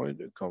that point,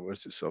 it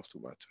converts itself to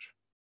matter.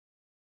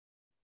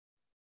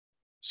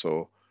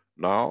 So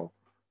now,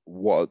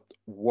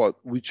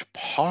 which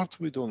part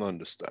we don't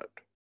understand?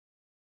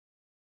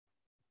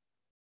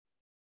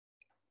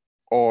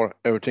 Or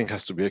everything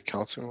has to be a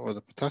calcium or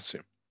the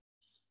potassium?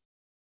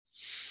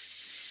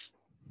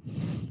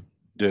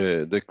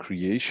 The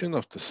creation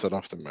of the cell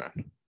of the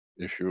man,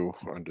 if you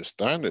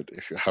understand it,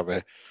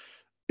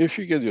 if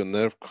you get your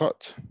nerve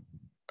cut,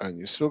 and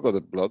you still got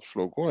the blood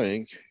flow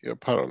going, you're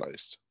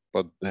paralyzed.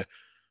 But the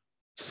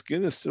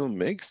skin still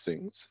makes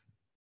things.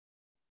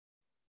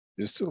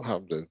 You still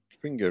have the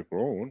finger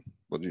grown,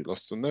 but you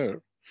lost the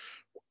nerve.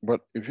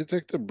 But if you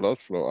take the blood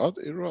flow out,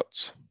 it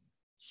rots.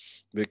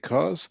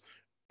 Because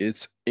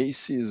its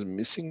AC is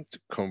missing to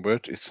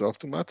convert itself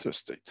to matter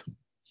state.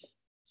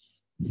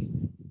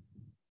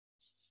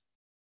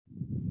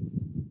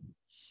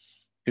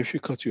 If you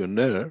cut your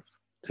nerve,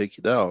 take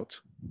it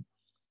out,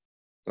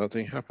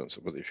 nothing happens.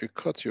 But if you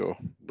cut your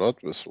blood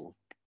vessel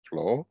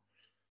flow,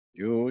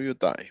 you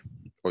die,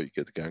 or you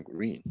get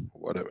gangrene,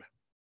 or whatever,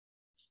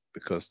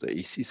 because the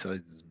AC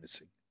side is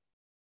missing.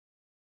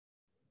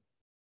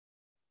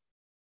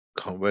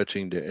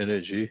 Converting the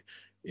energy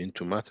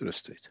into matter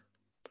state.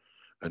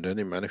 And then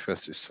it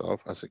manifests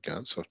itself as a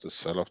cancer of the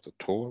cell of the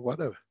toe, or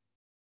whatever.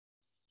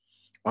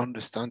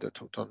 Understand the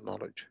total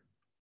knowledge.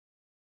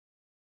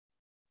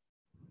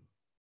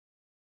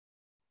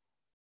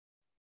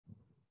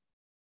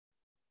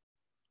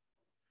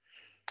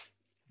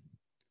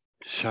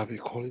 Shall we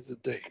call it a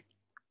day?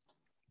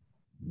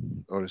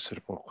 Or is there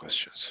more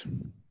questions?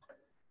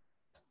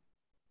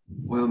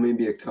 Well,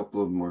 maybe a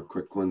couple of more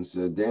quick ones.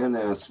 Dan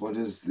asks, what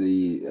is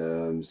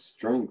the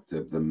strength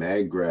of the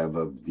maggrav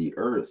of the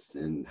Earth,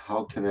 and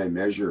how can I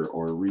measure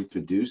or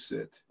reproduce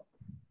it?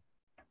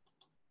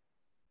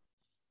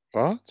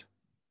 What?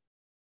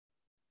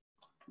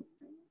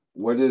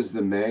 What is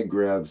the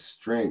maggrav's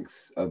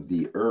strength of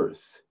the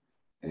Earth,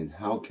 and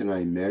how can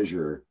I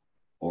measure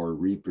or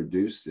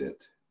reproduce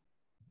it?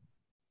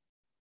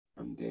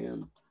 From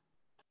Dan.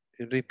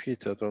 You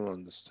repeat, I don't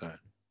understand.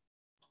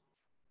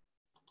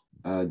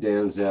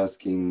 Dan's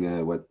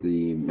asking what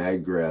the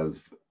maggrav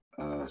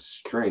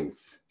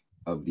strength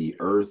of the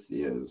Earth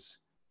is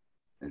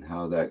and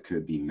how that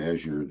could be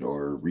measured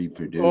or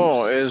reproduced.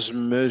 Oh, it's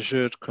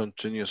measured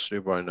continuously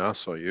by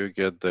NASA. You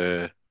get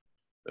the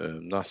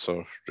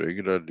NASA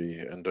regularly,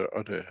 and there are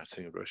other, I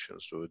think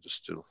Russians do it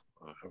still.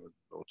 I haven't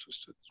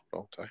noticed it in a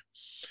long time.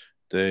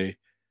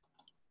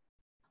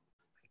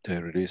 They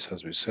release,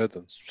 as we said,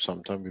 and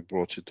sometime we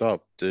brought it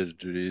up, they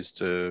release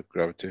the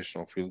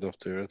gravitational field of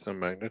the Earth and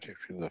magnetic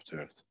field of the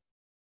Earth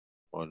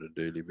on a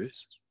daily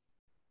basis.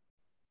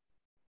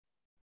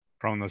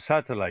 From the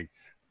satellites.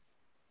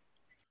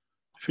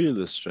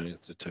 Field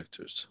strength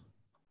detectors.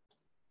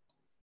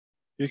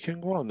 You can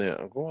go on there,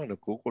 go on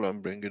Google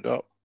and bring it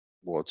up.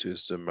 What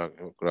is the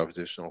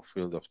gravitational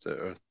field of the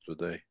Earth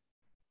today?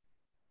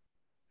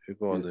 You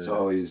go on it's there.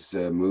 always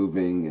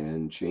moving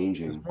and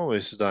changing. No,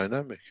 it's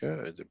dynamic.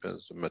 Yeah, it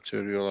depends the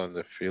material and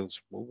the fields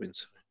move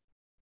inside.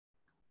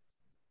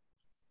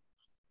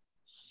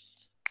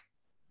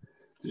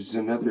 There's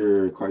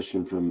another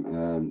question from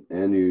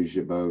Anuj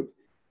about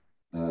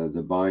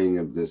the buying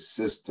of this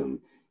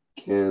system.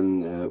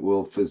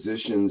 Will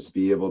physicians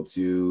be able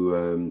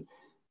to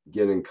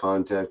get in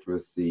contact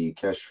with the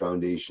Keshe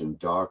Foundation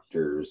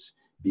doctors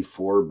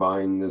before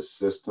buying this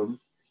system?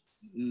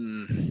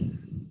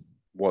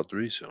 What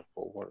reason?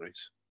 For what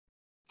reason?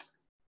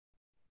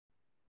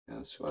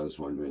 That's what I was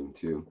wondering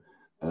too.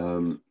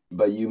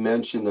 But you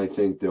mentioned, I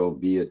think there'll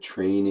be a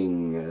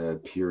training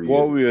period.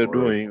 What we are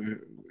doing,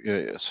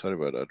 yeah, sorry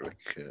about that,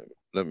 Rick.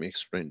 Let me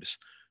explain this.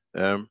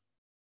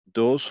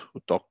 Those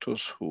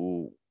doctors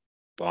who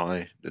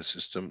buy the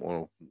system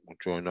or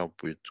join up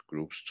with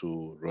groups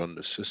to run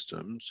the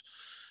systems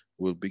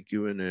will be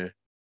given a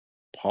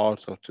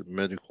part of the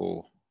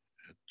medical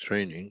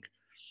training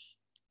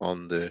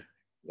on the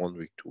 1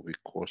 week, 2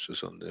 week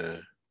courses on the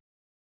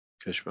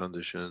Keshe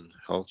Foundation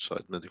health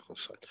side, medical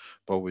side.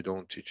 But we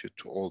don't teach it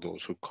to all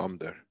those who come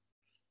there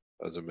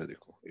as a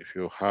medical. If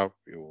you have,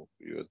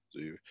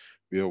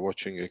 we are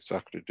watching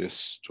exactly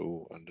this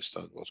to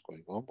understand what's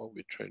going on, but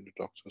we train the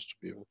doctors to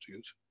be able to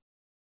use it.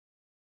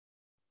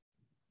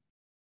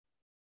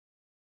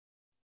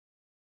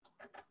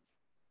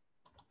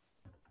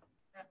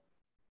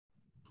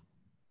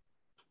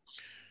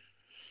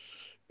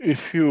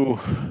 If you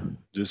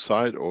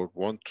decide or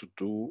want to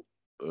do,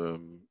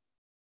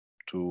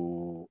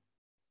 to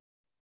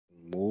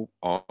move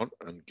on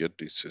and get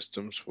these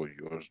systems for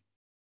your,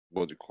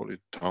 what do you call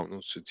it, town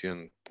or city,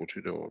 and put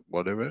it or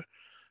whatever,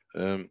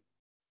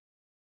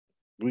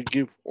 we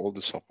give all the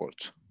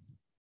support,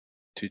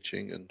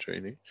 teaching and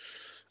training.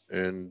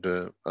 And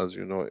as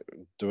you know,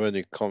 when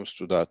it comes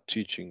to that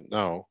teaching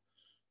now,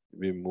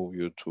 we move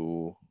you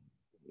to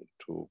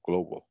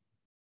global,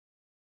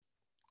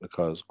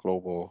 because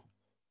global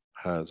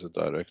has a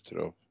director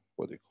of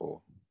what they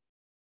call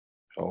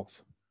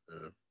health,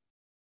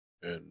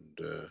 and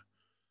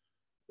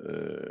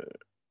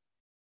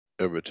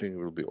everything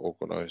will be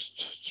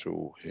organized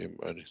through him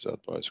and his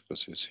advice,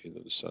 because he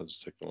understands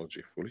the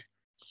technology fully.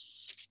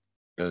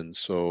 And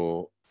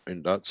so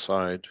in that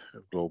side,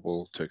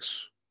 global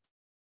takes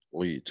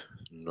lead,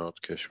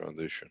 not Keshe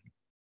Foundation,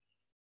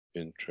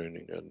 in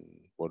training and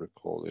what we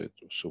call it,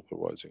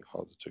 supervising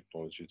how the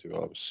technology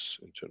develops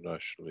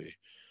internationally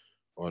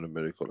on a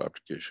medical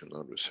application,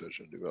 on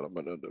research and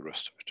development, and the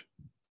rest of it.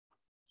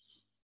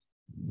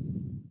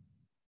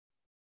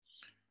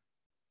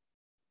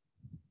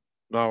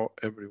 Now,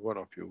 every one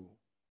of you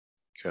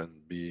can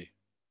be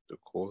the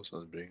cause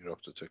and bringer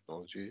of the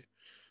technology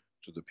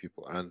to the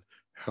people. And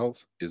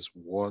health is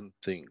one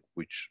thing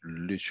which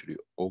literally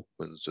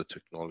opens the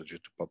technology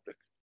to public.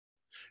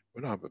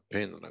 When I have a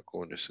pain and I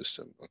go in the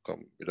system, I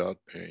come without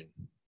pain.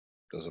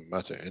 Doesn't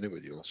matter,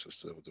 anybody else's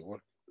system, the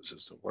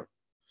system work.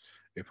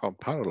 If I'm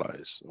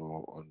paralyzed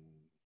or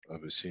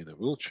I've been seen in a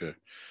wheelchair,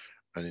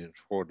 and in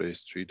 4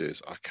 days, 3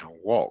 days, I can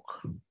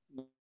walk,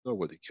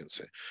 nobody can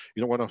say.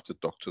 You know, one of the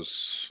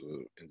doctors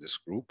in this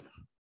group,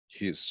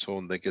 he is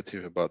so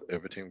negative about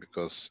everything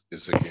because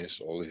it's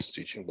against all his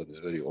teaching, but he's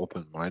very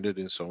open-minded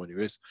in so many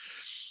ways.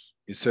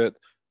 He said,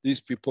 these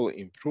people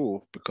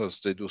improve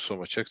because they do so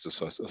much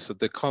exercise. I said,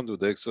 they can't do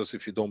the exercise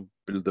if you don't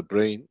build the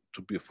brain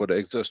for the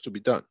exercise to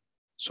be done.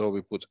 So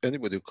we put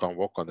anybody who can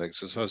walk on the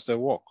exercise, they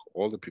walk.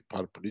 All the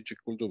paraplegic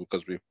will do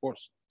because we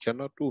force.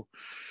 Cannot do.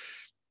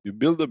 You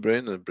build the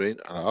brain and the brain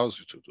allows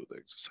you to do the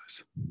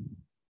exercise.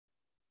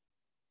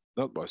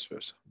 Not vice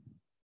versa.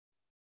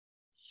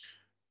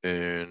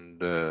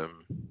 And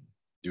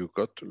You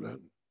got to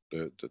learn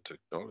the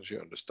technology,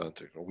 understand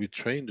technology. We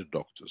train the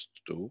doctors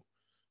to do,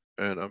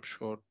 and I'm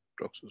sure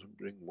doctors will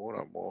bring more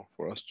and more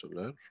for us to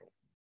learn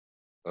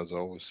from. As I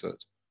always said,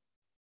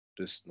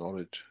 this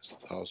knowledge is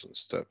 1,000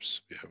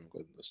 steps. We haven't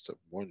gotten to step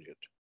 1 yet.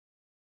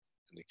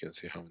 And you can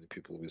see how many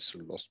people we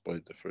still lost by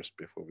the first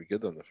before we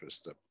get on the first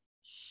step.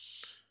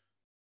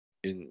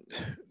 In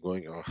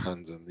going on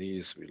hands and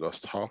knees, we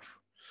lost half.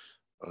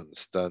 And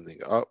standing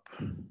up,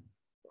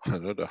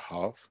 another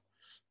half,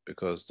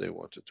 because they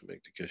wanted to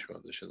make the Keshe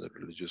Foundation a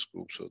religious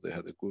group, so they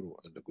had a guru,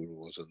 and the guru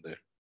wasn't there.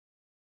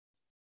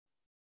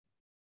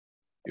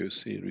 You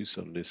see,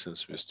 recently,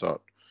 since we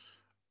start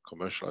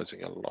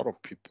commercializing, a lot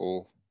of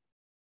people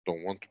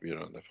don't want to be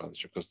around the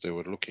foundation because they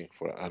were looking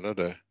for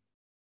another,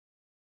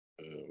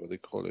 what they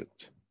call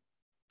it,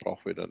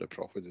 profit, and the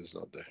profit is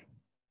not there.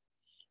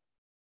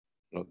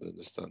 Not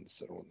understands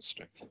their own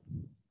strength.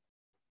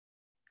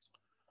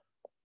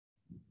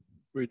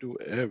 We do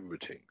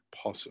everything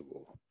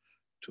possible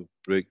to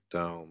break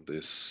down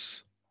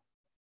this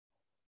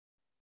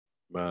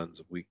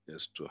man's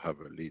weakness to have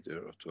a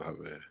leader or to have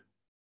a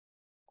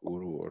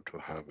guru or to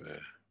have a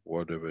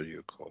whatever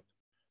you call it.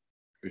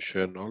 We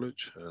share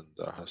knowledge, and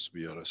that has to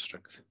be our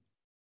strength.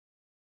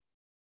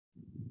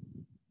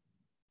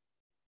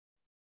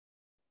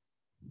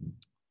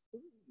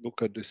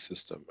 Look at this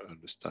system,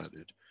 understand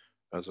it.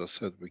 As I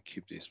said, we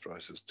keep these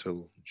prices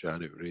till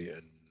January,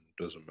 and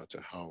doesn't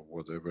matter how,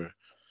 whatever,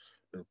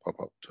 it'll pop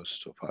up to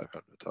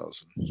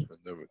 500,000, and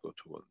then we go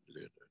to 1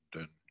 million,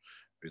 and then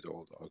with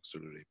all the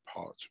auxiliary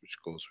parts which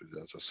goes with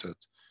it, as I said,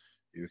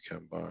 you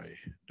can buy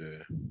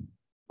the,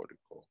 what do you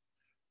call,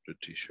 the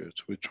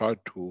t-shirts. We try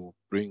to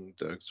bring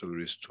the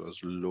auxiliaries to as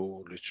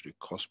low, literally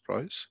cost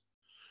price,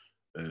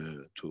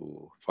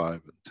 to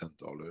 $5 and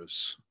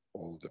 $10.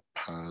 All the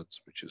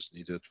pads which is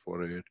needed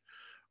for it,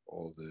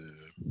 all the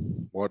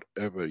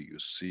whatever you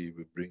see,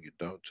 we bring it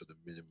down to the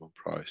minimum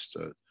price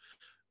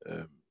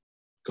that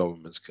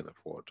governments can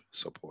afford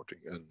supporting,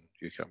 and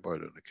you can buy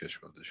it on the Keshe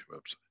Foundation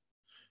website.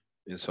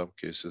 In some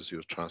cases,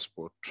 your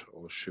transport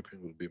or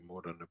shipping will be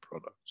more than the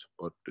product,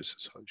 but this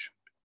is how it should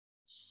be.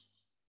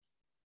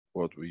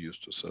 What we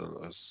used to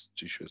sell as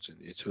t-shirts in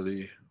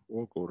Italy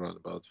will go around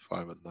about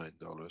 $5 and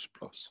 $9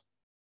 plus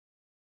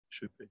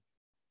shipping.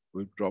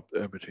 We've dropped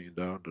everything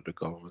down that the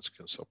governments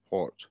can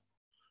support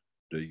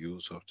the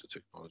use of the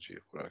technology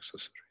for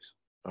accessories.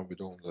 And we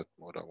don't let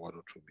more than 1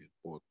 or 2 be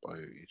bought by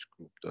each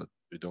group, that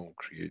we don't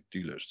create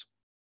dealers.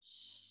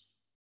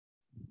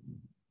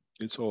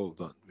 It's all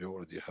done. We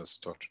already have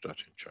started that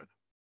in China.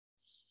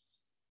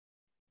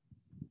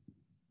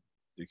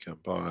 You can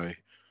buy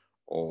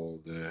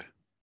all the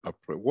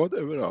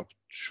whatever I've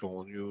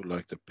shown you,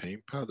 like the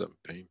paint pad and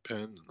paint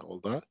pen and all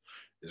that,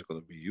 is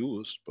going to be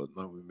used, but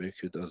now we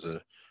make it as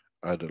a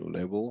at a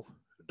level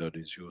that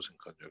is used in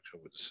conjunction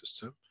with the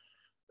system,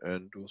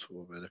 and those who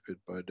will benefit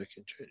by they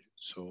can change it.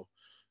 So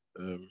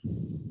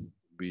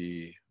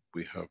we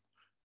have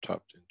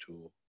tapped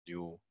into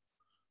new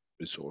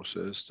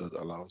resources that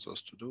allows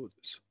us to do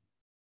this.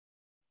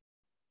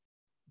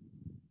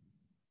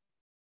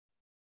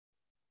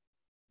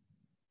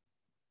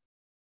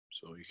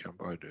 So you can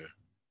buy the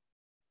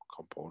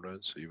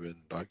components, even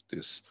like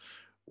this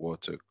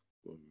water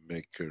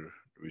maker,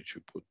 which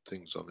you put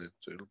things on it,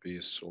 it'll be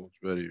sold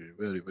very,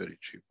 very, very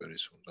cheap very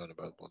soon, down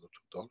about $1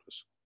 or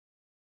 $2.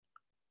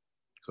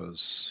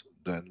 Because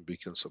then we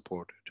can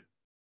support it.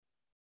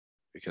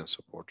 We can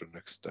support the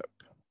next step,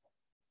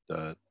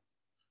 that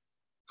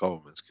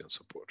governments can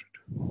support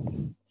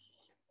it.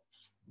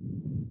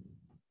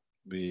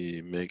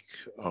 We make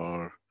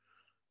our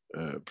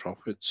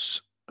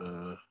profits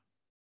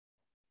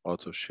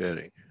out of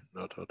sharing,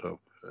 not out of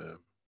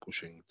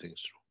pushing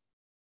things through.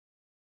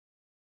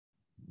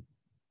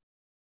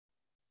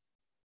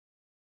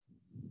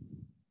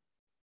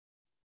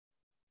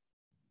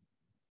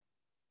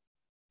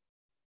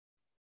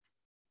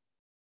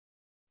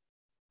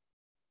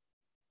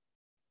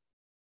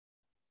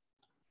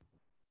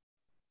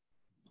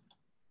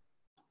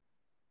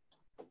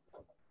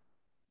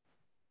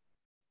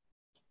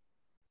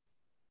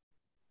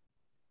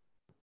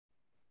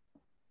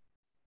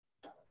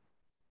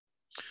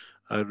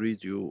 I'll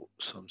read you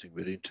something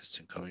very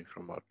interesting coming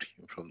from our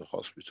team from the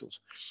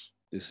hospitals.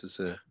 This is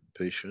a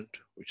patient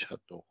which had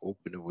no hope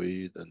in a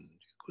way, and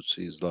you could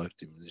see his life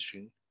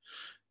diminishing.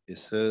 He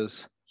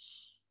says,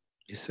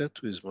 he said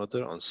to his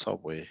mother on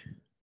subway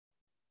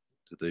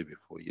the day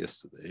before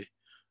yesterday,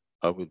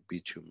 "I will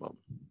beat you, mom.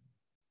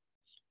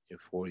 In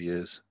 4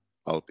 years,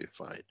 I'll be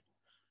fine."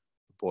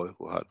 The boy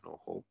who had no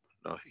hope,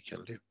 now he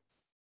can live.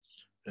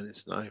 And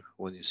it's nice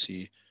when you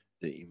see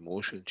the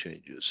emotion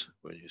changes,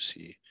 when you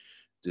see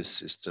these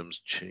systems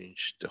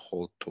change the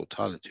whole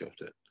totality of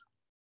that.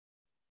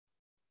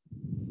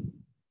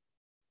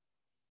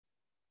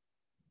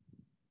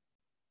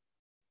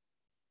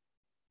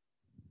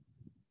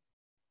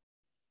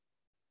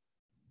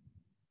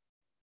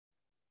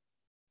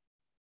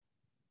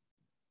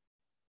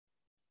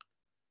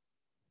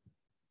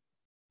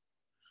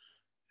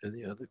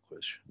 Any other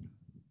question?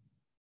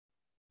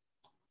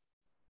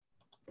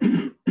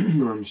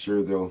 I'm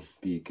sure there'll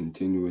be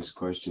continuous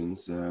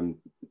questions.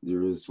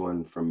 There is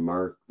one from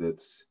Mark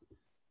that's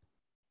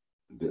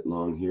a bit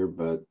long here,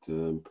 but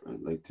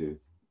I'd like to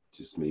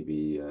just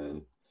maybe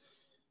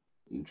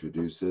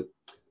introduce it.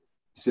 It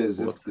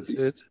says, What is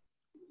it?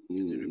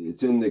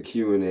 It's in the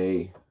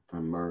Q&A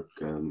from Mark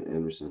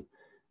Anderson.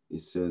 He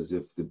says,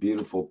 if the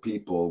beautiful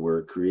people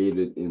were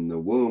created in the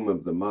womb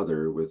of the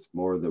mother with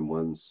more than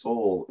one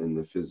soul in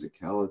the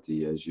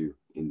physicality, as you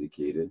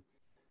indicated,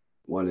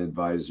 one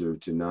advisor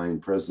to 9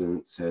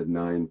 presidents had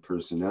 9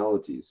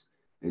 personalities,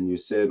 and you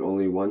said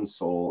only one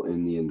soul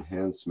in the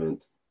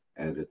enhancement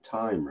at a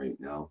time right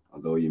now,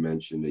 although you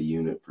mentioned a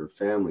unit for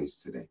families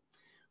today.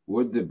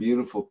 Would the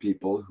beautiful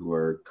people who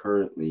are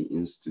currently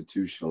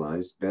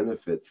institutionalized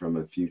benefit from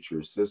a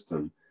future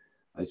system?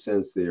 I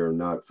sense they are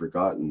not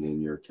forgotten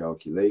in your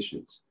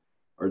calculations.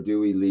 Or do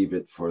we leave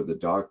it for the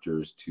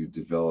doctors to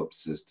develop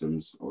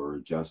systems or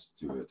adjust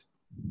to it?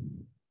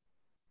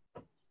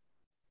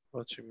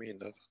 What do you mean?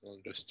 I don't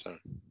understand.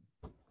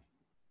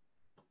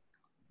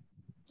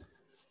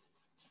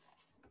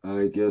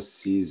 I guess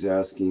he's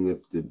asking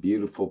if the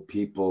beautiful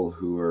people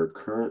who are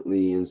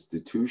currently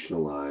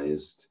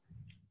institutionalized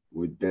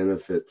would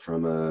benefit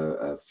from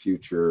a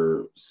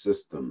future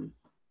system,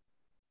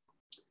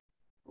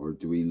 or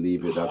do we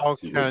leave it up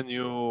to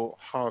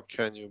how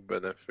can you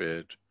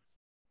benefit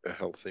a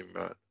healthy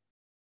man?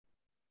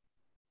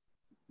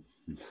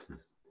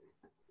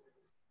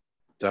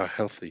 They're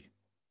healthy.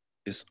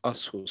 It's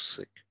us who's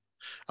sick.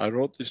 I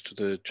wrote this to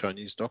the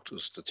Chinese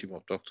doctors, the team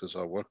of doctors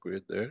I work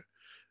with there,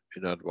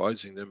 in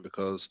advising them,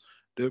 because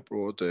they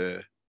brought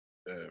a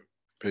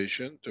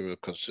patient. They were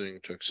considering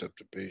to accept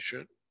the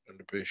patient, and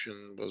the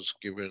patient was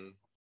given,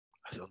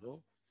 I don't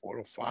know, 4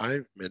 or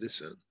 5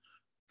 medicine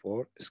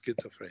for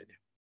schizophrenia.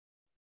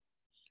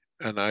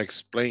 And I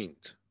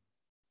explained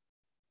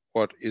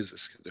what is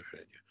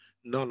schizophrenia.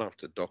 None of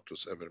the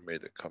doctors ever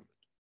made a comment,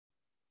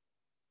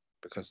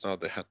 because now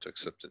they had to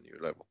accept a new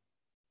level.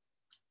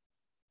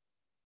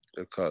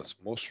 Because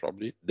most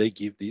probably they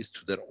give these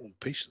to their own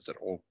patients. They're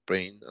all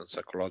brain and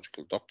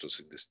psychological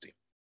doctors in this team.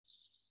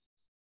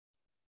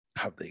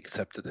 Have they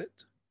accepted it?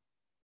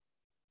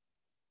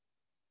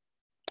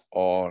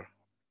 Or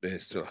they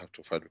still have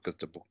to fight because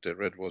the book they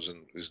read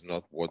is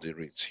not what it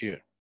reads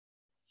here.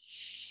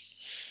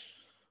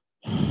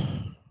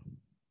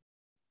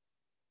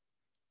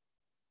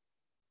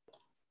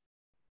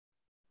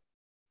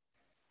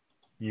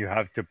 You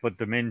have to put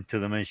them into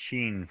the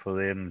machine for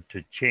them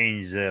to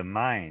change their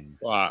mind.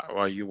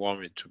 Why you want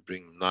me to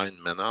bring 9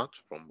 men out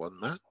from 1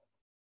 man?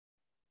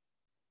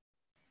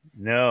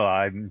 No,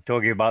 I'm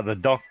talking about the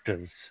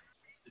doctors.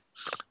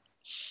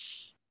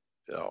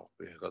 Yeah,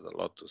 we got a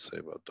lot to say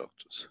about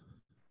doctors.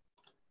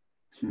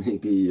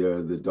 Maybe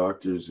the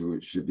doctors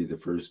should be the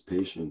first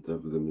patient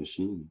of the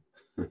machine.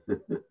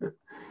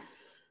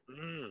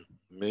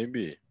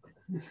 Maybe.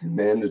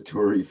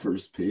 Mandatory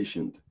first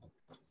patient.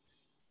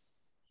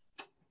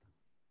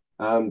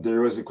 There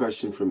was a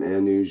question from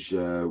Anuj.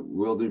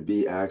 Will there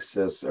be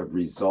access of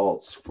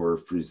results for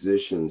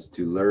physicians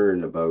to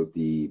learn about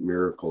the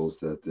miracles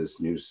that this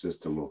new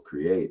system will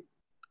create?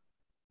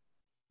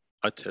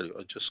 I tell you,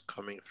 just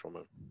coming from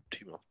a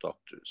team of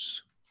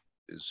doctors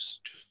is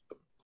just the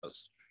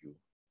last few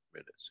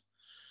minutes.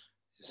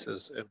 It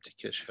says, empty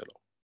cache, hello.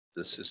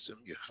 The system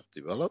you have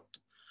developed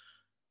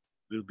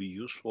will be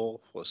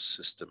useful for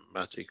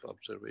systematic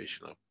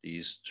observation of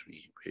these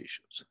 3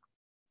 patients.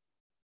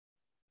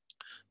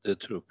 The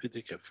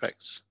therapeutic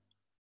effects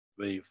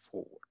way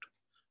forward,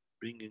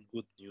 bringing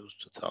good news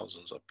to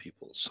thousands of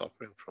people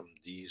suffering from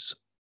these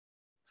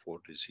 4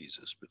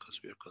 diseases,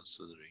 because we are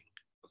considering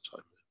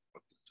Alzheimer's,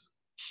 Parkinson's,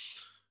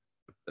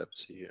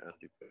 epilepsy, and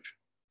depression.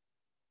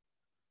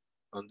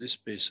 On this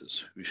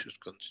basis, we should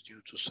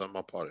continue to sum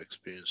up our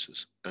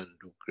experiences and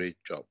do great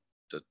job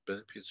that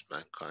benefits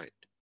mankind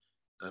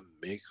and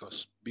make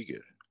us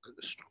bigger and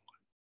stronger.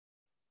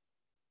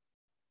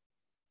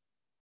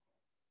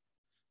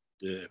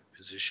 The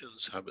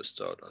physicians have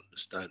started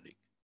understanding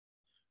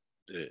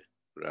the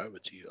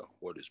gravity of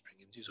what is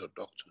bringing. These are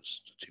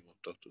doctors, the team of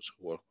doctors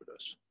who work with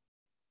us.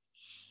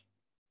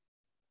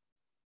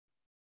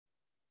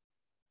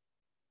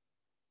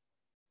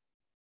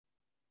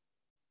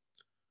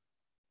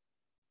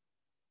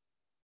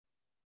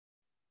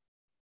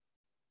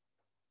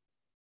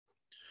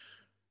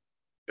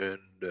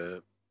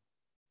 And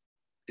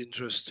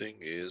interesting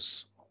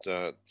is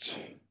that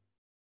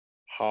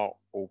how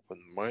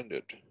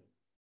open-minded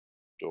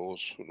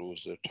those who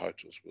lose their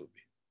titles will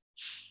be.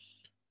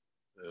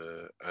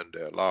 And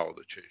they allow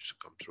the change to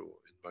come through.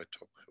 In my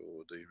talk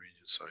to the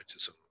Iranian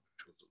scientists and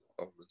officials of the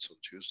governments on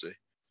Tuesday,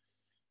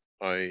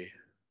 I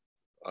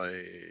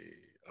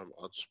am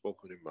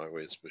outspoken in my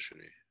way,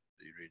 especially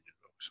the Iranian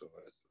so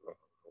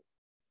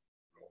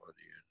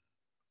Rouhani and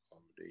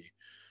Khamenei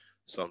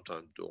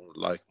sometimes don't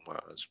like my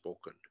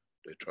unspoken.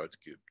 They try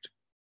to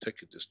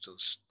take a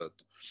distance that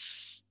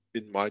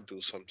it might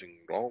do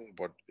something wrong,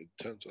 but it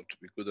turns out to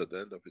be good at the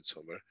end of it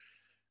somewhere.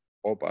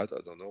 Or bad,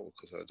 I don't know,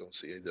 because I don't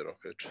see either of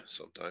it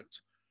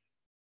sometimes.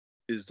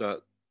 Is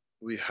that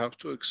we have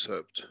to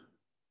accept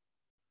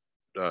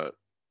that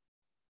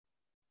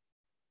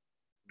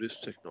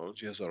this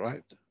technology has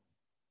arrived.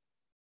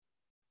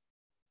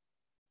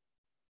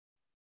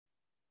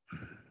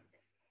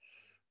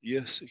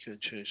 Yes, you can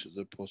change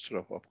the poster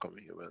of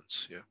upcoming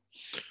events, yeah.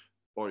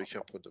 Or you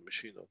can put the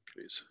machine on,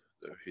 please.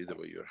 Either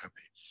way you're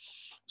happy.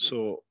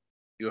 So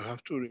you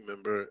have to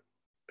remember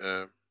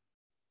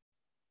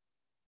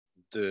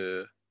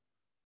the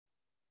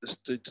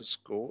status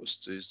quo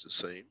stays the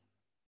same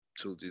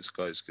till these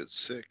guys get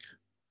sick,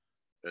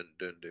 and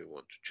then they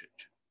want to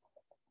change.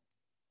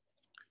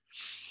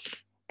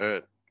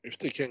 And if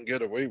they can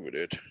get away with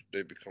it,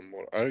 they become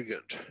more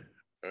arrogant.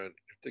 And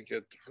if they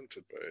get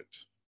hunted by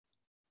it,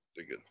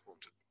 they get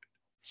haunted by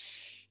it.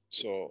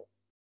 So,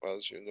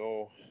 as you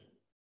know,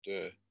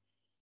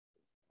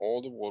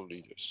 all the world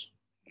leaders,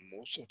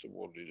 most of the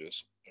world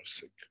leaders are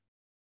sick,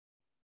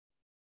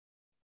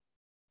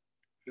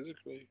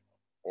 physically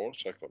or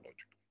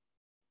psychologically.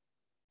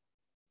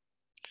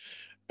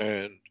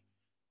 And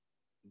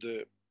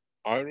the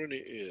irony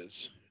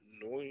is,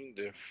 knowing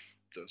they're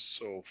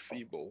so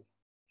feeble,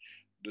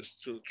 they're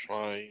still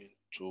trying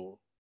to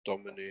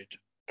dominate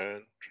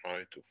and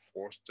try to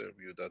force their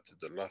view that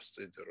the last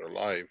day they're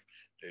alive,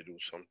 they do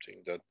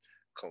something that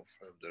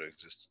confirms their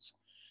existence.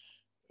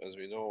 As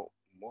we know,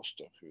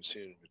 most of we've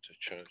seen with the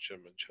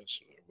German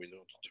Chancellor, we know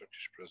the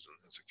Turkish president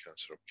has a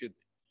cancer of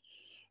kidney.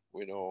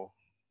 We know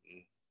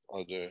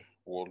other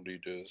world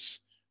leaders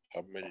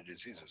have many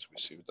diseases. We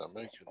see with the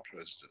American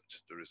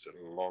president, there is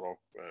a lot of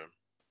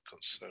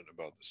concern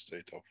about the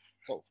state of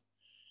health,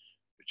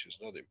 which is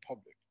not in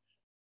public.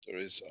 There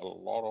is a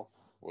lot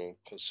of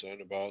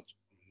concern about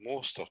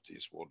most of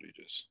these world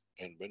leaders.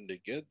 And when they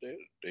get there,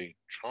 they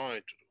try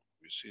to.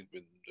 We see it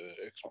with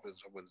the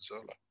ex-president of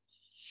Venezuela.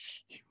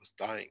 He was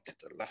dying to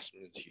the last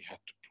minute. He had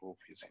to prove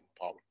he's in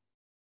power.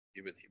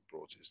 Even he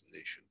brought his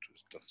nation to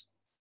his dust.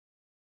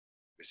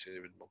 We see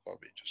it with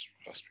Mugabe, just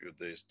last few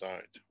days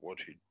died. What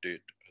he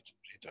did,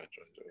 he died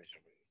in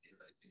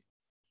 1990.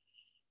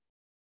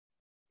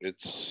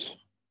 It's,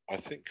 I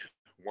think,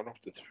 one of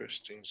the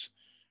first things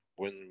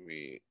when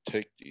we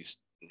take these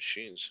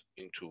machines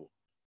into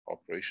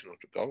operation of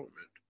the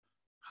government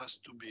has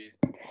to be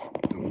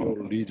the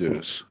world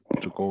leaders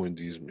to go in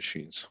these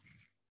machines.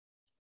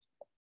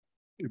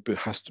 It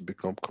has to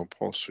become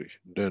compulsory.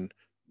 Then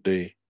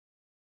they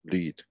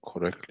lead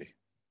correctly.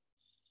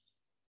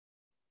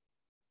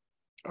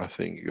 I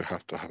think you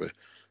have to have a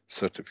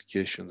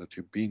certification that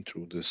you've been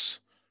through this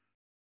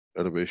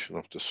elevation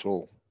of the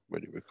soul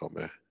when you become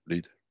a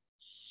leader.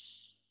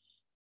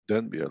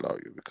 Then we allow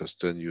you, because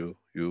then you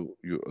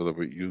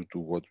elevate, you do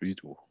what we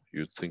do,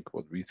 you think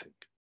what we think.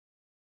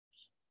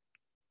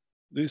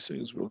 These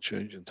things will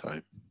change in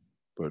time,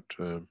 but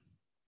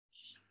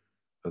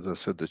as I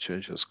said, the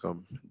change has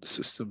come. The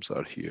systems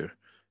are here.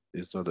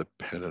 It's not a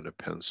pen and a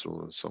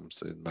pencil and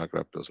something.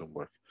 Maghreb doesn't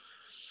work.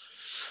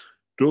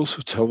 Those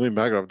who tell me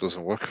Maghreb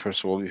doesn't work,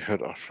 first of all, you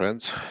had our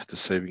friends, the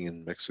saving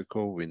in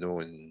Mexico. We know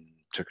in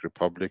Czech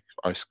Republic,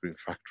 ice cream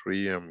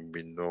factory, and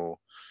we know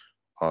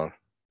our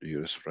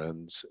dearest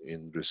friends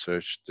in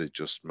research. They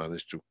just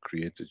managed to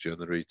create a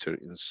generator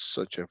in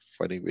such a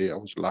funny way. I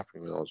was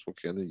laughing when I was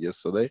looking at it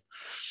yesterday.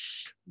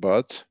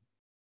 But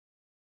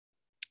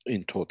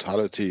in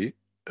totality,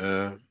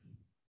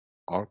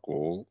 our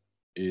goal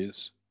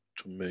is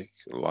to make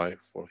life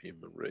for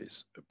human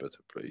race a better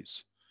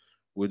place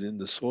within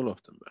the soul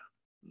of the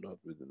man, not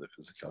within the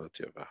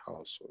physicality of a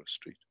house or a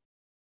street.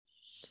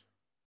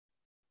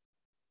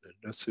 And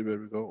let's see where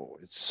we go.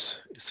 It's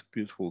a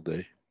beautiful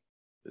day.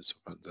 It's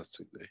a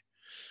fantastic day.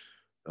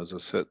 As I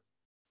said,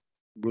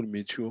 we'll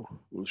meet you,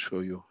 we'll show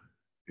you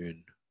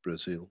in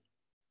Brazil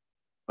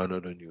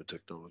another new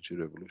technology,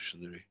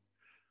 revolutionary.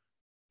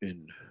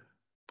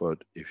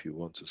 But if you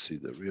want to see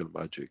the real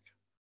magic,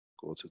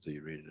 go to the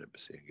Iranian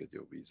embassy and get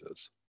your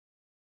visas.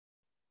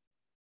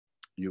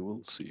 You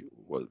will see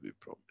what we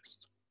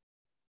promised.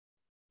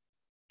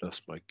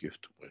 That's my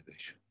gift to my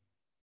nation.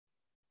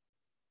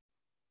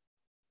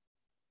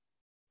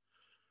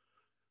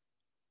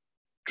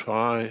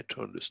 Try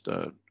to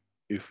understand,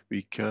 if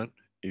we can,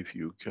 if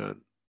you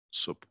can,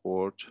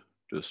 support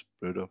the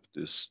spread of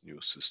this new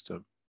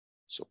system,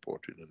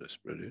 support it and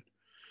spread it.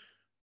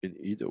 In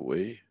either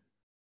way,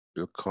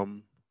 will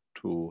come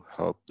to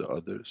help the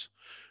others,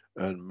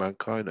 and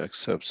mankind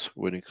accepts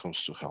when it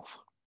comes to health.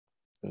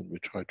 And we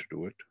try to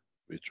do it.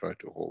 We try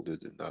to hold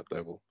it in that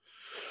level.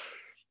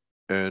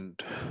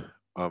 And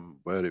I'm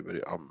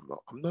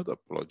I'm not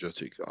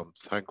apologetic. I'm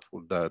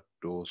thankful that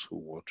those who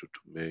wanted to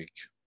make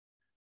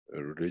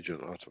a religion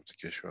out of the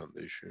Keshe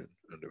Foundation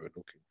and they were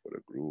looking for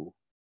a guru,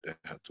 they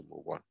had to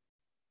move on.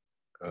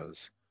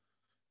 As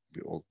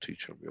we all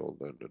teach and we all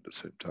learn at the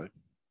same time.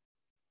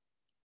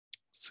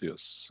 See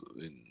us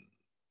in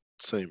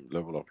same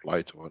level of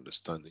light of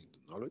understanding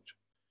the knowledge.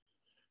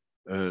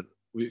 And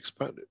we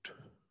expand it.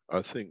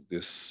 I think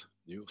this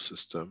new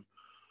system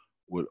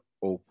will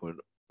open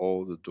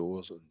all the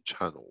doors and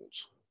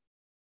channels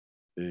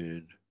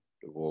in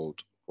the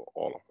world for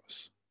all of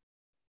us.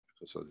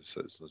 because as I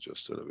said, it's not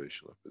just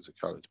elevation of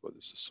physicality, but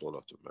it's the soul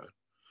of the man.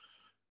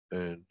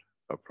 And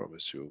I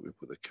promise you, we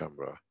put a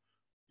camera,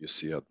 you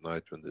see at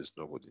night when there's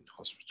nobody in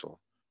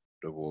hospital,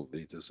 the world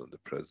leaders and the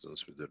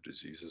presidents with their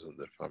diseases and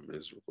their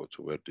families will go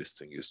to where this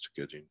thing is to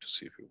get in to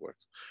see if it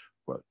works.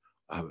 But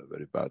I have a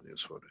very bad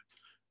news for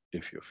you.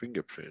 If your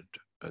fingerprint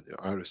and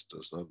your iris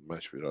does not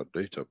match with our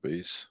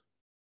database,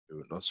 it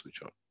will not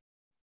switch on.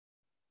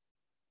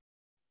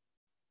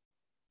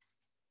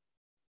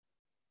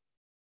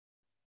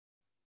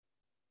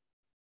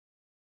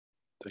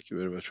 Thank you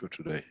very much for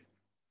today.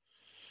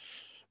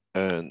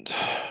 And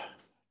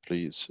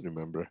please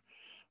remember,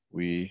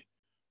 we,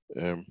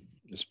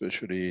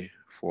 especially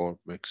for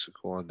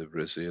Mexico and the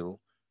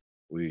Brazil,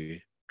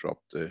 we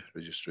dropped the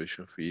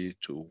registration fee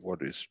to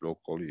what is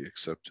locally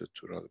accepted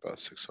to around about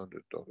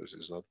 $600.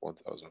 It's not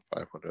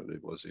 $1,500.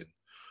 It was in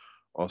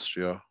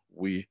Austria.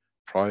 We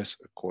price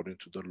according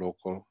to the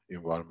local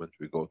environment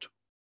we go to.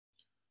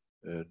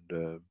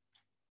 And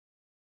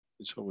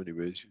in so many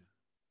ways, you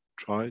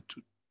try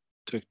to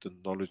take the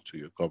knowledge to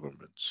your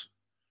governments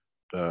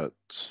that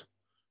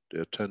they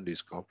attend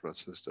these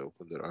conferences, they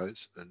open their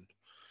eyes, and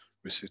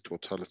we see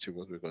totality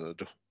what we're going to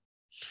do.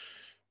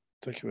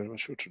 Thank you very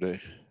much for today,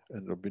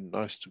 and it'll be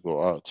nice to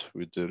go out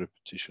with the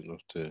repetition of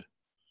the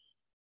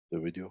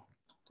video,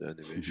 the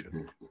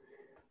animation.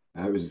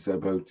 I was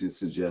about to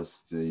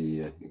suggest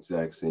the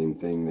exact same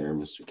thing there,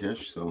 Mr.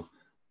 Kesh, so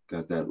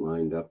got that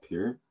lined up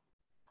here.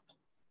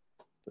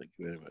 Thank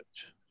you very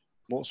much.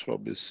 Most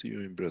probably see you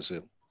in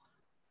Brazil.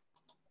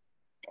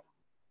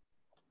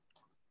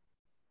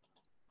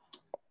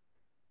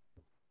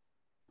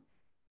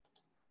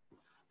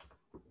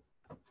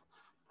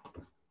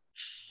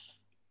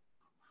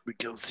 We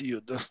can see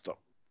your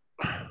desktop.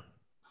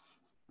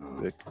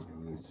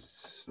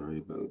 Sorry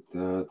about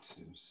that.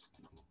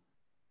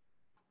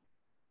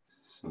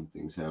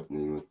 Something's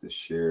happening with the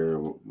share.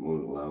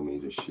 Won't allow me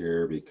to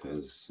share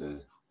because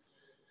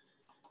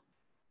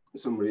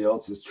somebody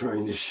else is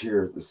trying to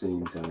share at the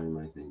same time,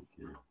 I think.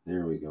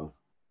 There we go.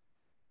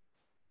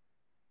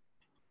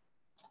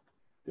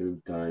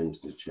 2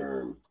 times the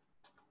charm,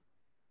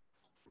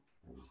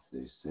 as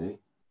they say.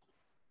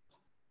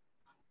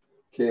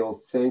 Okay, well,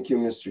 thank you,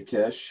 Mr.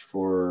 Kesh,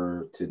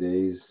 for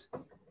today's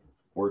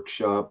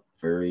workshop.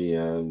 Very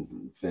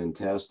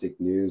fantastic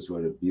news.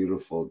 What a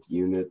beautiful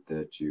unit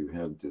that you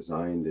have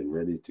designed and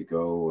ready to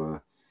go.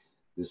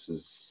 This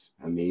is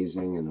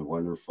amazing and a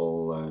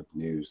wonderful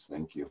news.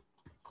 Thank you.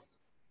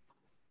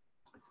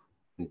 I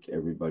think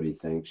everybody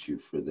thanks you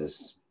for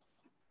this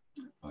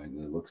by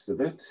the looks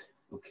of it.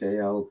 Okay,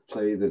 I'll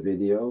play the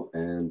video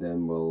and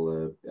then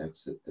we'll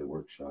exit the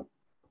workshop.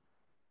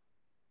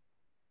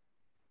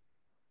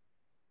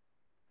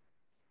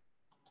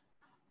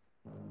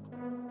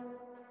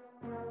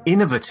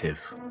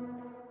 Innovative,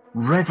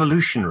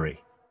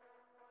 revolutionary,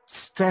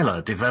 stellar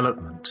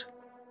development,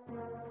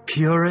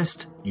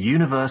 purest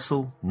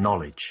universal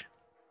knowledge.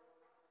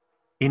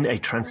 In a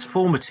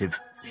transformative,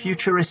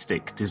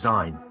 futuristic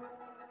design.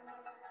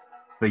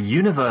 The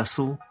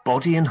Universal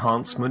Body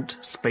Enhancement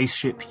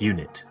Spaceship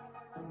Unit.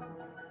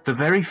 The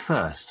very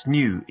first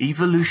new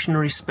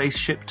evolutionary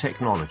spaceship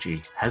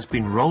technology has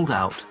been rolled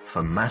out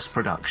for mass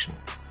production.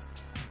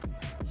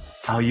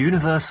 Our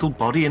Universal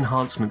Body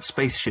Enhancement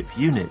Spaceship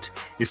Unit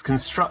is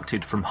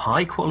constructed from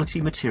high-quality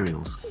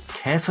materials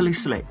carefully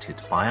selected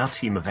by our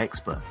team of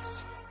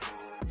experts.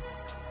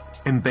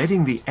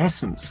 Embedding the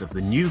essence of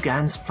the new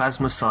GANS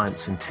plasma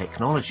science and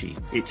technology,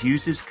 it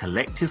uses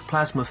collective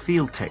plasma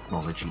field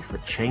technology for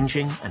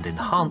changing and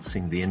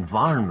enhancing the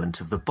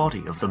environment of the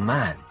body of the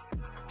man.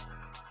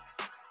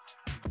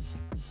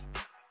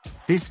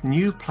 This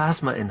new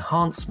plasma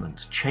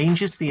enhancement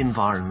changes the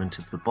environment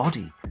of the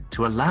body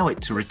to allow it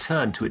to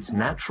return to its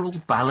natural,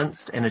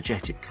 balanced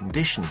energetic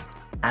condition,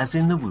 as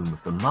in the womb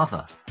of the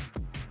mother,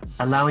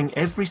 allowing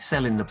every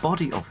cell in the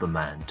body of the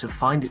man to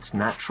find its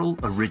natural,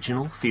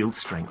 original field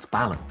strength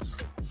balance.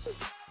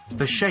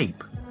 The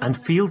shape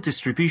and field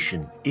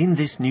distribution in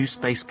this new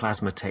space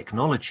plasma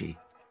technology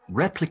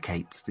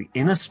replicates the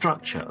inner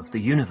structure of the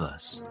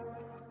universe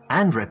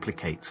and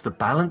replicates the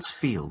balance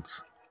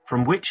fields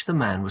from which the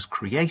man was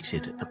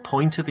created at the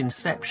point of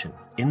inception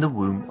in the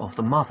womb of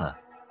the mother,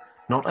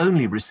 not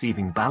only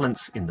receiving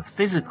balance in the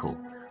physical,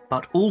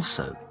 but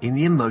also in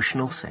the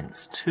emotional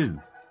sense too.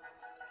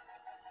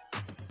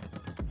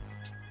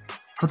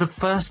 For the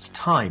first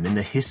time in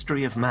the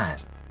history of man,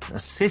 a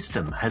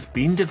system has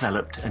been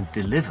developed and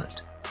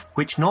delivered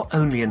which not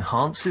only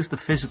enhances the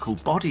physical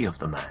body of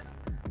the man,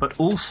 but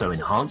also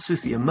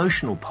enhances the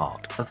emotional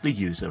part of the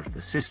user of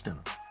the system,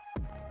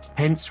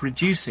 hence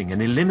reducing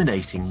and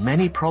eliminating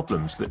many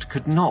problems that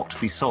could not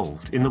be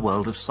solved in the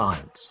world of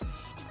science,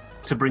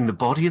 to bring the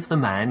body of the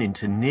man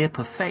into near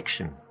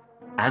perfection,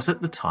 as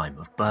at the time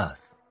of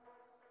birth.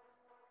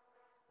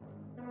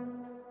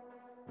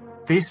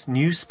 This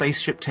new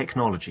spaceship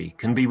technology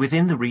can be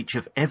within the reach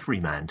of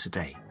every man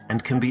today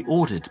and can be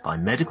ordered by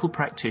medical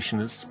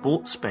practitioners,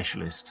 sports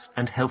specialists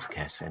and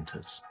healthcare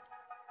centres.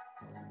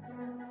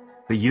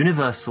 The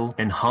Universal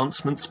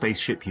Enhancement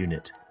Spaceship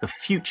Unit, the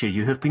future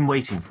you have been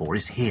waiting for,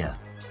 is here.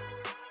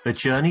 The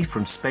journey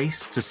from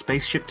space to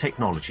spaceship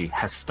technology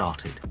has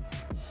started.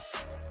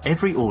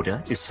 Every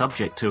order is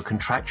subject to a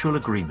contractual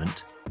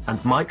agreement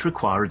and might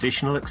require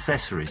additional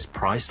accessories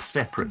priced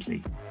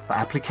separately for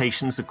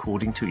applications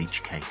according to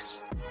each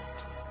case.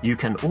 You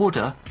can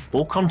order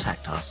or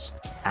contact us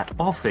at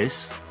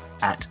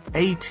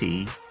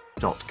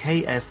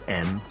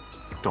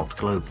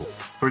office@at.kfm.global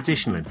for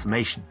additional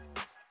information.